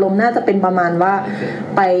เหมือนอารมณ์น่าจะเป็นประมาณว่า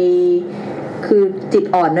ไปคือจิต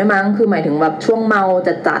อ่อนด้วยมั้งคือหมายถึงแบบช่วงเมา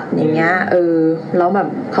จัดๆอย่างเงี้ยแล้วแบบ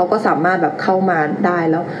เขาก็สามารถแบบเข้ามาได้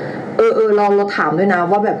แล้วเราถามด้วยนะ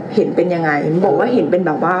ว่าแบบเห็นเป็นยังไงบอกว่าเห็นเป็นแ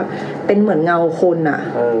บบว่าเป็นเหมือนเงาคนอ่ะ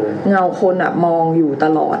เงาคนอ่ะมองอยู่ต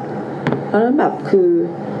ลอดแล้วแบบคือ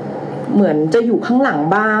เหมือนจะอยู่ข้างหลัง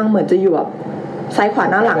บ้างเหมือนจะอยู่แบบซ้ายขวา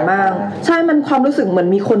หน้าหลังบ้างใช่มันความรู้สึกเหมือน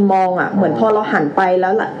มีคนมองอ่ะเหมือนพอเราหันไปแล้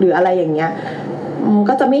วหรืออะไรอย่างเงี้ย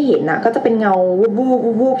ก็จะไม่เห็นอ่ะก็จะเป็นเงา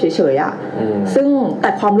วูบๆเฉยๆอ่ะซึ่งแต่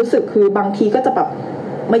ความรู้สึกคือบางทีก็จะแบบ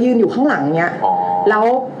มายืนอยู่ข้างหลังเงี้ยแล้ว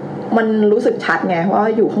มันรู้สึกชัดไงว่า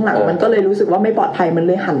อยู่ข้างหลังมันก็เลยรู้สึกว่าไม่ปลอดภัยมันเ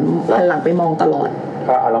ลยหันหลังไปมองตลอด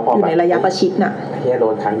อยู่ในระยะประชิดน่ะเฮียโด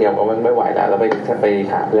นครั้งเดียวก็ไม่ไหวแล้วไป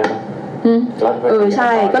หาเพื่อนใ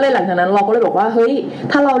ช่ก็เลยหลังจากนั้นเราก็เลยบอกว่าเฮ้ย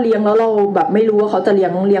ถ้าเราเลี้ยงแล้วเราแบบไม่รู้ว่าเขาจะเลี้ย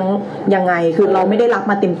งยังไงคือเราไม่ได้รับ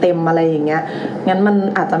มาเต็มอะไรอย่างเงี้ยงั้นมัน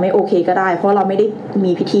อาจจะไม่โอเคก็ได้เพราะเราไม่ได้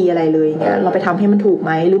มีพิธีอะไรเลยเงี้ยเราไปทำให้มันถูกไห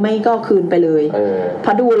มหรือไม่ก็คืนไปเลยพ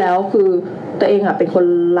อดูแล้วคือตัวเองอ่ะเป็นคน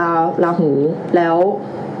ลาหูแล้ว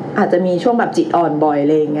อาจจะมีช่วงแบบจิตอ่อนบ่อยอะ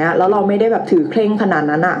ไรอย่างเงี้ยแล้วเราไม่ได้แบบถือเคร่งขนาด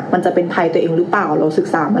นั้นอ่ะมันจะเป็นภัยตัวเองหรือเปล่าเราศึก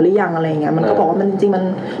ษามาหรือยังอะไรเงี้ยมันก็บอกว่ามันจริง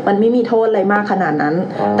มันไม่มีโทษอะไรมากขนาดนั้น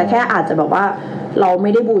แต่แค่อาจจะแบบว่าเราไ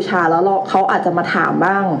ม่ได้บูชาแล้วเขาอาจจะมาถาม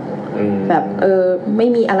บ้างแบบไม่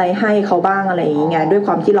มีอะไรให้เขาบ้างอะไรอย่างเงี้ยด้วยค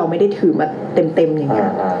วามที่เราไม่ได้ถือมาเต็มอย่างเงี้ย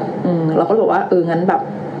เราก็บอกว่างั้นแบบ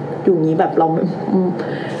อยู่นี้แบบเรา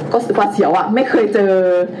ก็หวาดเสียวอ่ะไม่เคยเจอ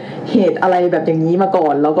เหตุอะไรแบบอย่างนี้มาก่อ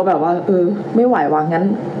นเราก็แบบว่าไม่ไหวว่ะงั้น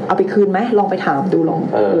เอาไปคืนไหมลองไปถามดูลอง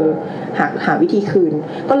หาวิธีคืน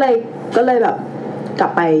ก็เลยแบบกลั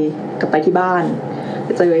บไปที่บ้าน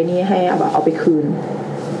เจอไอ้นี่ให้แบบเอาไปคืน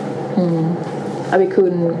เอาไป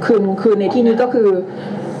คืนในที่นี้ก็คือ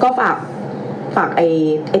ก็ฝากไ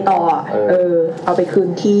อ้ต่อเอาไปคืน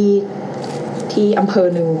ที่อำเภอ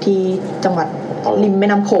หนึ่งที่จังหวัดริมแม่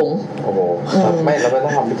น้ำโขงโอ้โหไม่เราไม่ต้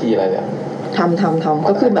องทำพิธีอะไรเลยทำ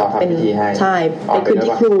ก็คือแบบเป็นใช่ไปคืน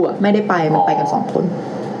ที่ครูอ่ะไม่ได้ไปมันไปกัน2คน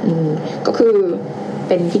ก็คือเ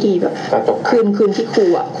ป็นพิธีแบบคืนที่ครู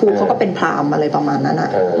อ่ะครูเขาก็เป็นพราหมณ์อะไรประมาณนั้นอ่ะ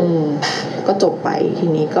ก็จบไปที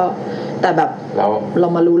นี้ก็แต่แบบเรา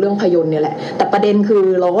มารู้เรื่องพยนต์เนี่ยแหละแต่ประเด็นคือ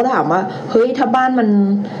เราก็ถามว่าเฮ้ยถ้าบ้าน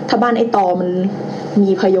ไอ้ตอมัน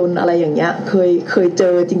มีพยนต์อะไรอย่างเงี้ยเคยเจ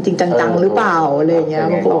อจริงๆจังๆหรือเปล่าอะไรอย่างเงี้ย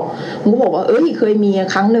มันก็บอกว่าเคยมี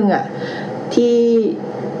ครั้งนึงอ่ะที่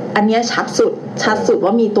อันเนี้ยชัดสุด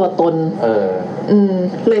ว่ามีตัวตน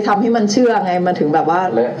เลยทำให้มันเชื่อไงมันถึงแบบว่า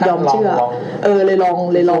ยอมเชื่อเลยลอง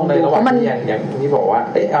ดูเพราะมันอย่างที่บอกว่า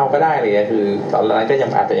เอาก็ได้เลยคือตอนนั้นก็ยัง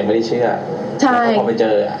อาจจะยังไม่ได้เชื่อใช่พอไปเจ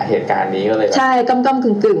อเหตุการณ์นี้ก็เลยใช่กำ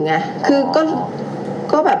กึ่งไงคือ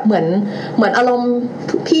ก็แบบเหมือนอารมณ์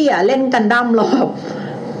พี่อ่ะเล่นกันดั้มเราแบบ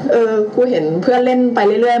กูเห็นเพื่อนเล่นไป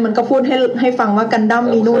เรื่อยๆมันก็พูดให้ฟังว่ากันดั้ม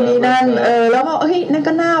มีนู่นนี่นั่นแล้วก็นั่น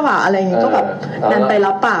ก็น่าว่ะอะไรอย่างงี้ก็แบบนั่นไป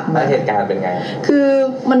รับปากมาเหตุการณ์เป็นไงคือ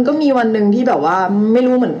มันก็มีวันนึงที่แบบว่าไม่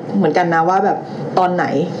รู้เหมือนกันนะว่าแบบตอนไหน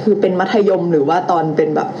คือเป็นมัธยมหรือว่าตอนเป็น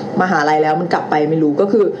แบบมหาลัยแล้วมันกลับไปไม่รู้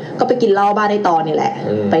ก็ไปกินเหล้าบ้านไอ้ตอนนี่แหละ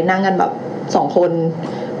ไปนั่งกันแบบ2คน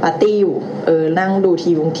ปาร์ตี้อยู่นั่งดู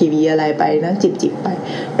ทีวีอะไรไปนั่งจิบไป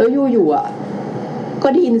แล้วอยู่ๆอ่ะก็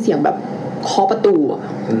ได้ยินเสียงแบบเคาะประ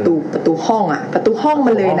ตูห้องอ่ะประตูห้อง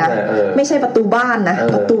มันเลยนะไม่ใช่ประตูบ้านนะ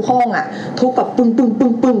ประตูห้องอ่ะทุบแบบ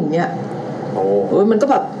ปึ้งเงี้ยมันก็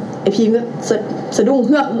แบบไอพีก็สะดุ้งเ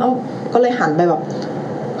ฮือกแล้วก็เลยหันไปแบบ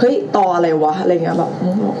เฮ้ยต่ออะไรวะอะไรเงี้ยแบบ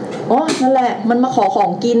อ๋อนั่นแหละมันมาขอขอ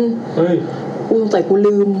งกินกูสงสัยกู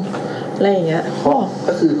ลืมอะไรอย่างเงี้ย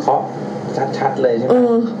ก็คือเคาะชัดๆเลยใช่ไหม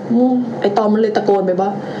ไอตอนมันเลยตะโกนไปว่า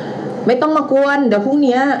ไม่ต้องมากวนเดี๋ยวพรุ่ง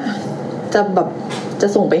นี้จะ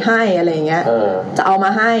ส่งไปให้อะไรอย่างเงี้ยจะเอามา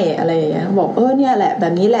ให้อะไรอย่างเงี้ยบอกเนี่ยแหละแบ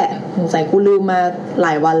บนี้แหละสงสัยกูลืมมาหล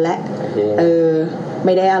ายวันแล้วไ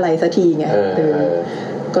ม่ได้อะไรสักทีไง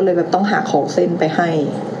ก็เลยแบบต้องหาของเส้นไปให้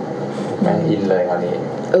อินเลยคราวนี้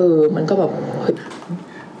มันก็แบบ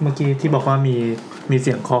เมื่อกี้ที่บอกว่ามีเ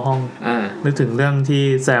สียงเคาะห้องนึกถึงเรื่องที่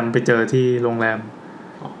แซมไปเจอที่โรงแรม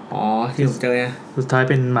ที่ผมเจอสุดท้าย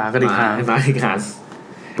เป็นหมากระดิกหาง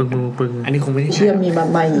ปึ้งอันนี้คงไม่ได้เชื่อมีบัต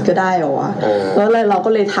รใหม่ก็ได้เหรอวะแล้วเราก็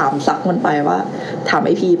เลยถามซักมันไปว่าถามไอ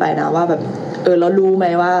พีไปนะว่าแบบเรารู้ไหม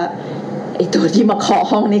ว่าไอตัวที่มาเคาะ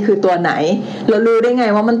ห้องนี่คือตัวไหนเรารู้ได้ไง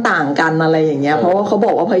ว่ามันต่างกันอะไรอย่างเงี้ยเพราะว่าเขาบ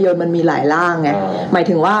อกว่าพยนต์มันมีหลายร่างไงหมาย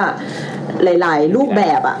ถึงว่าหลายๆรูปแบ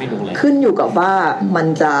บอ่ะขึ้นอยู่กับว่ามัน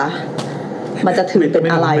จะ มันจะถือเป็น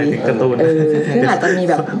อะไรซึ่งอาจจะมี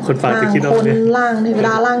แบบคนฟังจะคิดว่าคนร่างเทวด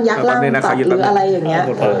าร่างยักษ์ร่างสัตว์หรืออะไรอย่างเงี้ย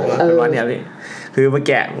ว่าเนี่ยพี่คือเมื่อ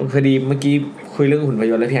กี้คุยเรื่องหุ่นพ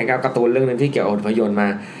ยนต์แล้วพี่แอนก็การ์ตูนเรื่องนึงที่เกี่ยวกับหุ่นพยนต์มา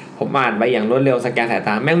ผมอ่านไปอย่างรวดเร็วสแกนสายต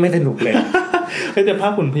าแม่งไม่สนุกเลยแต่ภา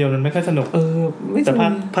พหุ่นพยนต์มันไม่ค่อยสนุกไม่แต่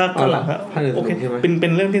ภาคก่อนหลังโอเคเป็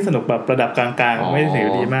นเรื่องที่สนุกแบบระดับกลางๆไม่ได้ถือ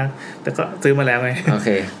ดีมากแต่ก็ซื้อมาแล้วไงโอเค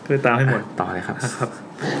คือตามให้หมดต่อเลยครับ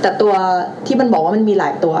แต่ตัวที่มันบอกว่ามันมีหลา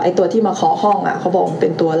ยตัวไอ้ตัวที่มาเคาะห้องอ่ะเขาบอกเป็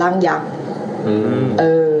นตัวร่างยักษ์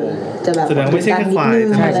จะแบบแสดงไม่ใช่แค่ควาย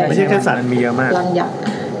ไม่ใช่แค่สัตว์มันมีเยอะมากร่างยักษ์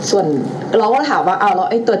ส่วนเราก็ถามว่าแล้ว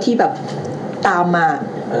ไอ้ตัวที่แบบตามมา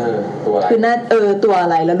ตัวอะไรคือน่าตัวอะ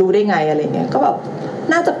ไรแล้วรู้ได้ไงอะไรเงี้ยก็แบบ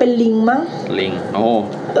น่าจะเป็นลิงมั้งลิง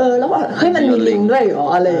แล้วว่าเฮ้ยมันมีลิงด้วยเหรอ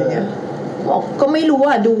อะไรอย่างเงี้ยบอกก็ไม่รู้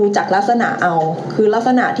อ่ะดูจากลักษณะเอาคือลักษ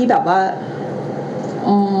ณะที่แบบว่า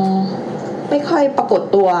ไม่ค่อยปรากฏ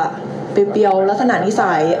ตัวเปรียวๆลักษณะนิ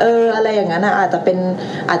สัยอะไรอย่างนั้นอาจจะเ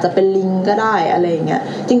ป็นลิงก็ได้อะไรอย่างเงี้ย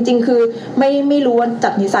จริงๆคือไม่รู้ว่าจา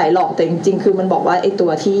กนิสัยหรอกแต่จริงๆคือมันบอกว่าไอ้ตั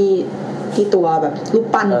วที่ตัวแบบรูป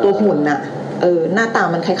ปั้นตัวหุ่นน่ะหน้าตา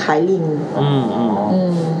มันคล้ายๆลิง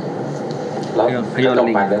แล้วพยนต์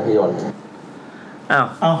ลิงเรื่องพยนต์อ้า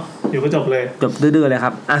วอยู่ก็จบเลยจบดื้อๆเลยค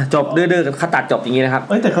รับจบดื้อๆเขาตัดจบอย่างนี้นะครับ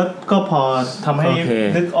แต่ก็พอทำให้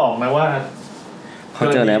นึกออกนะว่าเขา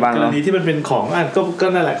เจออะไรบ้างกรณีที่มันเป็นของก็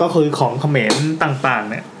นั่นแหละก็คือของเขมรต่างๆ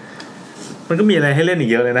เนี่ยมันก็มีอะไรให้เล่นอี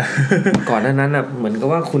กเยอะเลยนะก่อนหน้านั้นน่ะเหมือนกับ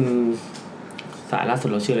ว่าคุณสายล่าสุด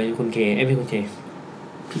เราชื่ออะไรคุณเคไม่คุณเค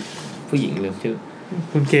ผู้หญิงลืมชื่อ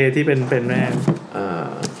คุณเคที่เป็นแม่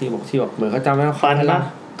ที่บอกเหมือนเขาจำไม่ได้ปันนะ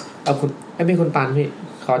คุณไม่คุณปันพี่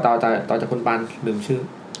เขาต่อจากคุณปันลืมชื่อ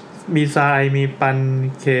มีทรายมีปัน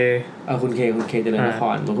เคคุณเคเจริญนค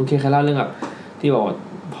รเหมือนคุณเคเคยเล่าเรื่องแบบที่บอก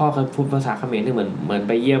พ่อเคยพูดภาษาเขมรที่เหมือนไ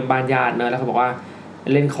ปเยี่ยมบ้านญาติเนอะแล้วเขาบอกว่า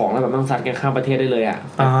เล่นของแล้วแบบต้องซัดกันข้ามประเทศได้เลย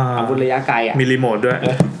อาวุธระยะไกลมีรีโมทด้วย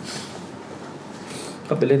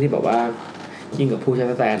ก็เป็นเรื่องที่แบบว่ายิ่งกับผู้ใช้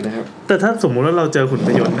สแตนนะครับแต่ถ้าสมมุติว่าเราเจอหุ่นพ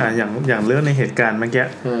ยนต์อย่างเรื่องในเหตุการณ์เมื่อกี้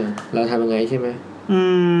เราทำยังไงใช่ไหม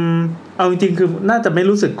เอาจริงๆคือน่าจะไม่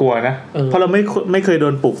รู้สึกกลัวนะเพราะเราไม่เคยโด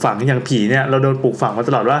นปลูกฝังอย่างผีเนี่ยเราโดนปลูกฝังมาต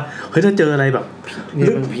ลอดว่าเฮ้ยถ้าเจออะไรแบบเ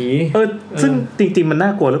รื่องผีซึ่งจริงๆมันน่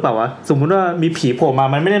ากลัวหรือเปล่าวะสมมุติว่ามีผีโผล่มา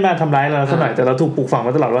มันไม่ได้มาทำร้ายเราเท่าไหร่แต่เราถูกปลูกฝังม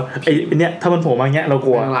าตลอดว่าไอ้เนี่ยถ้ามันโผล่มาเงี้ยเราก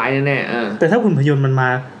ลัวร้ายแน่ๆแต่ถ้าหุ่นพยนต์มันมา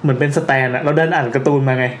เหมือนเป็นสแตนอะเราเดินอ่านการ์ตูน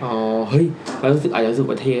มาไงเฮ้ยเรารู้สึกอาจจะรู้สึก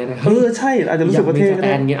ประเทศนะใช่อาจจะรู้สึกประเทศสแต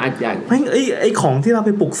นเงี้ยอาจจะไม่ไอ้ของที่เราไ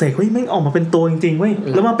ปปลูกเสกเฮ้ยไม่ออกมาเป็นตัวจริงๆเว้ย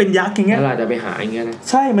แล้วมาเป็นยักษ์อย่างเงี้ยเราอาจจะไปหาอย่างเงี้ยนะ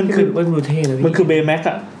ใช่มันคือประเทศนะมันคือเบย์แม็ก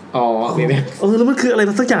อะเบย์แม็กแล้วมันคืออะไร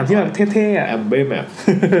สักอย่างที่แบบเท่ๆอะเบย์แม็ก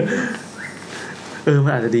มั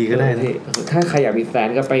นอาจจะดีก็ได้นะถ้าใครอยากมีแฟน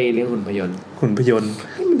ก็ไปเลี้ยงหุ่นพยนต์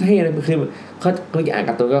มันเท่เลยคือเขาอ่าน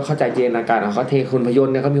การ์ตูนก็เข้าใจเจนอาการเขาเท่หุ่นพยน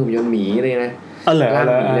ต์เนี่ยเขามีหุ่นพยนต์หมีอะไรนะ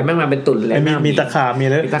แม่งมาเป็นตุ่นเลยมีตะขาบมี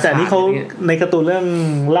เลยแต่นี่เขาในการ์ตูนเรื่อง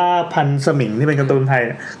ล่าพันสมิงที่เป็นการ์ตูนไทย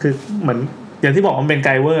คือเหมือนอย่างที่บอกมันเป็นไก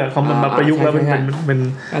เวอร์เขามันมาประยุกต์แล้วเป็น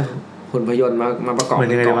หุ่นพยนต์มาประกอบเป็น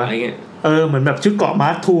เกาะอะไรเงี้ยเหมือนแบบชุดเกาะมา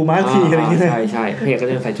ร์ค 2 มาร์ค 3อะไรอย่างเงี้ยใช่เพจก็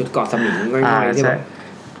จะใส่ชุดเกาะสมิงง่อยๆที่แบบ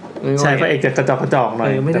ใช่พระเอกจะกระจอกหน่อ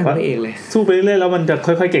ยแต่ว่าพระเอกเลยสู้ไปเรื่อยๆแล้วมันจะ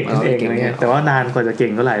ค่อยๆเก่งขึ้นเองอะไรเงี้ยแต่ว่านานกว่าจะเก่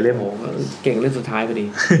งก็หลายเล่มเก่งเรื่องสุดท้ายพอดี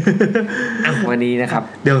วันนี้นะครับ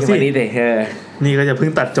เดี๋ยวสินี่ก็จะเพิ่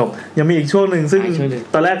งตัดจบยังมีอีกช่วงนึงซึ่ง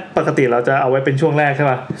ตอนแรกปกติเราจะเอาไว้เป็นช่วงแรกใช่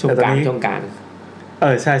ป่ะแต่ตอนนี้ช่วงกลาง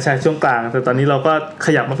ใช่ช่วงกลางแต่ตอนนี้เราก็ข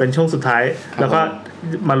ยับมาเป็นช่วงสุดท้ายแล้วก็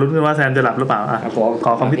มาลุ้นกันว่าแซมจะหลับหรือเปล่าข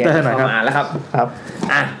อคอมพิวเตอร์หน่อยครับอ่านแล้วครับ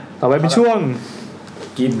ต่อไปเป็นช่วง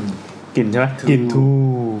กลิ่นใช่ไหมกลิ่นทู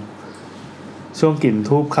ช่วงกลิ่น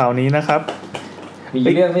ทูบคราวนี้นะครับมี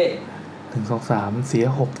เรื่องพี่1 2 3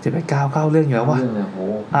 4 6 7 8 9 9เรื่องอยู่แล้วว่ะ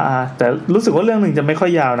แต่รู้สึกว่าเรื่องนึงจะไม่ค่อ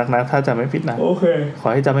ยยาวนักนะถ้าจำไม่ผิดนะโอเคขอ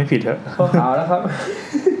ให้จำไม่ผิดเถอะเอาแล้วครับ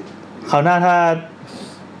คราวหน้า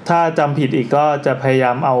ถ้าจำผิดอีกก็จะพยาย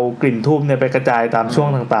ามเอากลิ่นทูบเนี่ยไปกระจายตามช่วง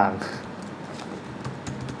ต่างๆ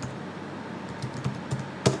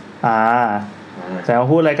แต่มา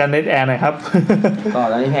พูดอะไรกันเน็ตแอร์หน่อยครับก็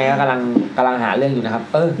ตอนนี้แพรก็กำลังหาเรื่องอยู่นะครับ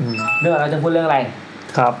เรื่องเราจะพูดเรื่องอะไร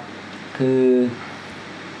ครับคือ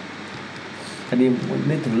พอดี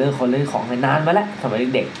นึกถึงเรื่องคนเล่นของนานมาแล้วสมัย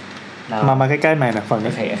เด็กๆมาใกล้ๆใหม่นะฝั่ง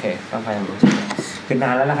นี้โอเคต้องไปทางนู้นคือน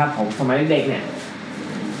านแล้วนะครับผมสมัยเด็กเนี่ย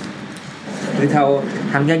คือ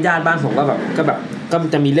ทางญาติบ้านผมก็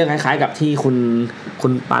จะมีเรื่องคล้ายๆกับที่คุ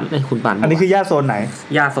ณปันอันนี้คือญาติโซนไหน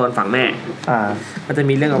ญาติโซนฝั่งแม่ก็จะ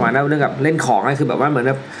มีเรื่องประมาณนั้นเรื่องกับเล่นของคือแบบว่าเหมือนแ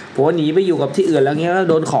บบผัวหนีไปอยู่กับที่อื่นแล้วเงี้ยแล้ว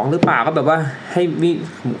โดนของหรือเปล่าก็แบบว่าให้มี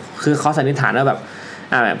คือเขาสันนิษฐานว่าแบบ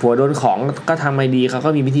ผัวโดนของก็ทำไงดีเขาก็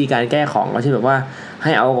มีวิธีการแก้ของก็เช่นแบบว่าใ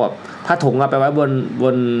ห้เอาแบบผ้ ผ้าถุงเอาไปไว้บ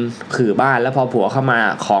นขื่อบ้านแล้วพอผัวเข้ามา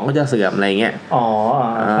ของก็จะเสื่อมอะไรเงี้ยอ๋อ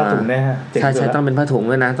ผ้าถุงเนี่ยใช่ต้องเป็นผ้าถุง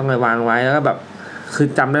ด้วยนะต้องไปวางไว้แล้วก็แบบคือ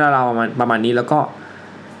จำได้เราประมาณนี้แล้วก็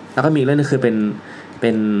มีเรื่องนึงคือเป็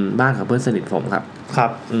นบ้านของเพื่อนสนิทผมครั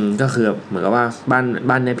บก็คือเหมือนกับว่าบ้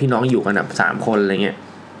านเนี่ยพี่น้องอยู่กันแบบ3คนอะไรเงี้ย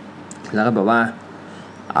แล้วก็แบบว่า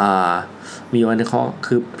มีวันนึงเขา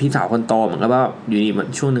คือพี่สาวคนโตเหมือนกับว่าอยู่ดี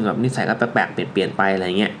ช่วงนึงแบบนิสัยก็แปลกๆเปลี่ยนไปอะไร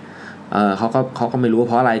เงี้ยเขาก็ไม่รู้เ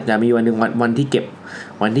พราะอะไรแต่มีวันนึงวันที่เก็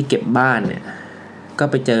บบ้านเนี่ยก็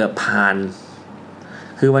ไปเจอพาน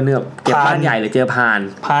คือวันนึงเก็บบ้านใหญ่เลยเจอพาน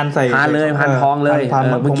ใส่พานเลยพานทองเลย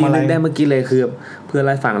เมื่อกี้นึกได้เมื่อกี้เลยคือเพื่อนเ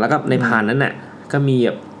ล่าให้ฟังแล้วก็ในพานนั้นน่ะก็มีแบ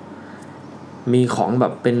บมีของแบ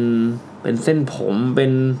บเป็นเส้นผมเ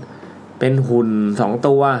ป็นหุ่น2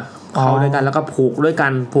ตัวเข้าด้วยกันแล้วก็ผูกด้วยกั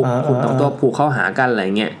นผูกหุ่น2ตัวผูกเข้าหากันอะไร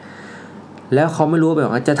เงี้ยแล้วเขาไม่รู้แบบ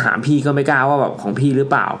ว่าจะถามพี่ก็ไม่กล้าว่าแบบของพี่หรือ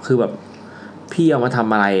เปล่าคือแบบพี่เอามาท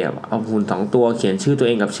ำอะไรเอาหุ่น2ตัวเขียนชื่อตัวเ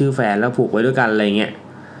องกับชื่อแฟนแล้วผูกไว้ด้วยกันอะไรเงี้ย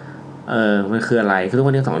มันคืออะไรคือทุกค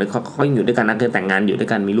นที่2เนี่ยเขาอยู่ด้วยกันนะคือแต่งงานอยู่ด้วย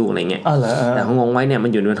กันมีลูกอะไรเงี้ยแต่เขางงไว้เนี่ยมั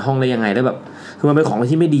นอยู่ในห้องได้ยังไงได้แบบคือมันเป็นของ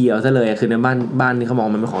ที่ไม่ดีเอาซะเลยคือในบ้านนี่เขามอง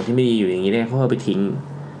มันเป็นของที่ไม่ดีอยู่อย่างนี้เนี่ยเขาเอาไปทิ้ง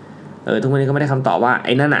ทุกวันนี้ก็ไม่ได้คำตอบว่าไ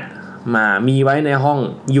อ้นั่นอ่ะมามีไว้ในห้อง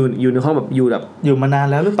อยู่ในห้องแบบอยู่มานาน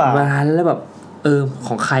แล้วหรือเปล่ามานานแล้วแบบข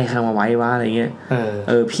องใครมาไว้วะอะไรเงี้ย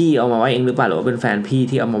พี่เอามาไว้เองหรือเปล่าหรือว่าเป็นแฟนพี่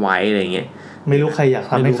ที่เอามาไว้อะไรเงี้ยไม่รู้ใครอยาก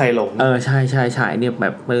ทำให้ใครหลงใช่เนี่ยแบ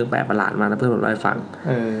บประหลาดมากนะเพื่อนผมเล่าให้ฟัง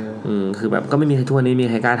คือแบบก็ไม่มีใครทั่วนี้มี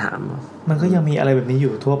ใครกล้าถามมันก็ยังมีอะไรแบบนี้อ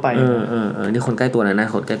ยู่ทั่วไปนี่คนใกล้ตัวนะ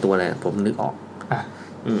คนใกล้ตัวเลยผมนึกออก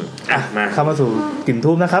มาเข้ามาสู่กลิ่น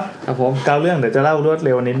ทูบนะครับครับผมก้าวเรื่องเดี๋ยวจะเล่ารวดเ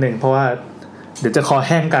ร็วนิดนึงเพราะว่าเดี๋ยวจะคอแ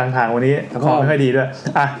ห้งกลางทางวันนี้คอไม่ค่อยดีด้วย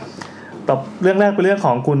ต่อเรื่องแรกเป็นเรื่องข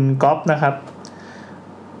องคุณก๊อฟนะครับ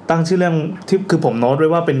ตั้งชื่อเรื่องที่คือผมโน้ตไว้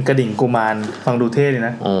ว่าเป็นกระดิ่งกุมารฟังดูเท่เลยน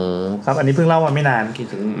ะครับอันนี้เพิ่งเล่ามาไม่นานคิด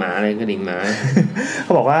ถึงหมาอะไรกระดิ่งหมา เข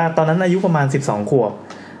าบอกว่าตอนนั้นอายุประมาณ12ขวบ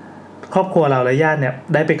ครอบครัวเราและญาติเนี่ย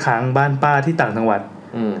ได้ไปค้างบ้านป้าที่ต่างจังหวัด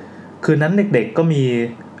คืนนั้นเด็กๆก็มี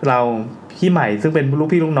เราพี่ใหม่ซึ่งเป็นลูก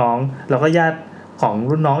พี่ลูกน้องแล้วก็ญาติของ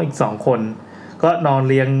รุ่นน้องอีก2คนก็นอน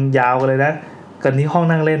เรียงยาวกันเลยนะกันที่ห้อง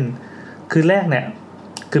นั่งเล่นคืนแรกเนี่ย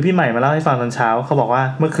คือพี่ใหม่มาเล่าให้ฟังตอนเช้าเขาบอกว่า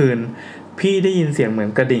เมื่อคืนพี่ได้ยินเสียงเหมือน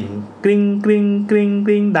กระดิ่งกริ๊งกริ๊งกริ๊งก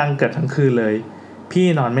ริ๊งดังเกือบทั้งคืนเลยพี่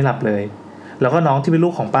นอนไม่หลับเลยแล้วก็น้องที่เป็นลู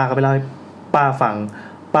กของป้าก็ไปเล่าให้ป้าฟัง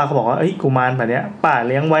ป้าก็บอกว่าเอ้ยกุมารแบบเนี้ยป้า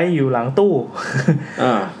เลี้ยงไว้อยู่หลังตู้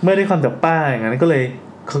เมื่อได้ความจากป้าอย่างนั้นก็เลย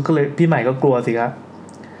พี่ใหม่ก็กลัวสิครับ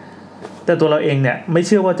แต่ตัวเราเองเนี่ยไม่เ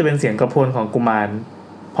ชื่อว่าจะเป็นเสียงกระโพนของกุมาร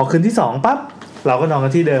พอคืนที่2ปั๊บเราก็นอนกั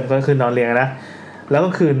นที่เดิมก็คือนอนเรียงนะแล้วก็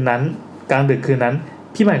คืนนั้นกลางดึกคืนนั้น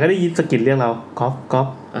พี่ใหม่ก็ได้ยินสะกิดเรียกเราก๊อฟ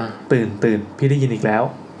ตื่นพี่ได้ยินอีกแล้ว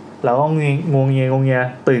เราก็งงเงีย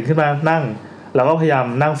ตื่นขึ้นมานั่งเราก็พยายาม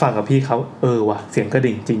นั่งฟังกับพี่เขาว่ะเสียงกระ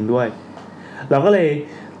ดิ่งจริงด้วยเราก็เลย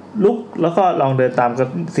ลุกแล้วก็ลองเดินตามกับ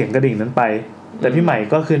เสียงกระดิ่งนั้นไปแต่พี่ใหม่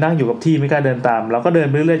ก็คือนั่งอยู่กับที่ไม่กล้าเดินตามเราก็เดิน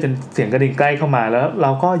ไปเรื่อยๆจนเสียงกระดิ่งใกล้เข้ามาแล้วเร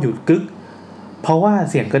าก็หยุดกึกเพราะว่า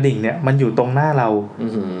เสียงกระดิ่งเนี่ยมันอยู่ตรงหน้าเรา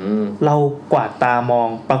เรากวาดตามอง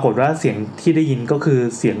ปรากฏว่าเสียงที่ได้ยินก็คือ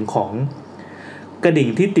เสียงของกระดิ่ง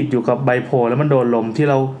ที่ติดอยู่กับใบโพแล้วมันโดนลมที่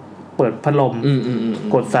เราเปิดพัดลม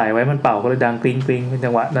กดสายไว้มันเป่าก็เลยดังกริ๊งกริ๊งเป็นจั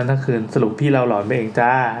งหวะนั้นทั้งคืนสรุปพี่เราหลอนไปเองจ้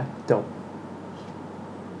าจบ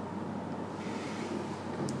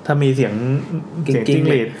ถ้ามีเสียงจิ้ง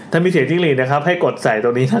หรีดนะครับให้กดใส่ตร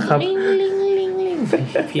งนี้นะครับ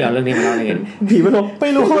พี่เอาเรื่องนี้มาเล่าเลยผีมันบอกไม่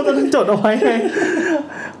รู้ว่าจะจดเอาไว้ไง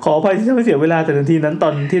ขออภัยที่ทำให้เสียเวลาแต่ทันทีนั้นตอ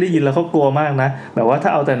นที่ได้ยินแล้วเขากลัวมากนะแบบว่าถ้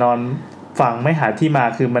าเอาแต่นอนฟังไม่หาที่มา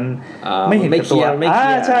คือมันไม่เห็นกับตัว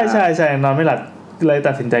ใช่นอนไม่หลับเลย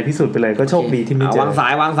ตัดสินใจพิสูจน์ไปเลยก็โชคดีที่ไม่เจอวางส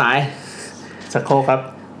ายสักโคครับ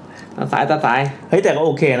ตัดสายเฮ้ยแต่ก็โ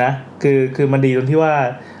อเคนะคือมันดีตรงที่ว่า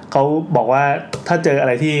เขาบอกว่าถ้าเจออะไ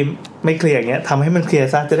รที่ไม่เคลียร์อย่างเงี้ยทำให้มันเคลียร์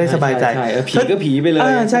ซะจะได้สบายใจผีก็ผีไปเลย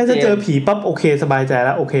ใช่ถ้าเจอผีปั๊บโอเคสบายใจแ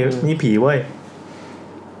ล้วโอเคนี่ผีเว้ย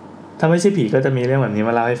ถ้าไม่ใช่ผีก็จะมีเรื่องแบบนี้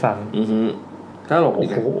มาเล่าให้ฟังก็หลบอีก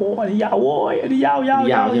โอ้โหอันนี้ยาวโว้ยอันนี้ยา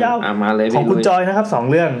วมาเลยของคุณจอยนะครับ2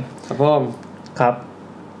เรื่องครับผมครับ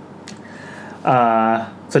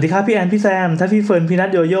สวัสดีครับพี่แอนพี่แซมถ้าพี่เฟิร์นพี่นัท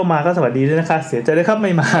โยโย่มาก็สวัสดีด้วยนะคะเสียใจด้วยครับไ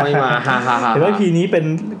ม่มาเห็นว่าพีนี้เป็น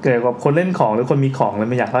เกี่ยวกับคนเล่นของหรือคนมีของเลย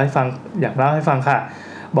ไม่อยากเล่าให้ฟังค่ะ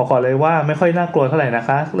บอกก่อนเลยว่าไม่ค่อยน่ากลัวเท่าไหร่นะค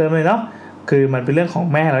ะเริ่มเลยเนาะคือมันเป็นเรื่องของ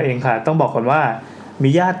แม่เราเองค่ะต้องบอกก่อนว่ามี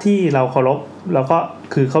ญาติที่เราเคารพแล้วก็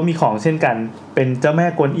คือเขามีของเช่นกันเป็นเจ้าแม่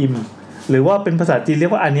กวนอิมหรือว่าเป็นภาษาจีนเรีย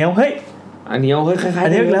กว่าอันเนียวเฮ้ยคล้ายๆอั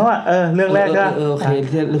นนี้แล้วอ่ะเรื่องแรกก็โอเค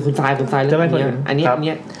หรือคุณทรายเรื่องนี้อันนี้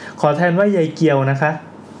ขอแทนว่ายายเกียวนะคะ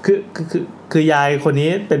คือยายคนนี้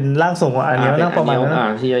เป็นร่างทรงของอันเนียวนั่งประมาณนั้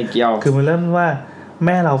นที่ยายเกียวคือมันเริ่มว่า แ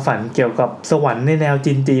ม่เราฝันเกี่ยวกับสวรรค์ในแนว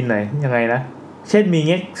จีนๆหน่อยยังไงนะเช่นมีเ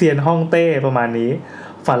ง็กเซียนฮ่องเต้ประมาณนี้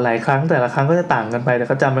ฝันหลายครั้งแต่ละครั้งก็จะต่างกันไปแต่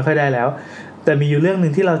ก็จำไม่ค่อยได้แล้วแต่มีอยู่เรื่องนึ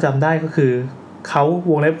งที่เราจำได้ก็คือเขา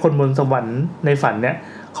วงเล็บคนบนสวรรค์ในฝันเนี่ย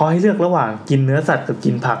เขาให้เลือกระหว่างกินเนื้อสัตว์กับ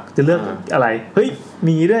กินผักจะเลือกอะไรเฮ้ย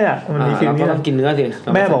มีด้วยอ่ะมันมีฟิลนี้นะกินเนื้อสิ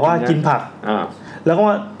แม่บอกว่ากินผักแล้วก็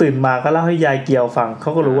ตื่นมาก็เล่าให้ยายเกียวฟังเข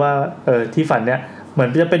าก็รู้ว่าที่ฝันเนี่ยเหมือน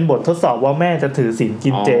จะเป็นบททดสอบว่าแม่จะถือศีล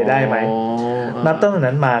กินเจได้ไหมนับตั้งแต่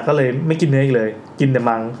นั้นมาก็เลยไม่กินเนื้ออีกเลยกินแต่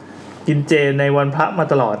มังกินเจในวันพระมา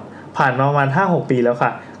ตลอดผ่านมาประมาณ 5-6 ปีแล้วค่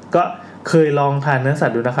ะก็เคยลองทานเนื้อสัต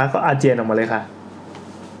ว์ดูนะคะก็อาเจียนออกมาเลยค่ะ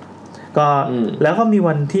ก็แล้วก็มี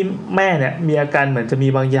วันที่แม่เนี่ยมีอาการเหมือนจะมี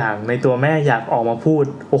บางอย่างในตัวแม่อยากออกมาพูด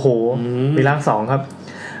โอ้โหมีร่างสองครับ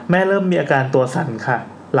แม่เริ่มมีอาการตัวสั่นค่ะ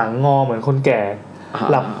หลังงอเหมือนคนแก่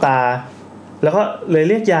หลับตาแล้วก็เลย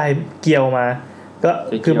เรียกยายเกียวมาก็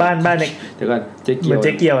คือบ้านเนี่ยเดี๋ยวก่อนเจ๊เกียวเหมือนเ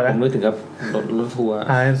จ๊เกียวนะผมนึกถึงกับรถทัวร์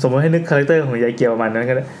สมมติให้นึกคาแรคเตอร์ของยายเกียวประมาณนั้น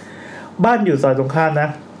ก็ได้บ้านอยู่ซอยตรงข้ามนะ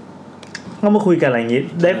ก็มาคุยกันอะไรอย่างงี้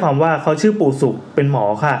ได้ความว่าเขาชื่อปู่สุขเป็นหมอ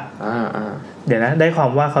ค่ะเดี๋ยวนะได้ควา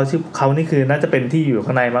มว่าเขานี่คือน่าจะเป็นที่อยู่ข้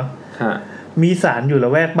างในมั้งมีศาลอยู่ล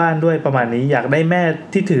ะแวกบ้านด้วยประมาณนี้อยากได้แม่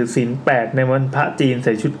ที่ถือศีล8ในวันพระจีนใ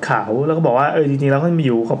ส่ชุดขาวแล้วก็บอกว่าจริงๆแล้วเขามาอ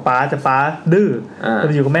ยู่กับป้าแต่ป้าดื้อ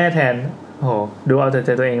มาอยู่กับแม่แทนโอ้โหดูเอาแต่ใจ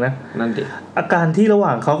ตัวเองนะนั่นดิอาการที่ระหว่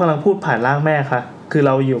างเขากำลังพูดผ่านร่างแม่ค่ะคือเ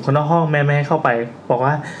ราอยู่คนนอกห้องแม่ไม่ให้เข้าไปบอก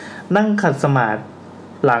ว่านั่งขัดสมาธิ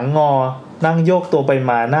หลังงอนั่งโยกตัวไป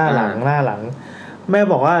มาหน้าหลังแม่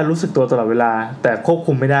บอกว่ารู้สึกตัวตลอดเวลาแต่ควบ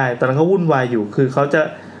คุมไม่ได้ตอนนั้นก็วุ่นวายอยู่คือเขาจะ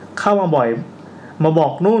เข้ามาบ่อยมาบอ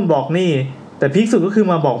กนู่นบอกนี่แต่พีคสุดก็คือ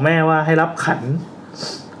มาบอกแม่ว่าให้รับขัน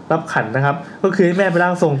นะครับก็คือให้แม่ไปร่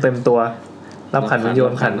างทรงเต็มตัวรับขันมันโย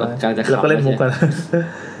นขันแล้วก็เล่นมุกกัน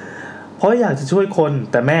เพราะอยากจะช่วยคน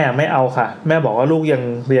แต่แม่ไม่เอาค่ะแม่บอกว่าลูกยัง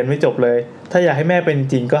เรียนไม่จบเลยถ้าอยากให้แม่เป็น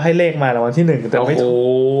จริงก็ให้เลขมารางวัลที่1แต่ไม่ถูกโ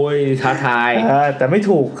อ้ยท้าทายแต่ไม่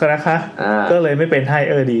ถูกนะคะก็เลยไม่เป็นให้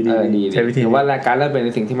ดีใช้วิธีว่ารายการแล้วเป็น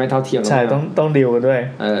สิ่งที่ไม่เท่าเทียมใช่ต้องดีลกันด้วย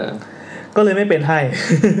ก็เลยไม่เป็นให้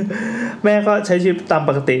แม่ก็ใช้ชีวิตตามป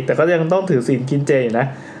กติแต่ก็ยังต้องถือศีลกินเจอยู่นะ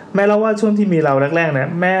แม่เล่าว่าช่วงที่มีเราแรกๆนะ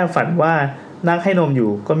แม่ฝันว่านั่งให้นมอยู่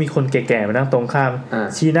ก็มีคนแก่ๆมานั่งตรงข้าม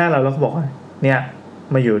ชี้หน้าเราแล้วก็บอกว่าเนี่ย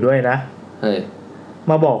มาอยู่ด้วยนะ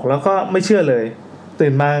มาบอกแล้วก็ไม่เชื่อเลยตื่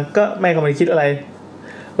นมาก็แม่ก็ไม่คิดอะไร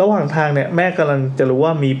ระหว่างทางเนี่ยแม่กำลังจะรู้ว่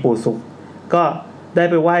ามีปู่สุขก็ได้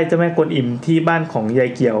ไปไหว้เจ้าแม่กวนอิมที่บ้านของยาย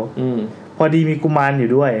เกียวพอดีมีกุมารอ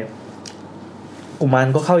ยู่ด้วยกุมาร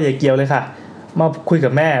ก็เข้ายายเกียวเลยค่ะมาคุยกั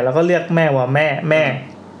บแม่แล้วก็เรียกแม่ว่าแม่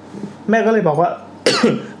ก็เลยบอกว่า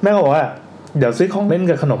แม่ก็บอกว่าเดี๋ยวซื้อของเล่น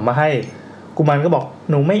กับขนมมาให้กุมารก็บอก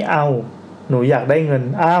หนูไม่เอาหนูอยากได้เงิน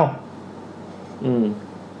อ้าว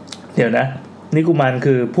เดี๋ยวนะนี่กุมาร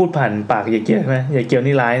คือพูดผ่านปากยายเกียวใช่ไหมยายเกียว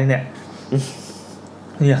นี่ร้ายเนี่ย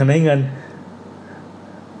อยากได้เงิน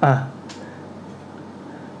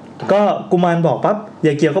ก็กุมารบอกปั๊บย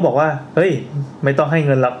ายเกียวก็บอกว่าเฮ้ยไม่ต้องให้เ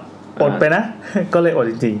งินหรอกอดไปนะ ก็เลยอด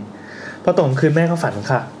จริงๆพอตกคืนแม่ก็ฝัน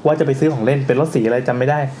ค่ะว่าจะไปซื้อของเล่นเป็นรถสีอะไรจำไม่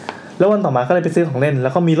ได้แล้ววันต่อมาก็เลยไปซื้อของเล่นแล้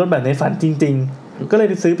วก็มีรถแบบในฝันจริงๆก็เลย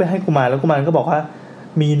ไปซื้อไปให้กุมารแล้วกุมารก็บอกว่า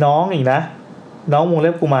มีน้องอีกนะน้องวงเล็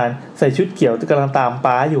บกุมารใส่ชุดเขียวกำลังตาม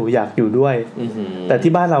ป้าอยู่อยากอยู่ด้วยแต่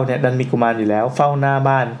ที่บ้านเราเนี่ยดันมีกุมารอยู่แล้วเฝ้าหน้า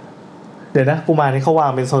บ้านเดี๋ยวนะกุมารนี่เขาวา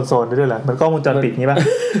งเป็นโซนๆด้วยเหรอมันกล้องวงจรปิดงี้ป่ะ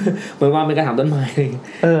เหมือนวางเป็นกระถางต้นไม้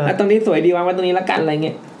ตรงนี้สวยดีวางไว้ตรงนี้ละกันอะไรเ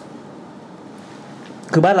งี้ย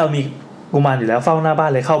คือบ้านเรามีกุมารอยู่แล้วเฝ้าหน้าบ้า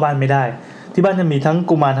นเลยเข้าบ้านไม่ได้ที่บ้านจะมีทั้ง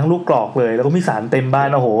กุมารทั้งลูกกรอกเลยแล้วก็มีศาลเต็มบ้าน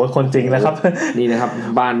โอ้โหคนจริงนะครับนี่นะครับ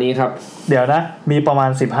บ้านนี้ครับเดี๋ยวนะมีประมาณ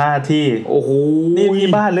15ที่โอ้โหนี่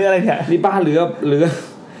บ้านหรืออะไรเนี่ยนี่บ้านหรือ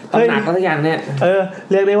ตำหนักอะไรอย่างเนี่ย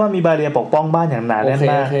เรียกได้ว่ามีบาเรียปกป้องบ้านอย่างหนาแน่น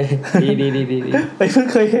มากดีไปเพิ่ง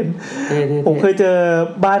เคยเห็นผมเคยเจอ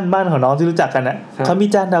บ้านของน้องที่รู้จักกันน่ะเขามี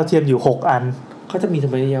จานดาวเทียมอยู่6อันเขาจะมีทำ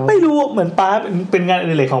ไมเยอะไม่รู้เหมือนป้าเป็นงานอ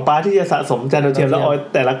ดิเรกของป้าที่จะสะสมจานดาวเทียมแล้วเอา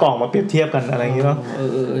แต่ละกล่องมาเปรียบเทียบกันอะไรอย่างงี้มั้ง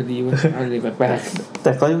ดีมากอะไรแปลกๆแ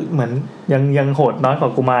ต่ก็เหมือนยังโหดน้อยกว่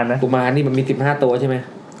ากุมารนะกุมารนี่มันมี15ตัวใช่ไหม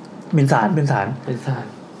เป็นศาล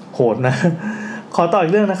โหดนะขอต่ออี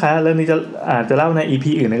กเรื่องนะคะเรื่องนี้จะเล่าใน EP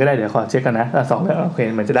อื่นก็ได้เดี๋ยวขอเช็คกันนะ2เรื่องโอเค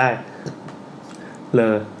มันจะได้เล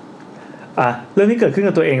ยเรื่องนี้เกิดขึ้น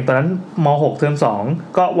กับตัวเองตอนนั้นม.6 เทอม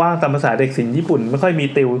2ก็ว่างตามภาษาเด็กศิลป์ญี่ปุ่นไม่ค่อยมี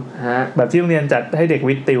ติวแบบที่โรงเรียนจัดให้เด็ก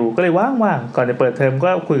วิทย์ติวก็เลยว่างๆก่อนจะเปิดเทอมก็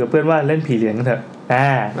คุยกับเพื่อนว่าเล่นผีเหรียญกันเถอะ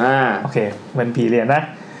โอเคมันผีเหรียญนะ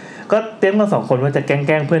ก็เตรียมกัน2คนว่าจะแก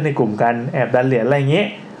ล้งเพื่อนในกลุ่มกันแอบดันเหรียญอะไรอย่างเงี้ย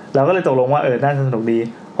เราก็เลยตกลงว่าน่าสนุกดี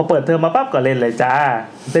พอเปิดเทอมมาปั๊บก็เล่นเลยจ้า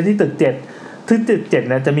เล่นที่ตึก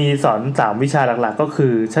7นะจะมีสอน3วิชาหลักๆก็คื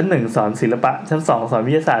อชั้น1สอนศิลปะชั้น2สอน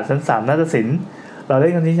วิทยาศาสตร์ชั้น3นาฏศิลป์เราเล่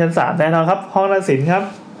นกันที่ชั้น3แน่นอนครับห้องนาฏศิลป์ครับ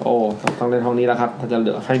โอ้ต้องเล่นห้องนี้แล้วครับถ้าจะเห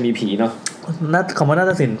ลือให้มีผีเนาะ คำว่านา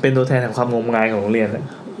ฏศิลป์เป็นตัวแทนแห่งความงมงายของโรงเรียน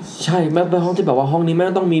ใช่แม้เป็นห้องที่แบบว่าห้องนี้ไม่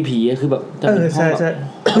ต้องมีผีคือแบบจะเป็นห้องแบ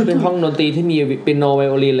บเป็นห้องดนตรีที่มีเปียโนไว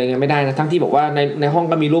โอลินอะไรเงี้ยไม่ได้นะทั้งที่บอกว่าในห้อง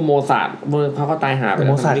ก็มีรูปโมซาร์ทเขาก็ตายหาไปแล้ว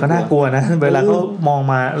โมซาร์ทก็น่ากลัวนะเวลาเขามอง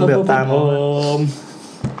มาเหลือบตาม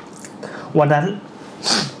วันนั้น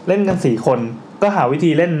เล่นกัน4คนก็หาวิ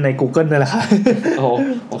ธีเล่นใน Google นั่นแหละค่ะ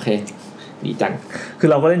โอเคดีจังคือ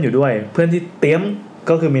เราก็เล่นอยู่ด้วยเพื่อนที่เตรียม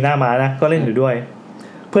ก็คือมีหน้าม้านะก็เล่นอยู่ด้วย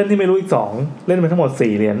เพื่อนที่ไม่รู้อีก2เล่นไปทั้งหมด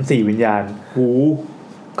4เหรียญ4วิญญาณ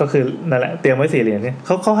ก็คือนั่นแหละเตรียมไว้4เหรียญเนี่ย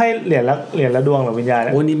เขาให้เหรียญละดวงหรือวิญญาณ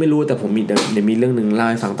โอ้นี่ไม่รู้แต่ผมมีเดี๋ยวมีเรื่องนึงเล่า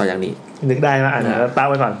ให้ฟังต่ออย่างนี้นึกได้มั้ยตั้ง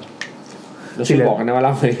ไว้ก่อนเราช่วยบอกกันนะว่าเ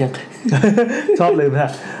ล่าเลยชอบลืมน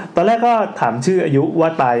ะตอนแรกก็ถามชื่ออายุว่า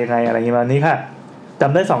ตายยังไงอะไรอย่างงี้มานี้ค่ะจ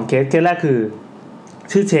ำได้2เคสแรกคือ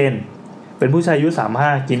ชื่อเชนเป็นผู้ชายอายุ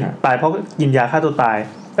35กินตายเพราะกินยาฆ่าตัวตาย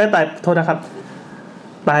ตายโทษนะครับ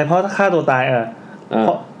ตายเพราะฆ่าตัวตายเพ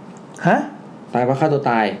ราะตายเพราะฆ่าตัว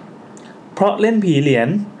ตายเพราะเล่นผีเหรียญ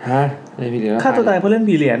เล่นผีเหรียญฆ่าตัวตายเพราะเล่น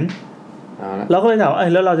ผีเหรียญเราก็เลยถาม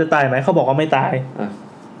แล้วเราจะตายไหมเขาบอกว่าไม่ตาย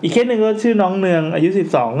อีกเคสนึงก็ชื่อน้องเนืองอายุ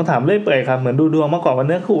12ก็ถามเรื่อยเปื่อยครับเหมือนดูดวงมาก่อนว่าเ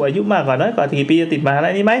นื้อคู่อายุมากกว่าน้อยกว่ากี่ปีจะติดมาอะไร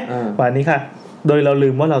นี่ไหมวันนี้ค่ะโดยเราลื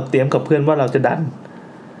มว่าเราเตรียมกับเพื่อนว่าเราจะดัน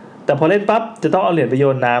แต่พอเล่นปั๊บจะต้องเอาเหรียญไปโย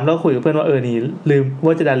นน้ำแล้วคุยกับเพื่อนว่านี่ลืม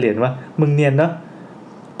ว่าจะดันเหรียญว่ามึงเนียนเนาะ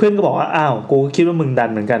เพื่อนก็บอกว่าอ้าวกูคิดว่ามึงดัน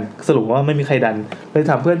เหมือนกันสรุปว่าไม่มีใครดันเลย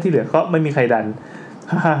ถามเพื่อนที่เหลือก็ไม่มีใครดัน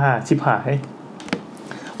ฮ่าชิบหาย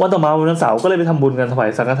วันต่อมาวันเสาร์ก็เลยไปทำบุญกันถวาย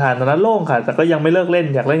สังฆทานตอนนั้นโล่งค่ะแต่ก็ยังไม่เลิกเล่น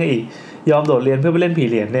อยากเล่นกันอีกยอมโดดเรียนเพื่อไปเล่นผี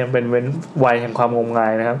เหรียญเนี่ยเป็นวัยแห่งความงมงา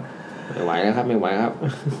ยนะครับไม่ไหวนะครับไม่ไหวครับ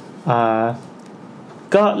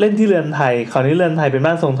ก็เล่นที่เรือนไทยคราวนี้เรือนไทยเป็น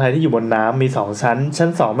บ้านทรงไทยที่อยู่บนน้ำมี2ชั้น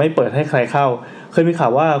2ไม่เปิดให้ใครเข้าเคยมีข่า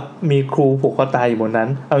วว่ามีครูผูกคอตายอยู่บนนั้น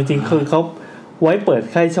เอาจริงๆคือเขาไว้เปิด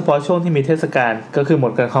แค่เฉพาะช่วงที่มีเทศกาลก็คือหม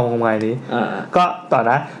ดการความงมงายนี้ก็ต่อ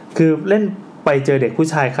นะคือเล่นไปเจอเด็กผู้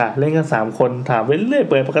ชายค่ะเล่นกัน3คนถามไปเรื่อยเ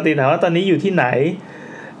ปื่อยปกติถามว่าตอนนี้อยู่ที่ไหน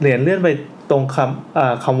เหรียญเลื่อนไปตรง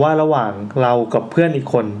คำว่าระหว่างเรากับเพื่อนอีก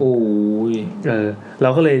คนโอ้ยเรา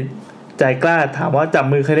ก็เลยใจกล้าถามว่าจับ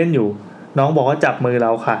มือใครเล่นอยู่น้องบอกว่าจับมือเร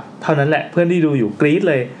าค่ะเท่านั้นแหละเพื่อนที่ดูอยู่กรี๊ด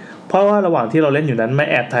เลยเพราะว่าระหว่างที่เราเล่นอยู่นั้นไม่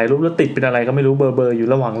แอบถ่ายรูปแล้วติดเป็นอะไรก็ไม่รู้เบอร์อยู่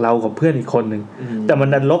ระหว่างเรากับเพื่อนอีกคนนึงแต่มัน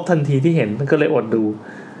ดันลบทันทีที่เห็นก็เลยอดดู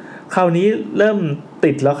คราวนี้เริ่ม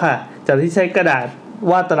ติดแล้วค่ะจากที่ใช้กระดาษ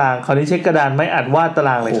วาดตารางคราวนี้ใช้กระดานไม้อัดวาดตาร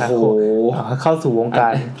างเลยค่ะเข้าสู่วงกา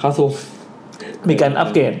รเข้าสู่มีการอัป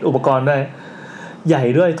เกรดอุปกรณ์ด้วยใหญ่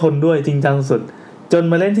ด้วยทนด้วยจริงจังสุดจน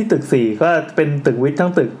มาเล่นที่ตึก4ก็เป็นตึกวิทย์ทั้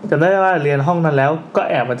งตึกจำได้ว่าเรียนห้องนั้นแล้วก็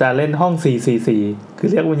แอบอาจารย์เล่นห้อง444คือ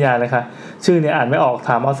เรียกวิญญาณเลยค่ะชื่อเนี่ยอ่านไม่ออกถ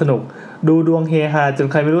ามเอาสนุกดูดวงเฮฮาจน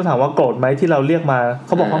ใครไม่รู้ถามว่าโกรธไหมที่เราเรียกมาเข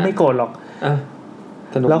าบอกว่าไม่โกรธหรอก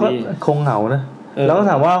แล้วก็คงเหงานะแล้วก็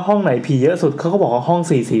ถามว่าห้องไหนผีเยอะสุดเขาก็บอกว่าห้อง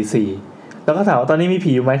444แล้วก็ถามว่าตอนนี้มี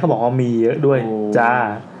ผีอยู่ไหมเขาบอกว่ามีเยอะด้วยจ้า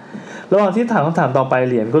ระหว่างที่ถามคำถามต่อไป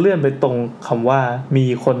เหรียญก็เลื่อนไปตรงคำว่ามี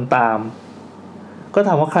คนตามก็ถ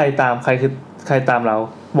ามว่าใครตามใครคือใครตามเรา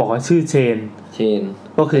บอกว่าชื่อเชน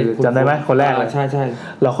ก็คือจำได้ไหมคนแรกเลยใช่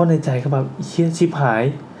เราเข้าในใจก็แบบเชี่ยชิบหาย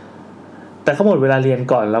แต่เขาหมดเวลาเรียน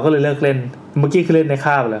ก่อนเราก็เลยเลิกเล่นเมื่อกี้คือเล่นในค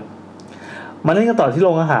าบแล้วมาเล่นกันต่อที่โร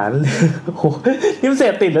งอาหารโอ้โหนี่มันเส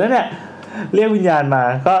พติดแล้วเนี่ยเรียกวิญญาณมา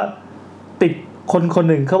ก็ติดคน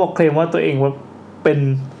หนึ่งเขาบอกเคลมว่าตัวเองว่าเป็น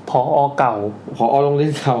ผอ.เก่าผอ.โรงเรีย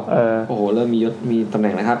นเก่าโอ้โหเริ่มมียศมีตำแห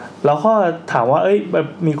น่งนะครับเราก็ถามว่าเอ้ยแบบ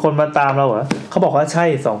มีคนมาตามเราเหรอเขาบอกว่าใช่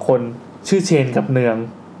2คนชื่อเชนกับเนือง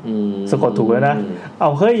สะกดถูกแล้วนะเอ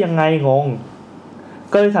าเฮ้ยยังไงงง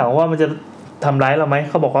ก็เลยถามว่ามันจะทำร้ายเราไหม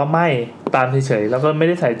เขาบอกว่าไม่ตามเฉยๆแล้วก็ไม่ไ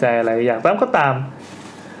ด้ใส่ใจอะไรอยากตามก็ตาม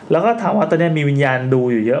แล้วก็ถามว่าตอนนี้มีวิญญาณดู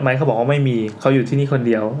อยู่เยอะไหมเขาบอกว่าไม่มีเขาอยู่ที่นี่คนเ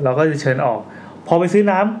ดียวเราก็จะเชิญออกพอไปซื้อ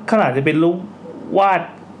น้ำข้างหลังจะเป็นรูปวาด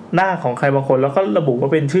หน้าของใครบางคนแล้วก็ระบุว่า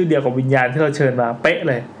เป็นชื่อเดียวกับวิญญาณที่เราเชิญมาเป๊ะ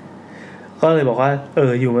เลยก็เลยบอกว่า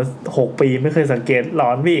อยู่มา6 ปีไม่เคยสังเกตหลอ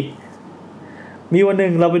นไปอีกมีวันหนึ่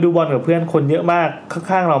งเราไปดูบอลกับเพื่อนคนเยอะมากข้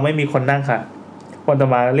างๆเราไม่มีคนนั่งค่ะวันต่อ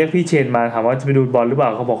มาเรียกพี่เชนมาถามว่าจะไปดูบอลหรือเปล่า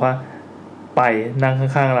เขาบอกว่าไปนั่งข้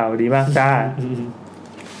างๆเราดีมากจ้า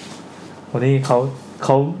วันนี้เข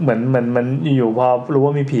าเหมือนอยู่พอรู้ว่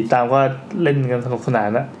ามีผีตามก็เล่นกันสนุกสนาน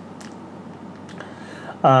นะ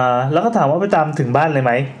แล้วก็ถามว่าไปตามถึงบ้านเลยไห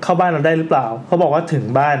มเข้าบ้านเราได้หรือเปล่าเขาบอกว่าถึง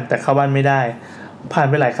บ้านแต่เข้าบ้านไม่ได้ผ่าน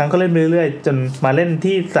ไปหลายครั้งก็เล่นไปเรื่อยๆจนมาเล่น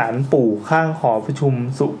ที่ศาลปู่ข้างหอประชุม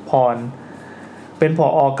สุพรเป็นผ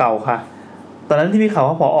อ.เก่าค่ะตอนนั้นที่มีข่าว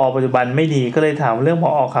ว่าผอ.ปัจจุบันไม่ดีก็เลยถามเรื่องผ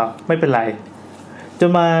อ.ค่ะไม่เป็นไรจน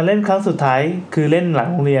มาเล่นครั้งสุดท้ายคือเล่นหลัง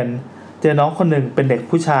โรงเรียนเจอน้องคนหนึ่งเป็นเด็ก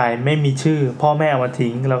ผู้ชายไม่มีชื่อพ่อแม่เอามา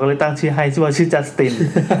ทิ้งเราก็เลยตั้งชื่อให้ชื่อว่าชื่อจัสติน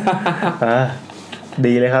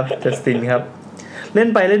ดีเลยครับจัสตินครับเล่น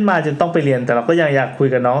ไปเล่นมาจนต้องไปเรียนแต่เราก็ยังอยากคุย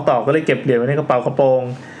กับน้องต่อก็เลยเก็บเหรียญไว้ในกระเป๋ากระโปรง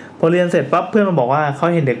พ พอเรียนเสร็จปั๊บเพื่อนมาบอกว่าเขา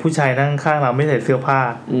เห็นเด็กผู้ชายนั่งข้างเราไม่ใส่เสื้อผ้า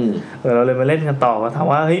เราเลยมาเล่นกันต่อถาม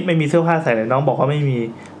ว่าเฮ้ยไม่มีเสื้อผ้าใส่เลยน้องบอกว่าไม่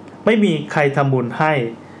มีใครทำบุญให้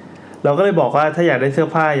เราก็เลยบอกว่าถ้าอยากได้เสื้อ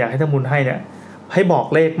ผ้าอยากให้ทำบุญให้เนี่ยให้บอก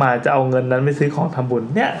เลขมาจะเอาเงินนั้นไปซื้อของทำบุญ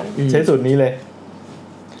เนี่ยใช้สูตรนี้เลย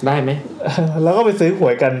ได้ไหม แล้วก็ไปซื้อห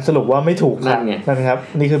วยกันสรุปว่าไม่ถูกนั่นครับ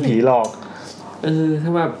นี่คือผีหลอกถ้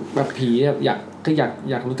าแบบผีอย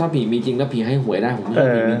ากรู้ถ้าผีมีจริงแล้วผีให้หวยได้ผมว่า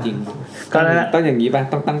ผีมีจริงก็ต้องอย่างนี้ป่ะ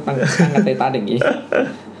ต้องตั้งกันเตตัสอย่างนี้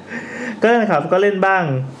ก็นะครับก็เล่นบ้าง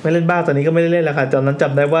ไม่เล่นบ้างตอนนี้ก็ไม่ได้เล่นแล้วค่ะตอนนั้นจ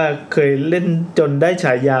ำได้ว่าเคยเล่นจนได้ฉ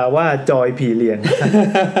ายาว่าจอยผีเหรียญ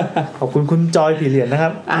ขอบคุณคุณจอยผีเหรียญนะครั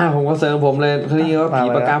บผมก็เสริมผมเลยเขาเรียกว่าผี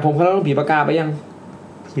ปากกาผมเขาต้องผีปากกาไปยัง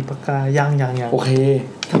ผีปากกายังโอเค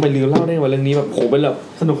ทำไมลืมเล่าได้ว่าเรื่องนี้แบบโหเป็นแบบ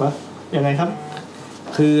สนุกอะยังไงครับ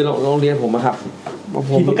คือโรงเรียนผมอะครับ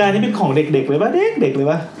ผีปากกานี่เป็นของเด็กๆเลยป่ะเด็กๆเลย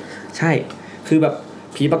ป่ะใช่คือแบบ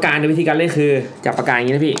ผีปากกาในวิธีการเล่นคือจับปากกาอย่าง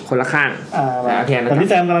นี้นะพี่คนละข้างโอเคตอนที่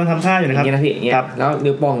แซมกำลังทำท่าอยู่นะครับอย่างนี้นะพี่อย่างนี้แล้ว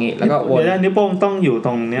นิ้วโป้งอย่างนี้แล้วก็วนนิ้วโป้งต้องอยู่ต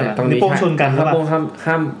รงนี้แหละนิ้วโป้งชนกันนิ้วโป้ง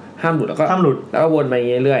ห้ามหลุดแล้วก็วนไปอย่า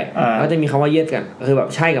งนี้เรื่อยแล้วจะมีคำว่าเย็ดกันคือแบบ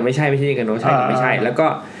ใช่กับไม่ใช่กันโน้ใช่กับไม่ใช่แล้วก็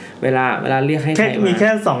เวลาเรียกให้มีแค่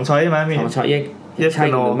2ช้อยใช่มั้ยมี2ช้อยเย็ดใช่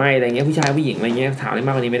หรือไม่อะไรเงี้ยผู้ชายผู้หญิงอะไรเงี้ยถามได้ม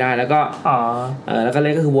ากกว่านี้ไม่ได้แล้วก็แล้วก็เ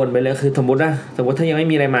ล่นก็คือวนไปเลยคือสมมติถ้ายังไม่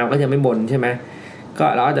มีอะไรมาก็จะไม่บ่นใช่ไหมก็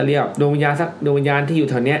เราก็จะเรียกดวงวิญญาณสักดวงวิญญาณที่อยู่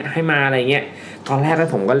แถวเนี้ยให้มาอะไรเงี้ยตอนแรกก็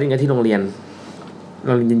ผมก็เล่นกันที่โรงเรียน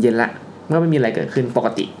เย็นๆละก็ไม่มีอะไรเกิดขึ้นปก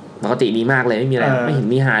ติดีมากเลยไม่มีอะไรไม่เห็น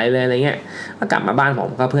มีหายเลยอะไรเงี้ยก็กลับมาบ้านผม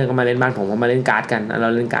ก็เพื่อนก็มาเล่นบ้านผมก็มาเล่นการ์ดกันเรา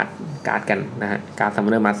เล่นการ์ดกันนะฮะการ์ดซัมเม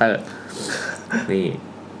อร์มาสเตอร์นี่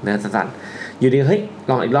นะสั่นอยู่ดีเฮ้ย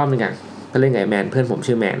ลองอีกรอบนึงกันก็เล่นกับไอ้แมนเพื่อนผม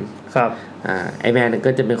ชื่อแมนครับไอ้แมนก็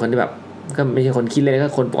จะเป็นคนที่แบบก็ไม่ใช่คนคิดเล่นก็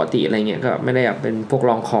คนปกติอะไรเงี้ยก็ไม่ได้แบบเป็นพวก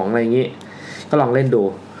ลองของอะไรอย่างงี้ก็ลองเล่นดู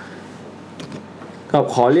ก็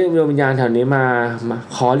ขอเรียกดวงวิญญาณแถวนี้มา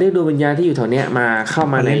ขอเรียกดวงวิญญาณที่อยู่แถวเนี้ยมาเข้า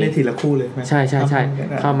มาในเล่นทีละคู่เลยใช่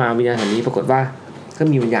เข้ามาวิญญาณแถวนี้ปรากฏว่าก็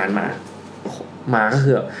มีวิญญาณมาก็คื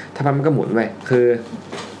อถ้ามันก็หมุนไปคือ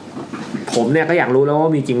ผมเนี่ยก็อยากรู้แล้วว่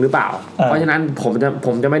ามีจริงหรือเปล่าเพราะฉะนั้นผ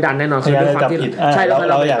มจะไม่ดันแน่นอนคือด้วยความที่ใช่เร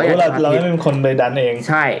าอยากรู้เราไม่เป็นคนไปดันเอง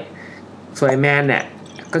ใช่ส่วนไอ้แมนเนี่ย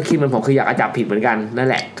ก็คิดเหมือนผมคืออยากจับผิดเหมือนกันนั่น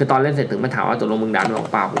แหละคือตอนเล่นเสร็จถึงมาถามว่าตกลงมึงดันหรื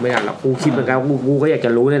อเปล่ากูไม่ดันหรอกกูคิดเหมือนกันกูก็อยากจ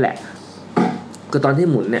ะรู้นี่แหละคือตอนที่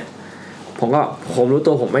หมุนเนี่ยผมรู้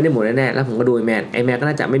ตัวผมไม่ได้หมุนแน่ๆแล้วผมก็ดูไอ้แมนก็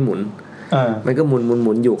น่าจะไม่หมุนมันก็ห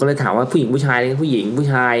มุนอยู่ก็เลยถามว่าผู้หญิงผู้ชายผู้หญิงผู้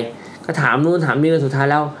ชายก็ถามนู่นถามนี่แล้วสุดท้าย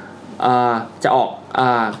แล้วจะออก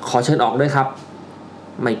ขอเชิญออกด้วยครับ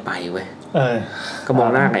ไม่ไปเว้ยก็มอง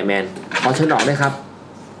หน้าไอ้แมนขอเชิญออกด้วยครับ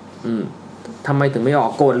ทำไมถึงไม่ออ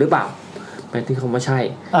กโกรธหรือเปล่าแมนที่เขาไม่ใช่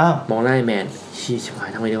มองหน้าไอ้แมนชี้ชิบหาย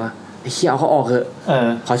ทำไมดีวะไอ้เหี้ยเอาเขาออกเถอะ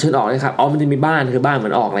ขอเชิญออกเลยครับมันจะมีบ้านคือบ้านเหมื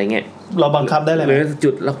อนออกอะไรเงี้ยเราบังคับได้เลยหรือจุ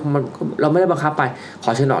ดเราไม่ได้บังคับไปข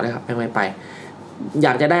อเชิญออกเลยครับไม่ไปอย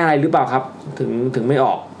ากจะได้อะไรหรือเปล่าครับถึงไม่อ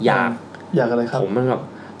อกอยากอะไรครับผมมันแบบ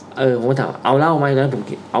ผมก็ถามเอาเหล้าไหมตอนนั้นผม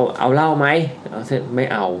เอาเหล้าไหมเสร็จไม่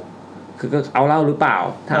เอาคือก็เอาเหล้าหรือเปล่า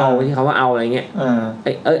ถ้าเอาที่เขาว่าเอาอะไรเงี้ย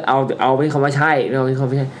เอาไปคำว่าใช่เราที่เขา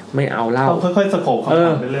ไม่ใช่ไม่เอาเหล้าค่อยๆสโคปเขา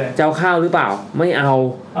ไปเรื่อยจะเอาข้าวหรือเปล่าไม่เอา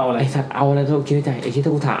อะไรไอ้สัตว์เอาอะไรก็คิดในใจไอ้ที่ถ้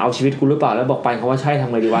ากูถามเอาชีวิตกูหรือเปล่าแล้วบอกไปเขาว่าใช่ท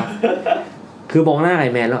ำไงดีวะคือมองหน้าไอ้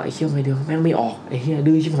แมนแล้วไอ้เหี้ยไงเดียวแม่งไม่ออกไอ้เหี้ย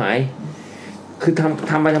ดื้อชิบหายคือ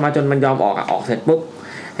ทำไปจนมันยอมออกออกเสร็จปุ๊บ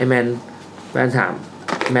ไอ้แมนถาม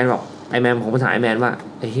แมนบอกไอ้แมนผมถามไอ้แมนว่า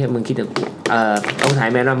ไอ้เหี้ยมึงคิดถึงกูต้องถามไ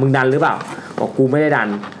อ้แมนว่ามึงดันหรือเปล่าบอกกูไม่ได้ดัน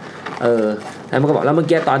แล้วมันก็บอกแล้วเมื่อ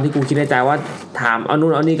กี้ตอนที่กูคิดในใจว่าถามเอานู่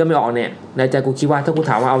นเอานี่ก็ไม่ออกเนี่ยในใจกูคิดว่าถ้ากู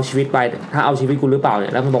ถามว่าเอาชีวิตไปถ้าเอาชีวิตกูหรือเปล่าเนี่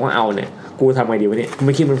ยแล้วมันบอกว่าเอาเนี่ยกูทำไงดีวะเนี่ยไ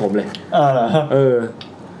ม่คิดเหมือนผมเลย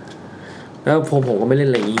แล้วผมก็ไม่เล่น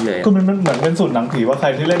อะไรอย่างนี้เลยก็มันเหมือนเป็นสูตรหนังผีว่าใคร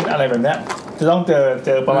ที่เล่นอะไรแบบเนี้ยจะต้องเจ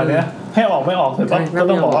อประมาณเนี้ยให้ออกไม่ออกก็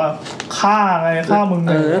ต้องบอกว่าฆ่าไงฆ่ามึง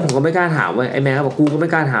แล้วผมก็ไม่กล้าถามเว้ยไอ้แม่ก็บอกกูก็ไม่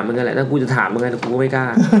กล้าถามเหมือนกันแหละถ้ากูจะถามเหมือนกันแต่กูก็ไม่กล้า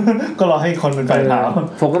ก็รอให้คนเป็นฝ่ายถาม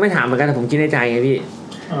ผมก็ไม่ถามเหมือนกันแต่ผมคิดในใจไงพี่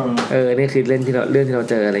นี่คือเรื่องที่เรา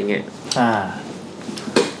เจออะไรเงี้ย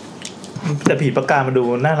แต่ผีปากกามันดู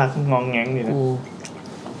น่ารักงองแงงดีนะ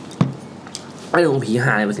ไอ้ลงผีห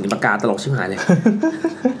าอะไรมาสิปากกาตลกชิบหายเลย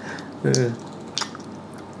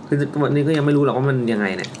คือวันนี้ก็ยังไม่รู้หรอกว่ามันยังไง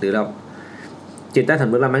เนี่ยหรือเราจิตใต้ส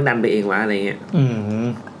ำนึกเราแม่งดันไปเองวะอะไรเงี้ย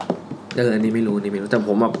อันนี้ไม่รู้แต่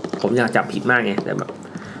ผมอยากจับผิดมากไงแต่แบบ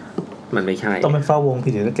มันไม่ใช่ต้องไปเฝ้าวงผิ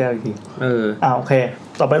ดแล้วแก้อีกทีโอเค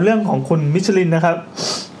ต่อไปเรื่องของคุณมิชลินนะครับ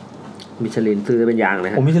มิชลินซื้อเป็นยางน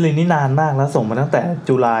ะฮะมิชลินนี่นานมากแล้วส่งมาตั้งแต่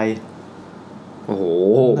ตุลาโอ้โห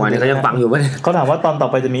วันนี้เขายังฟังอยู่ป่ะเขาถามว่าตอนต่อ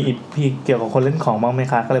ไปจะมีอีพีเกี่ยวกับคนเล่นของบ้างไหม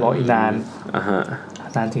คะก็เลยบอกอีกนาน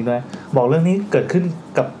นานจริงด้วยบอกเรื่องนี้เกิดขึ้น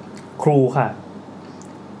กับครูค่ะ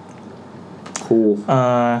ครู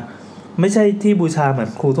ไม่ใช่ที่บูชาเหมือน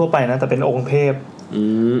ครูทั่วไปนะแต่เป็นองค์เทพ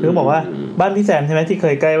คือบอกว่าบ้านพี่แซมใช่ไหมที่เค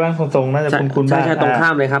ยใกล้บ้านตรงๆน่าจะคุ้นๆบ้างใช่ตรงข้า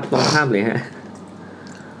มเลยครับตรงข้ามเลยฮะ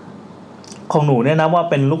ของหนูเนี่ยนะว่า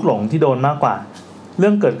เป็นลูกหลงที่โดนมากกว่าเรื่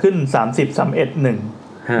องเกิดขึ้น30/31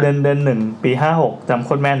เดือน1ปี56จำโค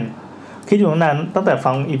ตรแม่นคิดอยู่ตั้งแต่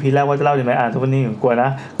ฟัง EP แรกว่าจะเล่าดีไหมทุกวันนี้กลัวนะ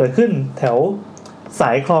เกิดขึ้นแถวส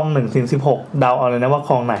ายคลอง1-16เดาเอาเลยนะว่าค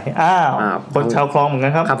ลองไหนคนชาวคลองเหมือนกั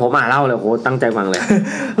นครับครับผมเล่าเลยโหตั้งใจฟังเลย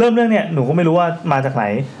เริ่มเรื่องเนี่ยหนูก็ไม่รู้ว่ามาจากไหน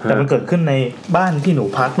แต่มันเกิดขึ้นในบ้านที่หนู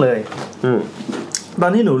พักเลยตอ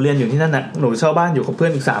นที่หนูเรียนอยู่ที่นั่นน่ะหนูเช่าบ้านอยู่กับเพื่อ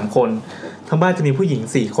นอีก3คนทั้งบ้านจะมีผู้หญิง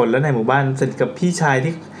4คนแล้วในหมู่บ้านสนิทกับพี่ชาย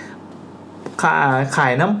ที่ขา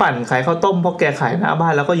ยน้ำปั่นขายข้าวต้มเพราะแกขายหน้าบ้า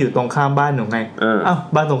นแล้วก็อยู่ตรงข้ามบ้านหนูไง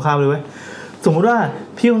บ้านตรงข้ามเลยเว้ยสมมติว่า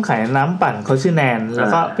พี่คนขายน้ำปั่นเขาชื่อแนนแล้ว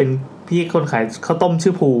ก็เป็นพี่คนขายข้าวต้ม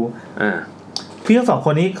ชื่อภูพี่ทั้ง2ค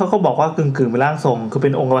นนี้เขาก็บอกว่ากึ่งเป็นร่างทรงคือเป็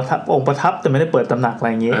นองค์ประทับแต่ไม่ได้เปิดตำหนักอะไร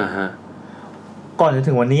อย่างเงี้ยก่อนจะ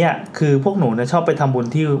ถึงวันนี้คือพวกหนูเนี่ยชอบไปทำบุญ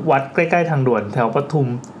ที่วัดใกล้ๆทางด่วนแถวปทุม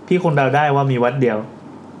พี่คนเดาได้ว่ามีวัดเดียว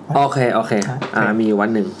โอเคมีวัด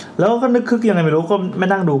หนึ่งแล้วก็นึกคึกยังไงไม่รู้ก็ไม่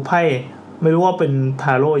นั่งดูไพ่ไม่รู้ว่าเป็นท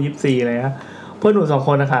าโร่24อะไรนะเพื่อนหนู2ค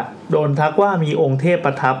นนะคะโดนทักว่ามีองค์เทพป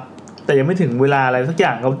ระทับแต่ยังไม่ถึงเวลาอะไรสักอย่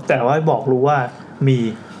างก็แต่ว่าบอกรู้ว่ามี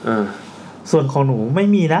ส่วนของหนูไม่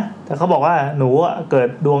มีนะแต่เขาบอกว่าหนูเกิด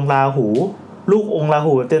ดวงราหูลูกองค์รา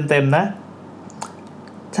หูเต็มๆนะ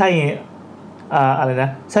ใช่อะไรนะ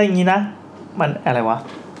ใช่งี้นะมันอะไรวะ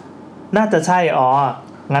น่าจะใช่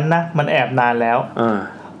งั้นนะมันแอบนานแล้ว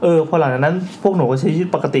พอหลังจากนั้นพวกหนูก็ใช้ชีวิต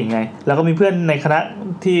ปกติไงแล้วก็มีเพื่อนในคณะ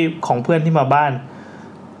ที่ของเพื่อนที่มาบ้าน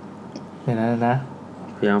เนี่ยนะ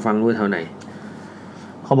พยายามฟังรู้เท่าไหน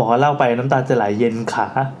เขาบอกว่าเล่าไปน้ำตาจะไหลเย็นขา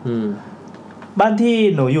บ้านที่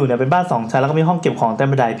หนูอยู่เนี่ยเป็นบ้าน2ชั้นแล้วก็มีห้องเก็บของใต้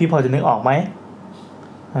บันไดพี่พอจะนึกออกไหม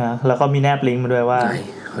แล้วก็มีแนบลิงก์มาด้วยว่า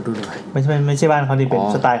เขาดูหน่อยไม่ใช่บ้านเขานี่เป็น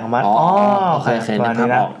สไตล์ของบ้านโอเคนะค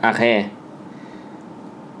รับโอเค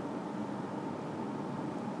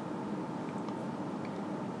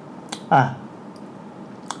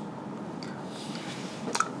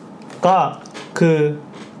ก็คือ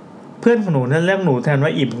เพื่อนของหนูนั่นเรียกหนูแทนว่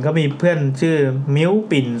าอิ่มก็มีเพื่อนชื่อมิ้ว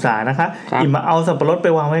ปิ่นสานะคะอิ่มมาเอาสับปะรดไป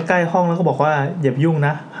วางไว้ใกล้ห้องแล้วก็บอกว่าอย่ายุ่งน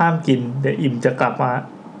ะห้ามกินเดี๋ยวอิ่มจะกลับมา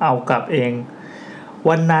เอากลับเอง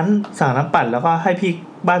วันนั้นสั่งน้ำปั่นแล้วก็ให้พี่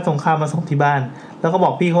บ้านตรงข้ามมาส่งที่บ้านแล้วก็บอ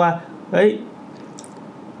กพี่เขาว่าเอ้ย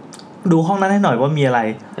ดูห้องนั้นให้หน่อยว่ามีอะไร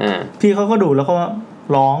พี่เขาก็ดูแล้วก็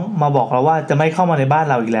ร้องมาบอกเราว่าจะไม่เข้ามาในบ้าน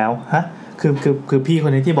เราอีกแล้วฮะคือพี่ค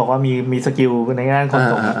นนี้ที่บอกว่ามีสกิลในด้านคน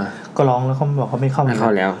ส่งก็ร้องแล้วเขาบอกเขาไม่เข้าแล้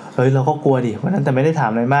วเราก็กลัวดิวันนั้นแต่ไม่ได้ถา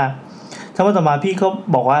มอะไรมากถ้าว่าต่อมาพี่เขา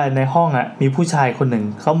บอกว่าในห้องมีผู้ชายคนหนึ่ง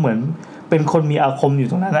เขาเหมือนเป็นคนมีอาคมอยู่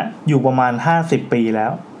ตรงนั้นอยู่ประมาณ50 ปีแล้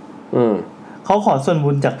วเขาขอส่วน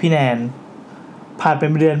บุญจากพี่แนนผ่านเป็น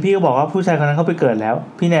เดือนพี่ก็บอกว่าผู้ชายคนนั้นเขาไปเกิดแล้ว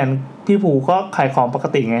พี่แนนพี่ภูก็ขายของปก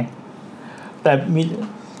ติไงแต่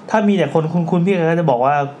ถ้ามีแต่คนคุ้นๆพี่ก็จะบอก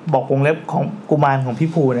วงเล็บของกุมารของพี่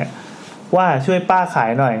ภูเนี่ยว่าช่วยป้าขาย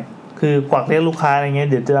หน่อยคือกวักเรียกลูกค้าอะไรเงี้ย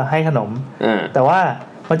เดี๋ยวจะให้ขนมแต่ว่า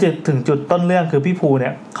มันจะถึงจุดต้นเรื่องคือพี่ภูเนี่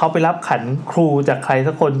ยเขาไปรับขันครูจากใคร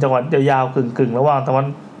สักคนจังหวัดยาวๆกึ่งระหว่างตะวัน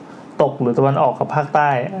ตกหรือตะวันออกกับภาคใต้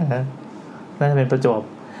น่าจะเป็นประจวบ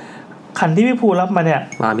ขันที่พี่ภูรับมาเนี่ย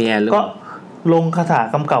ก็ลงคาถา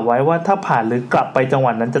กำกับไว้ว่าถ้าผ่านหรือกลับไปจังห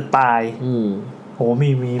วัดนั้นจะตายโหมี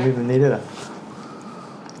แบบนี้ด้วย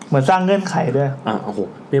เหมือนสร้างเงื่อนไขด้วยโอ้โห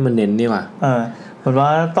นี่มันเน้นนี่ว่ะเหมือนว่า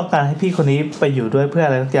ต้องการให้พี่คนนี้ไปอยู่ด้วยเพื่ออ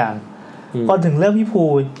ะไรสักอย่างพอถึงเรื่องพี่ภู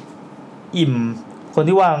อิ่มคน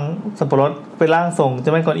ที่วางสับปะรดไปร่างทรงจ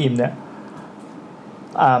ะไม่คนอิ่มเนี่ย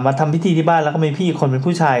มาทำพิธีที่บ้านแล้วก็มีพี่คนเป็น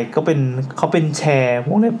ผู้ชายเขาเป็นแชร์พ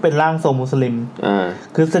วกนี้เป็นร่างทรงมุสลิม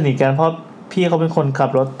คือสนิทกันเพราะพี่เขาเป็นคนขับ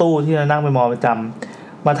รถตู้ที่นั่งไปมอประจ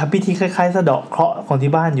ำมาทำพิธีคล้ายๆสะเดาะเคราะห์ของ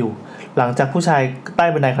ที่บ้านอยู่หลังจากผู้ชายใต้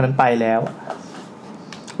บันไดคนนั้นไปแล้ว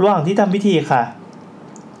ระหว่างที่ทำพิธีค่ะ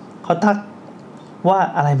เขาทักว่า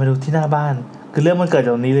อะไรมาดูที่หน้าบ้านคือเรื่องมันเกิดจ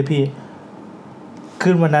ากนี้เลยพี่คื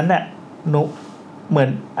นวันนั้นเนี่ยหนูเหมือน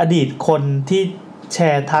อดีตคนที่แช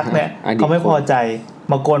ร์ทักเนี่ยเขาไม่พอใจ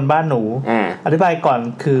มากวนบ้านหนูอธิบายก่อน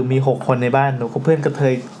คือมี6คนในบ้านหนูกับเพื่อนกระเท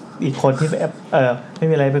ยอีกคนที่ไม่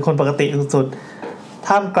มีอะไรเป็นคนปกติสุดๆ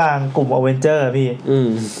ท่ามกลางกลุ่มอเวนเจอร์พี่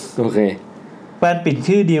โอเคแฟนปิ่น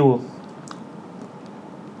ชื่อดิว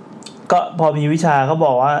ก็พอมีวิชาเขาบ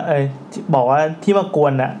อกว่าบอกว่าที่มากว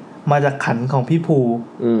นน่ะมาจากขันของพี่ภู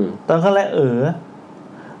ตอนขั้นแรก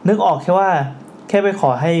นึกออกแค่ว่าแค่ไปขอ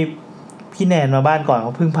ให้พี่แนนมาบ้านก่อนเข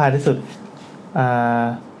าพึ่งพาที่สุด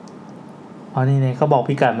นี่เขาบอก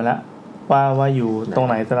พี่กัดมาแล้วว่าอยู่ตรง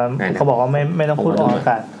ไหนตอนนั้นเขาบอกว่าไม่ต้องพูดออกอา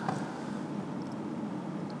กาศ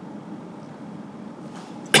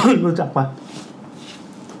รู้จักปะ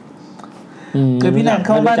คือพี่แนนเ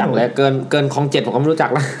ข้าบ้านหนูเลยเกินคลอง7ผมก็ไม่รู้จัก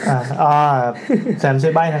แล้วแซมช่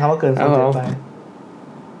วยใบ้นะครับว่าเกินคลอง7ไป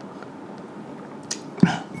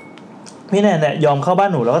พี่แนนเนี่ยยอมเข้าบ้า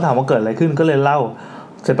นหนูแล้วก็ถามว่าเกิดอะไรขึ้นก็เลยเล่า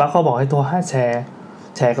เสร็จปั๊บเขาบอกให้โทรหาแช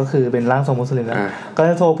ร์ก็คือเป็นร่างทรงมุสลิมนะก็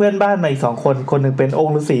จะโทรเพื่อนบ้านมาอีก2คนนึงเป็นอง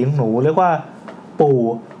ค์ฤาษีของหนูเรียกว่าปู่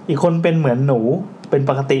อีกคนเป็นเหมือนหนูเป็น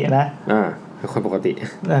ปกตินะคนปกติ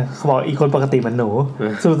เขาบอกอีกคนปกติเหมือนหนู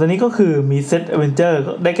ส่วนตัวนี้ก็คือมีเซตอเวนเจอร์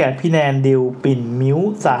ได้แก่พี่แนนดิวปิ่นมิ้ว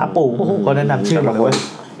สาปู่ก็แนะนำชื่อมาเลย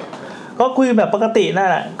ก็คุยแบบปกตินั่น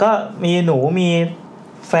แหละก็มีหนูมี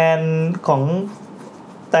แฟนของ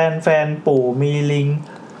แฟนปู่มีลิง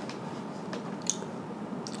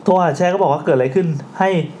โทรหาแชร์ก็บอกว่าเกิดอะไรขึ้นให้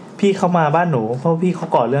พี่เข้ามาบ้านหนูเพราะพี่เขา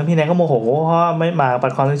ก่อเรื่องพี่แนนก็โมโหเพราะไม่มาปั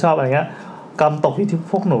ดความรับผิดชอบอะไรเงี้ยกรรมตกอยู่ที่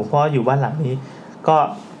พวกหนูเพราะอยู่บ้านหลังนี้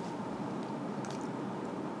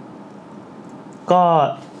ก็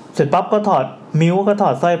เสร็จปั๊บก็ถอดมิ้วก็ถอ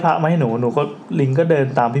ดสร้อยพระมาให้หนูก็ลิงก็เดิน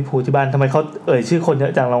ตามพี่ภูที่บ้านทำไมเขาชื่อคนเยอ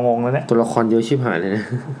ะจังเรางงแล้วเนี่ยตัวละครเยอะชิบหายเลยนะ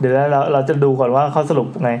เดี๋ยวเราจะดูก่อนว่าเขาสรุป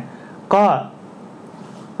ไงก็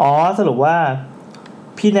สรุปว่า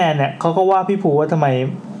พี่แนนเนี่ยเขาก็ว่าพี่ภูว่าทำไม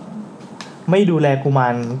ไม่ดูแลกุมา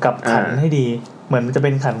รกับขันให้ดีเหมือนมันจะเ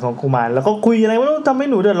ป็นขันของกุมารแล้วก็คุยอะไรไม่รู้ทำให้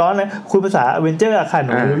หนูเดือดร้อนเลยคุยภาษาอเวนเจอร์อะค่ะห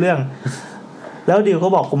นูไม่รู้เรื่องแล้วดิวก็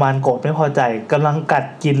บอกกุมารโกรธไม่พอใจกำลังกัด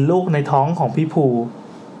กินลูกในท้องของพี่ภู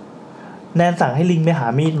แนนสั่งให้ลิงไปหา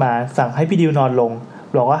มีดมาสั่งให้พี่ดิวนอนลง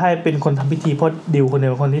บอกว่าให้เป็นคนทำพิธีเพราะดิวคนเดีย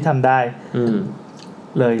วคนที่ทำได้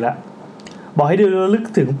เลยละบอกให้ดิวระลึก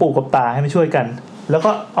ถึงปู่กับตาให้มาช่วยกันแล้ว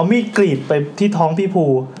ก็เอามีดกรีดไปที่ท้องพี่ภู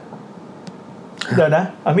เดี๋ยวนะ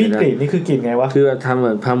เอามีดกรีดนี่คือกรีดไงวะคือทำเห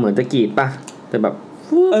มือนจะกรีดป่ะแต่แบบ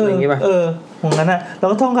อย่างงี้ป่ะของนั้นน่ะแล้ว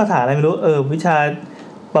ก็ท่องคาถาอะไรไม่รู้วิชา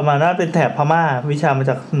ประมาณว่าเป็นแถบพม่าวิชามา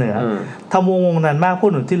จากเหนือทำวงนั้นมากพว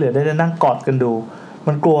กหนูที่เหลือได้นั่งกอดกันดู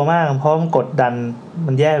มันกลัวมากเพราะมันกดดัน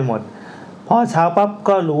มันแย่ไปหมดพอเช้าปั๊บ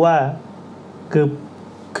ก็รู้ว่า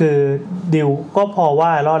คือดิวก็พอว่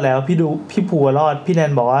ารอดแล้วพี่ภูรอดพี่แน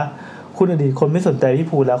นบอกว่าคุณอดีตคนไม่สนใจพี่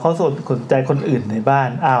ภูแล้วเขาสนใจคนอื่นในบ้าน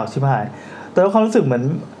ชิบหายแต่ว่าความรู้สึกเหมือน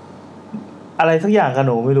อะไรสักอย่างกับห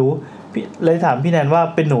นูไม่รู้เลยถามพี่แนนว่า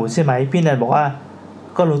เป็นหนูใช่ไหมพี่แนนบอกว่า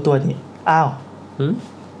ก็รู้ตัวนี่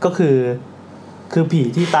ก็คือผี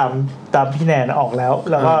ที่ตามพี่แนนออกแล้ว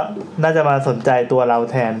ก็น่าจะมาสนใจตัวเรา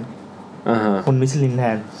แทนคุณมิชลินแท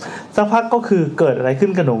นสักพักก็คือเกิดอะไรขึ้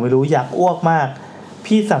นกับหนูไม่รู้อยากอ้วกมาก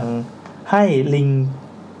พี่สั่งให้ลิง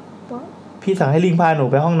พาหนู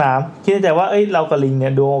ไปห้องน้ำคิดในใจว่าเรากับลิงเนี่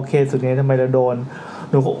ยดูโอเคสุดไงทำไมเราโดน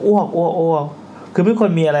หนูก็อ้วกคือไม่คว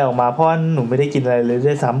รมีอะไรออกมาเพราะหนูไม่ได้กินอะไรเลย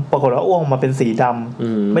ด้วยซ้ำปรากฏว่าอ้วกมาเป็นสีด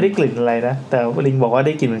ำไม่ได้กลิ่นอะไรนะแต่ลิงบอกว่าไ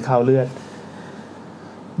ด้กลิ่นเหมือนคาวเลือด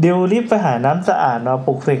เดี๋ยวรีบไปหาน้ำสะอาดมาป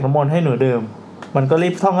ลุกเสกน้ำมนต์ให้หนูดื่มมันก็รี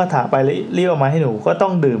บท่องคาถาไปรีบเอามาให้หนูก็ต้อ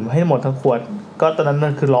งดื่มให้หมดทั้งขวดก็ตอนนั้นมั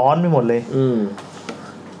นคือร้อนไปหมดเลย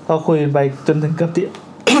ก็คุยไปจนถึงเกือบ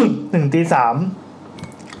1 ตี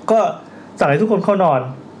 3ก็สั่งให้ทุกคนเข้านอน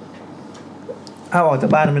ห้ามออกจา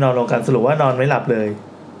กบ้านไม่นอนรวมกันสรุปว่านอนไม่หลับเลย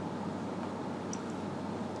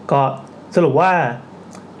ก็สรุปว่า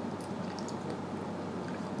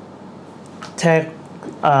แชร์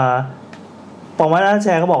ประมาณนั้นแช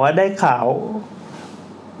ร์ก็บอกว่าได้ข่าว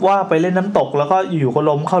ว่าไปเล่นน้ำตกแล้วก็อยู่ๆก็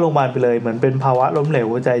ล้มเข้าโรงพยาบาลไปเลยเหมือนเป็นภาวะล้มเหลว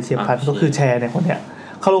หัวใจเฉียบพลันก็คือแชร์เนี่ยคนเนี้ย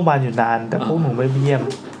เข้าโรงพยาบาลอยู่นานแต่พวกหนูไม่เยี่ยม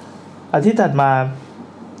อาทิตย์ถัดมา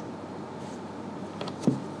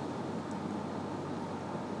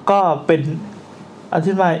ก็เป็นอาทิ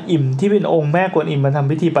ตย์มาอิ่มที่เป็นองค์แม่กวนอิ่มมาท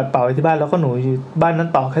ำพิธีปัดเป่าที่บ้านแล้วก็หนูอยู่บ้านนั้น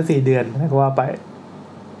ต่อแค่4 เดือนก็ว่าไป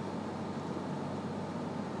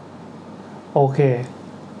โอเค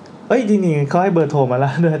จริงๆเขาให้เบอร์โทรมาแล้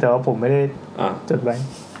วด้วยแต่ว่าผมไม่ได้จดไว้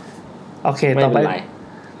โอเคต่อไป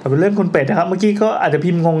เรื่องคุณเป็ดนะครับเมื่อกี้ก็อาจจะ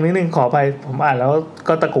พิมพ์งงนิดนึงขออภัยผมอ่านแล้ว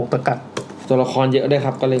ก็ตะกุกตะกักตัวละครเยอะด้วยค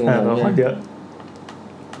รับก็เลยงงตัวละครเยอะ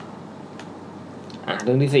เ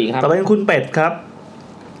รื่องที่4ครับต่อไปเป็นคุณเป็ดครับ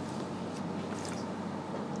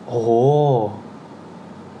โอ้โห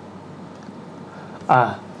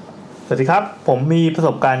สวัสดีครับผมมีประส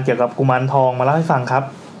บการณ์เกี่ยวกับกุมารทองมาเล่าให้ฟังครับ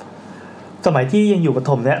สมัยที่ยังอยู่ประ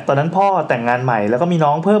ถมเนี่ยตอนนั้นพ่อแต่งงานใหม่แล้วก็มีน้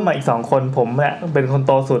องเพิ่มมาอีก2 คนผมเนี่ยเป็นคนโ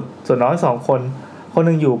ตสุดส่วนน้อง2 คน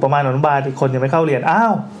นึงอยู่ประมาณอนุบาลอีกคนยังไม่เข้าเรียน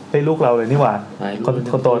เป็นลูกเราเลยนี่หว่า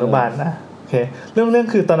คนโตอนุบาลนะโอเคเรื่อง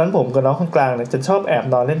คือตอนนั้นผมกับน้องคนกลางเนี่ยจะชอบแอบ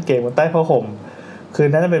นอนเล่นเกมบนใต้ผ้าห่มคืน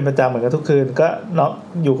นั้นเป็นประจำเหมือนกันทุกคืนก็น้อง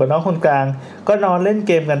อยู่กับน้องคนกลางก็นอนเล่นเ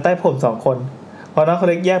กมกันใต้ผ้าห่ม2 คนพอน้องคน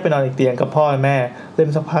เล็กแยกไปนอนอีกเตียงกับพ่อแม่เล่น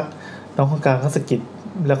สักพักน้องคนกลางก็สะกิด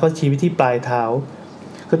แล้วก็ชี้ไปที่ปลายเท้า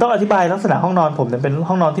คือต้องอธิบายลักษณะห้องนอนผมเนี่ยเป็น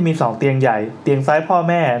ห้องนอนที่มี2 เตียงใหญ่เตียงซ้ายพ่อ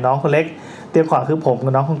แม่น้องคนเล็กเตียงขวาคือผม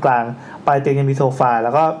กับน้องคนกลางปลายเตียงยังมีโซฟาแล้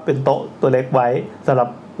วก็เป็นโต๊ะตัวเล็กไว้สำหรับ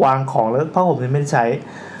วางของแล้วผ้าห่มนี่ไม่ได้ใช้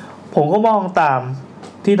ผมก็มองตาม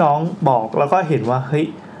ที่น้องบอกแล้วก็เห็นว่าเฮ้ย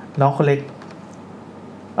น้องคนเล็ก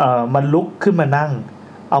มันลุกขึ้นมานั่ง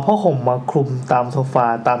เอาผ้าห่มมาคลุมตามโซฟา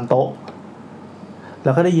ตามโต๊ะแ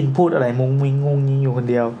ล้วก็ได้ยินพูดอะไรมุ้งมิ้งงงงิงอยู่คน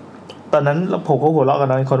เดียวตอนนั้นผมก็หัวเราะกับ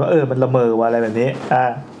น้องอีกคนว่ามันละเมอว่าอะไรแบบนี้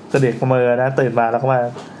เด็กละเมอนะตื่นมาแล้วก็มา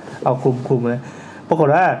เอาคลุมเลยปรากฏ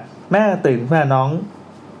ว่าแม่ตื่นขึ้นมาน้อง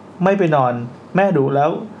ไม่ไปนอนแม่ดุแล้ว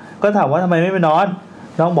ก็ถามว่าทำไมไม่ไปนอน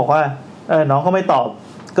น้องบอกว่าน้องก็ไม่ตอบ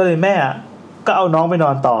ก็เลยแม่ก็เอาน้องไปน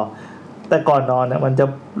อนต่อแต่ก่อนนอนเนี่ยมั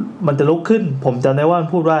นจะลุกขึ้นผมจำได้ว่ามัน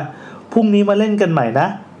พูดว่าพรุ่งนี้มาเล่นกันใหม่นะ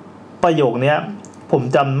ประโยคเนี้ยผม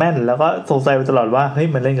จำแม่นแล้วก็สงสัยไปตลอดว่าเฮ้ย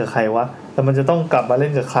มันเล่นกับใครวะแต่มันจะต้องกลับมาเล่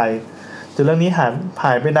นกับใครจนเรื่องนี้ห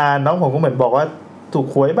ายไปนานน้องผมก็เหมือนบอกว่าถูก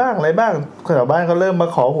หวยบ้างอะไรบ้างคนแถวบ้านเขาเริ่มมา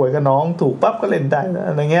ขอหวยกับน้องถูกปั๊บก็เล่นได้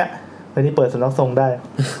อะไรเงี้ยตอนนี้เปิดสำนักทรงได้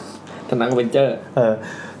สำนักเวนเจอร์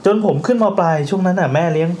จนผมขึ้นม.ปลายช่วงนั้นแม่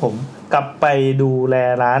เลี้ยงผมกลับไปดูแล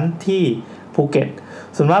ร้านที่ภูเก็ต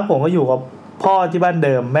ส่วนมากผมก็อยู่กับพ่อที่บ้านเ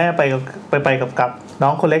ดิมแม่ไปกับน้อ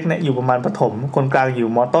งคนเล็กเนี่ยอยู่ประมาณประถมคนกลางอยู่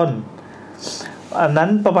ม.ต้นอันนั้น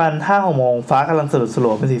ประมาณ 5-6 โมงฟ้ากำลังสลั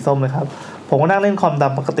วๆเป็นสีส้มเลยครับผมก็นั่งเล่นคอมตา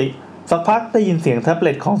มปกติสักพักได้ยินเสียงแท็บเ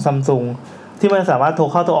ล็ตของ Samsung ที่มันสามารถโทร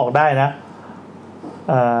เข้าโทรออกได้นะ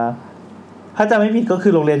ถ้าจำไม่ผิดก็คื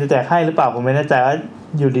อโรงเรียนจะแจกให้หรือเปล่าผมไม่แน่ใจว่า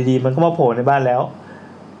อยู่ดีๆมันก็มาโผล่ในบ้านแล้ว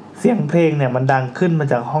เสียงเพลงเนี่ยมันดังขึ้นมา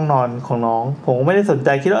จากห้องนอนของน้องผมก็ไม่ได้สนใจ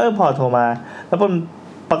คิดว่าพอโทรมาแล้ว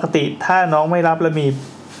ปกติถ้าน้องไม่รับแล้วมี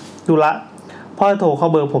ธุระพ่อโทรเข้า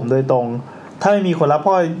เบอร์ผมโดยตรงถ้าไม่มีคนรับ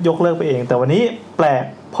พ่อยกเลิกไปเองแต่วันนี้แปลก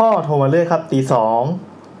พ่อโทรมาเรื่อยครับตี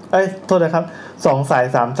 2โทษนะครับ2สาย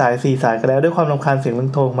3สาย4สายก็แล้วด้วยความรำคาญเสียง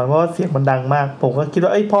โทรมันเพราะว่าเสียงมันดังมากผมก็คิดว่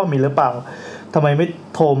าพ่อมีหรือเปล่าทำไมไม่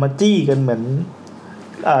โทรมาจี้กันเหมือน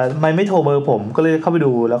ไม่โทรเบอร์ผมก็เลยเข้าไป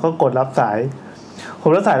ดูแล้วก็กดรับสายผ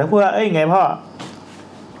มรับสายแล้วพูดว่าไง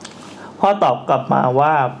พ่อตอบกลับมาว่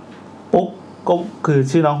าปุ๊กก็คือ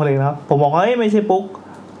ชื่อน้องคนเล็กนะครับผมบอกว่าไม่ใช่ปุ๊ก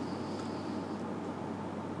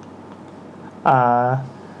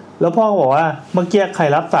แล้วพ่อก็บอกว่าเมื่อกี้ใคร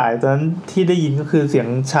รับสายตอนนั้นที่ได้ยินก็คือเสียง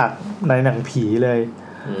ฉากในหนังผีเลย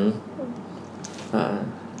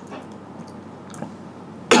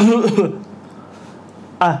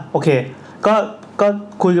โอเคก็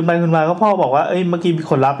คุยกันไปคุยมาก็พ่อบอกว่าเมื่อกี้มี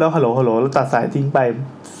คนรับแล้วฮัลโหลแล้วตัดสายทิ้งไป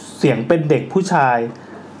เสียงเป็นเด็กผู้ชาย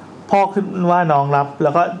พ่อขึ้นว่าน้องรับแล้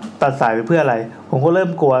วก็ตัดสายไปเพื่ออะไรผมก็เริ่ม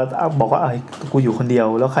กลัวบอกว่ากูอยู่คนเดียว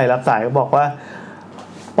แล้วใครรับสายก็บอกว่า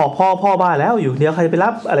บอกพ่อบ้านแล้วอยู่เดียวใครไปรั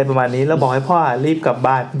บอะไรประมาณนี้แล้วบอกให้พ่อรีบกลับ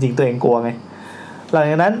บ้านจริงๆตัวเองกลัวไงหลัง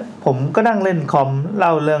จากนั้นผมก็นั่งเล่นคอมเล่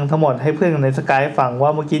าเรื่องทั้งหมดให้เพื่อนในสกายฟังว่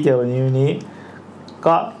าเมื่อกี้เจอวันนี้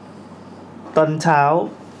ก็ตอนเช้า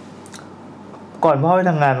ก่อนพ่อไป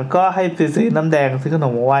ทำงานก็ให้ไปซื้อน้ำแดงซื้อขน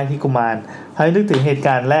มมาไหว้ที่กุมารให้นึกถึงเหตุก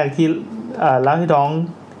ารณ์แรกที่เล่าให้น้อง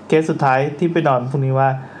เคสสุดท้ายที่ไปนอนพวกนี้ว่า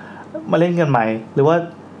มาเล่นกันใหม่หรือว่า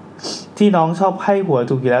ที่น้องชอบให้หัว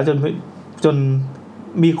ถูกอยู่แล้วจน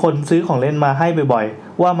มีคนซื้อของเล่นมาให้บ่อย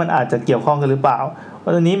ๆว่ามันอาจจะเกี่ยวข้องกันหรือเปล่าว่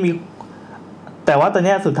าตอนนี้มีแต่ว่าตอน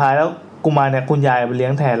นี้สุดท้ายแล้วกุมารเนี่ยคุณยายไปเลี้ย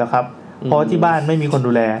งแทนแล้วครับเพราะที่บ้านไม่มีคน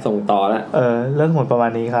ดูแลส่งต่อแล้วเรื่องหมดประมา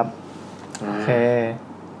ณนี้ครับโอเค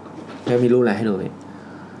แล้วมีรูปอะไรให้ดูไหม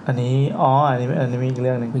อันนี้อันนี้มีอีกเ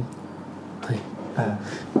รื่องนึงเฮ้ย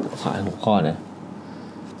ขอหัวข้อนะ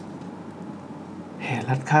แห่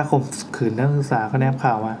รัดค่าข่มขืนนักศึกษาเขาแนบ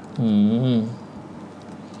ข่าวมา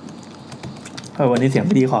วันนี้เสียงไ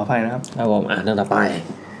ม่ดีขออภัยนะครับผมเรื่องต่อไป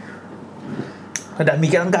แต่มี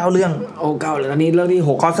แค่ตั้ง9เรื่อง9เลยอันนี้เรื่องที่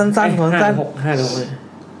6ขอสั้นๆ5 เลย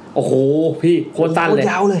โอ้โหพี่โคตรสั้นเลย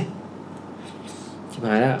ยาวเลยชิบห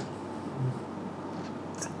ายแล้ว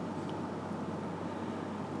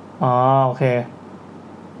โอเค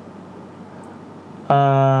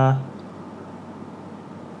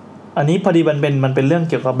อันนี้พอดีมันเป็นเรื่อง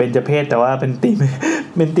เกี่ยวกับเบญจเพศแต่ว่าเป็น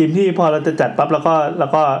ธีมที่พอเราจะจัดปั๊บแล้ว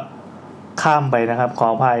ก็ข้ามไปนะครับขอ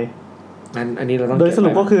อภัยอันนี้เราต้องโดยสรุ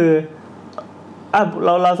ปก็คือ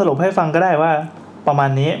เราสรุปให้ฟังก็ได้ว่าประมาณ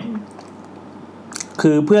นี้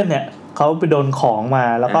คือเพื่อนเนี่ยเขาไปโดนของมา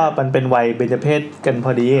แล้วก็มันเป็นวัยเบญจเพศกันพ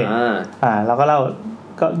อดีแล้วก็เล่า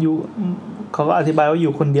ก็อยู่เขาก็อธิบายว่าอ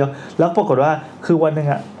ยู่คนเดียวแล้วปรากฏว่าคือวันนึง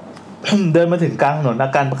เดินมาถึงกลางถนนอา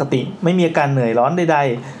การปกติไม่มีอาการเหนื่อยร้อนใด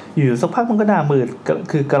ๆอยู่สักพักมันก็หน้ามืด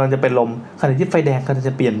คือกำลังจะเป็นลมขณะที่ไฟแดงกำลังจ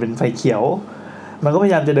ะเปลี่ยนเป็นไฟเขียวมันก็พย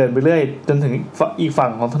ายามจะเดินไปเรื่อยจนถึงอีกฝั่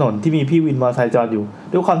งของถนนที่มีพี่วินมอเตอร์ไซค์จอดอยู่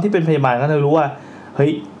ด้วยความที่เป็นพยาบาลก็เลยรู้ว่าเฮ้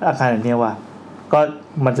ยอาการแบบนี้ว่ะก็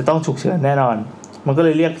มันจะต้องฉุกเฉินแน่นอนมันก็เล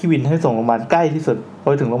ยเรียกพี่วินให้ส่งโรงพยาบาลใกล้ที่สุดพอ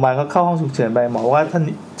ถึงโรงพยาบาลก็เข้าห้องฉุกเฉินไปหมอว่าท่าน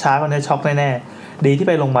ช้ากว่านี้ช็อกแน่ๆดีที่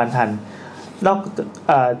ไปโรงพยาบาลทันน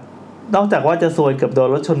อกจากว่าจะซวยเกือบโดน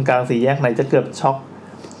รถชนกลางสี่แยกไหนจะเกือบช็อก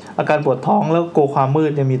อาการปวดท้องแล้วกลัวความมื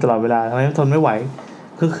ดยังมีตลอดเวลาทำให้ทนไม่ไหว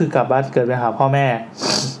ก็คือกลับบ้านเกิดไปหาพ่อแม่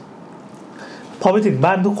พอไปถึง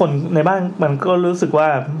บ้านทุกคนในบ้านมันก็รู้สึกว่า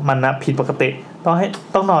มันนะผิดปกติ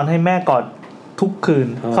ต้องนอนให้แม่กอดทุกคืน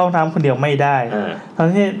เข้าน้ำคนเดียวไม่ได้ทั้ง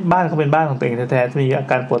ที่บ้านเขาเป็นบ้านของตัวเองแท้ๆมีอา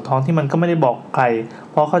การปวดท้องที่มันก็ไม่ได้บอกใคร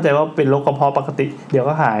เพราะเข้าใจว่าเป็นโรคกระเพาะปกติเดี๋ยว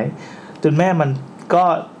ก็หายจนแม่มันก็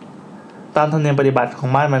ตามธรรมเนียมปฏิบัติของ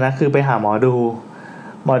บ้านมันนะคือไปหาหมอดู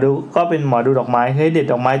ก็เป็นหมอดูดอกไม้ให้เด็ด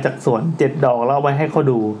ดอกไม้จากสวน7 ดอกแล้วเอาไว้ให้เขา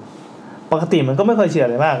ดูปกติมันก็ไม่ค่อยเชื่ออะ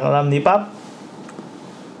ไรมากรอบนี้ปั๊บ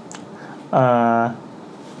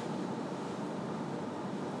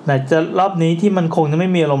ไหนจะรอบนี้ที่มันคงจะไม่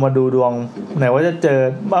มีอารมณ์มาดูดวงไหนว่าจะเจอ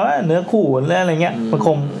ว่าเนื้อคู่อะไรเงี้ยมันค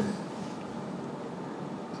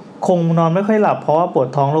งนอนไม่ค่อยหลับเพราะว่าปวด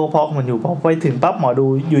ท้องโรคกระเพาะมันอยู่พอไปถึงปั๊บหมอดู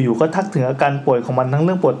อยู่ๆก็ทักถึงอาการป่วยของมันทั้งเ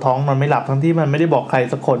รื่องปวดท้องนอนไม่หลับทั้งที่มันไม่ได้บอกใคร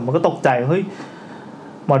สักคนมันก็ตกใจเฮ้ย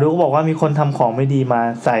หมอดูก็บอกว่ามีคนทำของไม่ดีมา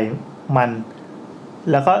ใส่มัน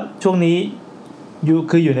แล้วก็ช่วงนี้อ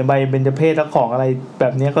ยู่ในใบเบญจเพสแล้วของอะไรแบ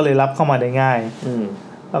บนี้ก็เลยรับเข้ามาได้ง่าย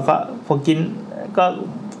แล้วก็พอกินก็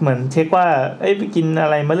เหมือนเช็คว่าไปกินอะ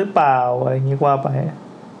ไรมาหรือเปล่าอะไรอย่างงี้ว่าไป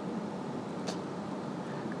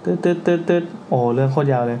ตืดโอ้เรื่องโคตร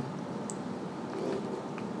ยาวเลย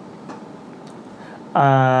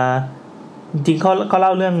จริงๆเขาเล่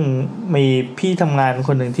าเรื่องมีพี่ทำงานค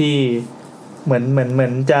นหนึ่งที่เหมือ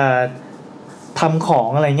นจะทำของ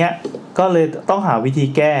อะไรเงี้ยก็เลยต้องหาวิธี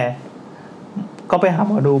แก้ก็ไปหาห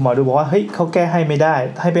มอดูบอกว่าเฮ้ยเขาแก้ให้ไม่ได้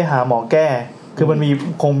ให้ไปหาหมอแก้คือมัน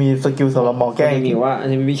คงมีสกิลสำหรับหมอแก้จริงว่าอัน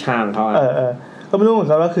นี้วิชาของเขาก็ไม่รู้เหมือน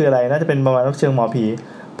กันว่าคืออะไรน่าจะเป็นประมาณเชิงหมอผี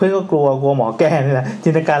เพื่อนก็กลัวหมอแก้นี่แหละจิ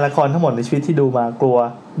นตนาการละครทั้งหมดในชีวิตที่ดูมากลัว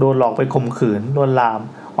โดนหลอกไปข่มขืนโดนลาม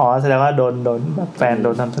แสดงว่าโดนแบบแฟนโด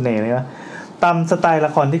นทำเสน่ห์นี่ว่าตามสไตล์ล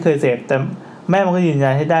ะครที่เคยเสพแต่แม่มันก็ยืนยั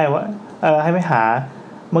นให้ได้ว่าให้ไม่หา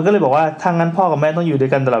มันก็เลยบอกว่าถ้างั้นพ่อกับแม่ต้องอยู่ด้ว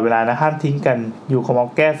ยกันตลอดเวลานะห้ามทิ้งกันอยู่กับหมอ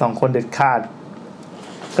แก้2 คนเด็ดขาด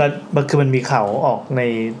ก็คือมันมีข่าวออกใน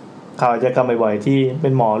ข่าวอาชญากรรมบ่อยๆที่เป็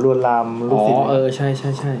นหมอลวนลามลูกศิษย์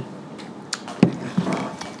ใช่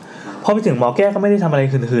พอไปถึงหมอแก้ก็ไม่ได้ทำอะไร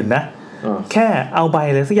หื่นๆนะแค่เอาใบ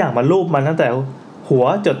อะไรสักอย่างมาลูบมันตั้งแต่หัว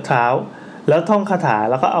จดเท้าแล้วท่องคาถา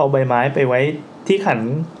แล้วก็เอาใบไม้ไปไว้ที่ขัน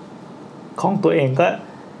ของตัวเองก็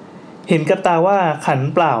เห็นกับตาว่าขัน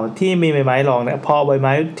เปล่าที่มีใบไม้รองเนี่ยพอใบไ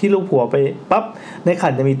ม้ที่ลูบหัวไปปั๊บในขั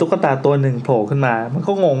นจะมีตุ๊กตาตัวหนึ่งโผล่ขึ้นมามัน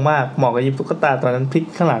ก็งงมากหมอก็หยิบตุ๊กตาตัวนั้นพลิก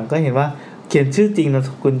ข้างหลังก็เห็นว่าเขียนชื่อจริงนามส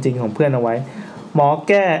กุลจริงของเพื่อนเอาไว้หมอแ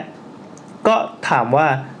ก้ก็ถามว่า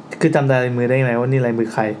คือจำได้ลายมือได้ไงว่านี่ลายมือ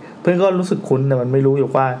ใครเพื่อนก็รู้สึกคุ้นแต่มันไม่รู้อยู่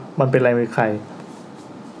ว่ามันเป็นลายมือใคร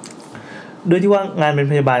ด้วยที่ว่างานเป็น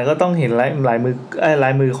พยาบาลก็ต้องเห็นลา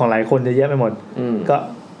ยมือของหลายคนเยอะแยะไปหมดก็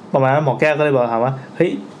ประมาณนั้นหมอแก้วก็เลยบอกถามว่าเฮ้ย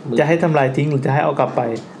จะให้ทำลายทิ้งหรือจะให้เอากลับไป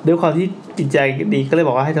ด้วยความที่จิตใจดีก็เลยบ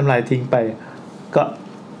อกว่าให้ทำลายทิ้งไปก็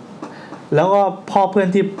แล้วก็พ่อเพื่อน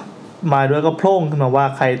ที่มาด้วยก็โพล่งขึ้นมาว่า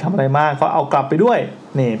ใครทำอะไรมากก็เอากลับไปด้วย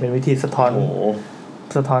นี่เป็นวิธีสะท้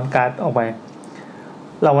อนการ์ดออกไป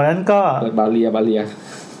หลังวันนั้นก็บาเลีย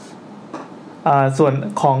ส่วน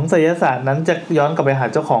ของไสยศาสตร์นั้นจะย้อนกลับไปหา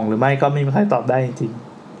เจ้าของหรือไม่ก็ไม่มีใครตอบได้จริง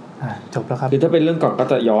ๆจบแล้วครับคือถ้าเป็นเรื่องก่อนก็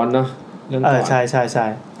จะย้อนเนาะเรื่องก่อนใช่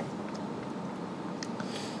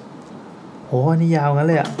โหนี่ยาวงั้น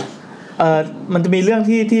เลยมันจะมีเรื่อง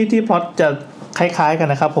ที่พล็อตจะคล้ายๆกัน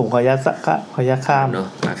นะครับผมขออนุญาตข้ามเนาะ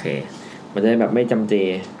โอเคมันจะแบบไม่จำเจ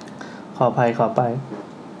ขอไป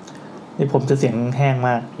นี่ผมจะเสียงแห้งม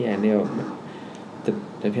ากพี่แอนเนี่ย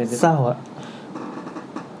แต่พี่เศร้าอะ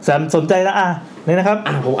แซมสนใจแล้วนี่นะครับ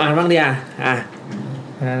ผมอ่านบ้างดิ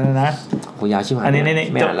นะโหยาวชิบหายอันนี้ไ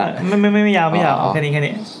ม่อ่านละไม่ยาวแค่นี้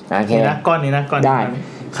โอเคนะก้อนนี้นะก้อนได้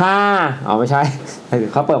ค่าไม่ใช่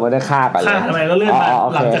เขาเปิดมาได้ค่าก่อนเลยค่าทำไมก็เลื่อนมา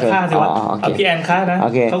หลังจากค่าสิวะพี่แอนค่านะ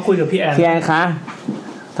เขาคุยกับพี่แอนค่ะ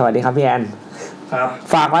สวัสดีครับพี่แอนครับ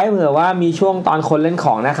ฝากไว้เผื่อว่ามีช่วงตอนคนเล่นข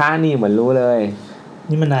องนะคะนี่เหมือนรู้เลย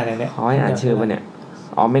นี่มันนานเนี่ยให้อ่านชื่อมันเนี่ย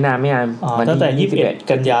ไม่นานตั้งแต่21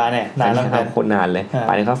กันยาเนี่ยนานแล้วครับคนนานเลย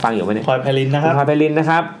ป่านนี้เขาฟังอยู่ป่ะเนี่ยพลอยไพลินนะครับพลอยไพลินนะ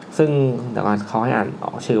ครับซึ่งเดี๋ยวก่อนเขาให้อ่าน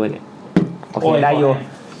ชื่อไว้เนี่ยโอเคได้อยู่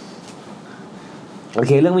โอเ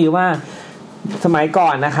คเรื่องมีว่าสมัยก่อ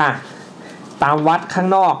นนะคะตามวัดข้าง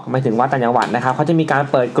นอกหมายถึงวัดต่างจังหวัดนะครับเขาจะมีการ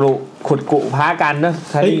เปิดขุดกุพระกันเนอะ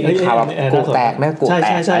ที่ข่าวแบบกุแตกนะกุแต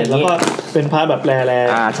กใช่แล้วก็เป็นพระแบบแร่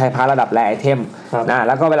ใช่พระระดับแร่ไอเทมนะแ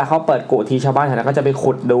ล้วก็เวลาเขาเปิดกุทีชาวบ้านแถวนั้นก็จะไป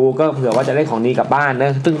ขุดดูก็เผื่อว่าจะได้ของดีกลับบ้านน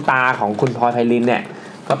ะซึ่งตาของคุณพลอยไพลินเนี่ย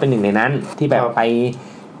ก็เป็นหนึ่งในนั้นที่แบบ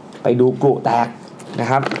ไปดูกุแตกนะ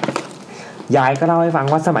ครับยายก็เล่าให้ฟัง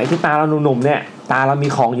ว่าสมัยที่ตาเราหนุ่มๆเนี่ยตาเรามี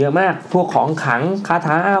ของเยอะมากพวกของขลังคาถ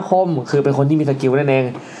าอาคมคือเป็นคนที่มีสกิลนั่นเอง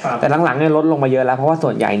แต่หลังๆเนี่ยลดลงมาเยอะแล้วเพราะว่าส่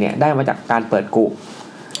วนใหญ่เนี่ยได้มาจากการเปิดกุ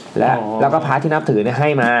แล้วก็พระที่นับถือเนี่ยให้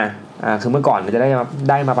มาคือเมื่อก่อนมันจะไ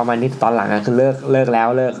ด้มาประมาณนี้ตอนหลังคือเลิกแล้ว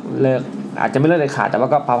เลิก อาจจะไม่เลิกเลยขาดแต่ว่า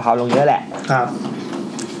ก็เผาๆลงเยอะแหละครับ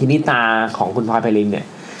ทีนี้ตาของคุณพลอยไพลินเนี่ย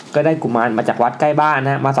ก็ได้กุมารมาจากวัดใกล้บ้าน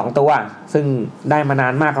นะมา2ตัวซึ่งได้มานา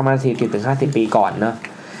นมากประมาณ 40-50 ปีก่อนเนาะ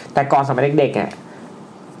แต่ก่อนสมัยเด็กๆเนี่ย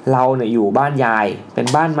เราเนี่ยอยู่บ้านยายเป็น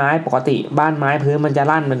บ้านไม้ปกติบ้านไม้พื้นมันจะ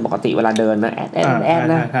ลั่นเป็นปกติเวลาเดินนะแอด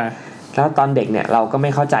นะแล้วตอนเด็กเนี่ยเราก็ไม่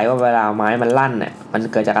เข้าใจว่าเวลาไม้มันลั่นเนี่ยมัน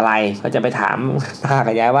เกิดจากอะไรก็จะไปถามตา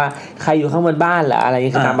กับยายว่าใครอยู่ข้างบนบ้านเหรออะไร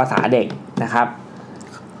คือตามภาษาเด็กนะครับ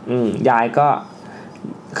ยายก็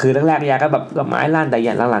คือแรกๆยายก็แบบกับไม้ลั่นแต่อ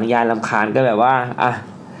ย่างหลังๆยายรำคาญก็แบบว่า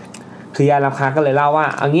คือยายรำคาญก็เลยเล่าว่า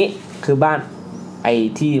เอางี้คือบ้านไอ้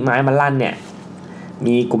ที่ไม้มันลั่นเนี่ย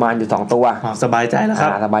มีกุมารอยู่2ตัวสบายใจแล้วครั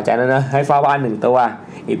บสบายใจแล้วนะให้เฝ้าบ้าน1ตัว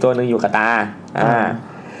อีกตัวนึงอยู่กับตา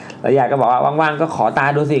แล้วยายก็บอกว่าว่างๆก็ขอตา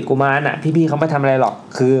ดูสิกุมารน่ะพี่ๆเขาไม่ทำอะไรหรอก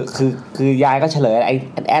คือยายก็เฉลยไอ้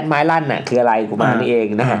แอดไม้ลั่นน่ะคืออะไรกุมารนี่เอง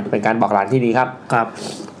นะฮะเป็นการบอกหลานที่ดีครับครับ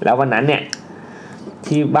แล้ววันนั้นเนี่ย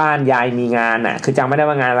ที่บ้านยายมีงานน่ะคือจำไม่ได้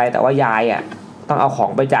ว่างานอะไรแต่ว่ายายอ่ะต้องเอาขอ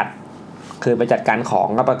งไปจัดคือไปจัดการของ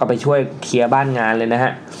ก็ไปช่วยเคลียร์บ้านงานเลยนะฮ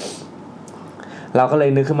ะเราก็เลย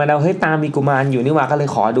นึกขึ้นมาแล้วเฮ้ยตามีกุมารอยู่นี่หว่าก็เลย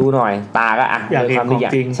ขอดูหน่อยตาก็อยากเห็นของ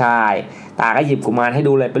จริงใช่ตาก็หยิบกุมารให้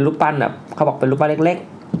ดูเลยเป็นรูปปั้นแบบเขาบอกเป็นรูปปั้นเล็ก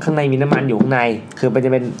ๆข้างในมีน้ำมันอยู่ข้างในคือมันจะ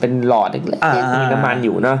เป็นหลอดเล็กๆมีน้ำมันอ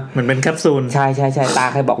ยู่เนาะเหมือนเป็นแคปซูลใช่ตา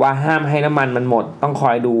เคยบอกว่าห้ามให้น้ำมันมันหมดต้องค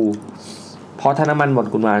อยดูเพราะถ้าน้ำมันหมด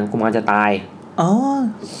กุมารจะตายอ๋อ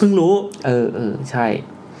เพิ่งรู้ใช่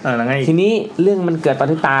ทีนี้เรื่องมันเกิดตอน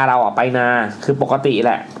ที่ตาเราไปนาคือปกติแ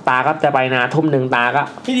หละตาก็จะไปนาทุ่มนึงตาก็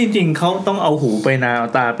ที่จริงๆเขาต้องเอาหูไปนาเอา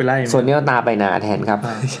ตาไปไล่ส่วนนี้เอาตาไปนาแทนครับ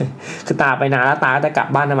คือตาไปนาแล้วตาก็จะกลับ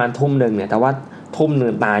บ้านประมาณทุ่มนึงเนี่ยแต่ว่าทุ่มนึ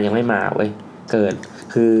งตายังไม่มาเว้ยเกิด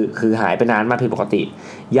คือหายไปนานมากผิดปกติ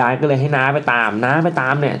ยายก็เลยให้น้าไปตาม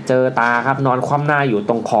เนี่ยเจอตาครับนอนคว่ำหน้าอยู่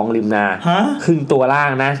ตรงคลองริมนาครึ่งตัวล่า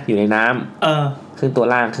งนะอยู่ในน้ำครึ่งตัว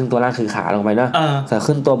ล่างคือขาลงไปเนาะแต่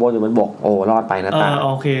ขึ้นตัวบนอยู่บนบกโอ้รอดไปนะตาโ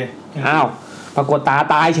อเคอ้าวปรากฏตา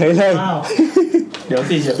ตายเฉยเลยเดี๋ยว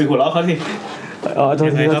สิอย่าไปหัวเราะเขาสิ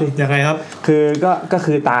ยังไงครับก็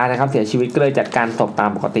คือตานะครับเสียชีวิตก็เลยจัดการศพตาม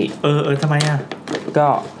ปกติทำไมก็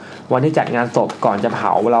วันที่จัดงานศพก่อนจะเผ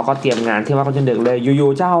าเราก็เตรียมงานที่ว่าเขาจะดึกเลยอ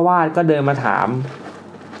ยู่ๆเจ้าอาวาสก็เดินมาถาม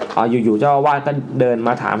อยู่ๆเจ้าอาวาสก็เดินม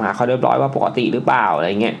าถามหาเขาเรียบร้อยว่าปกติหรือเปล่าอะไร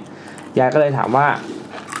เงี้ยยายก็เลยถามว่า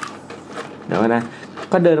เดี๋ยวนะ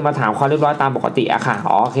ก็เดินมาถามความเรียบร้อยตามปกติอะค่ะ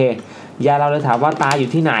โอเคยายเราเลยถามว่าตาอยู่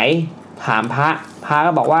ที่ไหนถามพระ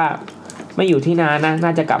ก็บอกว่าไม่อยู่ที่นานะน่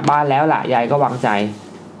าจะกลับบ้านแล้วล่ะยายก็วางใจ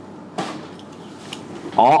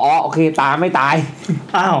โอเคตาไม่ตาย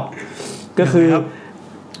อ้าวก็คือ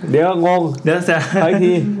เดี๋ยวงงเดี๋ยวจะอีก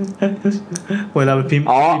ทีเวลาพิมพ์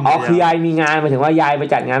คือยายมีงานหมายถึงว่ายายไป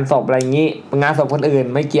จัดงานศพอะไรอย่างงี้งานศพคนอื่น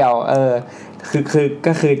ไม่เกี่ยว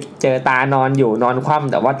ก็คือเจอตานอนอยู่นอนคว่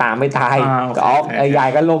ำแต่ว่าตาไม่ตายยาย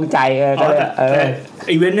ก็โล่งใจก็เลย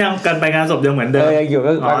อีเวนต์เนี่ยการไปงานศพยังเหมือนเดิมยังอยู่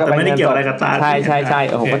ก็ไม่ได้เกี่ยวอะไรกับตาใช่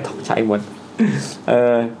โอ้โหก็ใช่หมด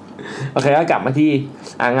โอเคก็กลับมาที่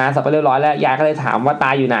งานศพไปเรียบร้อยแล้วยายก็เลยถามว่าตา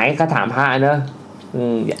อยู่ไหนก็ถามพระเนอะ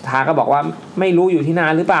ทาก็บอกว่าไม่รู้อยู่ที่นา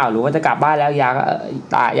หรือเปล่าหรือว่าจะกลับบ้านแล้วยา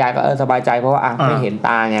ยก็สบายใจเพราะว่าไม่เห็นต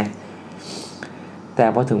าไงแต่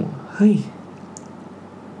พอถึงเฮ้ย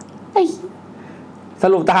ส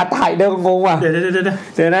รุปตาตายเดินงงว่ะเดี๋ย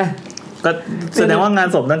วนะก็แสดงว่างาน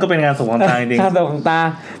ศพนั้นก็เป็นงานศพของตาจริงงานศพของตา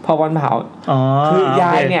พอวันเผาคือย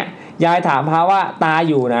ายเนี่ยยายถามพระว่าตา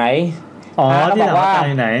อยู่ไหนก็บอกว่า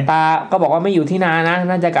ตาก็บอกว่าไม่อยู่ที่นานะ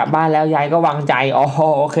น่าจะกลับบ้านแล้วยายก็วางใจโ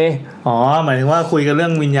อเคหมายถึงว่าคุยกันเรื่อ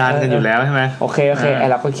งวิญญาณกันอยู่แล้วใช่ไหมโอเคไอ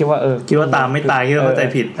เราก็คิดว่าคิดว่าตาไม่ตายคิดว่าเข้าใจ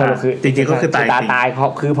ผิดจริงๆก็คือตาย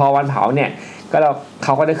คือพอวันเผาเนี่ยก็เข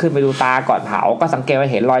าก็ได้ขึ้นไปดูตาก่อนเผาก็สังเกตว่า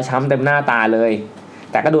เห็นรอยช้ำเต็มหน้าตาเลย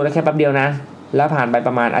แต่ก็ดูได้แค่แป๊บเดียวนะแล้วผ่านไปป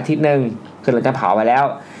ระมาณอาทิตย์นึงคือเราจะเผาไปแล้ว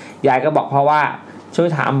ยายก็บอกเพราะว่าช่วย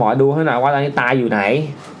ถามหมอดูให้หน่อยว่าตอนนี้ตาอยู่ไหน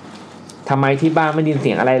ทำไมที่บ้านไม่ได้ยินเ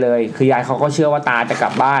สียงอะไรเลยคือยายเขาก็เชื่อว่าตาจะกลั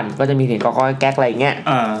บบ้านก็จะมีเสียงก็แก๊กอะไรเงี้ย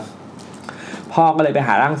พ่อก็เลยไปห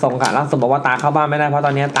าร่างทรงค่ะร่างทรงบอกว่าตาเข้าบ้านไม่ได้เพราะต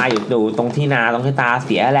อนนี้ตาอยู่ตรงที่นาตรงที่ตาเ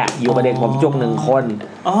สียแหละอยู่กับเด็กผมจุก1คน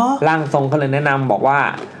ร่างทรงก็เลยแนะนำบอกว่า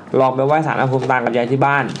ลองไปไหว้ศาลพระภูมิตากับยายที่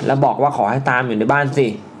บ้านแล้วบอกว่าขอให้ตามอยู่ในบ้านสิ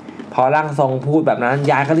พอร่างทรงพูดแบบนั้น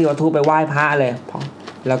ยายก็รีบเอาธูปไปไหว้พระเลย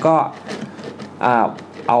แล้วก็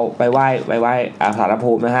เอาไปไหว้ศาลพระ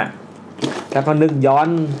ภูมินะฮะแล้วก็นึกย้อน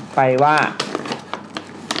ไปว่า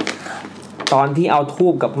ตอนที่เอาธู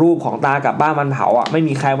ปกับรูปของตากลับบ้านมันเผาไม่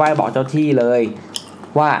มีใครไหว้บอกเจ้าที่เลย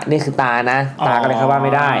ว่านี่คือตานะตาก็เลยเข้าบ้านไ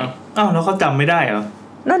ม่ได้แล้วเขาจำไม่ได้เหรอ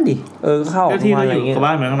นั่นดิเข้าเจ้าที่อยู่กับ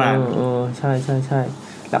บ้านเหมือนกันมาใช่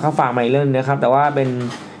แล้วก็ฝากใหม่เรื่องนะครับแต่ว่าเป็น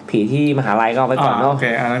ผีที่มหาลัยก็เอาไปก่อนเนาะโอเค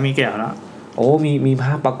แล้วมีแก้วแล้วมีภ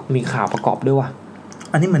าพมีข่าวประกอบด้วยว่ะ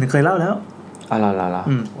อันนี้เหมือนเคยเล่าแล้วเรา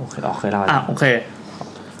โอเคเคยเล่าโอเค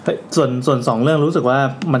ส่วน2เรื่องรู้สึกว่า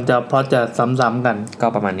มันจะพล็อตจะซ้ำๆกันก็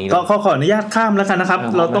ประมาณนี้ก็ขออนุญาตข้ามแล้วกันนะครับ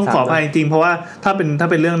เราต้องขออภัยจริงๆเพราะว่าถ้าเ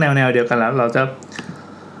ป็นเรื่องแนวเดียวกันแล้วเราจะ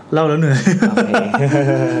เล่าแล้วเหนื่อย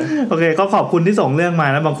โอเคก็ขอบคุณที่ส่งเรื่องมา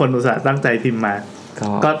นะบางคนอุตส่าห์ตั้งใจพิมพ์มา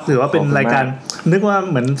ก็ถือว่าเป็นรายการนึกว่า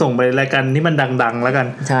เหมือนส่งไปรายการที่มันดังๆแล้วกัน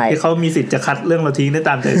ที่เขามีสิทธิ์จะคัดเรื่องเราทิ้งได้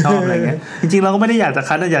ตามใจชอบอะไรเงี้ยจริงๆเราก็ไม่ได้อยากจะ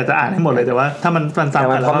คัดอยากจะอ่านให้หมดเลยแต่ว่าถ้ามันซ้ำ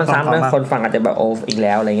ๆกันแล้วก็ซ้ำๆคนฟังอาจจะแบบโอ้อีกแ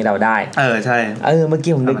ล้วอะไรเงี้ยเราได้ใช่เมื่อ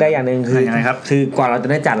กี้ผมนึกได้อย่างนึงคือกว่าเราจะ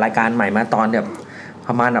ได้จัดรายการใหม่มาตอนแบบป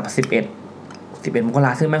ระมาณแบบ11มกร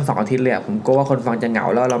าคมซึ่งแม่ง2อาทิตย์เลยผมก็ว่าคนฟังจะเหงา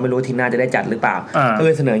แล้วเราไม่รู้ทีหน้าจะได้จัดหรือเปล่าก็เล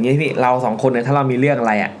ยเสนออย่างนี้พี่เรา2คนเนี่ยถ้าเรามีเรื่องอะ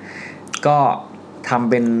ไรก็ท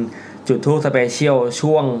ำเป็นจุดทูบสเปเชียล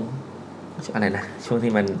ช่วงอะไรนะช่วง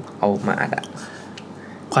ที่มันเอามาอัด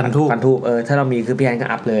ควันทูบถ้าเรามีคือพี่แอนก็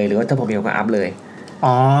อัพเลยหรือว่าถ้าผมมีก็อัพเลย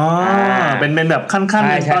เป็นแบบขั้น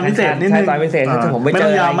ๆตอนพิเศษนิดนึงตอนพิเศษถ้าผมไม่เจ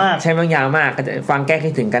อยาวมากใช่ไม่ยาวมากก็จะฟังแก้คิ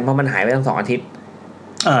ดถึงกันเพราะมันหายไปตั้ง2อาทิตย์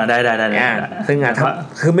ได้ซึ่ง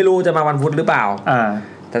คือไม่รู้จะมาวันพุธหรือเปล่า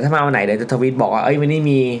แต่ถ้ามาวันไหนเดี๋ยวจะทวีตบอกว่าวันนี้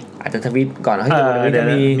มีอาจจะทวีตก่อนให้ดูวันนี้จะ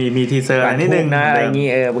มีทีเซอร์นิดนึงนะอะไรอย่างงี้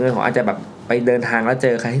บางคนอาจจะแบบไปเดินทางแล้วเจ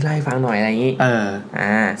อใครที่ไล่ฟังหน่อยอะไรอย่างงี้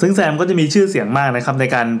ซึ่งแซมก็จะมีชื่อเสียงมากนะครับใน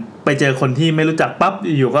การไปเจอคนที่ไม่รู้จักปั๊บ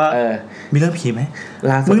อยู่ก็มีเรื่องผีไหม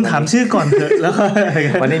มึงถามชื่อก่อนเถอะแล้ว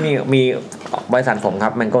วันนี้มีบริษัทผมครั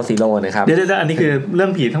บมันก็ซีโร่นะครับเดี๋ยวอันนี้คือเรื่อ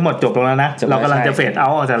งผีทั้งหมดจบลงแล้วนะเรากำลังจะเฟดเอา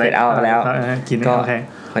ท์ออกจากเฟดเอาท์แล้วก็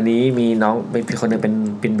วันนี้มีน้องเป็นคนนึงเ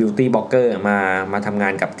ป็นบิวตี้บล็อกเกอร์มาทำงา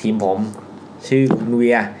นกับทีมผมชื่อคุณเ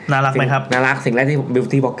วียน่ารักไหมครับน่ารักสิ่งแรกที่บิว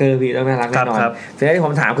ตี้บล็อกเกอร์พี่ต้องน่ารักแน่นอนสิ่งแรกที่ผ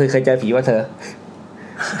มถามคือเคยเจอผีว่าเธอ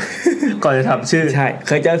ก่อนจะถามชื่อใช่เ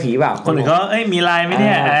คยเจอผีเปล่าคนอื่นก็มีไลน์ไหมเ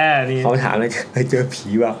นี่ยนี่เขาถามเลยเคยเจอผี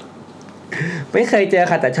เปล่าไม่เคยเจอ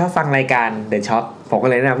ค่ะแต่ชอบฟังรายการเดอะช็อคผมก็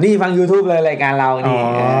เลยแนะนำนี่ฟัง YouTube เลยรายการเรานี่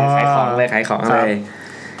ขายของเลย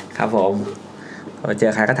ครับผมเจ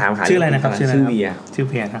อใครก็ถามหาชื่ออะไรนะครับชื่อเวียชื่อ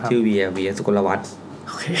เพียนะครับชื่อเวียสุกลวัฒน์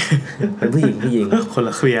โอเคเป็นผู้หญิงคนล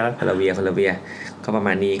ะเวียก็ประม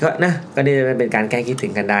าณนี้ก็นะก็ได้เป็นการแก้คิดถึ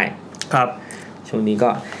งกันได้ครับช่วงนี้ก็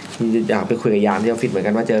อยากไปคุยกับยามที่ออฟฟิศเหมือน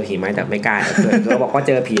กันว่าเจอผีไหมแต่ไม่กล้าเขาบอกว่าเ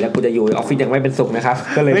จอผีแล้วกูจะอยู่ออฟฟิศยังไม่เป็นสุขนะครับ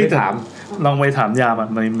ก็เลยไม่ถามลองไปถามยาม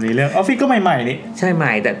มันมีเรื่องออฟฟิศก็ใหม่ๆนี่ใช่ให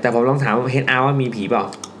ม่แต่ผมลองถามเฮดเอาว่ามีผีเปล่า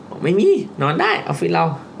ไม่มีนอนได้ออฟฟิศเรา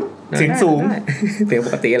เสียงสูงเสียงป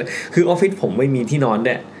กติเลยคือออฟฟิศผมไม่มีที่นอน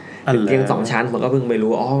ด้วยเตียง2ชั้นผมก็เพิ่งไป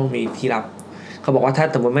รู้มีที่รับเขาบอกว่าถ้า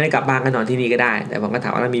สมมติไม่ได้กลับบ้านก็นอนที่นี่ก็ได้แต่ผมก็ถา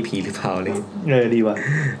มว่ามีผีหรือเปล่าเลยดีว่ะ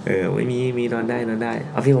ไม่มีนอนได้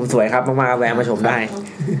ออฟฟิศผมสวยครับมากๆแวะมาชมได้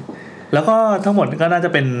แล้วก็ทั้งหมดก็น่าจะ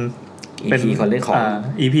เป็น คนเล่นของ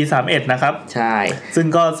EP 31นะครับใช่ซึ่ง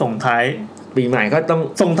ก็ส่งท้ายปีใหม่ก็ต้อง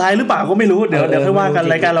ส่งท้ายหรือเปล่าก็ไม่รู้เดี๋ยวค่อยว่ากัน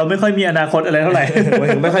รายการเราไม่ค่อยมีอนาคตอะไรเท่าไหร่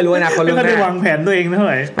ไม่ค่อยรู้อนาคตเรื่องหน้าไม่ได้วางแผนตัวเองเท่าไ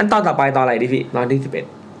หร่มันตอนต่อไปตอนอะไรดิพี่ตอนที่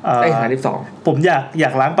1132ผมอยา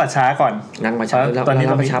กล้างป่าช้าก่อนล้างป่าช้าตอนนี้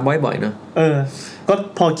ล้างป่าช้าบ่อยๆเนอะก็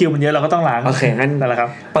พอคิวมันเยอะเราก็ต้องล้างโอเคงั้นนั่นแหละครับ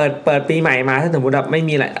เปิดปีใหม่มาถ้าสมมติแบบไม่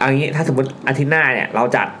มีอะไรเอางี้ถ้าสมมติอาทิตย์หน้าเนี่ยเรา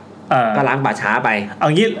จัดก็ล้างป่าช้าไปเอา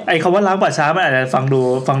งี้ไอ้คำว่าล้างป่าช้ามันอาจจะฟังดู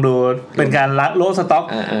เป็นการละโลสต็อก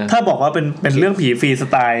ถ้าบอกว่าเป็นเรื่องผีฟรีส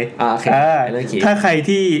ไตล์ถ้าใคร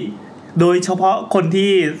ที่โดยเฉพาะคน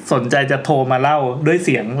ที่สนใจจะโทรมาเล่าด้วยเ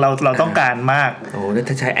สียงเราต้องการมากโอ้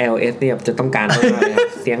ถ้าใช้ iOS เนี่ยจะต้องการมากเลย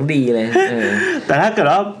เสียงดีเลยแต่ถ้าเกิด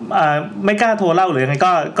ว่าไม่กล้าโทรเล่าหรือยังไง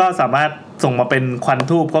ก็สามารถส่งมาเป็นควัน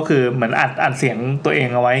ทูบก็คือเหมือนอัดเสียงตัวเอง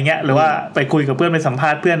เอาไว้เงี้ยหรือว่าไปคุยกับเพื่อนไปสัมภา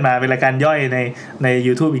ษณ์เพื่อนมาเป็นรายการย่อยใน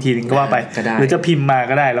YouTube อีกทีนึงก็ว่าไปหรือจะพิมพ์มา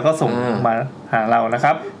ก็ได้แล้วก็ส่งมาหาเรานะค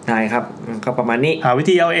รับได้ครับก็ประมาณนี้หาวิ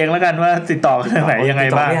ธีเอาเองแล้วกันว่าติดต่อทางไหนยังไง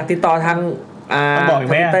บ้างติดต่อทางบอกอีก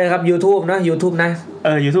ไหมครับ YouTube นะ YouTube นะ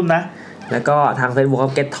YouTube นะแล้วก็ทาง Facebook ครั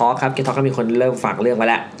บ Get Talk ครับ Get Talk ก็มีคนเริ่มฝากเรื่องมา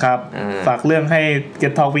แล้วครับฝากเรื่องให้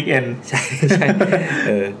Get Talk Weekend ใช่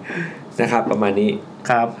นะครับประมาณนี้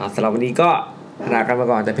ครับสำหรับวันนี้ก็ลากันมา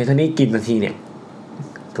ก่อนแต่เพียงเท่านี้กินนาทีเนี่ย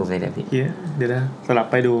ถูกไงเนี่ยพี่เดี๋ยวนะสลับ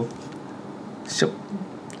ไปดู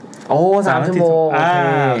โอ้3 ชั่วโมง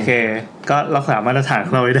โอเคก็รักษามาตรฐานข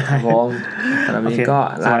องเราไว้ได้ผมสำหรับวันนี้ก็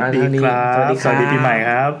ลากันเท่านี้สวัสดีปีใหม่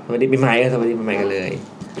ครับสวัสดีปีใหม่กันเลย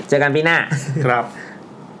เจอกันปีหน้าครับ